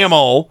Mark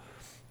Hamill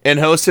and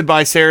hosted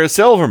by Sarah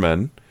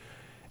Silverman.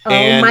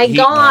 And my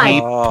God.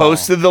 He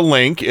posted the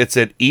link. It's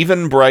at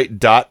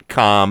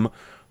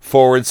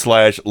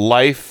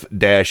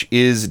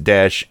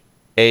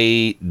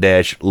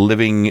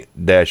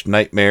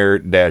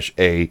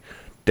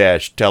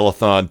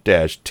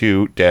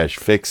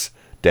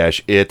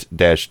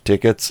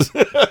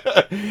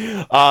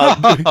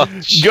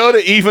Go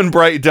to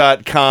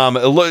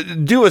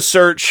evenbright.com. Do a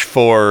search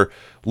for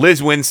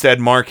Liz Winstead,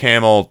 Mark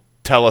Hamill,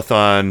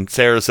 telethon,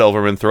 Sarah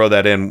Silverman, throw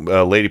that in,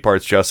 Lady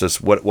Parts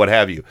Justice, what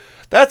have you.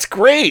 That's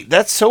great.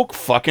 That's so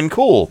fucking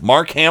cool.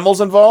 Mark Hamill's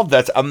involved.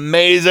 That's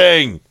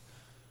amazing.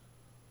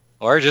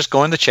 Or just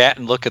go in the chat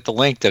and look at the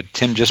link that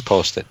Tim just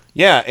posted.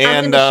 Yeah, and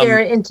I'm going to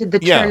share it into the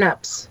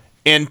turn-ups.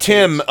 And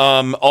Tim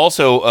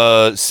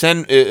also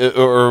send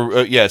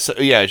share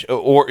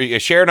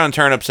it on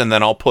Turnips, and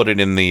then I'll put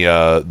it in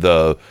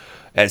the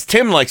as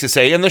Tim likes to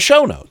say, in the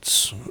show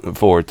notes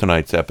for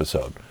tonight's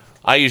episode.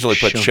 I usually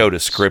put show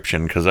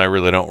description because I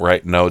really don't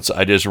write notes.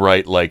 I just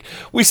write like,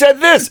 we said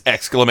this!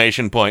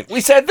 Exclamation point.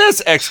 We said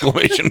this!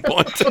 Exclamation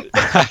point.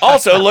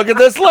 Also, look at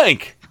this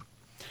link.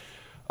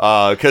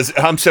 Because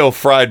I'm so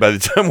fried by the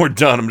time we're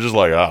done. I'm just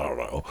like, I don't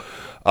know.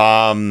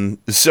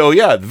 So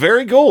yeah,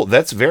 very cool.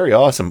 That's very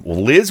awesome.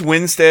 Liz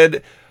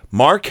Winstead,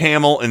 Mark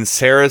Hamill, and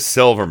Sarah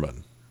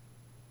Silverman.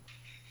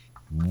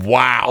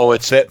 Wow. Oh,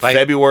 it's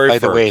February 1st. By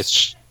the way,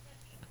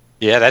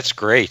 yeah, that's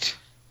great.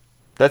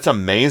 That's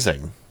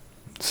amazing.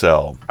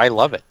 So I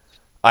love it.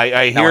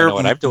 I hear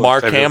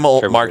Mark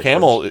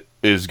Hamill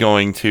is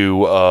going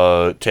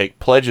to take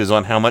pledges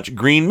on how much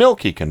green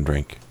milk he can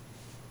drink.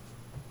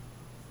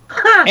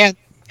 Huh.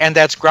 And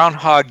that's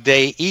Groundhog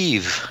Day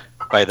Eve,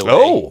 by the way.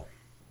 Oh,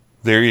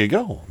 there you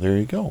go. There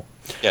you go.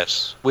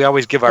 Yes, we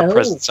always give our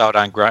presents out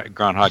on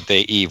Groundhog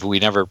Day Eve. We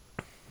never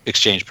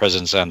exchange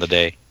presents on the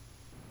day.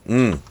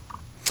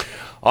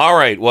 All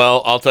right.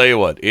 Well, I'll tell you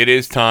what. It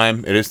is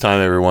time. It is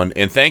time, everyone.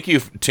 And thank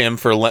you, Tim,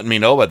 for letting me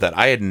know about that.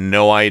 I had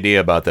no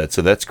idea about that,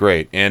 so that's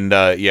great. And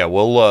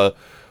we'll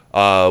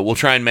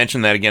try and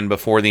mention that again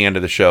before the end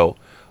of the show.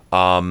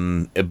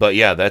 But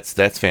yeah,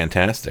 that's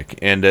fantastic.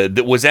 And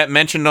was that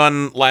mentioned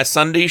on last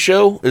Sunday's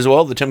show as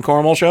well, the Tim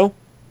Cormall show?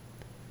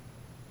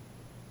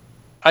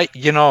 I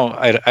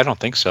don't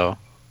think so.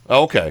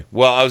 Okay.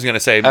 Well, I was going to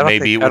say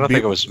maybe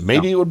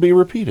it would be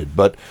repeated,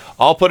 but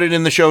I'll put it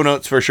in the show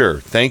notes for sure.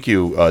 Thank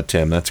you,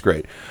 Tim. That's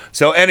great.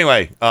 So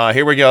anyway,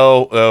 here we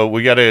go.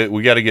 We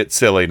gotta get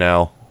silly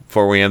now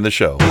before we end the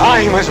show.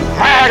 I'm as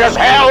mad as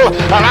hell,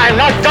 and I'm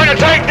not gonna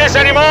take this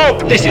anymore!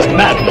 This is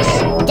madness.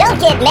 Don't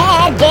get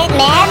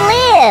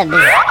mad libs.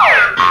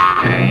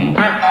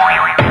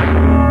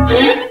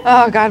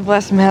 Oh, God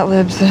bless Mad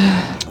Libs.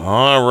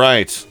 All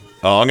right.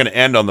 I'm going to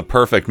end on the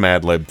perfect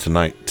Mad Lib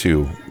tonight,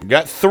 too.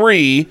 Got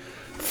 3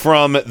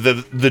 from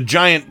the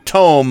giant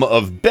tome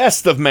of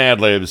Best of Mad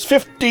Libs,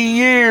 50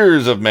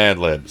 years of Mad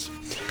Libs.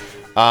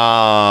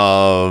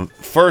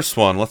 First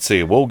one, let's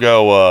see. We'll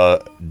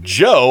go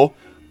Joe,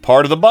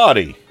 part of the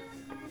body.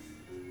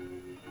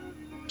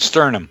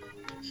 Sternum.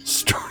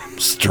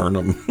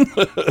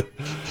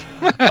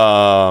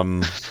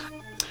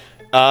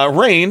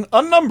 Rain,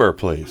 a number,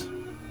 please.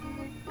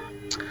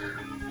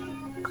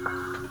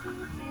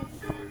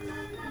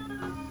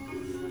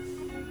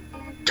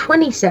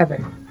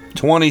 27.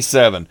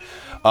 27.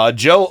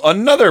 Joe,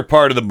 another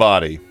part of the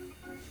body.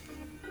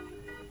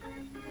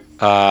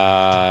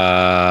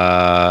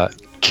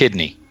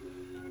 Kidney.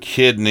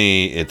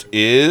 Kidney it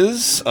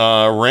is.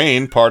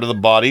 Rain, part of the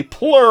body,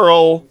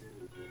 plural.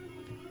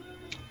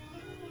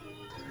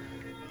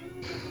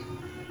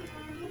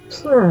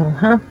 Plural,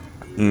 huh?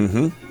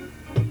 Mm-hmm.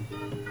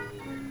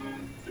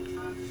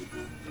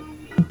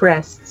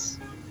 Breasts.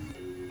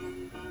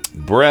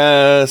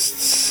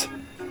 Breasts.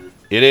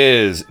 It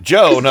is.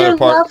 Joe, another they're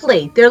part.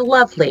 Lovely. They're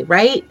lovely,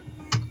 right?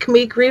 Can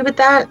we agree with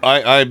that?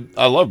 I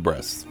love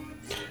breasts.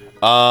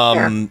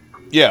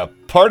 Yeah,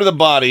 part of the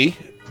body.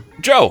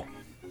 Joe.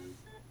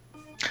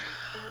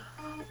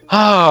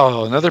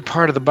 Oh, another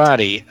part of the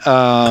body.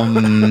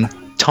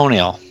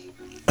 Toenail.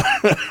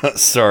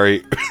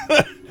 Sorry.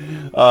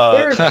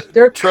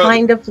 They're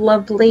kind of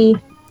lovely.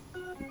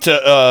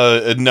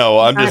 No,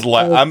 I'm just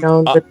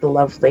known with the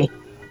lovely.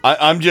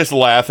 I'm just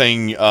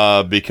laughing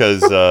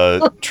because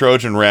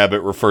Trojan Rabbit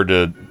referred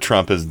to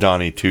Trump as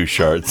Donnie Two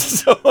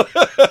Sharts.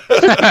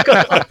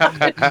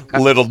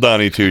 Little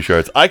Donnie Two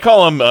Sharts. I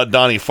call him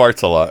Donnie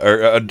Farts a lot,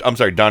 or I'm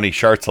sorry, Donnie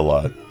Sharts a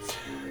lot,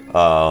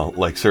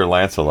 like Sir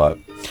Lancelot.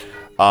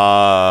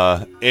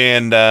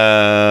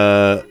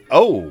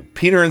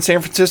 Peter in San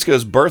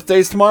Francisco's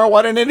birthday's tomorrow.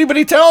 Why didn't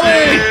anybody tell me?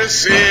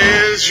 This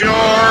is your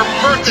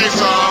birthday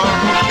song.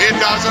 It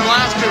doesn't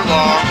last too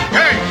long.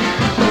 Hey!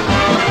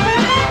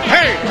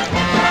 Hey!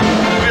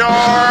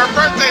 Your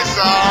birthday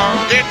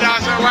song. It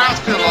doesn't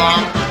last too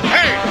long.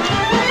 Hey!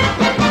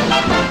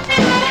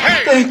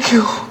 Hey!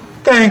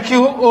 Thank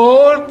you,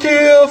 all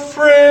dear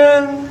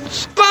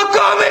friends, for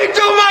coming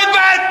to my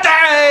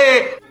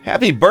birthday!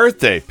 Happy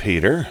birthday,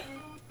 Peter.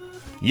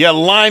 You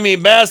limey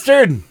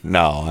bastard!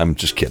 No, I'm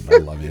just kidding. I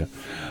love you.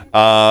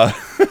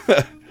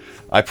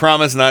 I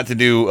promise not to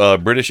do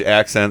British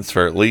accents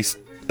for at least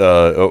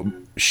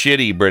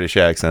shitty British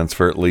accents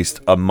for at least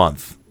a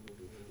month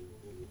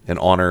in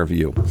honor of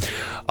you.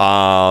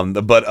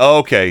 But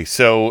okay,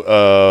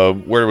 so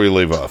where do we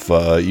leave off?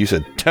 You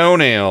said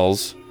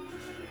toenails.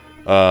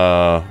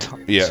 Toenails.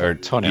 Yeah,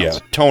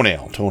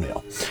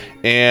 toenail.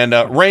 And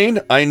Rain,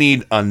 I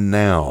need a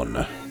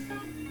noun.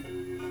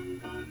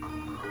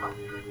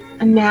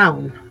 A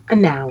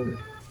noun.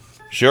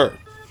 Sure.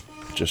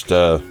 Just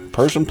a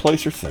person,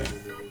 place, or thing.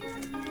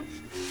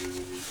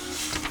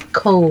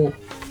 Coal.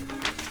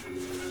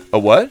 A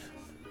what?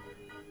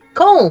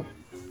 Coal.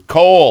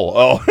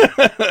 Oh.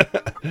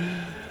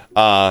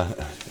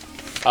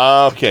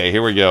 Okay,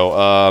 here we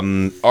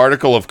go.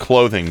 Article of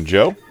clothing,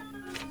 Joe.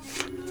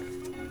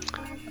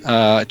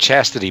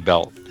 Chastity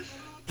belt.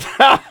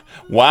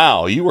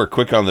 Wow, you were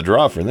quick on the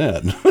draw for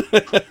that.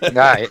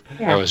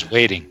 I was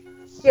waiting.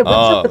 Yeah, what's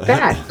up with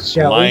that,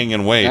 Joe? Lying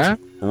in wait. Huh?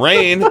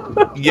 Rain,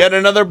 yet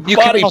another you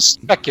body. Can all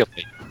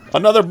speculate.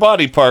 Another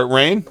body part,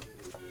 Rain.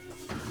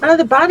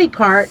 Another body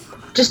part?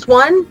 Just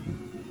one?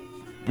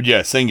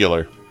 Yeah,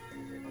 singular.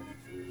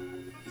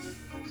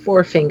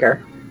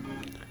 Forefinger.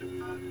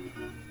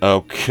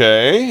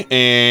 Okay,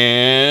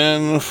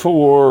 and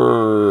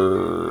forefinger.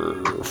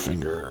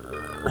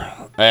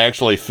 I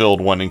actually filled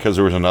one in because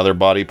there was another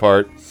body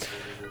part.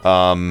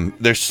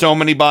 There's so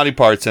many body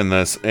parts in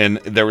this, and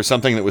there was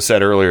something that was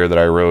said earlier that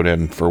I wrote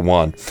in for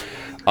one.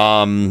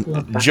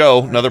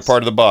 Joe, another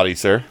part of the body,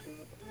 sir.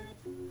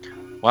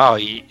 Wow,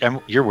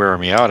 you're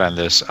wearing me out on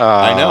this.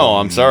 I know,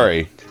 I'm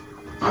sorry.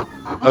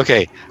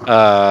 Okay,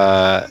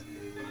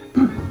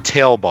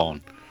 tailbone.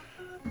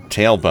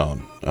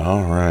 Tailbone.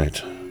 All right.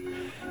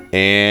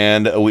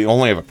 And we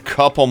only have a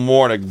couple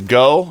more to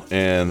go,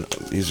 and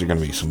these are going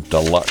to be some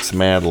deluxe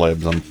Mad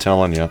Libs, I'm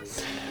telling you.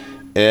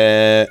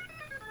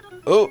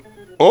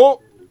 Oh!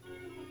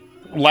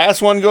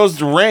 Last one goes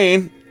to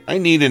Rain. I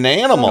need an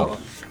animal.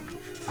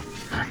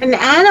 An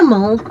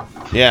animal?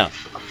 Yeah.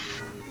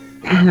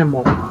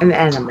 An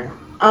animal.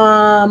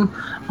 Oh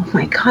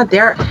my God,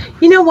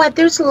 you know what?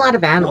 There's a lot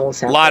of animals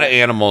out there. A lot of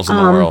animals in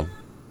the world.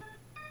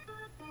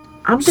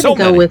 I'm going to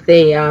go with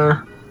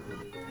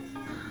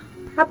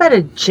how about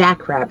a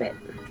jackrabbit?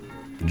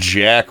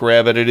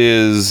 Jackrabbit it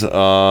is.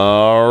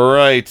 All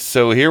right,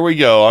 so here we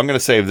go. I'm going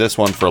to save this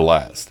one for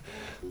last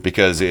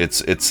because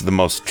it's the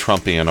most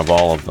Trumpian of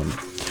all of them.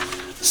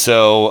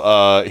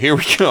 So here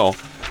we go.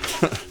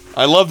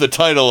 I love the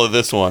title of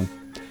this one.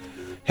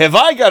 Have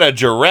I got a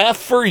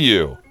giraffe for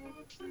you?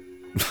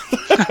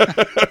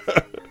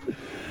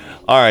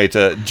 All right,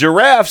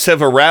 giraffes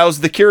have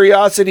aroused the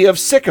curiosity of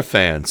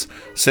sycophants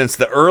since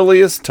the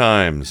earliest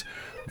times.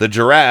 The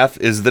giraffe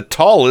is the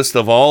tallest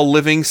of all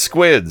living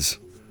squids.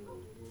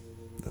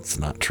 That's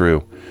not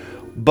true.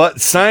 But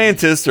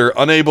scientists are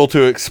unable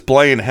to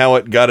explain how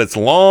it got its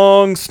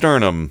long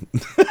sternum.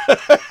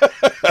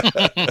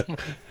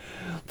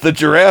 The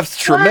giraffe's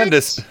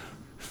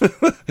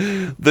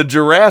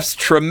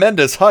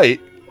tremendous height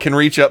can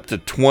reach up to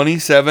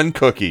 27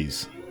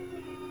 cookies.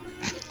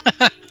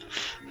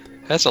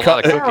 That's a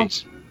lot of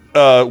cookies.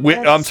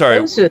 I'm sorry.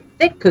 Those are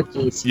thick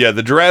cookies. Yeah,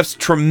 the giraffe's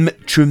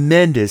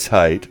tremendous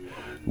height,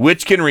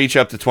 which can reach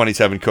up to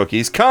 27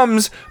 cookies,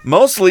 comes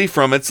mostly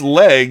from its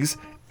legs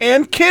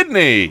and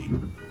kidney.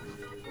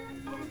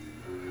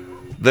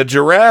 The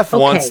giraffe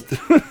wants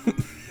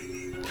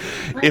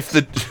if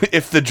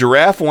the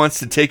giraffe wants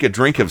to take a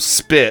drink of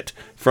spit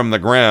from the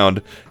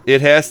ground, it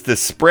has to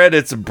spread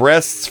its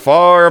breasts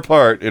far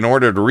apart in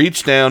order to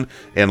reach down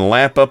and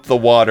lap up the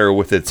water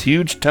with its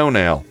huge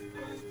toenail.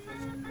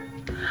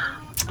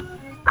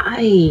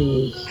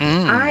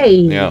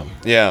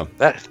 Yeah.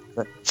 That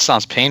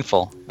sounds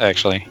painful,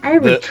 actually. I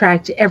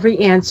retract every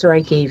answer I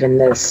gave in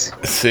this.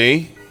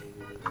 See?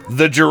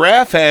 The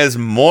giraffe has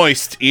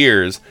moist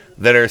ears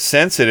that are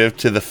sensitive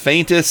to the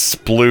faintest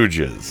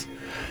splooges.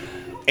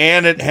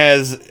 And it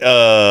has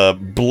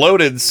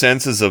bloated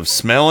senses of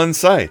smell and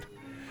sight.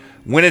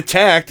 When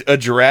attacked, a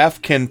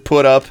giraffe can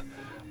put up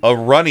a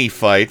runny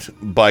fight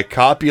by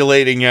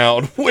copulating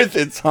out with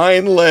its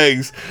hind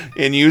legs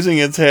and using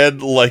its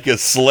head like a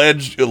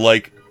sledge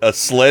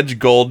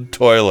gold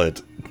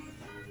toilet.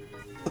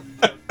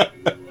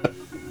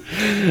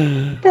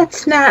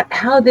 That's not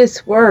how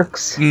this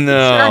works. No.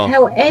 That's not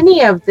how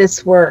any of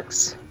this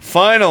works.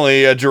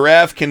 Finally, a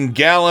giraffe can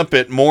gallop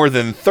at more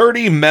than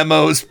 30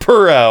 memos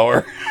per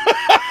hour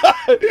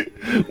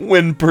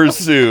when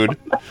pursued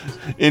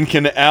and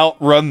can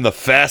outrun the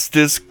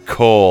fastest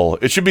coal.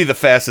 It should be the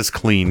fastest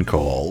clean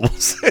coal.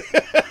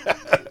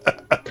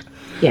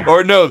 Yeah.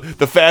 Or no,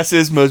 the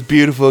fastest, most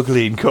beautiful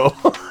clean coal.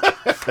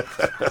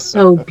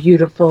 So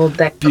beautiful,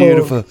 that coal.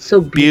 Beautiful.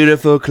 So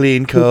beautiful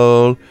clean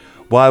coal.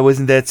 Why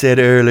wasn't that said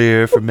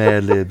earlier for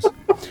Mad Libs?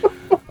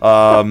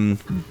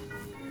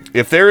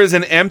 If there is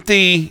an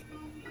empty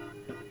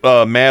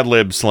Mad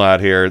Lib slot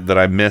here that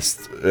I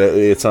missed,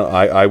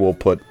 I will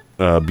put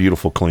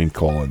beautiful clean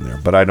coal in there,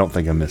 but I don't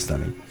think I missed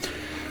any.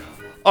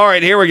 All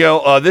right, here we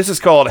go. This is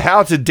called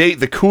How to Date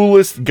the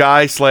Coolest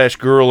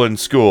Guy/Girl in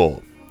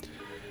School.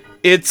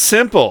 It's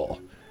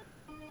simple.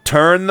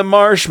 Turn the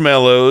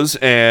marshmallows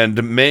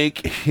and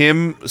make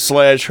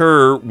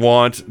him/her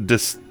want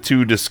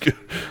to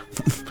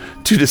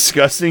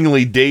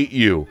disgustingly date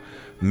you.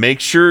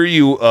 Make sure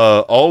you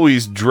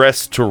always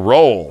dress to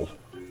roll.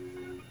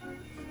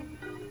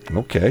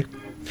 Okay.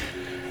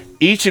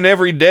 Each and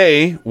every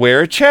day,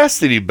 wear a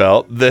chastity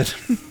belt that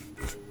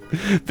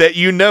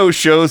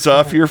shows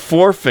off your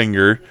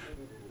forefinger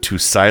to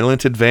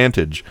silent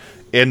advantage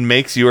and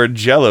makes your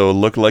Jell-O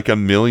look like a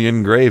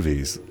million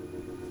gravies.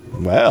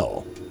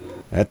 Well,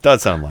 that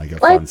does sound like a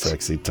fun,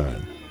 sexy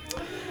time.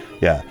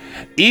 Yeah.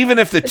 Even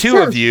if the two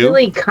of you... It's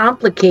really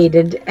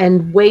complicated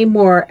and way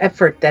more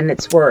effort than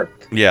it's worth.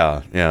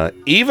 Yeah.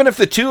 Even if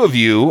the two of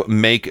you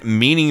make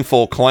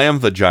meaningful clam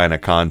vagina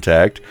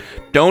contact,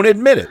 don't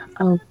admit it.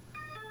 Oh.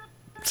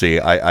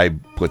 See, I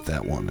put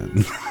that one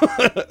in.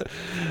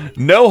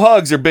 No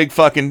hugs are big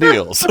fucking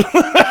deals.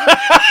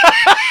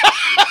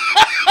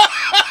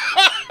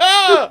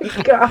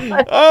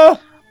 God.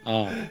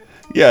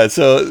 Yeah,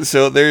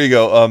 so there you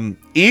go.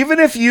 Even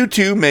if you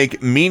two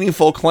make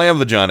meaningful clam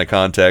vagina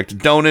contact,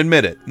 don't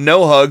admit it.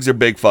 No hugs are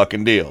big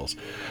fucking deals.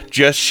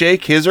 Just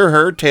shake his or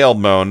her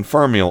tailbone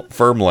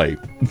firmly.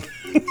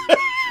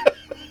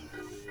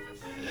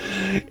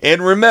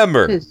 And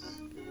remember,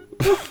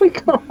 oh my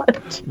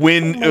God.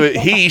 When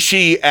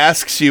she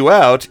asks you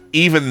out,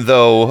 even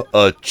though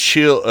a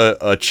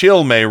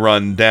chill may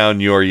run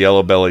down your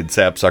yellow-bellied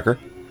sapsucker,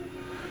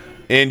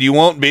 and you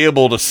won't be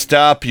able to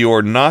stop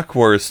your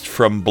knockwurst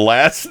from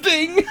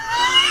blasting.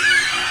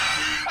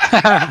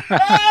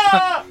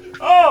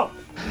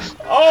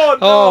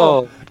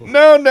 Oh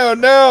no!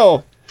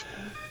 No!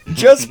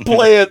 Just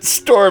play it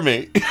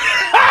stormy.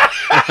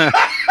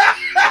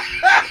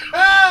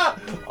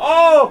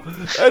 Oh,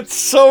 that's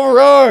so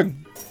wrong.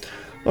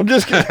 I'm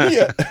just kidding.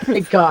 Yeah. Oh my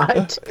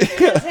God.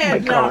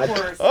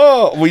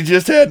 Oh, we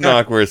just had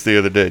knockwurst the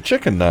other day.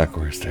 Chicken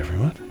knockwurst,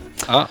 everyone.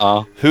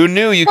 Who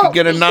knew you could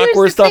get a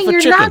knockwurst off a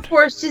chicken? Your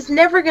knockwurst is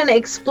never going to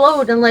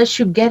explode unless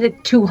you get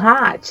it too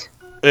hot.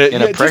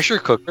 In a pressure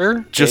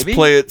cooker? Just maybe?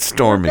 Play it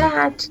stormy.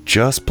 That.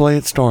 Just play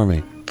it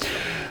stormy.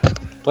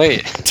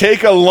 Wait.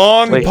 Take a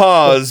long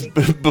pause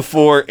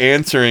before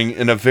answering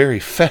in a very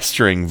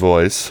festering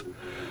voice.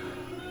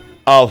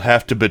 I'll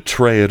have to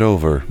betray it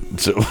over.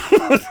 So,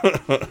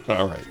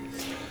 all right.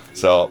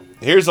 So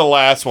here's the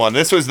last one.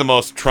 This was the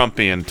most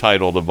Trumpian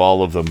titled of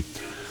all of them.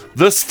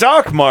 The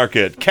stock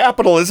market,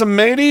 capitalism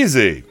made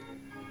easy.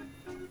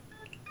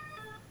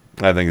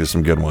 I think there's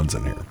some good ones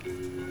in here.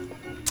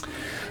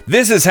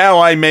 This is how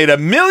I made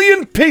 1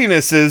 million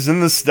penises in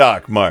the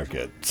stock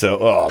market.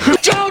 So,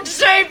 Don't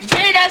say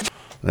penis!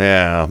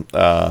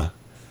 yeah.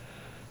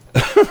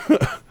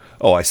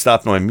 Oh, I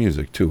stopped my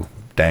music too.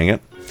 Dang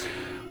it.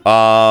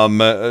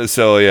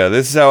 So yeah,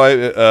 this is how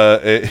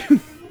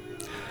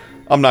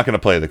I'm not going to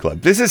play the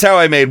clip. This is how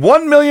I made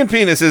 1 million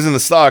penises in the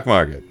stock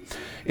market.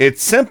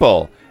 It's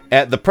simple.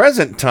 At the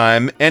present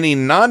time, any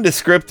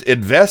nondescript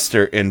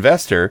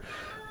investor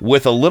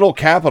with a little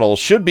capital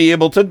should be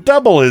able to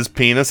double his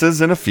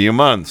penises in a few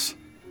months.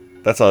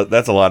 That's a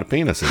lot of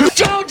penises.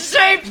 Don't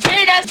say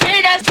penis,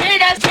 penis,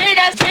 penis,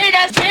 penis,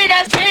 penis, penis,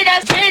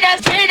 penis,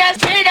 penis, penis,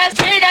 penis,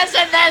 penis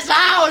in this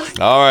house.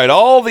 All right,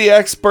 all the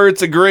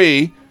experts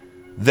agree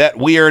that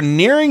we are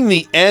nearing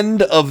the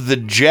end of the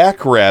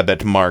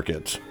jackrabbit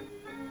market.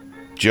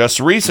 Just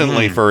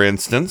recently, for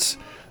instance,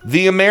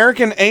 the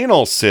American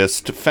Anal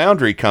Cyst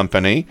Foundry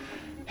Company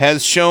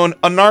has shown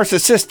a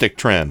narcissistic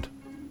trend.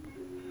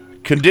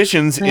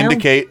 Conditions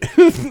indicate...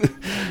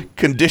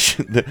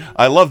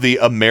 I love the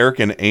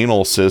American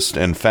Anal Cyst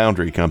and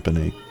Foundry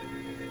Company.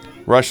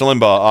 Rush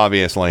Limbaugh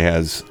obviously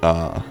has...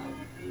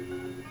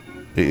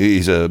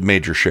 he's a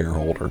major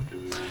shareholder.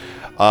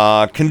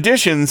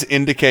 Conditions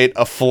indicate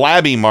a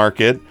flabby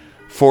market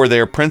for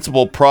their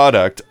principal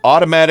product,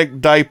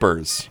 automatic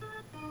diapers.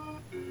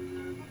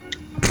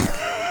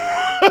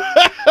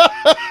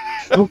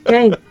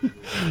 Okay.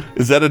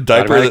 Is that a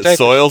diaper Automatic that diaper.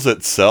 soils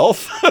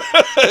itself?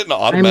 An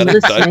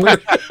automatic diaper?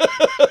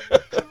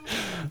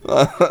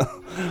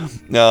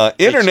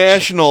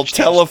 International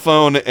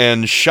Telephone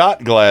and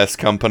Shot Glass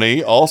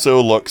Company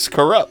also looks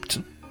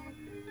corrupt.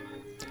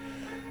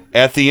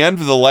 At the end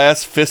of the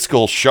last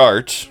fiscal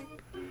chart,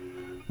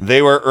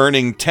 they were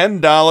earning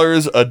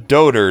 $10 a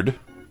dotard.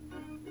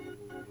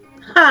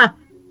 Ha!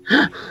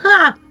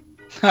 Ha!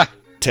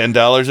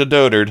 $10 a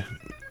dotard.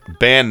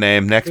 Band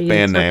name, next Are you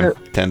band name.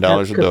 talking $10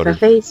 a dotard.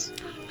 Cafes?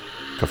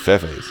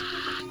 Cafefes.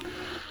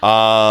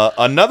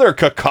 Another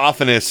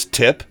cacophonous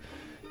tip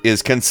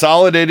is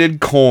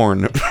consolidated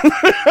corn.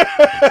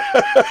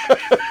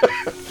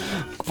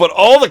 Put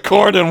all the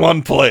corn in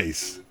one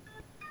place.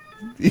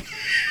 That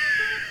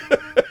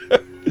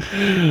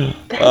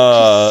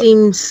just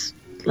seems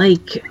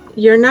like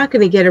you're not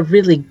going to get a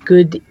really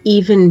good,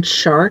 even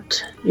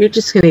chart. You're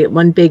just going to get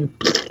one big...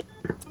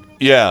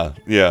 Yeah,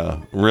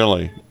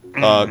 really.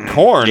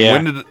 Corn.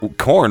 Yeah.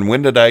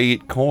 When did I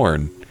eat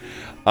corn?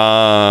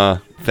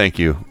 Thank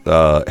you.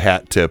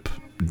 Hat tip,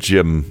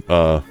 Jim.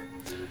 God,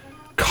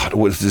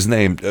 what's his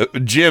name?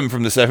 Jim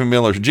from the Seven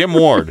Millers. Jim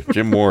Ward.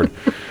 Jim Ward.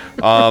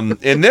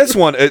 In this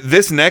one,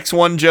 this next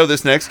one, Joe,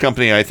 this next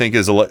company I think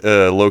is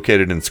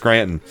located in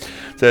Scranton.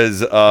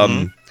 Says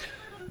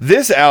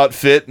this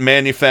outfit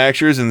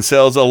manufactures and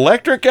sells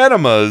electric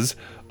enemas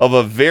of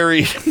a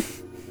very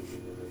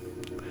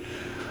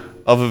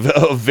of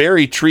a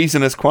very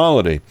treasonous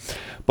quality.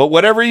 But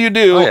whatever you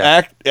do,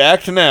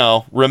 act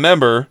now.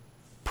 Remember,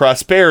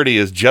 prosperity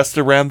is just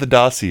around the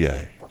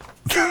dossier.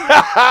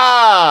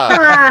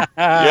 Yes,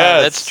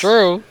 That's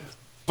true.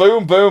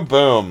 Boom, boom,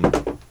 boom.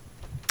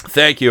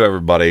 Thank you,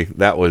 everybody.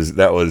 That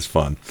was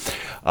fun.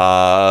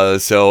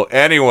 So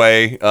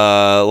anyway,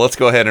 let's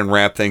go ahead and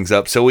wrap things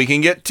up so we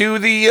can get to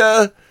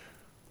the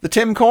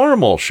Tim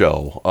Corrimal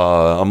show.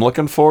 I'm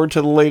looking forward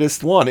to the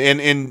latest one.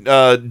 And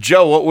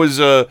Joe, what was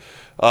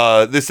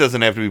this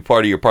doesn't have to be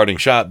part of your parting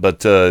shot,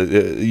 but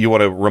you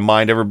want to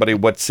remind everybody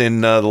what's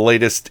in the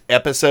latest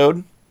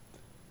episode?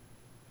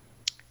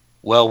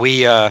 Well,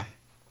 we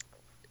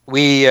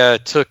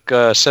took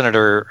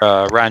Senator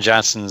Ron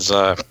Johnson's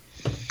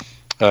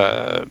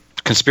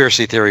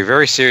conspiracy theory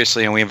very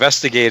seriously, and we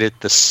investigated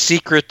the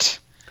secret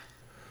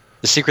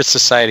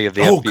society of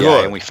the FBI,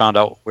 good. and we found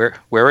out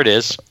where it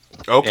is.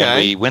 Okay. And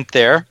we went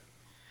there,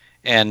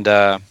 and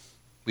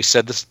we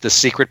said the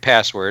secret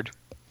password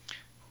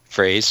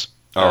phrase.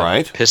 All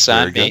right. Piss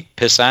on Very me. good.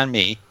 Piss on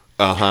me.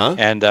 Uh-huh.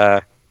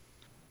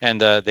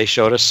 And they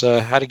showed us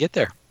how to get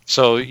there.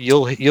 So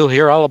you'll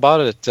hear all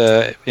about it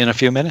in a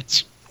few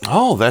minutes.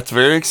 Oh, that's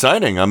very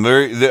exciting. I'm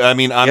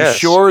Yes.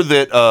 sure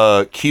that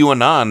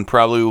QAnon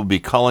probably will be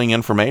culling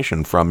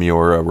information from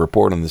your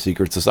report on the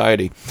secret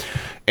society.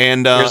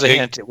 And here's a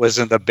hint: it was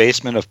in the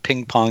basement of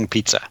Ping Pong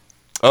Pizza.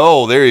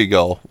 Oh, there you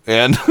go.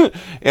 And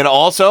and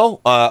also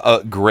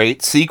a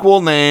great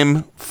sequel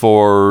name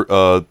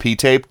for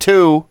P-Tape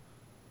 2,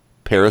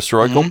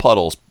 Perestroika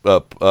Puddles.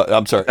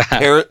 I'm sorry,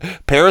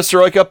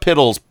 Perestroika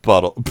Piddles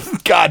Puddle.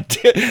 God,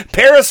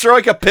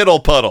 Perestroika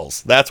Piddle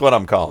Puddles. That's what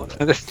I'm calling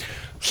it.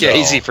 Yeah,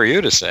 easy for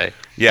you to say.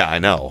 Yeah, I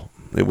know.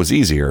 It was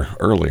easier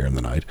earlier in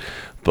the night,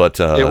 but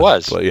It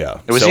was. But yeah,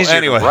 It was So easier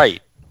anyway, to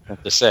write than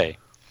to say.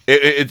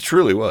 It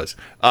truly was.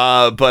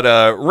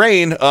 But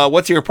Rain,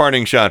 what's your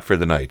parting shot for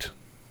the night?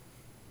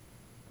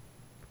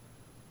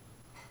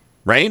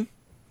 Rain?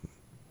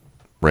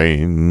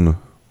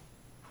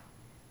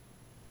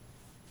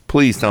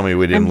 Please tell me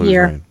we didn't lose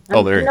here. Rain.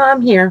 Oh, there you No, go.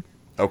 I'm here.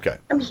 Okay.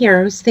 I'm here.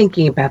 I was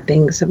thinking about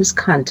things. I was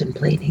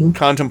contemplating.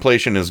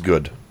 Contemplation is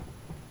good.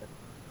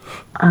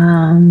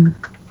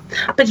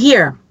 But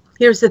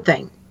here's the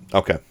thing.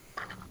 Okay.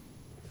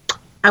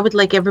 I would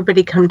like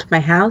everybody to come to my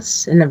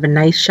house and have a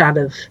nice shot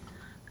of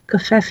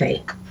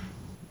cafefe.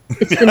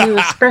 It's the new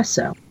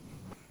espresso.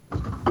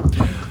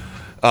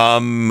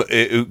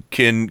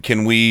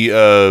 Can we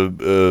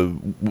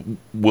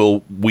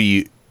will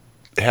we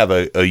have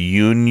a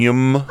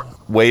union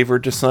waiver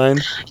to sign?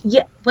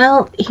 Yeah,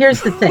 well,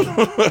 here's the thing.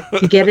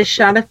 You get a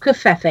shot of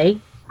cafefe,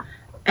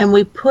 and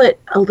we put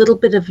a little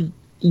bit of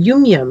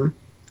yum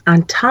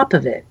on top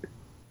of it.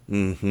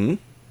 Mm-hmm.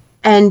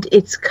 And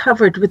it's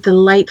covered with the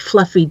light,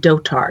 fluffy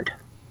dotard.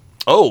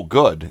 Oh,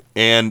 good.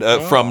 And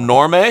from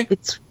Norme?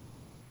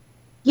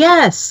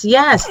 Yes.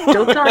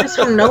 Dotard is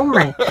from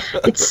Norme.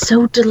 It's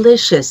so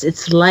delicious.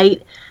 It's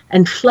light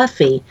and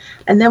fluffy.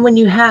 And then when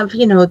you have,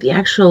 the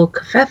actual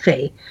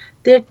cafefe,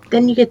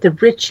 then you get the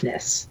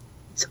richness.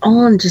 It's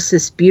all in just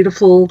this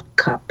beautiful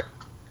cup.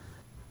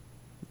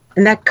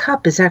 And that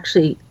cup is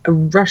actually a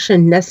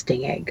Russian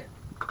nesting egg.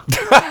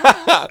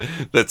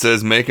 That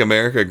says "Make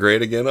America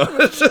Great Again" on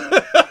it.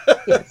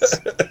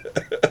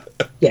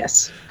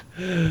 Yes.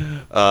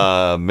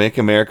 Make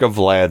America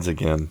Vlad's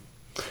again.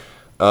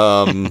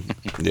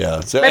 Yeah.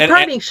 So, my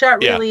parting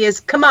shot really is,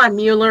 come on,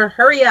 Mueller,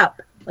 hurry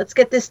up. Let's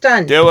get this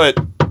done. Do it.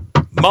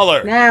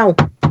 Mueller. Now.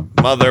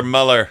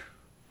 Mueller.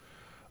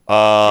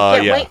 I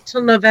can't wait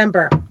till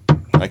November.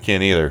 I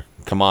can't either.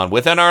 Come on.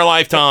 Within our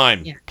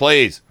lifetime,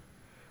 please.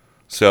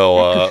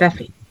 So,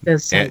 cafefe.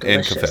 And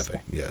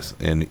cafefe, yes.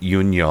 And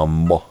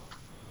union.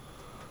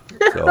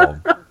 So,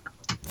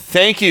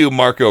 thank you,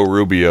 Marco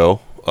Rubio,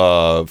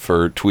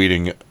 for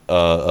tweeting,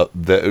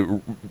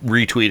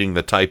 retweeting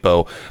the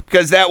typo,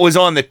 because that was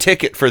on the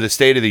ticket for the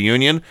State of the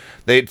Union.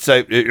 They'd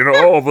say,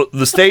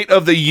 the State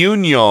of the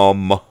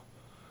Union.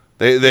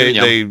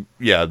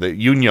 The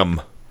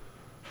Union.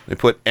 They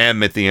put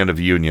M at the end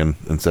of union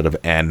instead of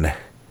N,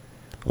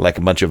 like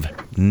a bunch of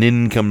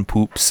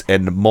nincompoops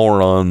and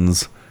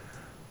morons.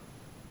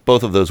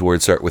 Both of those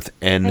words start with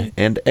N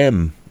and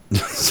M.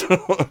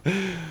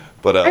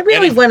 But I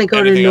really want to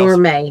go to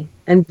Norme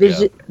and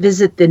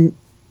visit the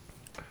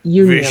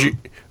Union.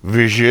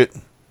 Visit.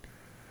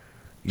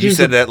 You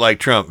said that like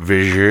Trump.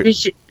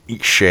 Visit.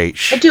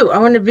 I do. I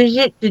want to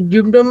visit the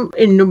Union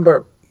in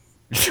Nuremberg.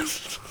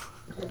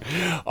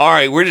 All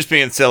right, we're just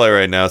being silly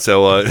right now.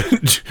 So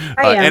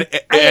I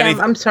am.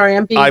 I'm sorry.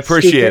 I'm being. I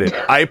appreciate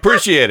stupid. it. I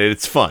appreciate it.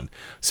 It's fun.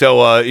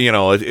 So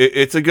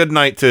it's a good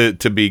night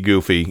to be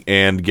goofy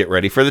and get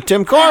ready for the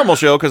Tim Carmel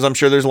show, because I'm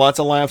sure there's lots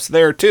of laughs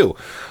there too.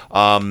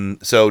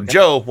 So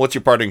Joe, what's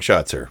your parting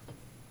shot, sir?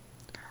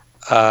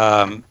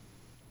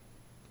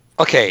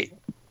 Okay.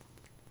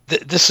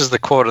 This is the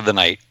quote of the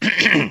night.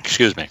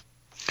 Excuse me.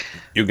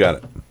 You got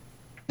it.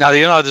 Now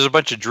there's a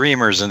bunch of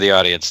dreamers in the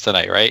audience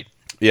tonight, right?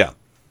 Yeah.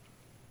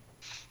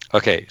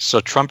 Okay, so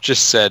Trump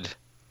just said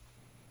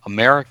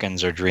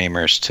Americans are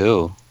dreamers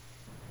too.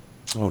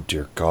 Oh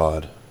dear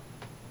God.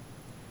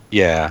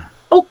 Yeah.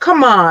 Oh,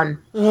 come on.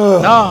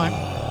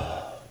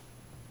 No.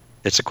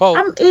 It's a quote.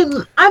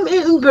 I'm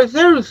eating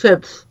potato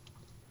chips.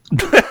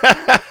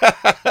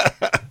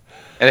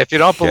 And if you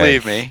don't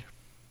believe me,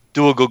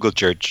 do a Google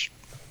search.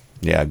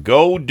 Yeah,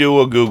 go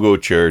do a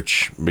Google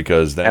search,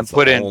 because that's and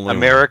put the in only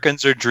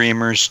Americans are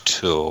dreamers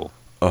too.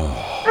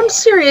 Oh. I'm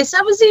serious.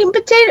 I was eating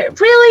potato.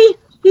 Really?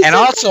 And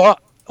also,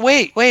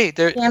 wait.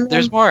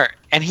 There's more.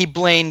 And he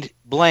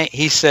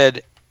he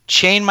said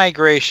chain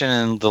migration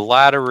and the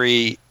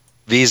lottery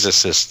visa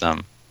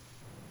system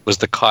was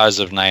the cause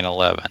of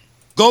 9/11.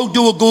 Go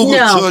do a Google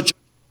search.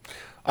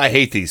 I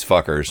hate these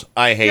fuckers.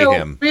 I hate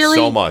him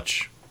so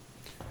much.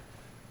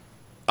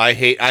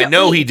 I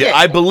know he did.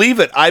 I believe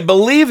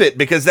it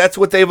because that's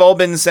what they've all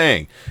been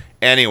saying.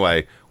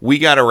 Anyway, we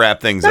got to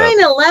wrap things up.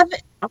 9/11.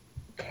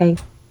 Okay.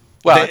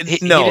 Well, how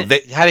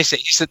do you say?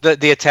 He said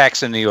the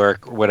attacks in New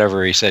York, or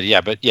whatever. He said,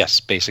 yeah, but yes,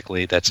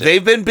 basically that's it.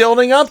 They've been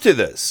building up to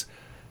this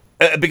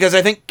because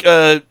I think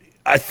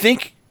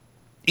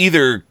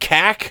either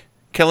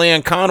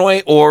Kellyanne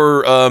Conway,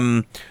 or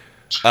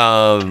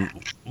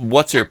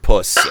what's her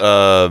puss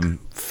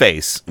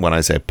face when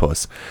I say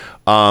puss,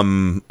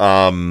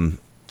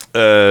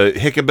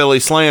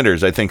 Hickabilly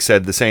Slanders, I think,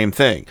 said the same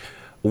thing.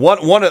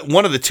 One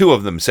of the two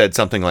of them said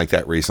something like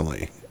that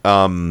recently.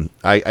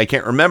 I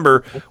can't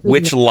remember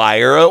which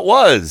liar it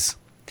was.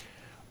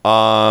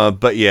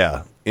 But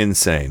yeah,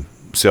 insane.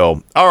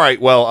 So, all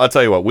right. Well, I'll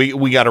tell you what,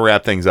 we got to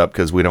wrap things up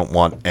because we don't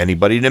want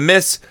anybody to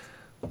miss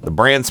the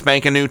brand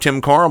spanking new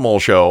Tim Carmel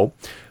show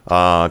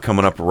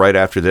coming up right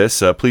after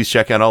this. Please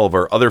check out all of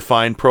our other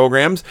fine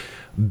programs.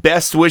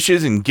 Best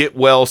wishes and get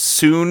well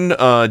soon,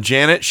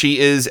 Janet. She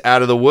is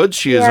out of the woods.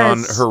 She is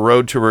on her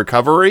road to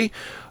recovery.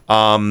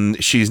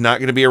 She's not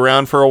going to be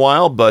around for a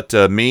while, but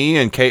me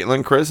and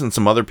Caitlin, Chris, and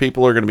some other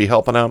people are going to be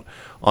helping out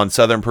on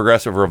Southern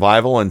Progressive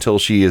Revival until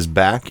she is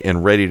back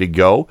and ready to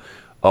go.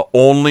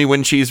 Only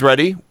when she's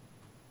ready.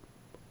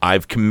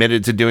 I've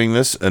committed to doing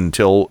this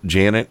until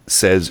Janet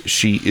says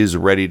she is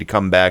ready to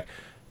come back.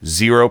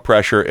 Zero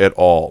pressure at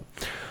all.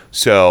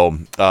 So,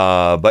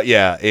 but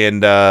yeah,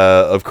 and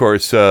of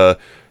course,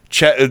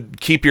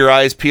 keep your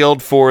eyes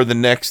peeled for the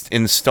next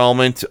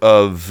installment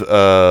of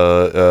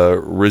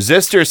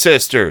Resistor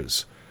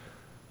Sisters.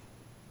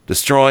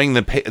 Destroying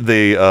the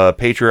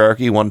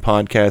Patriarchy, one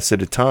podcast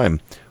at a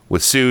time,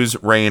 with Suze,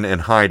 Rain,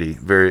 and Heidi.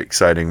 Very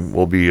exciting.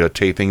 We'll be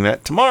taping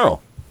that tomorrow.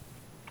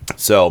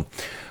 So,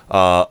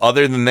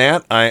 other than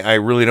that, I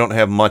really don't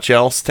have much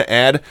else to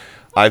add.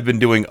 I've been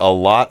doing a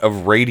lot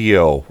of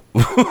radio.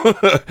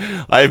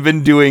 I've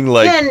been doing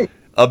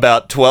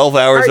about 12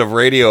 hours of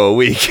radio a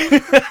week.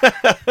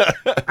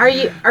 Are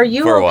you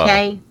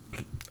okay?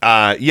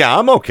 Yeah,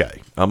 I'm okay.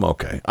 I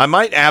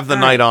might have the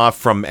night off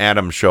from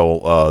Adam's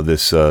show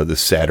this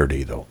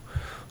Saturday though,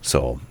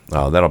 so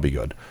that'll be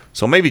good.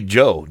 So maybe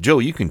Joe,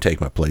 you can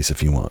take my place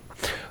if you want.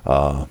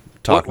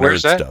 Talk nerd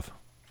stuff.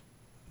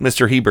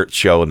 Mr. Hebert's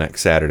show next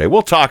Saturday.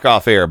 We'll talk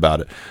off air about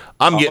it.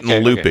 I'm getting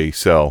loopy,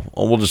 so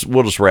we'll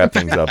just wrap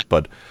things up.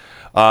 But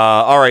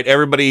all right,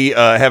 everybody,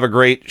 have a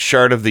great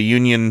Shard of the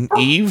Union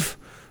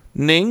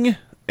evening,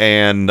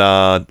 and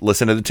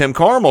listen to the Tim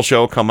Carmel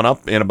Show coming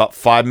up in about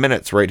 5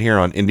 minutes right here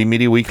on Indie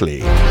Media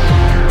Weekly.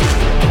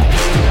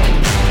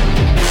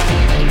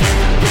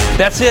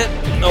 That's it.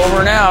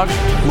 Over and out.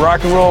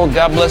 Rock and roll.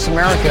 God bless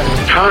America.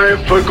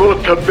 Time to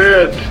go to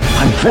bed.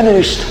 I'm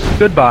finished.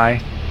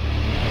 Goodbye.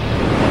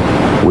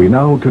 We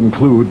now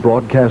conclude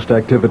broadcast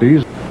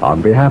activities.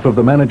 On behalf of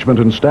the management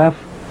and staff,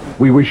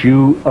 we wish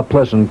you a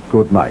pleasant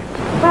good night.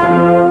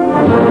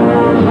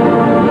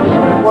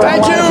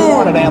 Thank you.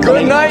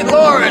 Good night,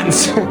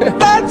 Lawrence.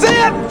 That's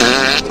it.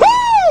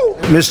 Woo!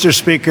 Mr.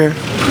 Speaker,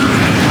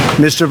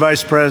 Mr.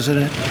 Vice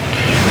President,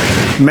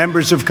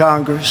 members of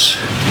Congress,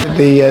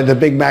 the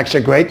Big Macs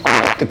are great.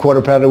 The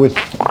quarter pounder with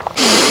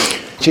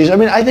cheese. I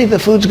mean, I think the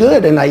food's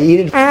good, and I eat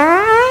it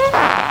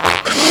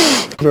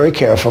very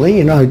carefully.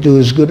 You know, I do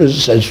as good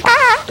as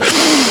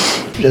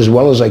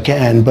well as I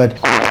can. But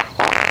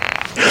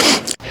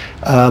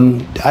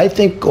I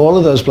think all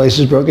of those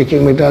places, Burger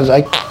King, McDonald's,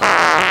 I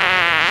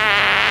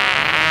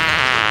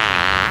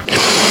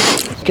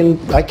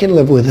can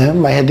live with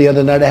them. I had the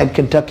other night, I had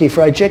Kentucky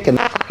Fried Chicken.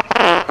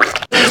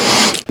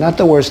 Not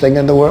the worst thing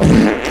in the world.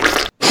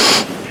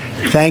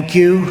 Thank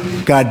you.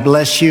 God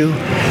bless you.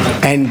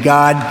 And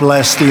God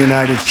bless the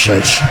United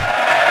States.